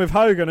problem with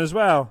Hogan as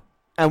well.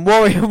 And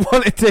Warrior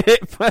wanted to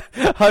hit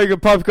Hogan.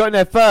 Piper got in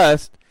there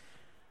first.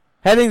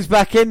 Hennig's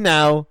back in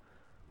now.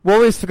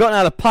 Warrior's forgotten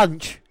how to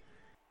punch.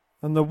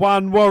 And the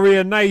One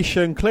Warrior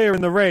Nation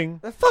clearing the ring.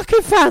 The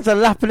fucking fans are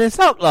lapping this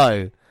up,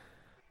 though.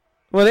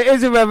 Well, it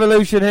is a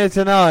revolution here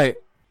tonight.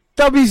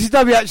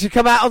 WCW actually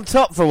come out on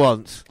top for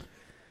once.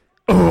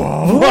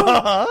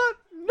 What?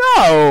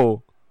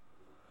 No.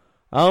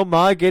 Oh,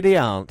 my giddy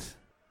aunt.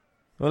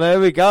 Well, there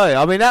we go.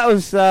 I mean, that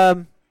was...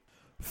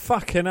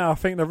 Fucking hell, I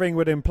think the ring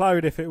would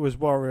implode if it was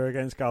Warrior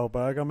against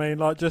Goldberg. I mean,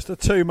 like, just the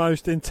two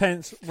most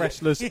intense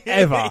wrestlers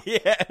ever.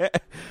 Yeah.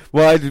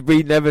 Why did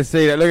we never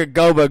see that? Look at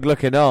Goldberg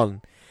looking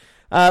on.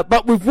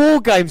 But with War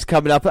Games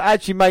coming up, it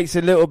actually makes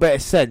a little bit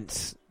of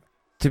sense,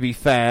 to be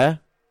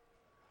fair.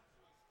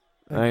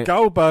 Right.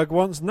 Goldberg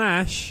wants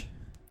Nash.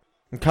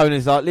 And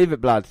Conan's like, leave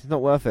it, blood. It's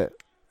not worth it.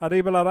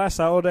 Arriba la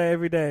raza, all day,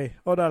 every day.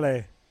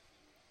 Orale.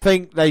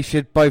 Think they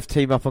should both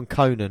team up on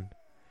Conan.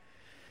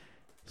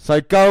 So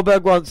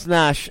Goldberg wants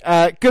Nash.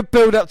 Good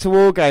build up to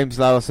War Games,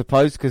 though, I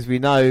suppose, because we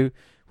know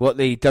what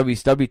the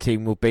WCW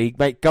team will be.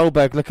 Make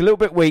Goldberg look a little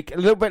bit weak, a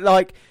little bit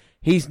like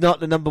he's not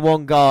the number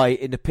one guy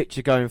in the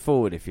picture going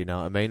forward, if you know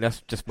what I mean.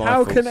 That's just my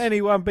How thoughts. can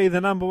anyone be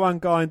the number one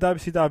guy in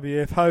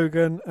WCW if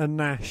Hogan and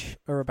Nash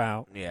are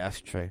about? Yeah,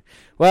 that's true.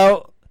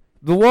 Well,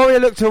 the Warrior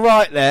looked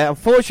alright there.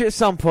 Unfortunately, at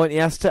some point, he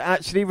has to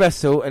actually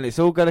wrestle, and it's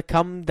all going to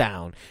come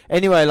down.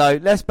 Anyway,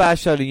 less bad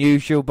show than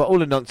usual, but all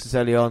the nonsense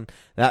early on,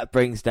 that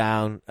brings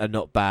down a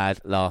not bad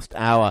last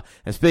hour.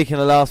 And speaking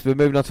of last, we're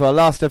moving on to our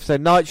last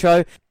episode, Nitro.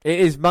 It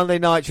is Monday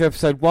Nitro,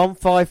 episode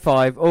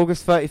 155,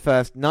 August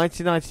 31st,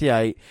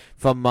 1998,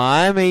 from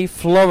Miami,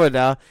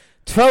 Florida.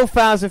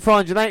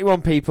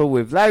 12,481 people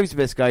with Larry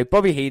Zbyszko,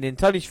 Bobby Heenan,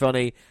 Tony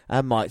Schiavone,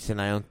 and Mike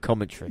Tenay on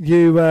commentary.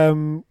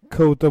 You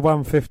called the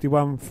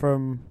 151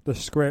 from the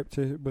script.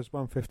 It was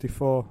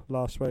 154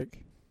 last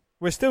week.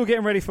 We're still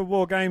getting ready for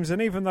War Games,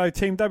 and even though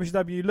Team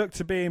WCW looked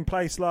to be in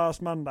place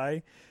last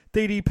Monday,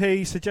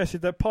 DDP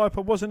suggested that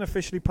Piper wasn't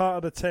officially part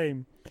of the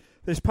team.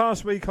 This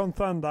past week on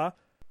Thunder...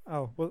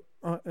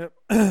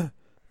 there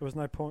was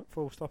no point,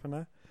 full stop in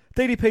there.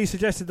 DDP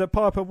suggested that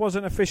Piper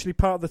wasn't officially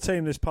part of the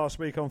team this past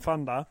week on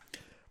Thunder.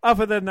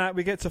 Other than that,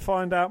 we get to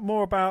find out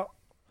more about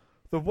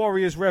the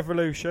Warriors'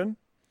 Revolution,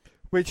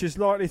 which is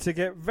likely to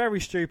get very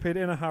stupid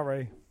in a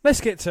hurry. Let's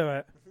get to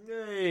it.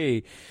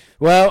 Yay.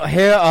 Well,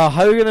 here are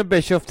Hogan and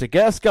Bischoff to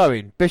get us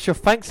going. Bischoff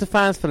thanks the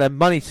fans for their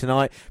money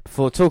tonight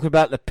before talking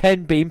about the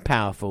pen being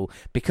powerful.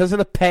 Because of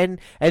the pen,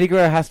 Eddie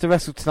Guerrero has to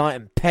wrestle tonight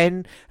in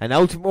pen, and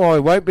Ultimate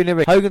Warrior won't be in the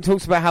ring. Hogan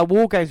talks about how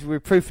War Games will be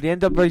proof of the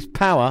NWA's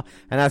power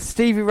and adds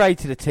Stevie Ray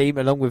to the team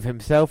along with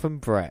himself and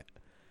Brett.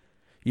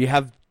 You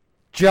have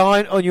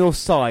Giant on your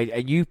side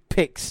and you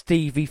pick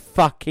Stevie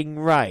fucking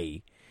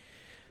Ray.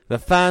 The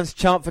fans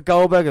chant for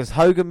Goldberg as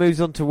Hogan moves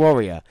on to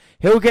Warrior.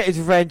 He'll get his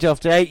revenge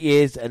after 8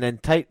 years and then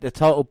take the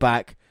title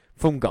back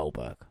from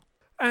Goldberg.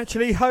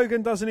 Actually,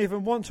 Hogan doesn't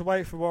even want to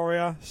wait for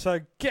Warrior,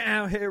 so get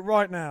out here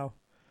right now.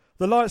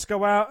 The lights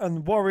go out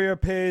and Warrior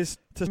appears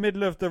to the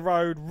middle of the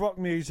road, rock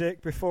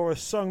music, before a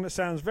song that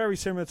sounds very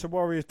similar to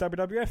Warrior's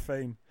WWF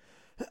theme.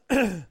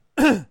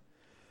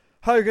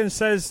 Hogan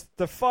says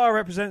the fire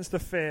represents the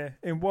fear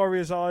in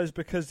Warrior's eyes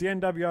because the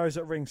NWO is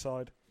at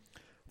ringside.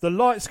 The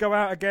lights go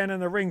out again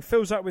and the ring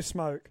fills up with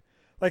smoke.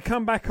 They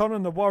come back on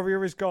and the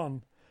Warrior is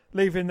gone,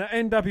 leaving the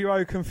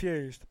NWO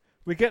confused.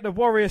 We get the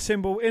Warrior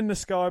symbol in the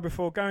sky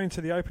before going to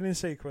the opening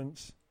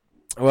sequence.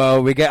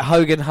 Well, we get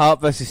Hogan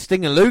Hart versus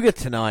Sting and Luger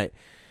tonight.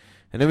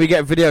 And then we get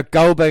a video of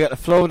Goldberg at the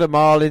Florida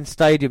Marlins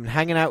Stadium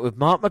hanging out with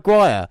Mark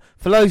McGuire.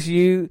 For those of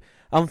you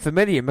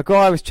unfamiliar,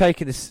 McGuire was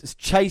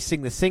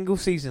chasing the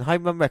single-season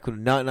home run record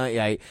in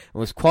 1998 and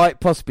was quite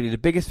possibly the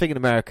biggest thing in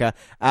America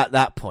at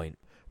that point.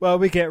 Well,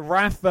 we get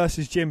Raph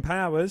versus Jim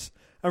Powers,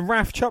 and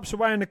Raph chops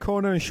away in the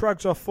corner and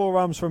shrugs off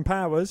forearms from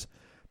Powers.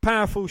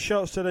 Powerful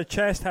shots to the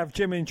chest have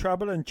Jim in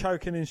trouble and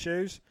choking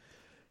ensues.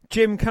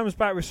 Jim comes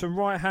back with some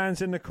right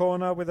hands in the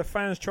corner with the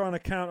fans trying to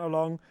count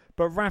along,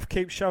 but Raf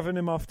keeps shoving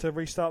him off to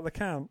restart the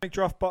count.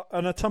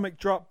 An atomic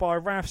drop by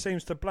Raf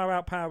seems to blow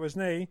out Power's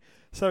knee,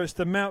 so it's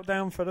the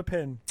meltdown for the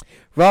pin.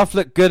 Raf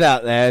looked good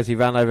out there as he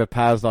ran over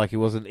Powers like he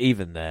wasn't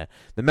even there.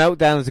 The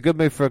meltdown is a good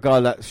move for a guy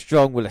that's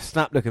strong with a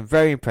snap looking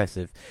very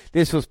impressive.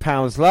 This was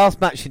Powers' last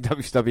match in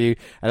WCW,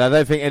 and I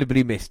don't think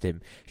anybody missed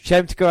him.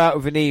 Shame to go out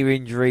with a knee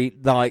injury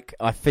like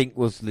I think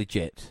was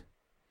legit.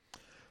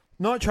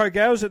 Nitro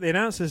girls at the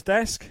announcer's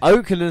desk.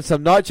 Oakland and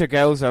some Nitro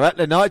girls are at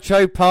the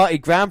Nitro Party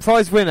Grand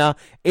Prize winner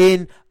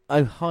in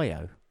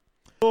Ohio.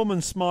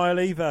 Norman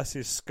Smiley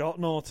versus Scott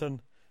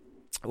Norton.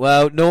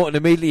 Well, Norton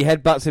immediately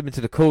headbutts him into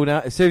the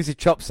corner. As soon as he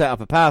chops set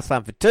up a power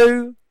slam for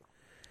two.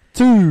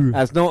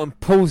 As Norton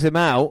pulls him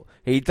out,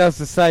 he does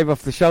the same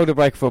off the shoulder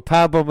breaker for a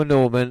powerbomb of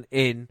Norman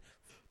in.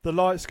 The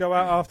lights go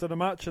out after the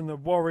match and the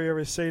Warrior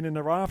is seen in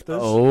the rafters.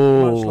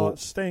 Oh. Much like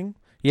Sting.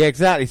 Yeah,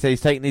 exactly. So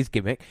he's taking his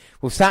gimmick.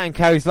 Well, Saturn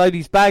carries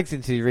Lodi's bags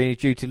into the arena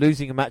due to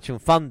losing a match on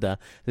Thunder.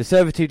 The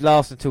servitude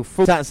lasts until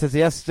full. Saturn says he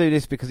has to do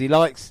this because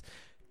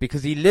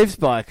he lives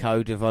by a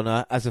code of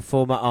honour as a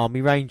former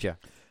Army Ranger.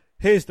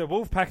 Here's the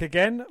Wolfpac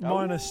again,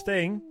 minus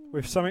Sting,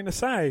 with something to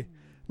say.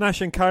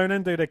 Nash and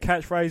Conan do their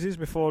catchphrases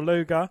before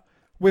Luger,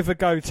 with a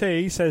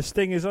goatee, says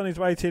Sting is on his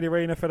way to the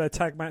arena for their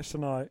tag match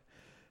tonight.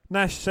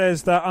 Nash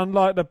says that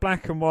unlike the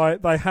Black and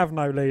White, they have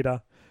no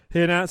leader.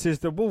 He announces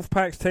the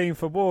Wolfpac's team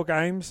for War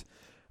Games.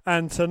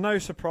 And to no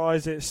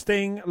surprise, it's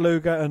Sting,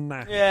 Luger, and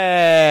Nash.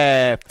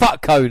 Yeah,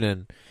 fuck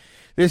Conan.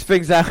 This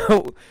brings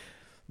out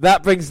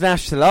that brings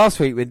Nash to last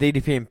week when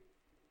DDP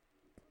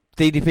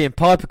and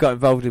Piper got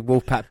involved in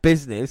Wolfpac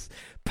business.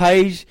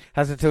 Page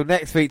has until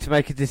next week to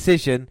make a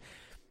decision,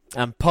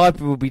 and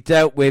Piper will be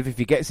dealt with if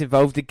he gets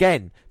involved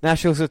again.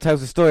 Nash also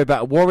tells a story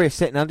about a warrior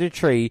sitting under a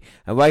tree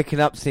and waking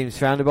up to him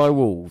surrounded by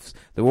wolves.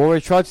 The warrior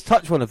tried to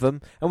touch one of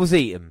them and was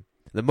eaten.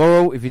 The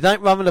moral: if you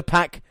don't run with a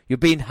pack, you're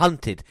being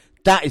hunted.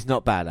 That is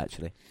not bad,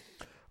 actually.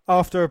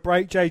 After a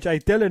break,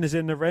 JJ Dillon is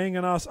in the ring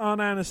and asks Arn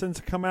Anderson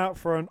to come out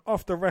for an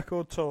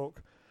off-the-record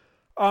talk.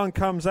 Arn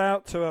comes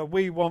out to a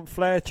 "We Want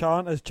Flair"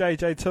 chant as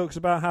JJ talks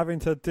about having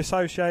to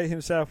dissociate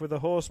himself with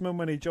the Horsemen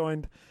when he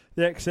joined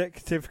the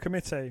executive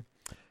committee.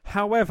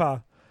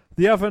 However,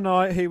 the other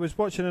night he was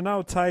watching an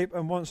old tape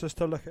and wants us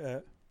to look at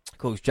it. Of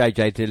course,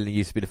 JJ Dillon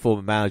used to be the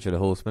former manager of the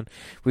Horsemen.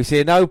 We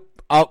see an old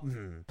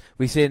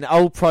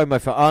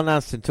promo for Arn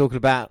Anderson talking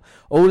about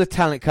all the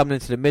talent coming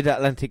into the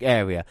Mid-Atlantic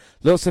area.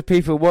 Lots of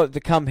people wanted to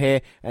come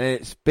here, and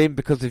it's been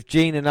because of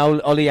Gene and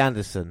Ollie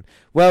Anderson.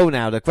 Well,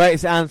 now, the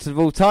greatest Anderson of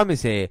all time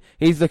is here.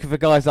 He's looking for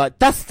guys like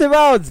Dusty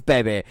Rhodes,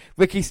 baby,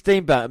 Ricky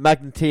Steamboat, and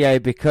Magnum T.A.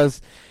 because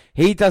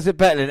he does it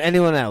better than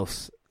anyone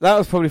else. That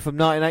was probably from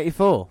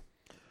 1984.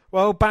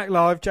 Well, back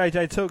live,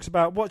 JJ talks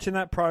about watching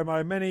that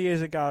promo many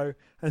years ago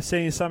and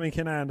seeing something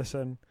in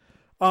Anderson.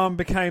 Arn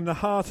became the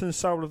heart and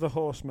soul of the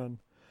Horsemen.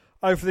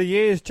 Over the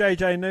years,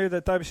 JJ knew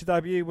that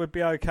WCW would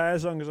be okay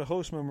as long as the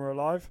Horsemen were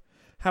alive.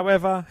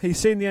 However, he's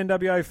seen the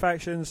NWO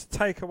factions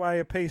take away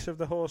a piece of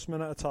the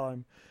Horsemen at a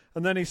time.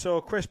 And then he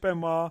saw Chris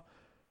Benoit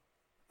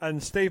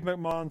and Steve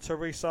McMahon to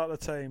restart the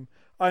team,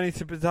 only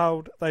to be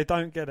told they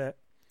don't get it.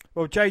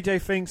 Well,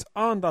 JJ thinks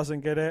Arn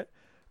doesn't get it,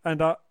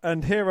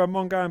 and here are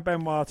Mongo and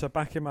Benoit to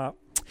back him up.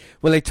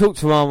 Well, they talk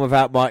to Arn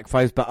without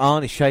microphones, but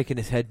Arn is shaking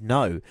his head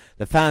no.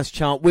 The fans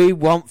chant, "We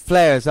want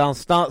Flair," as Arn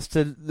starts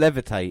to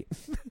levitate.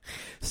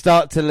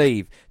 Start to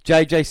leave.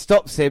 JJ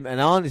stops him, and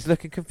Arn is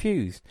looking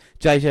confused.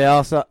 JJ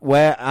asks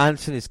where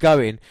Anderson is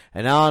going,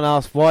 and Arn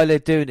asks why they're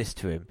doing this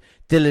to him.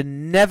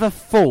 Dillon never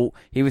thought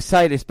he would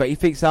say this, but he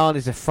thinks Arn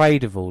is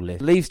afraid of all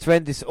this. Leaves to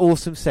end this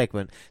awesome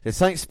segment. There's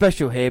something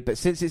special here, but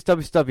since it's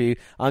WCW,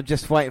 I'm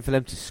just waiting for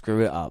them to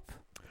screw it up.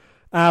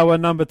 Hour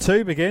number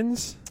 2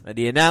 begins. And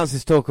the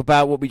announcers talk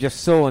about what we just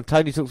saw, and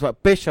Tony talks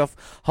about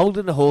Bischoff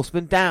holding the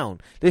Horsemen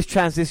down. This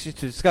transitions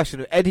to a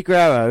discussion of Eddie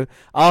Guerrero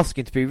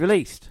asking to be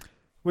released.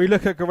 We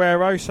look at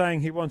Guerrero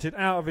saying he wanted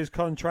out of his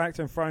contract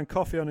and throwing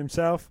coffee on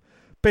himself.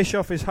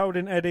 Bischoff is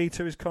holding Eddie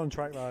to his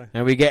contract, though.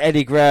 And we get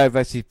Eddie Guerrero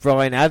versus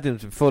Brian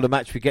Adams. Before the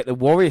match, we get the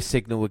Warrior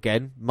signal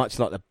again, much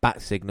like the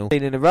Bat signal.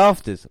 Seen in the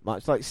rafters,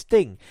 much like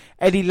Sting.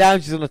 Eddie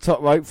lounges on the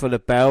top rope for the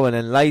bell and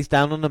then lays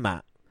down on the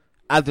mat.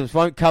 Adams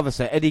won't cover,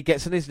 so Eddie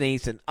gets on his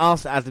knees and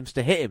asks Adams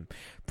to hit him.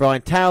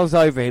 Brian towers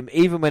over him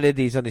even when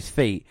Eddie's on his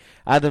feet.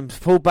 Adams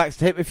pullbacks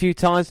to hit him a few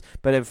times,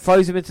 but then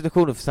throws him into the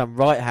corner for some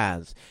right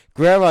hands.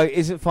 Guerrero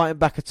isn't fighting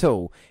back at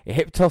all. A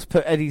hip toss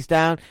put Eddie's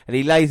down, and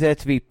he lays there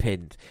to be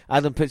pinned.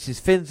 Adam puts his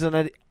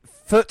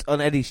foot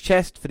on Eddie's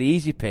chest for the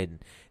easy pin.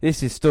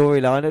 This is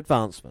storyline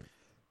advancement.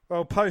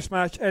 Well,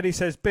 post-match, Eddie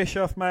says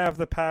Bischoff may have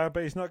the power,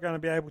 but he's not going to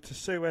be able to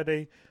sue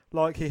Eddie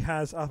like he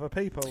has other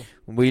people.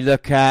 We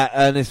look at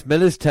Ernest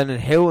Miller's turning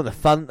heel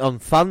on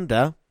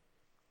Thunder.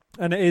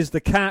 And it is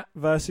the Cat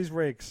versus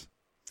Riggs.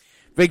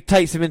 Riggs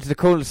takes him into the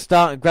corner to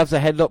start and grabs a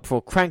headlock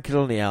before cranking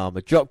on the arm.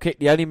 A drop kick,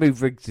 the only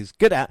move Riggs is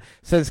good at,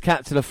 sends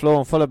Cat to the floor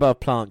and followed by a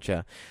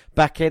plancher.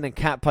 Back in and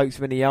Cat pokes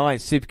him in the eye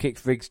and super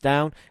kicks Riggs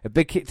down. A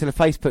big kick to the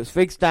face puts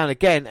Riggs down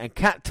again, and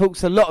Cat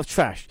talks a lot of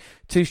trash.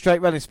 2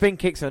 straight running spin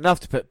kicks are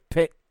enough to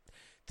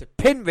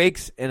pin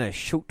Riggs in a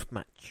short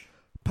match.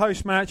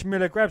 Post-match,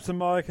 Miller grabs the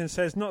mic and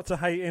says not to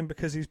hate him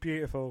because he's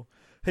beautiful.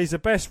 He's the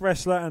best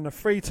wrestler and a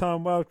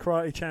 3-time world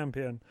karate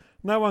champion.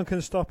 No one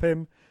can stop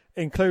him,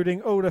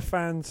 including all the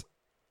fans.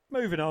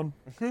 Moving on.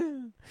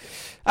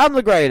 I'm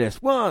the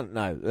greatest. We're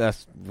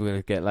going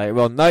to get later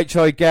on.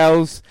 Nitro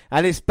girls,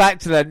 and it's back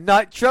to the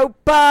Nitro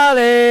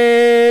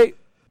party.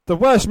 The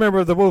worst member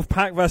of the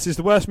Wolfpac versus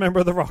the worst member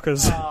of the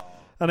Rockers. Oh.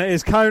 And it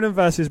is Conan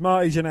versus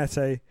Marty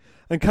Jannetty.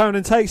 And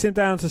Conan takes him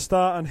down to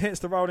start and hits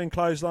the rolling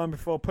clothesline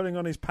before pulling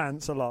on his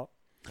pants a lot.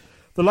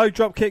 The low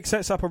drop kick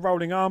sets up a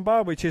rolling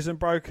armbar, which isn't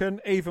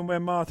broken, even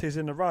when Marty's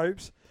in the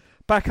ropes.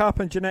 Back up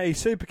and Jannetty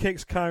super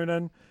kicks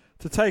Conan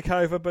to take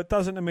over, but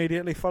doesn't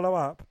immediately follow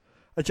up.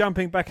 A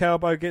jumping back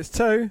elbow gets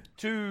two.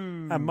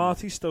 And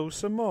Marty stalls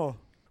some more.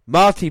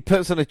 Marty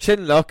puts on a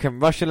chin lock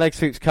and Russian leg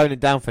sweeps Conan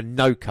down for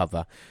no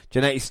cover.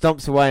 Jannetty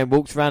stomps away and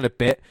walks around a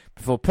bit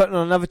before putting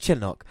on another chin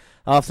lock.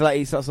 After that,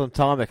 he starts on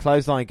time. A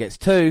clothesline gets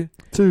two.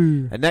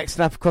 A neck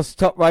snap across the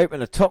top rope,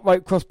 and a top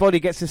rope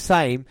crossbody gets the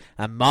same.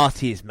 And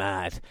Marty is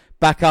mad.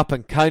 Back up,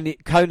 and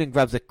Conan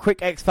grabs a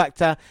quick X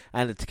Factor,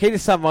 and the Tequila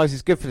Sunrise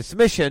is good for the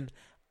submission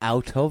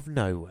out of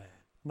nowhere.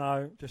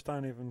 No, just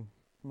don't even.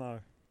 No.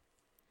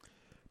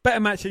 Better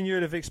match than you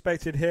would have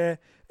expected here.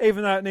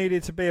 Even though it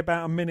needed to be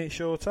about a minute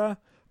shorter,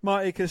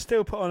 Marty could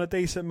still put on a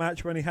decent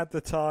match when he had the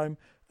time,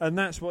 and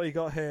that's what he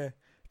got here.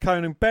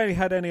 Conan barely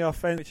had any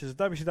offense, which is a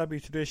WCW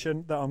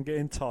tradition that I'm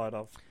getting tired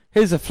of.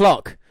 Here's a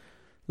flock.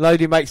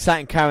 Lodi makes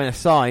Saturn carrying a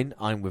sign,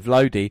 I'm with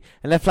Lodi,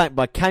 and they're flanked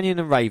by Canyon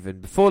and Raven.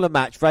 Before the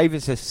match,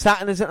 Raven says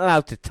Saturn isn't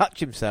allowed to touch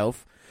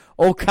himself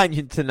or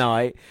Canyon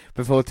tonight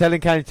before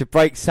telling Canyon to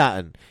break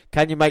Saturn.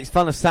 Canyon makes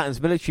fun of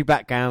Saturn's military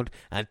background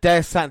and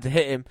dares Saturn to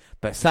hit him,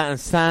 but Saturn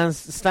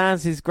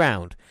stands his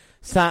ground.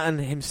 Saturn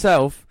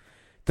himself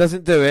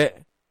doesn't do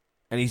it,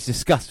 and he's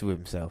disgusted with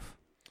himself.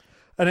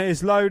 And it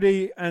is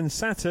Lodi and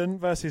Saturn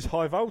versus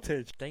High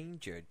Voltage.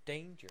 Danger.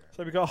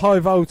 So we've got High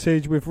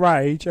Voltage with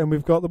Rage, and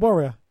we've got the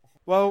Warrior.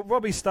 Well,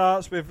 Robbie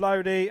starts with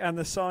Lodi, and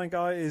the sign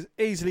guy is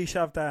easily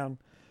shoved down.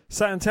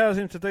 Saturn tells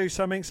him to do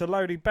something, so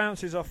Lodi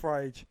bounces off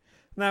Rage.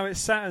 Now it's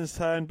Saturn's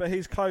turn, but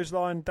he's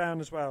clotheslined down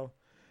as well.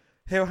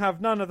 He'll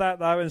have none of that,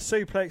 though, and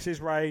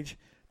suplexes Rage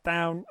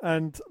down,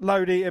 and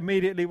Lodi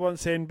immediately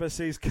wants in, but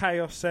sees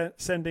Chaos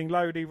sending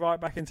Lodi right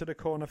back into the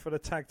corner for the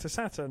tag to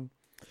Saturn.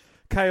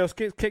 Chaos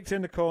gets kicked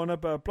in the corner,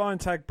 but a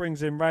blind tag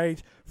brings in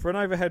Rage for an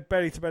overhead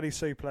belly-to-belly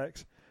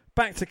suplex.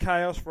 Back to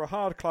Chaos for a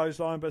hard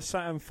clothesline, but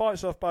Saturn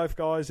fights off both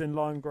guys in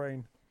lime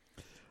green.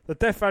 The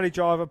Death Valley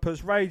driver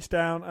puts Rage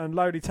down, and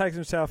Lodi tags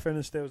himself in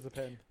and steals the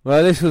pin.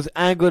 Well, this was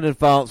angle and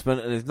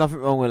advancement, and there's nothing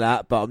wrong with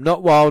that, but I'm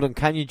not wild on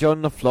Canyon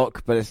joining the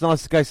flock, but it's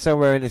nice to go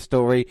somewhere in the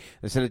story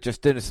instead of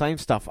just doing the same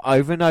stuff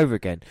over and over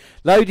again.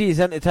 Lodi is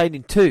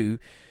entertaining too,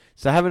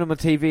 so having him on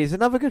TV is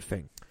another good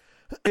thing.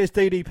 It's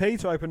DDP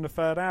to open the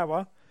third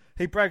hour.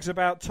 He brags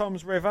about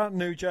Tom's River,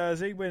 New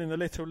Jersey, winning the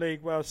Little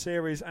League World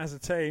Series as a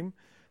team.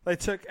 They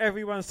took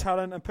everyone's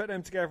talent and put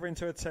them together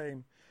into a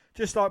team.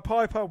 Just like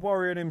Piper,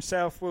 Warrior and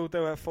himself will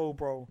do at Full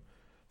Brawl.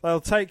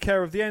 They'll take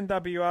care of the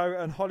NWO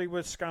and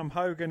Hollywood scum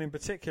Hogan in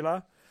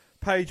particular.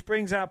 Page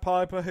brings out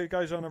Piper, who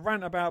goes on a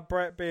rant about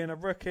Brett being a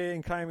rookie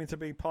and claiming to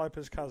be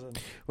Piper's cousin.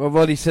 Well,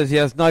 Roddy says he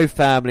has no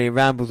family and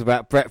rambles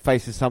about Brett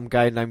facing some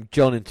guy named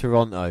John in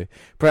Toronto.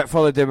 Brett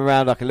followed him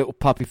around like a little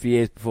puppy for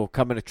years before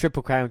becoming a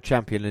Triple Crown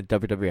champion in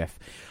WWF.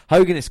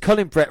 Hogan is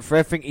conning Brett for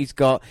everything he's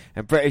got,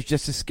 and Brett is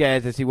just as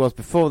scared as he was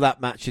before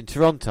that match in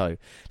Toronto.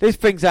 This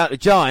brings out the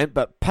Giant,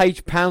 but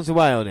Page pounds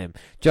away on him.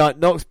 Giant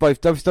knocks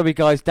both WCW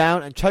guys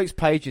down and chokes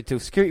Page until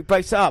security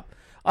breaks it up.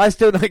 I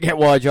still don't get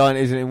why Giant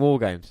isn't in War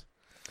Games.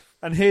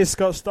 And here's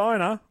Scott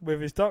Steiner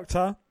with his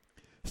doctor.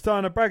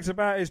 Steiner brags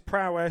about his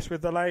prowess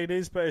with the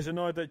ladies, but is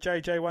annoyed that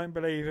JJ won't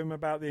believe him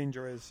about the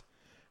injuries.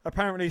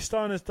 Apparently,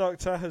 Steiner's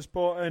doctor has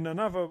brought in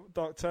another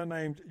doctor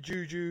named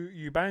Juju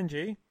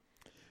Ubangi,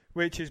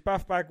 which is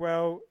Buff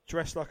Bagwell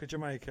dressed like a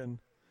Jamaican.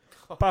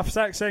 Buff's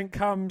accent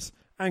comes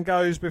and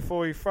goes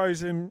before he throws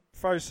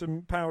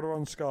some powder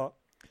on Scott.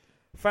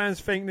 Fans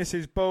think this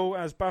is bull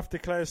as Buff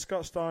declares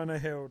Scott Steiner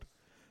healed.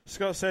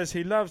 Scott says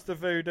he loves the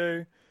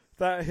voodoo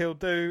that he'll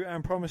do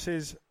and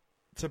promises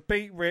to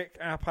beat Rick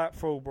up at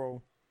Full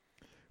Brawl.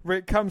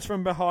 Rick comes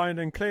from behind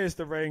and clears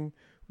the ring.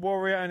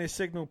 Warrior and his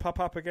signal pop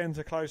up again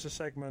to close the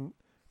segment.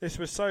 This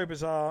was so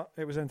bizarre,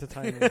 it was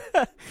entertaining.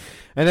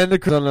 And then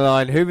the on the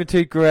line,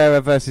 Juventud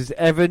Guerrera versus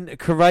Evan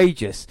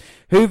Courageous.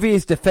 Juvi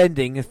is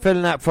defending and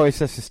filling that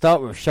process to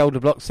start with a shoulder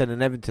block,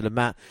 sending Evan to the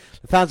mat.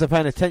 The fans are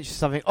paying attention to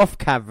something off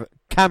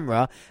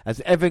camera as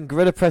Evan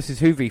gorilla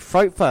presses Juvi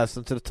throat first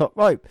onto the top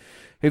rope.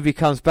 Juvi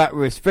comes back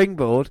with a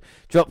springboard,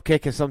 drop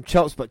kick and some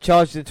chops, but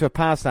charges into a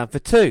power slam for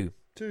two.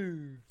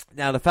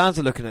 Now the fans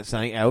are looking at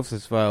something else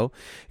as well.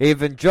 He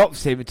even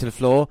drops him into the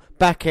floor,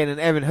 back in, and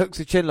Evan hooks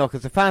a chin lock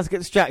as the fans get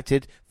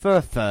distracted for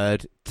a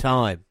third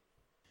time.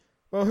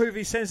 Well,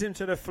 Juvi sends him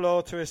to the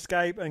floor to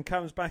escape and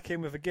comes back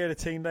in with a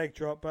guillotine leg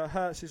drop, but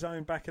hurts his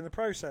own back in the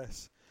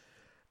process.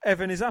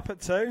 Evan is up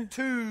at two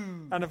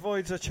and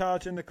avoids a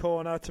charge in the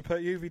corner to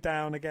put Juvi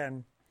down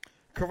again.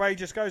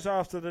 Courageous goes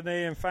after the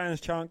knee and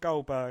fans chant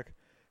Goldberg.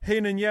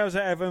 Heenan yells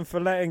at Evan for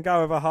letting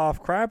go of a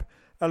half crab,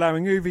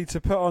 allowing Uvi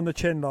to put on the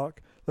chin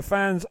lock. The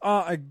fans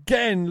are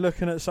again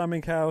looking at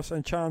something else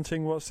and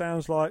chanting what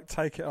sounds like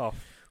 "take it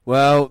off."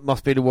 Well,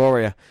 must be the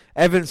Warrior.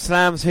 Evan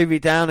slams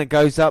Hoovy down and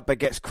goes up, but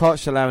gets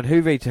crotched, allowing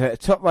Hoovy to hit a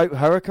top rope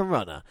Hurricane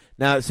Runner.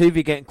 Now it's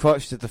Hoovy getting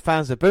crotched as the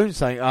fans are booing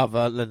something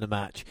other than the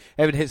match.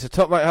 Evan hits a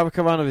top rope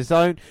Hurricane Runner of his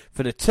own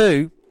for the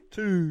two,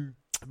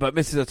 but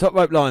misses a top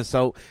rope Lion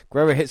Salt.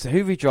 Guerrero hits a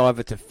Hoovy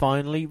driver to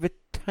finally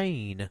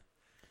retain.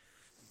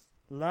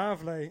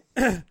 Lovely.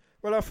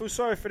 Well, I feel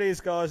sorry for these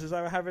guys as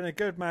they were having a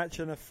good match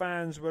and the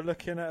fans were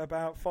looking at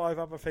about 5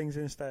 other things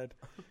instead.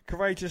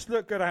 Courageous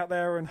looked good out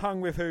there and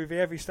hung with Hoovy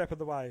every step of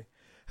the way.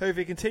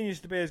 Hoovy continues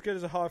to be as good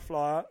as a high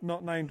flyer,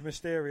 not named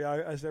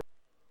Mysterio, as they're...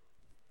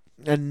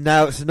 And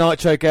now it's the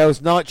Nitro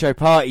Girls Nitro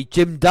Party.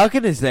 Jim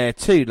Duggan is there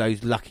too,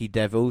 those lucky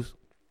devils.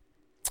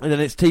 And then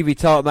it's TV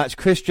title match,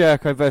 Chris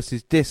Jericho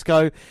versus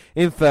Disco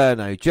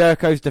Inferno.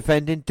 Jericho's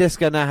defending.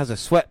 Disco now has a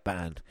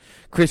sweatband.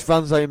 Chris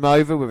runs him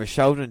over with a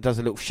shoulder and does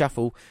a little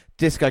shuffle.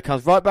 Disco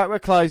comes right back with a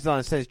clothesline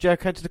and sends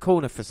Jericho into the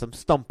corner for some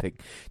stomping.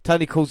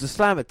 Tony calls the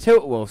slam a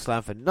tilt-a-whirl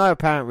slam for no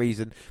apparent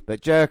reason,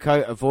 but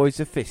Jericho avoids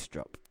a fist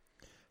drop.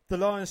 The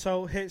Lion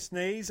Salt hits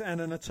knees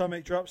and an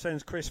atomic drop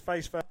sends Chris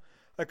face first.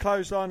 A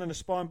clothesline and a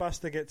spine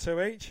buster get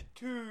 2 each.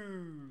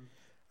 2.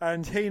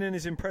 And Heenan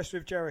is impressed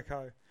with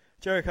Jericho.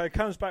 Jericho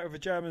comes back with a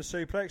German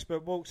suplex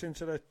but walks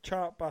into the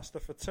chart buster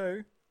for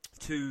 2.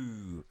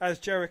 2. As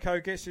Jericho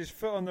gets his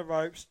foot on the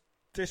ropes,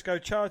 Disco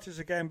charges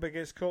again but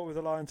gets caught with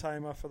a Lion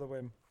Tamer for the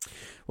win.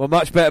 Well,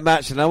 much better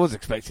match than I was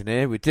expecting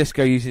here, with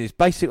Disco using his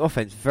basic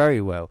offense very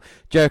well.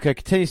 Jericho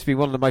continues to be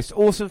one of the most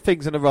awesome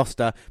things on the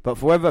roster, but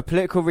for whatever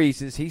political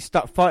reasons, he's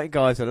stuck fighting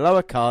guys on a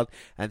lower card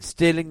and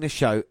stealing the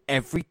show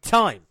every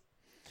time.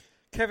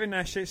 Kevin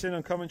Nash sits in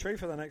on commentary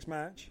for the next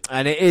match.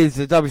 And it is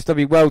the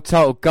WWE World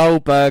title,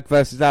 Goldberg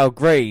versus Al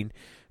Green.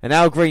 And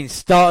Al Green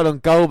started on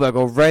Goldberg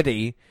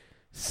already,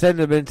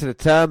 sending him into the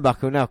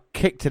turnbuckle, now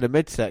kicked to the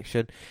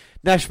midsection.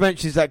 Nash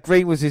mentions that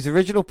Green was his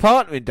original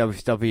partner in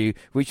WCW,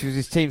 which was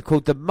his team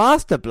called the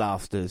Master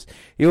Blasters.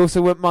 He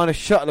also wouldn't mind a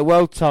shot at the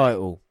world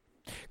title.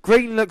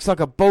 Green looks like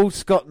a bald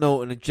Scott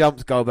Norton and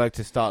jumps Goldberg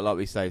to start, like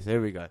we say. So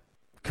here we go.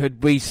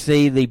 Could we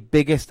see the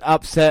biggest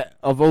upset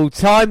of all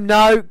time?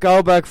 No,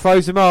 Goldberg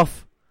throws him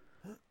off.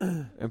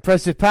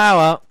 Impressive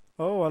power.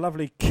 Oh, a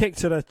lovely kick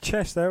to the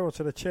chest there, or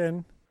to the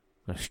chin.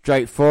 A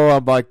straight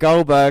forearm by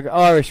Goldberg.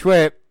 Irish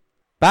whip.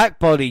 Back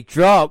body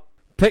drop.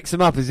 Picks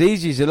him up as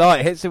easy as you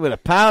like. Hits him with a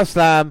power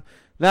slam.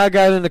 Now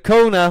going in the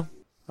corner.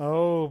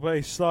 Oh, but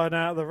he's sliding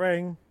out of the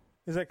ring.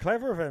 Is that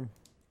clever of him?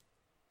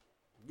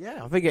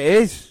 Yeah, I think it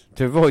is.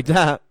 To avoid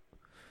that.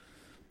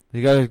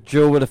 You got to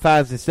duel with the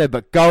fans instead.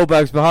 But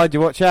Goldberg's behind you.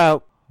 Watch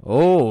out.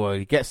 Oh,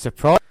 he gets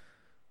surprised.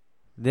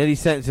 Nearly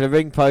sent him to the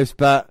ring post,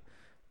 but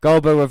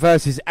Goldberg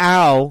reverses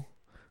Al.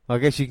 I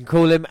guess you can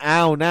call him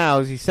Al now,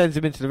 as he sends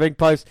him into the ring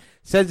post.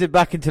 Sends him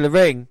back into the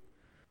ring.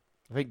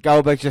 I think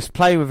Goldberg's just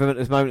playing with him at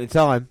this moment in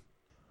time.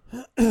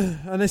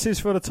 And this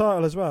is for the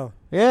title as well.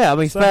 Yeah, I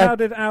mean, so how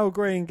did Al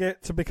Green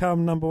get to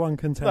become number 1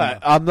 contender? Right,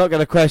 I'm not going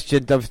to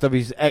question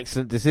WWE's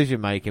excellent decision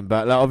making,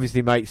 but that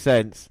obviously makes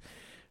sense.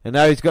 And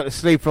now he's got the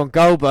sleeper on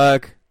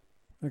Goldberg.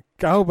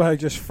 Goldberg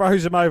just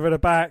throws him over the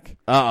back.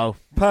 Uh-oh.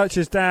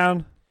 Perches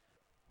down.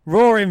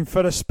 Roaring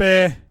for the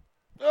spear.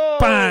 Oh.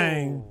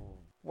 Bang!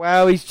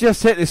 Well, he's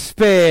just hit the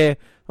spear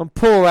on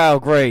poor Al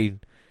Green.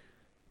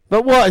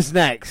 But what is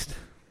next?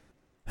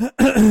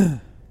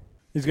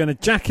 He's going to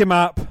jack him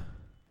up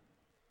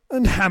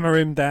and hammer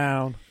him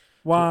down.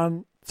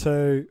 1,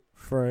 2,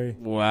 3.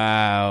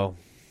 Wow.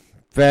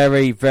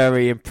 Very,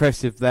 very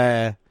impressive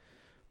there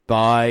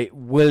by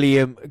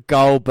William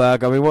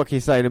Goldberg. I mean, what can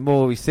you say? The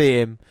more we see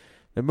him,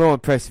 the more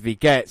impressive he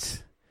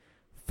gets.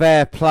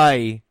 Fair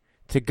play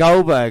to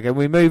Goldberg. And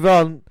we move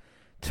on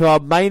to our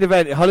main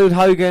event. Hollywood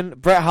Hogan,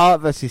 Bret Hart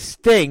versus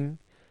Sting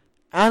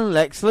and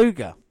Lex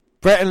Luger.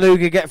 Bret and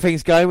Luger get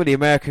things going with the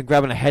American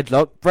grabbing a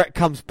headlock. Bret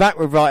comes back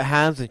with right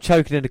hands and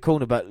choking in the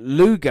corner, but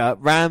Luger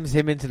rams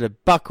him into the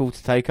buckle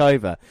to take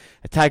over.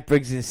 A tag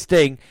brings in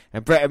Sting,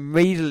 and Bret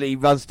immediately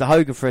runs to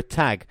Hogan for a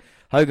tag.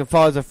 Hogan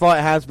fires off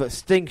right hands, but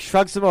Sting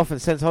shrugs them off and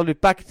sends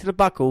Hollywood back into the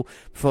buckle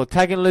before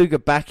tagging Luger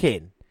back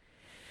in.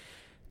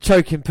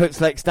 Choking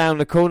puts Lex down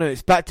the corner.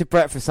 It's back to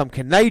Bret for some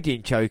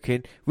Canadian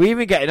choking. We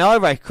even get an eye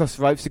rake across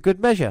the ropes, a good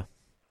measure.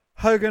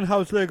 Hogan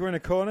holds Luger in a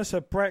corner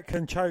so Bret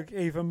can choke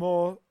even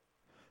more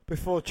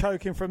before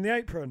choking from the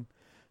apron.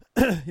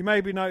 You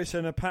may be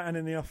noticing a pattern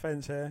in the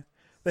offense here.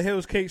 The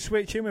heels keep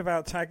switching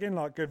without tagging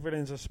like good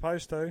villains are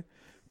supposed to.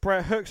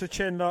 Bret hooks a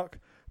chin lock,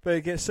 but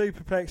he gets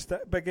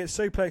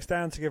suplexed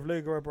down to give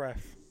Luger a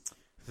breath.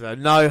 So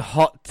no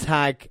hot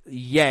tag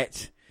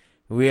yet.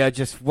 We are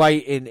just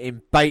waiting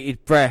in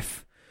bated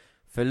breath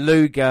for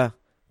Luger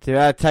to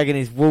add tagging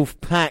his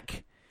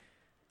Wolfpac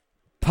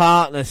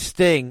partner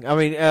Sting. I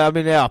mean,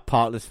 they are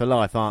partners for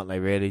life, aren't they?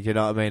 Really, do you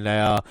know what I mean? They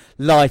are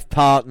life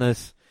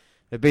partners.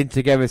 They've been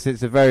together since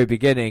the very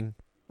beginning,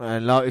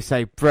 and like we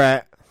say,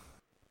 Bret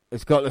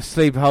has got the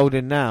sleeper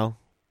holding now.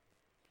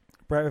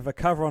 Bret with a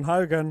cover on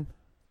Hogan,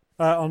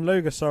 on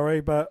Luger,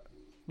 sorry, but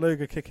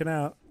Luger kicking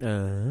out. What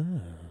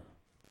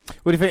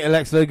do you think of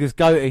Lex Luger's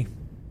goatee?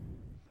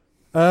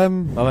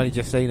 I've only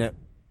just seen it.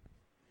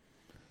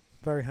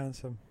 Very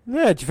handsome.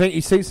 Yeah, do you think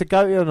he suits a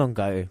goatee or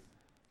non-goatee?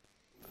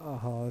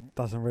 Oh, it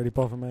doesn't really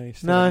bother me.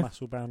 Still No. a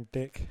muscle-bound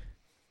dick.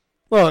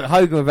 Well,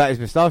 Hogan without his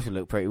moustache would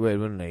look pretty weird,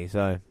 wouldn't he?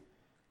 So,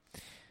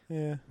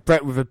 Yeah,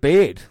 Bret with a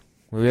beard.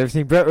 Have you ever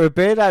seen Bret with a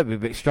beard? That would be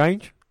a bit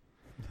strange.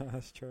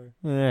 that's true.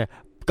 Yeah.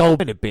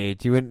 Goldberg with a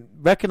beard, you wouldn't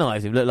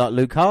recognise him. Look like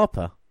Luke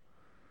Harper.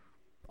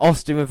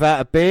 Austin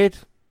without a beard.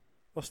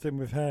 Austin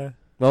with hair.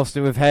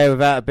 Austin with hair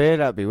without a beard,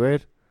 that'd be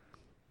weird.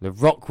 The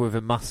Rock with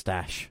a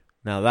moustache.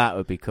 Now that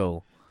would be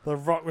cool. The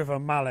Rock with a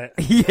mallet.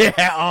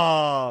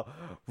 Yeah,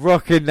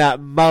 rocking that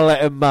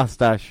mullet and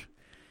moustache.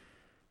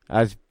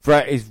 As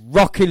Bret is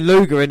rocking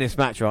Luger in this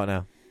match right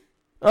now.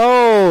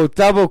 Oh,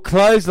 double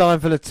clothesline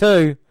for the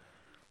 2.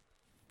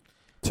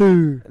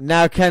 2.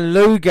 Now can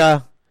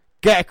Luger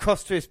get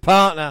across to his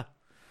partner?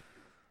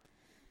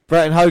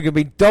 Bret and Hogan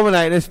been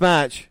dominating this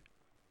match.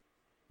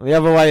 On the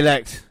other way,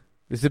 Lex.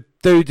 There's a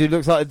dude who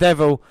looks like the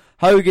devil.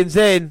 Hogan's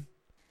in.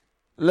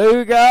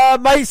 Luger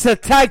makes a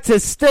tag to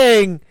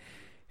Sting.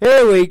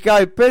 Here we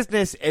go.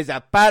 Business is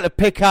about to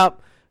pick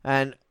up.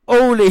 And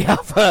all the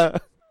other...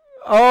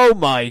 Oh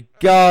my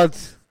God.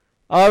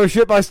 Irish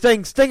whip by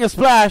Sting. Sting a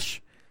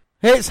splash.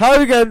 Hits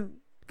Hogan.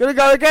 Gonna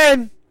go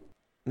again.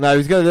 No,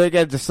 he's gonna do it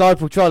again.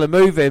 Disciple trying to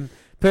move him.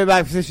 Put him back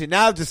in position.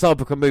 Now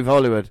Disciple can move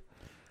Hollywood.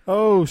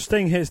 Oh,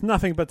 Sting hits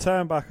nothing but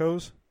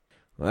turnbuckles.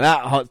 Well,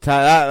 that hot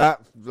tag,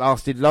 that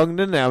lasted long,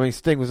 didn't it? I mean,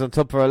 Sting was on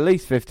top for at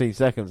least 15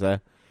 seconds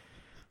there.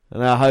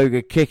 And now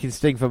Hogan kicking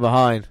Sting from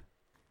behind.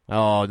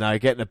 Oh no,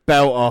 getting the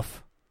belt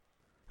off.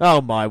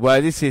 Oh my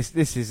word, this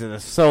is an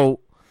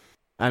assault.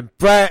 And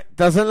Bret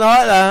doesn't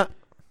like that.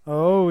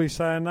 Oh, he's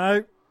saying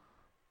no.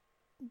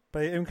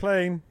 Beat him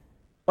clean.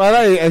 Well,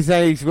 I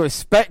know he's got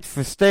respect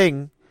for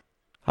Sting.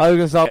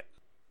 Hogan's like,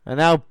 and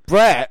now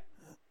Bret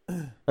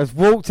has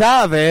walked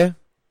out of here.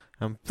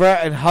 And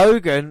Bret and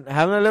Hogan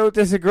having a little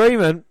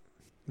disagreement.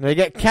 They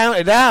get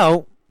counted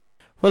out.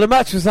 Well, the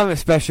match was something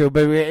special,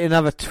 but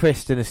another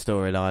twist in the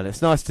storyline.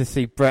 It's nice to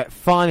see Bret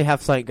finally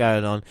have something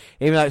going on,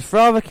 even though it's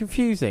rather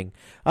confusing.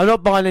 I'm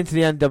not buying into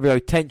the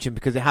NWO tension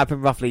because it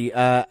happened roughly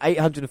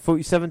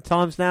 847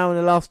 times now in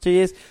the last 2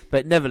 years,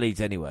 but it never leads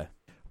anywhere.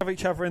 Have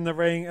each other in the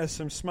ring as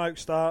some smoke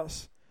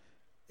starts.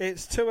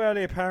 It's too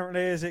early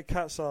apparently as it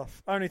cuts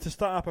off, only to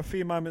start up a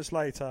few moments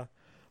later.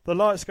 The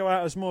lights go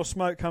out as more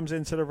smoke comes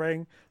into the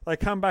ring. They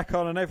come back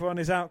on and everyone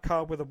is out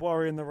cold with a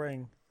Warrior in the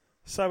ring.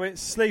 So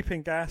it's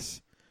sleeping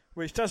gas,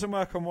 which doesn't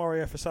work on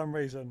Warrior for some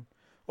reason.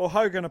 Or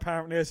Hogan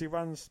apparently as he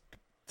runs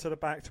to the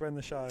back to end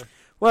the show.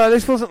 Well,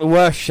 this wasn't the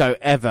worst show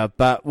ever,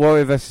 but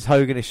Warrior vs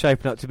Hogan is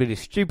shaping up to be the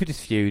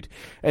stupidest feud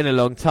in a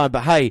long time.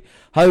 But hey,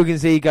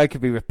 Hogan's ego could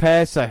be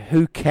repaired, so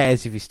who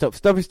cares if he stops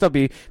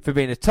WCW from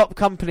being a top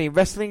company in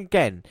wrestling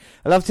again?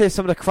 I love to hear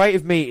some of the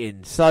creative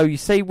meetings. So you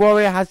see,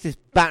 Warrior has this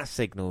bat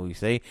signal, you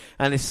see,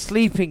 and this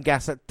sleeping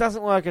gas that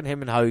doesn't work on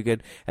him and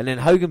Hogan, and then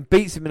Hogan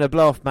beats him in a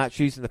blow-off match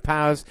using the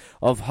powers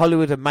of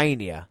Hollywood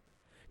Mania.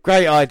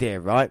 Great idea,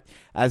 right?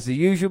 As the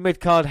usual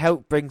mid-card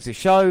help brings the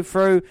show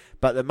through,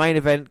 but the main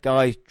event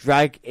guys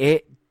drag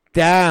it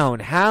down.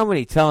 How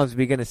many times are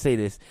we going to see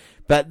this?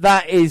 But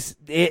that is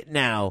it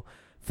now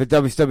for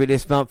WCW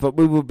this month. But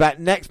we will be back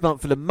next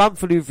month for the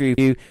monthly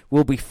review.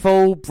 Will be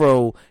Full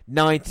Brawl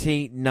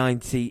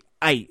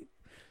 1998.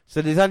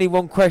 So there's only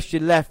one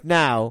question left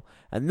now,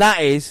 and that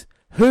is,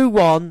 who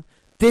won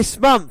this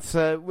month?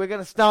 So we're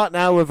going to start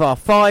now with our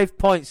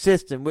 5-point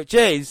system, which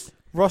is...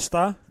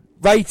 roster,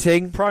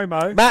 rating,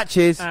 promo,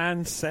 matches,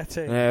 and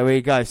setting. There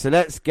we go. So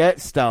let's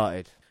get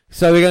started.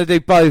 So we're going to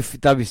do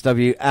both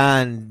WCW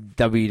and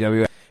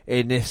WWE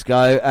in this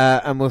go.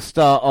 And we'll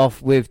start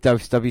off with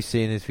WCW,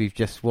 seeing as we've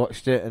just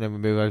watched it, and then we'll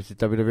move over to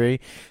WWE.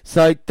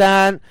 So,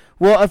 Dan,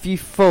 what have you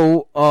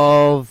thought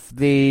of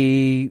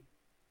the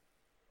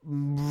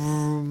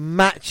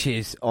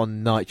matches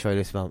on Nitro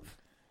this month?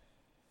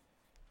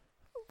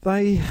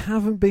 They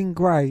haven't been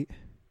great.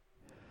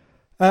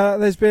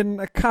 There's been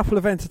a couple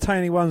of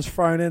entertaining ones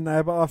thrown in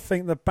there, but I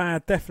think the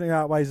bad definitely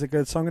outweighs the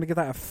good, so I'm going to give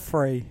that a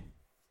 3.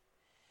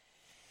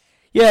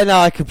 Yeah, no,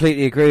 I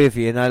completely agree with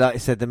you. You know, like I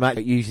said, the match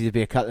usually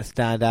be a couple of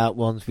standout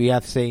ones. We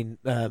have seen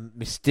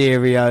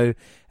Mysterio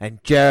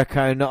and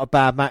Jericho, not a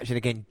bad match, and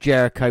again,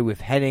 Jericho with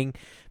Hennig.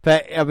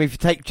 But, I mean, if you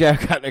take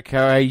Jericho out of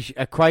the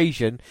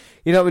equation,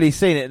 you're not really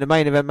seeing it. The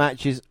main event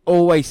matches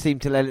always seem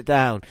to let it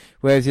down,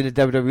 whereas in the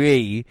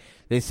WWE,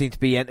 they seem to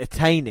be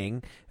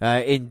entertaining.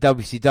 In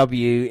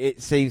WCW,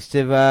 it seems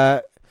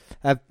to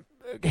have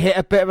hit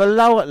a bit of a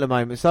lull at the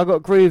moment, so I've got to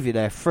agree with you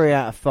there, 3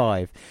 out of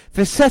 5.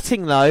 For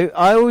setting, though,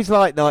 I always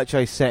like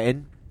Nitro's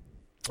setting,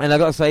 and I've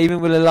got to say, even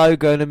with a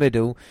logo in the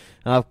middle,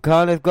 I've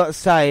kind of got to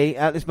say,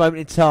 at this moment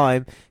in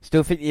time,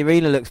 still think the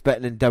arena looks better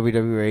than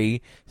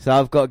WWE, so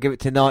I've got to give it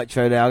to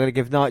Nitro there. I'm going to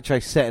give Nitro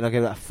setting, I'll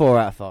give that a 4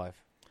 out of 5.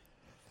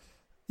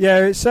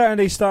 Yeah, it's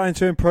certainly starting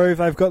to improve.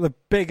 They've got the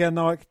bigger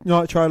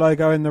Nitro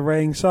logo in the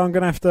ring, so I'm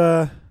going to have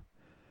to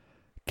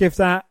give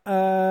that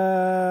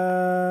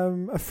a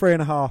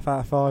 3.5 out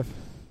of 5.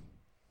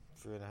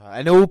 3.5.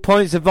 And all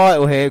points are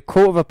vital here.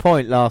 Quarter of a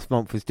point last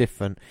month was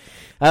different.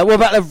 What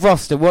about the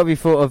roster? What have you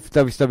thought of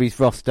WWE's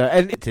roster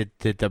and to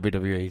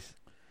WWE's?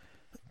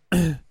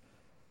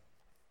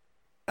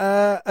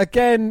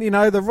 Again,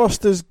 the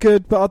roster's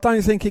good, but I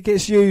don't think it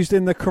gets used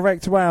in the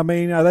correct way. I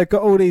mean, they've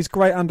got all these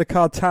great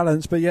undercard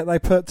talents, but yet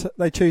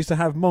they choose to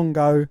have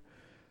Mongo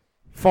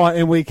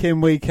fighting week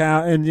in, week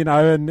out, and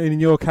and in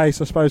your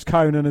case, I suppose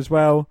Conan as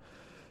well.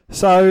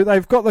 So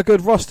they've got the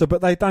good roster,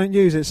 but they don't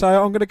use it. So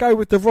I'm going to go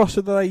with the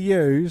roster that they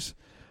use,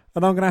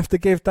 and I'm going to have to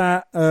give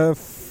that a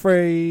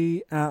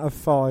 3 out of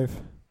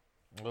 5.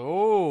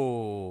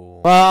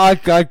 Oh. Well,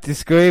 I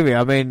disagree with you.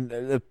 I mean,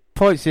 the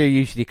points here are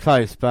usually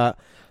close, but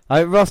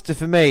roster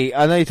for me,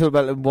 I know you talk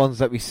about the ones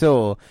that we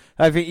saw.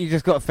 I think you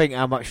just got to think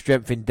how much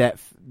strength in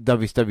depth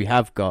WCW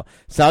have got.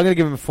 So I'm going to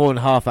give them a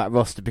 4.5 out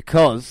roster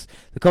because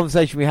the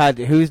conversation we had,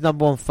 who's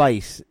number one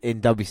face in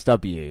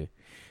WCW?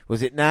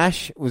 Was it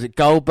Nash? Was it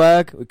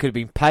Goldberg? It could have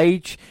been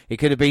Page. It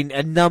could have been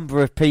a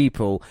number of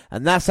people.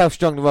 And that's how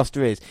strong the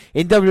roster is.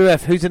 In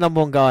WWF, who's the number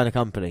one guy in the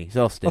company? It's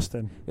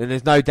Austin. And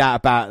there's no doubt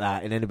about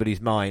that in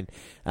anybody's mind.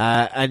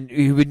 And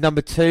who would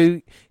number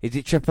 2? Is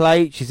it Triple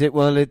H? Is it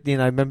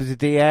members of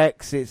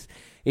DX?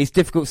 It's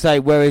difficult to say,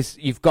 whereas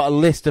you've got a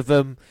list of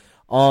them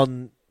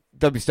on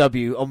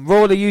WCW. On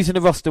Raw, they're using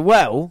the roster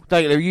well.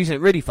 They're using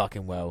it really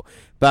fucking well.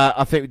 But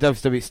I think with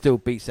WCW, it still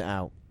beats it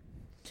out.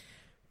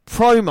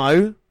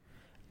 Promo...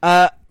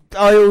 I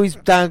always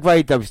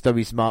downgrade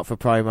WCW Smart for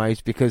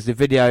promos because the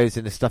videos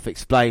and the stuff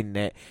explaining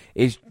it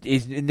is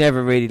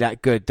never really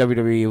that good.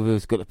 WWE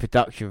always got the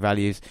production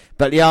values,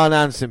 but the Arn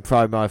Anderson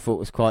promo I thought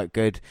was quite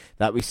good.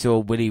 That we saw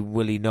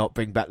will he not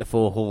bring back the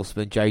 4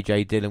 Horsemen?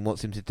 JJ Dillon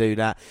wants him to do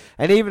that,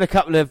 and even a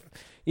couple of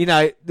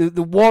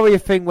the Warrior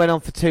thing went on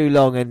for too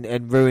long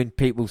and ruined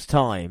people's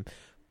time,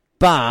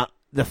 but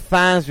the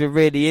fans were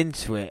really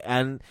into it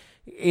and.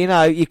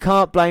 You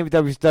can't blame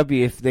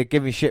WCW if they're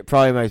giving shit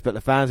promos, but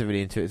the fans are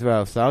really into it as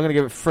well. So I'm going to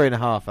give it 3.5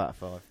 out of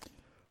 5.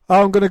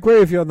 I'm going to agree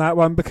with you on that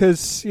one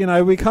because,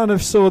 we kind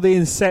of saw the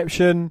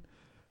inception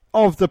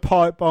of the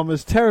pipe bomb,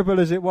 as terrible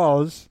as it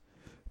was.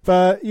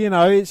 But, you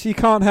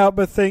can't help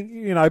but think,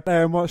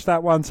 there and watch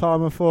that one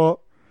time and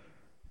thought,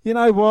 you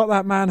know what,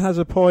 that man has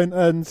a point.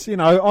 And,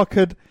 I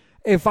could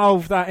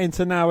evolve that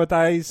into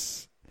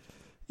nowadays,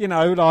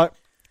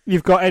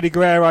 you've got Eddie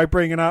Guerrero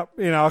bringing up,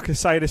 I could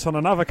say this on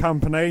another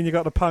company, and you've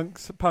got the punk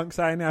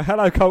saying,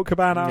 hello, Colt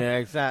Cabana. Yeah,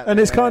 exactly.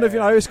 And it's kind of,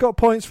 it's got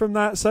points from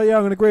that. So, yeah,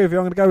 I'm going to agree with you.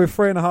 I'm going to go with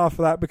 3.5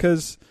 for that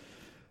because,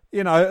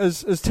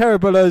 as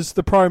terrible as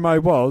the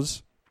promo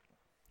was,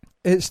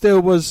 it still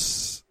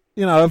was,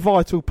 a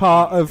vital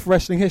part of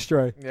wrestling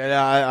history.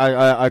 Yeah,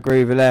 I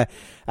agree with you there.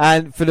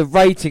 And for the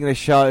rating of the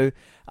show,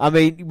 I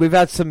mean, we've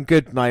had some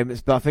good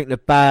moments, but I think the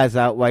bads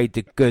outweighed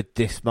the good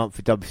this month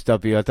for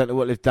WCW. I don't know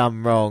what they've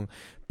done wrong.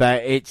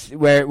 But it's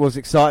where it was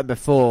exciting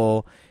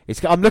before.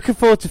 I'm looking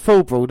forward to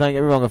Full Brawl, don't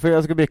get me wrong. I think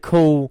that's going to be a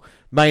cool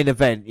main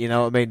event, you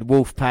know what I mean?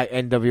 Wolfpac,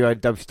 NWO, and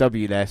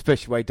WCW there,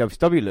 especially the way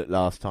WCW looked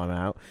last time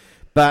out.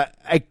 But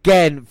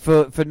again,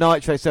 for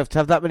Nitro itself, to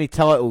have that many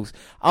titles,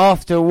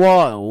 after a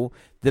while,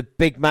 the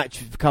big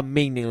matches become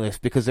meaningless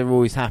because they're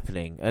always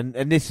happening. And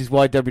this is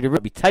why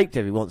WWE be taped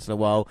every once in a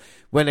while.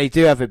 When they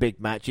do have a big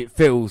match, it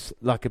feels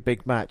like a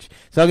big match.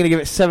 So I'm going to give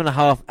it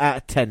 7.5 out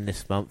of 10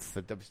 this month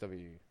for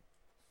WCW.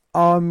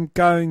 I'm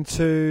going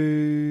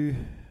to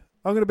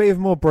be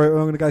even more brutal.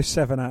 I'm going to go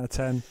 7 out of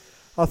 10.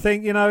 I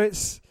think,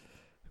 it's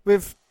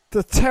with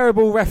the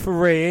terrible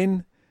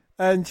refereeing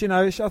and,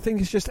 I think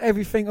it's just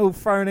everything all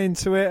thrown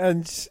into it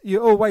and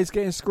you're always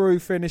getting screw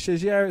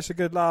finishes. Yeah, it's a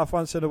good laugh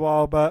once in a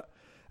while, but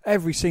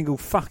every single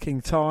fucking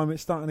time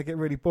it's starting to get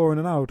really boring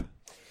and old.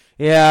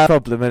 Yeah,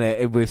 problem, isn't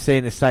it? We're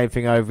seeing the same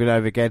thing over and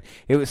over again.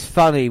 It was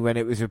funny when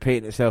it was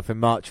repeating itself in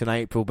March and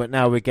April, but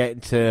now we're getting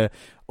to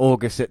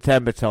August,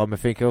 September time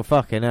and thinking, oh,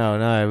 fucking hell,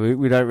 no,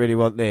 we don't really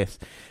want this.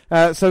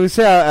 So we'll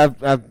see how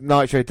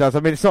Nitro does.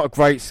 I mean, it's not a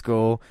great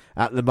score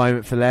at the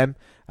moment for them.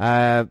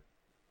 I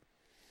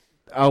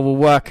will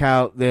work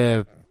out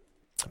the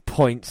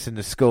points and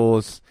the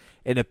scores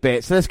in a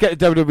bit. So let's get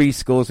the WWE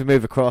scores and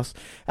move across.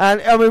 And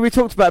I mean, we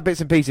talked about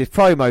bits and pieces.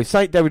 Promos,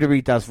 something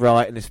WWE does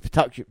right, and its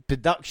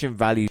production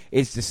value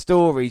is the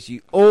stories.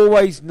 You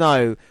always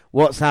know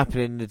what's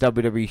happening in the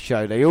WWE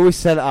show. They always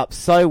set it up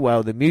so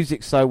well. The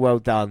music's so well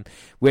done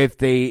with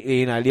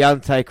the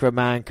Undertaker and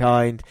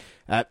Mankind.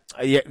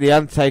 The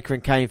Undertaker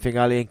and Kane thing,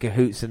 Ali in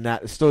cahoots and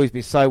that. The story's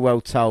been so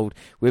well told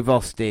with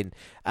Austin.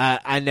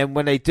 And then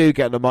when they do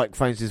get on the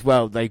microphones as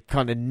well, they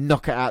kind of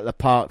knock it out of the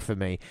park for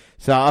me.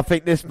 So I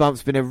think this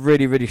month's been a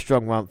really, really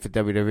strong month for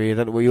WWE. I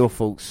don't know what your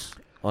thoughts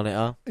on it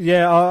are.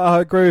 Yeah,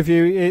 I agree with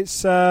you.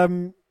 It's,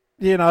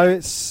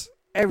 it's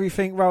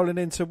everything rolling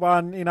into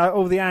one,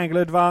 all the angle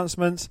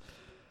advancements.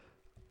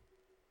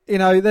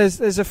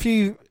 There's a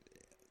few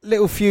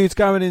little feuds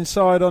going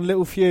inside on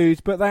little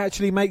feuds, but they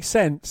actually make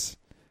sense.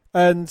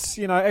 And,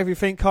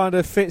 everything kind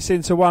of fits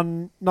into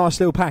one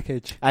nice little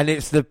package. And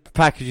it's the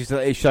packages that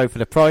they show for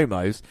the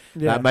promos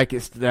that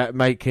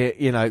make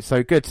it,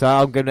 so good. So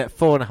I'm going at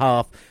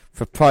 4.5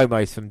 for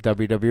promos from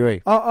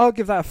WWE. I'll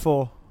give that a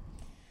 4.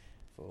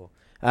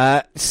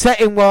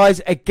 Setting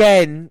wise,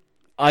 again,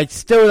 I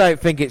still don't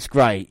think it's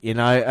great. You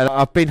know, and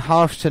I've been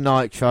harsh to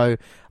Nitro.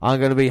 I'm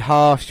going to be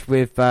harsh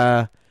with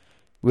WWE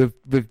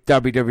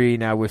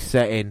now with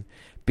setting,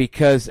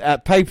 because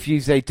at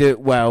pay-per-views they do it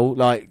well.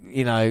 Like,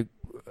 you know,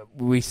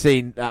 we've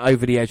seen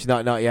Over the Edge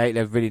 1998, they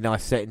have a really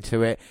nice setting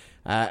to it,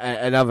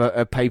 and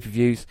other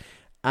pay-per-views.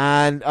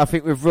 And I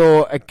think with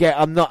Raw, again,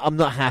 I'm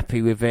not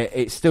happy with it.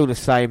 It's still the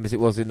same as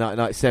it was in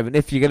 1997.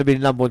 If you're going to be the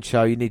number one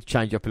show, you need to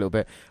change up a little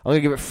bit. I'm going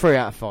to give it 3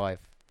 out of 5.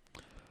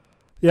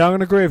 Yeah, I'm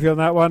going to agree with you on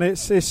that one.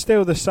 It's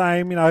still the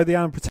same, you know, the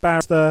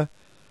unprotected,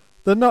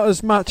 the not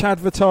as much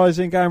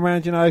advertising going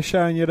around, you know,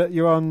 showing you that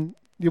you're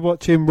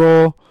watching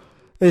Raw.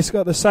 It's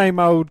got the same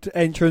old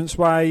entrance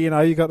way, you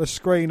know, you got the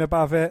screen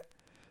above it.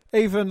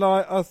 Even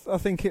like, I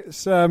think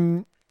it's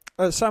at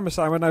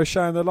SummerSlam when they were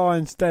showing the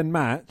Lions Den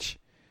match,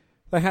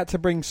 they had to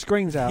bring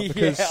screens out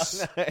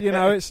because, you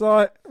know, it's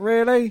like,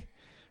 really?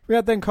 We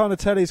had them kind of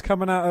tellies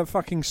coming out of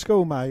fucking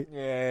school, mate.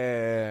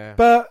 Yeah.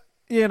 But,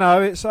 you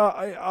know, it's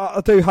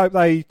I do hope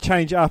they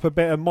change it up a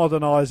bit and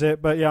modernise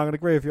it, but yeah, I'm going to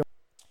agree with you.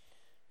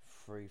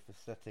 3 for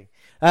setting.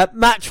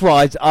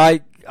 Match-wise, I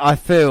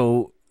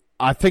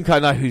think I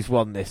know who's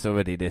won this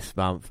already this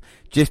month,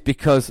 just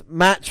because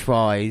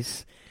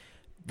match-wise,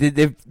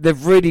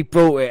 they've really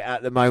brought it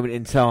at the moment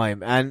in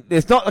time, and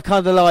it's not the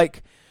kind of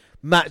like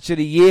match of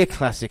the year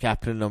classic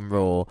happening on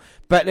Raw,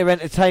 but they're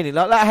entertaining.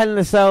 Like that Hell in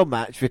a Cell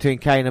match between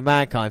Kane and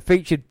Mankind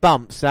featured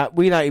bumps that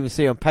we don't even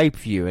see on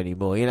pay-per-view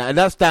anymore, you know, and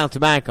that's down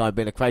to Mankind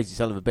being a crazy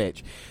son of a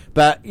bitch.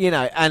 But, you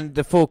know, and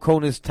the Four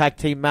Corners tag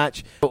team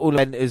match, all the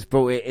vendors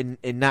brought it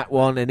in that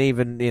one, and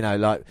even, you know,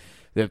 like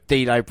the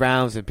D'Lo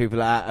Browns and people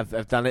like that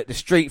have done it. The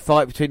street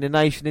fight between the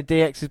Nation and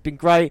DX has been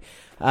great.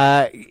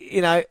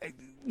 You know,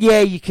 yeah,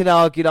 you can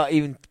argue that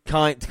even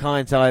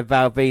Kaientai,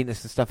 Val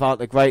Venus and stuff aren't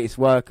the greatest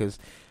workers.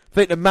 I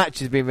think the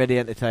match has been really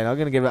entertaining. I'm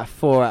going to give it a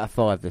 4 out of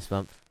 5 this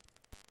month.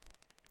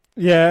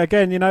 Yeah,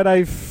 again, you know,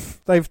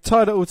 they've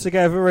tied it all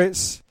together.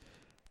 It's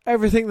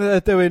everything that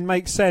they're doing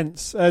makes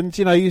sense, and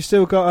you know, you've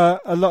still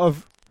got a lot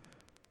of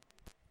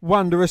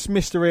wondrous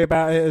mystery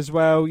about it as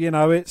well. You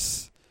know,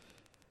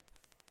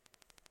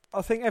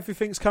 I think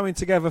everything's coming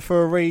together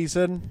for a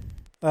reason.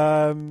 You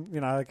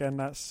know, again,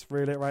 that's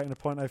reiterating the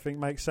point I think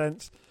makes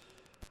sense.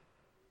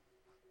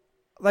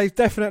 They've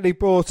definitely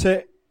brought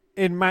it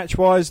in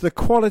match-wise. The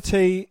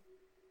quality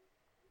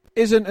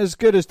isn't as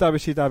good as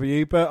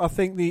WCW, but I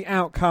think the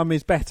outcome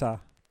is better,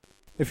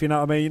 if you know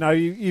what I mean. You know,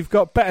 you've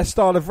got better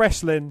style of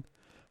wrestling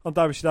on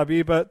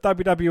WCW, but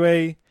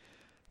WWE,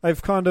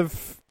 they've kind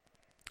of,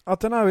 I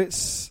don't know,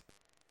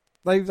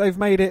 they've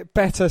made it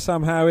better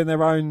somehow in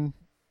their own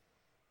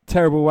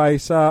terrible way,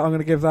 so I'm going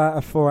to give that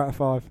a 4 out of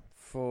 5.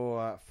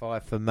 4 out of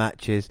 5 for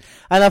matches.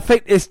 And I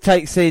think this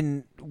takes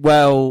in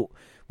well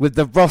with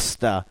the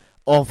roster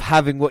of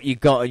having what you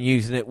got and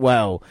using it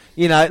well.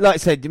 You know, like I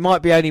said, it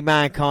might be only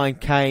Mankind,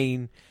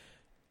 Kane,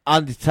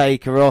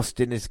 Undertaker,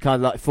 Austin as kind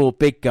of like 4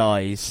 big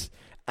guys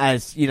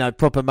as, you know,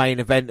 proper main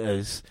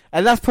eventers.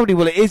 And that's probably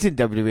what it is in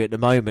WWE at the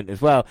moment as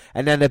well.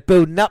 And then they're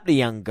building up the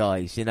young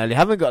guys. You know, they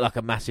haven't got like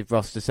a massive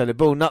roster, so they're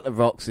building up the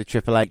Rocks, the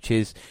Triple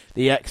H's,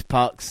 the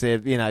X-Pucks,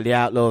 you know, the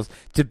Outlaws,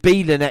 to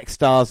be the next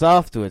stars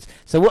afterwards.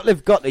 So what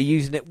they've got, they're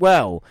using it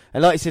well.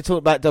 And like you said, talking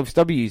about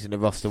WCW using the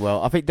roster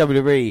well, I think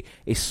WWE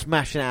is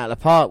smashing it out of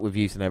the park with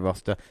using their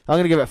roster. I'm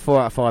going to give it a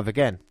 4 out of 5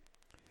 again.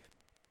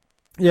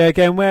 Yeah,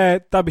 again, where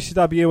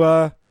WCW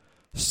are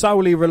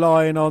solely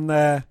relying on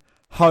their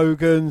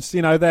Hogan's,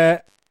 you know,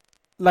 their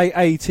late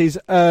 80s,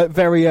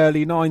 very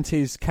early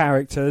 90s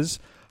characters.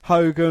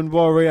 Hogan,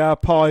 Warrior,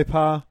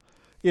 Piper.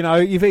 You know,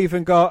 you've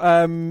even got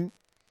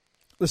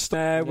the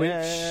Snare,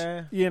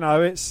 which, you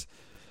know, it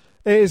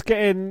is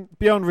getting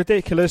beyond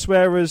ridiculous,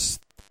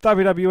 whereas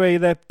WWE,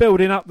 they're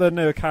building up the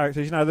newer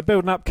characters. You know, they're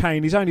building up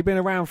Kane. He's only been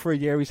around for a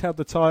year. He's held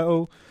the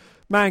title.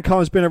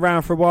 Mankind's been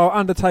around for a while.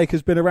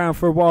 Undertaker's been around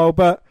for a while,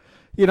 but,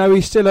 you know,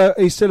 he's still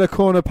a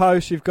corner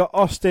post. You've got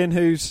Austin,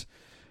 who's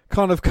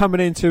kind of coming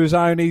into his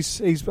own. I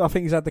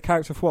think he's had the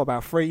character for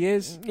about 3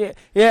 years. Yeah,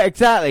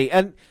 exactly.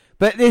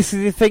 But this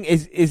is the thing: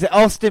 is that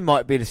Austin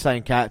might be the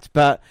same character,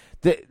 but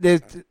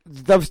the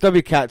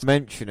WCW character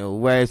dimensional.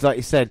 Whereas, like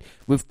you said,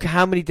 with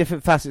how many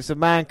different facets of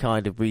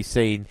Mankind have we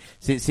seen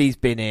since he's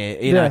been here?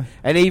 You know,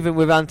 and even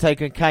with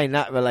Undertaker and Kane,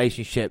 that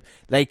relationship,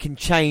 they can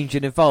change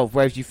and evolve.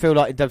 Whereas you feel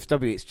like in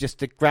WCW, it's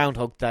just a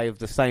Groundhog Day of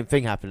the same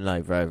thing happening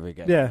over and over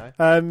again. Yeah,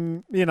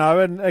 you know,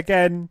 and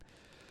again,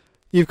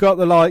 you've got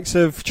the likes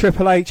of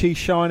Triple H, he's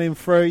shining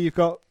through. You've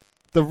got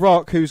The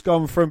Rock, who's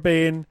gone from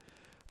being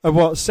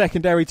a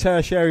secondary,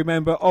 tertiary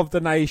member of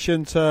the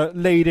Nation to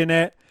leading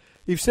it.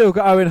 You've still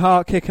got Owen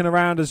Hart kicking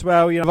around as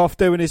well, you know, off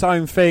doing his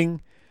own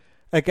thing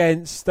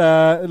against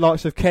the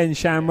likes of Ken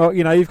Shamrock.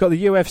 You know, you've got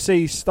the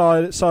UFC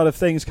side of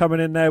things coming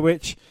in there,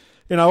 which,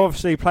 you know,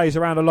 obviously plays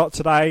around a lot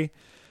today.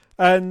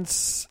 And,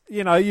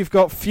 you know, you've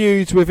got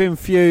feuds within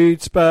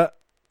feuds, but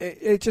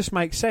it just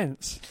makes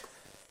sense.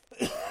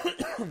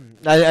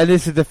 And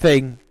this is the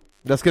thing.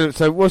 That's good.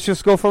 So, what's your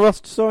score for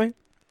roster? Sorry,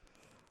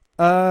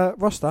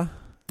 roster.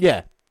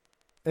 Yeah,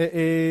 it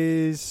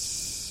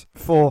is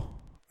 4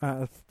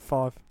 out of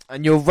 5.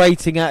 And your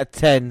rating out of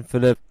 10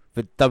 for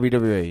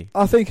WWE?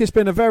 I think it's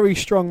been a very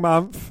strong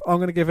month. I'm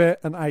going to give it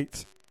an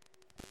 8.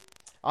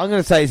 I'm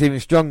going to say it's even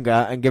stronger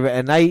and give it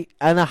an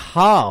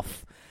 8.5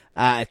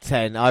 out of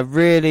 10. I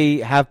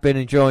really have been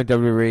enjoying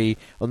WWE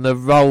on the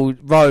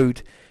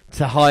road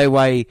to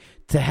Highway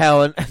to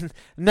Hell. And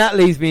that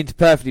leads me into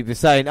perfectly for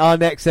saying our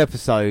next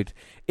episode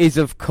is,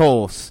 of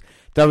course,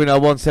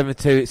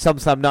 WNR172,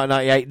 SummerSlam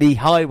 1998, the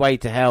Highway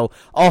to Hell,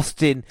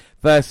 Austin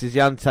versus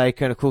The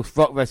Undertaker, and of course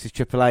Rock versus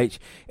Triple H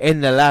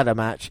in the ladder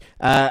match.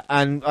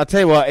 And I'll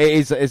tell you what,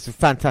 it's a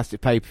fantastic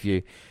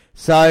pay-per-view.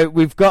 So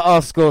we've got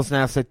our scores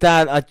now. So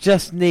Dad, I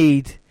just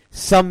need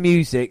some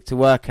music to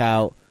work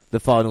out the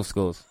final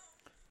scores.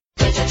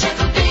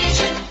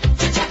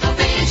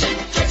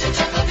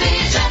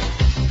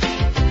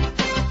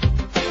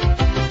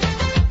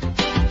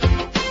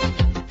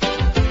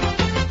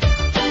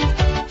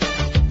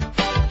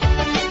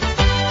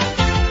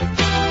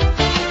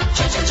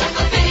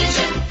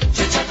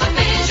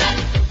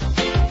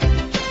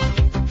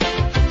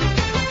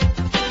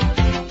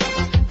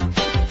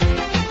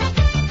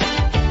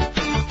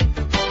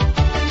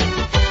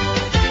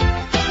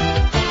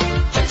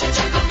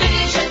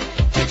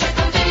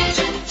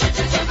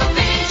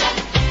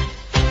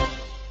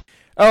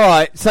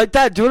 Alright, so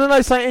Dad, do you want to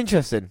know something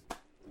interesting?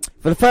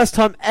 For the first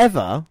time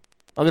ever,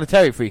 I'm going to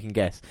tell you if you can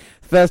guess.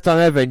 First time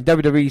ever in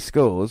WWE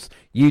scores,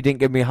 you didn't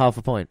give me half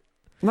a point.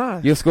 No.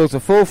 Your scores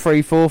were 4-3,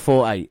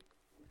 4-4, 8.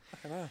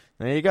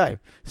 There you go.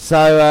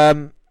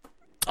 So,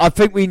 I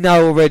think we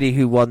know already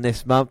who won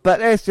this month, but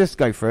let's just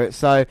go for it.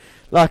 So,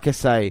 like I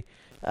say,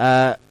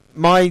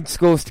 my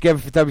scores together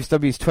for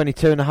WCW is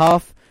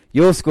 22.5.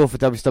 Your score for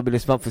WCW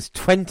this month was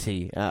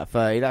 20 out of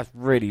 30. That's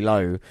really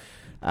low.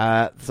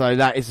 So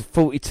that is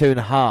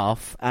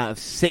 42.5 out of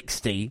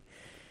 60.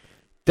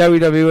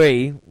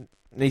 WWE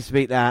needs to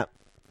beat that.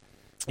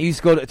 You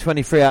scored at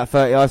 23 out of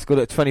 30. I scored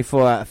at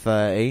 24 out of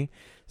 30.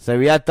 So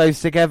we add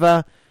those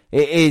together.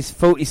 It is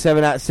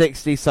 47 out of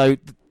 60. So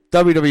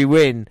WWE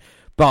win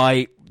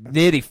by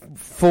nearly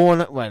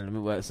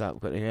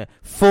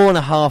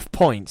 4.5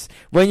 points.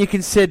 When you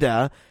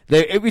consider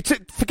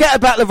forget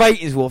about the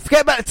ratings war,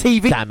 forget about the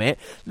TV. Damn it!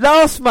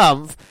 Last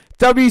month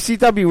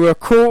WCW were a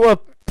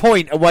quarter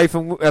point away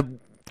from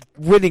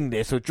winning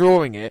this or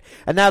drawing it,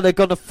 and now they've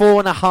gone to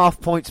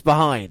 4.5 points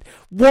behind.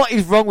 What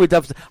is wrong with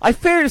WCW? I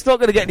fear it's not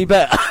going to get any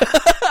better.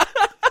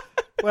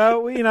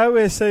 Well,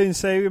 we'll soon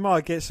see. We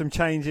might get some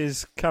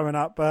changes coming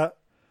up, but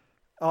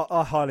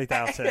I highly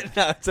doubt it.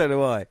 No, so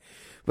do I.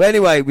 But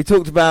anyway, we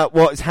talked about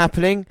what's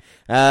happening.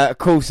 Of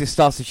course, this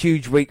starts a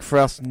huge week for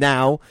us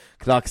now.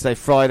 Like I say,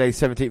 Friday,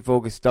 17th of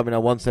August,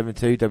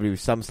 WNR172, WWE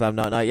SummerSlam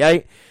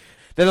 1998.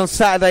 Then on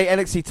Saturday,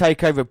 NXT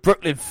TakeOver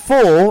Brooklyn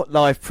 4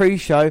 live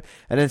pre-show.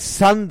 And then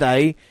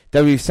Sunday,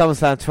 WWE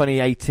SummerSlam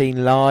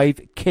 2018 live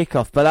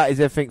kickoff. But that is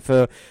everything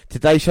for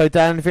today's show.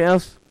 Dan, anything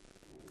else?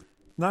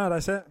 No,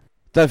 that's it.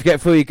 Don't forget,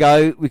 before you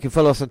go, we can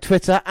follow us on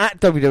Twitter at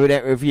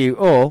WWE Review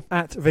or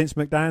at Vince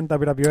McDan,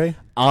 WWE.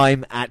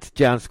 I'm at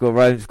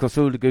J_Rowlands across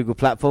all the Google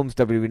platforms,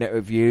 WWE Net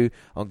Review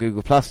on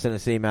Google+, send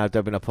us an email,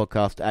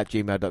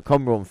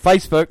 WNRpodcast@gmail.com. We're on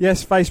Facebook.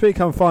 Yes, Facebook.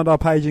 Come find our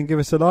page and give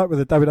us a like with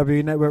the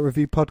WWE Network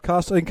Review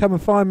podcast. Or you can come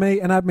and find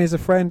me and add me as a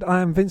friend.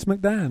 I am Vince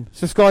McDan.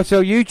 Subscribe to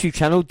our YouTube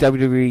channel,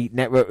 WWE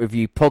Network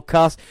Review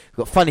Podcast.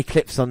 We've got funny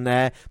clips on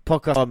there.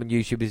 Podcast on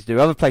YouTube is do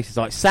other places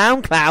like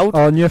SoundCloud.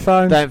 On your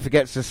phone. Don't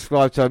forget to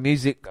subscribe to our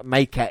music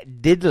maker,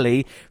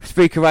 Diddley.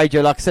 Spreaker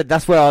Radio, like I said,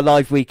 that's where our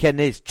live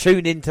weekend is.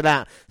 Tune into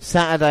that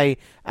Saturday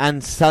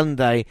and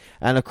Sunday,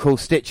 and of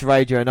course Stitcher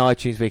Radio and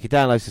iTunes, where you can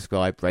download,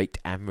 subscribe, rate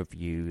and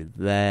review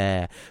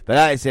there. But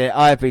that is it.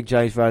 I have been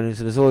James Rowlands,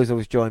 and as always I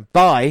was joined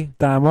by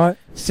Damn right.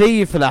 See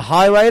you for the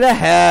Highway to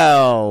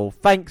Hell.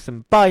 Thanks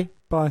and bye.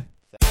 Bye.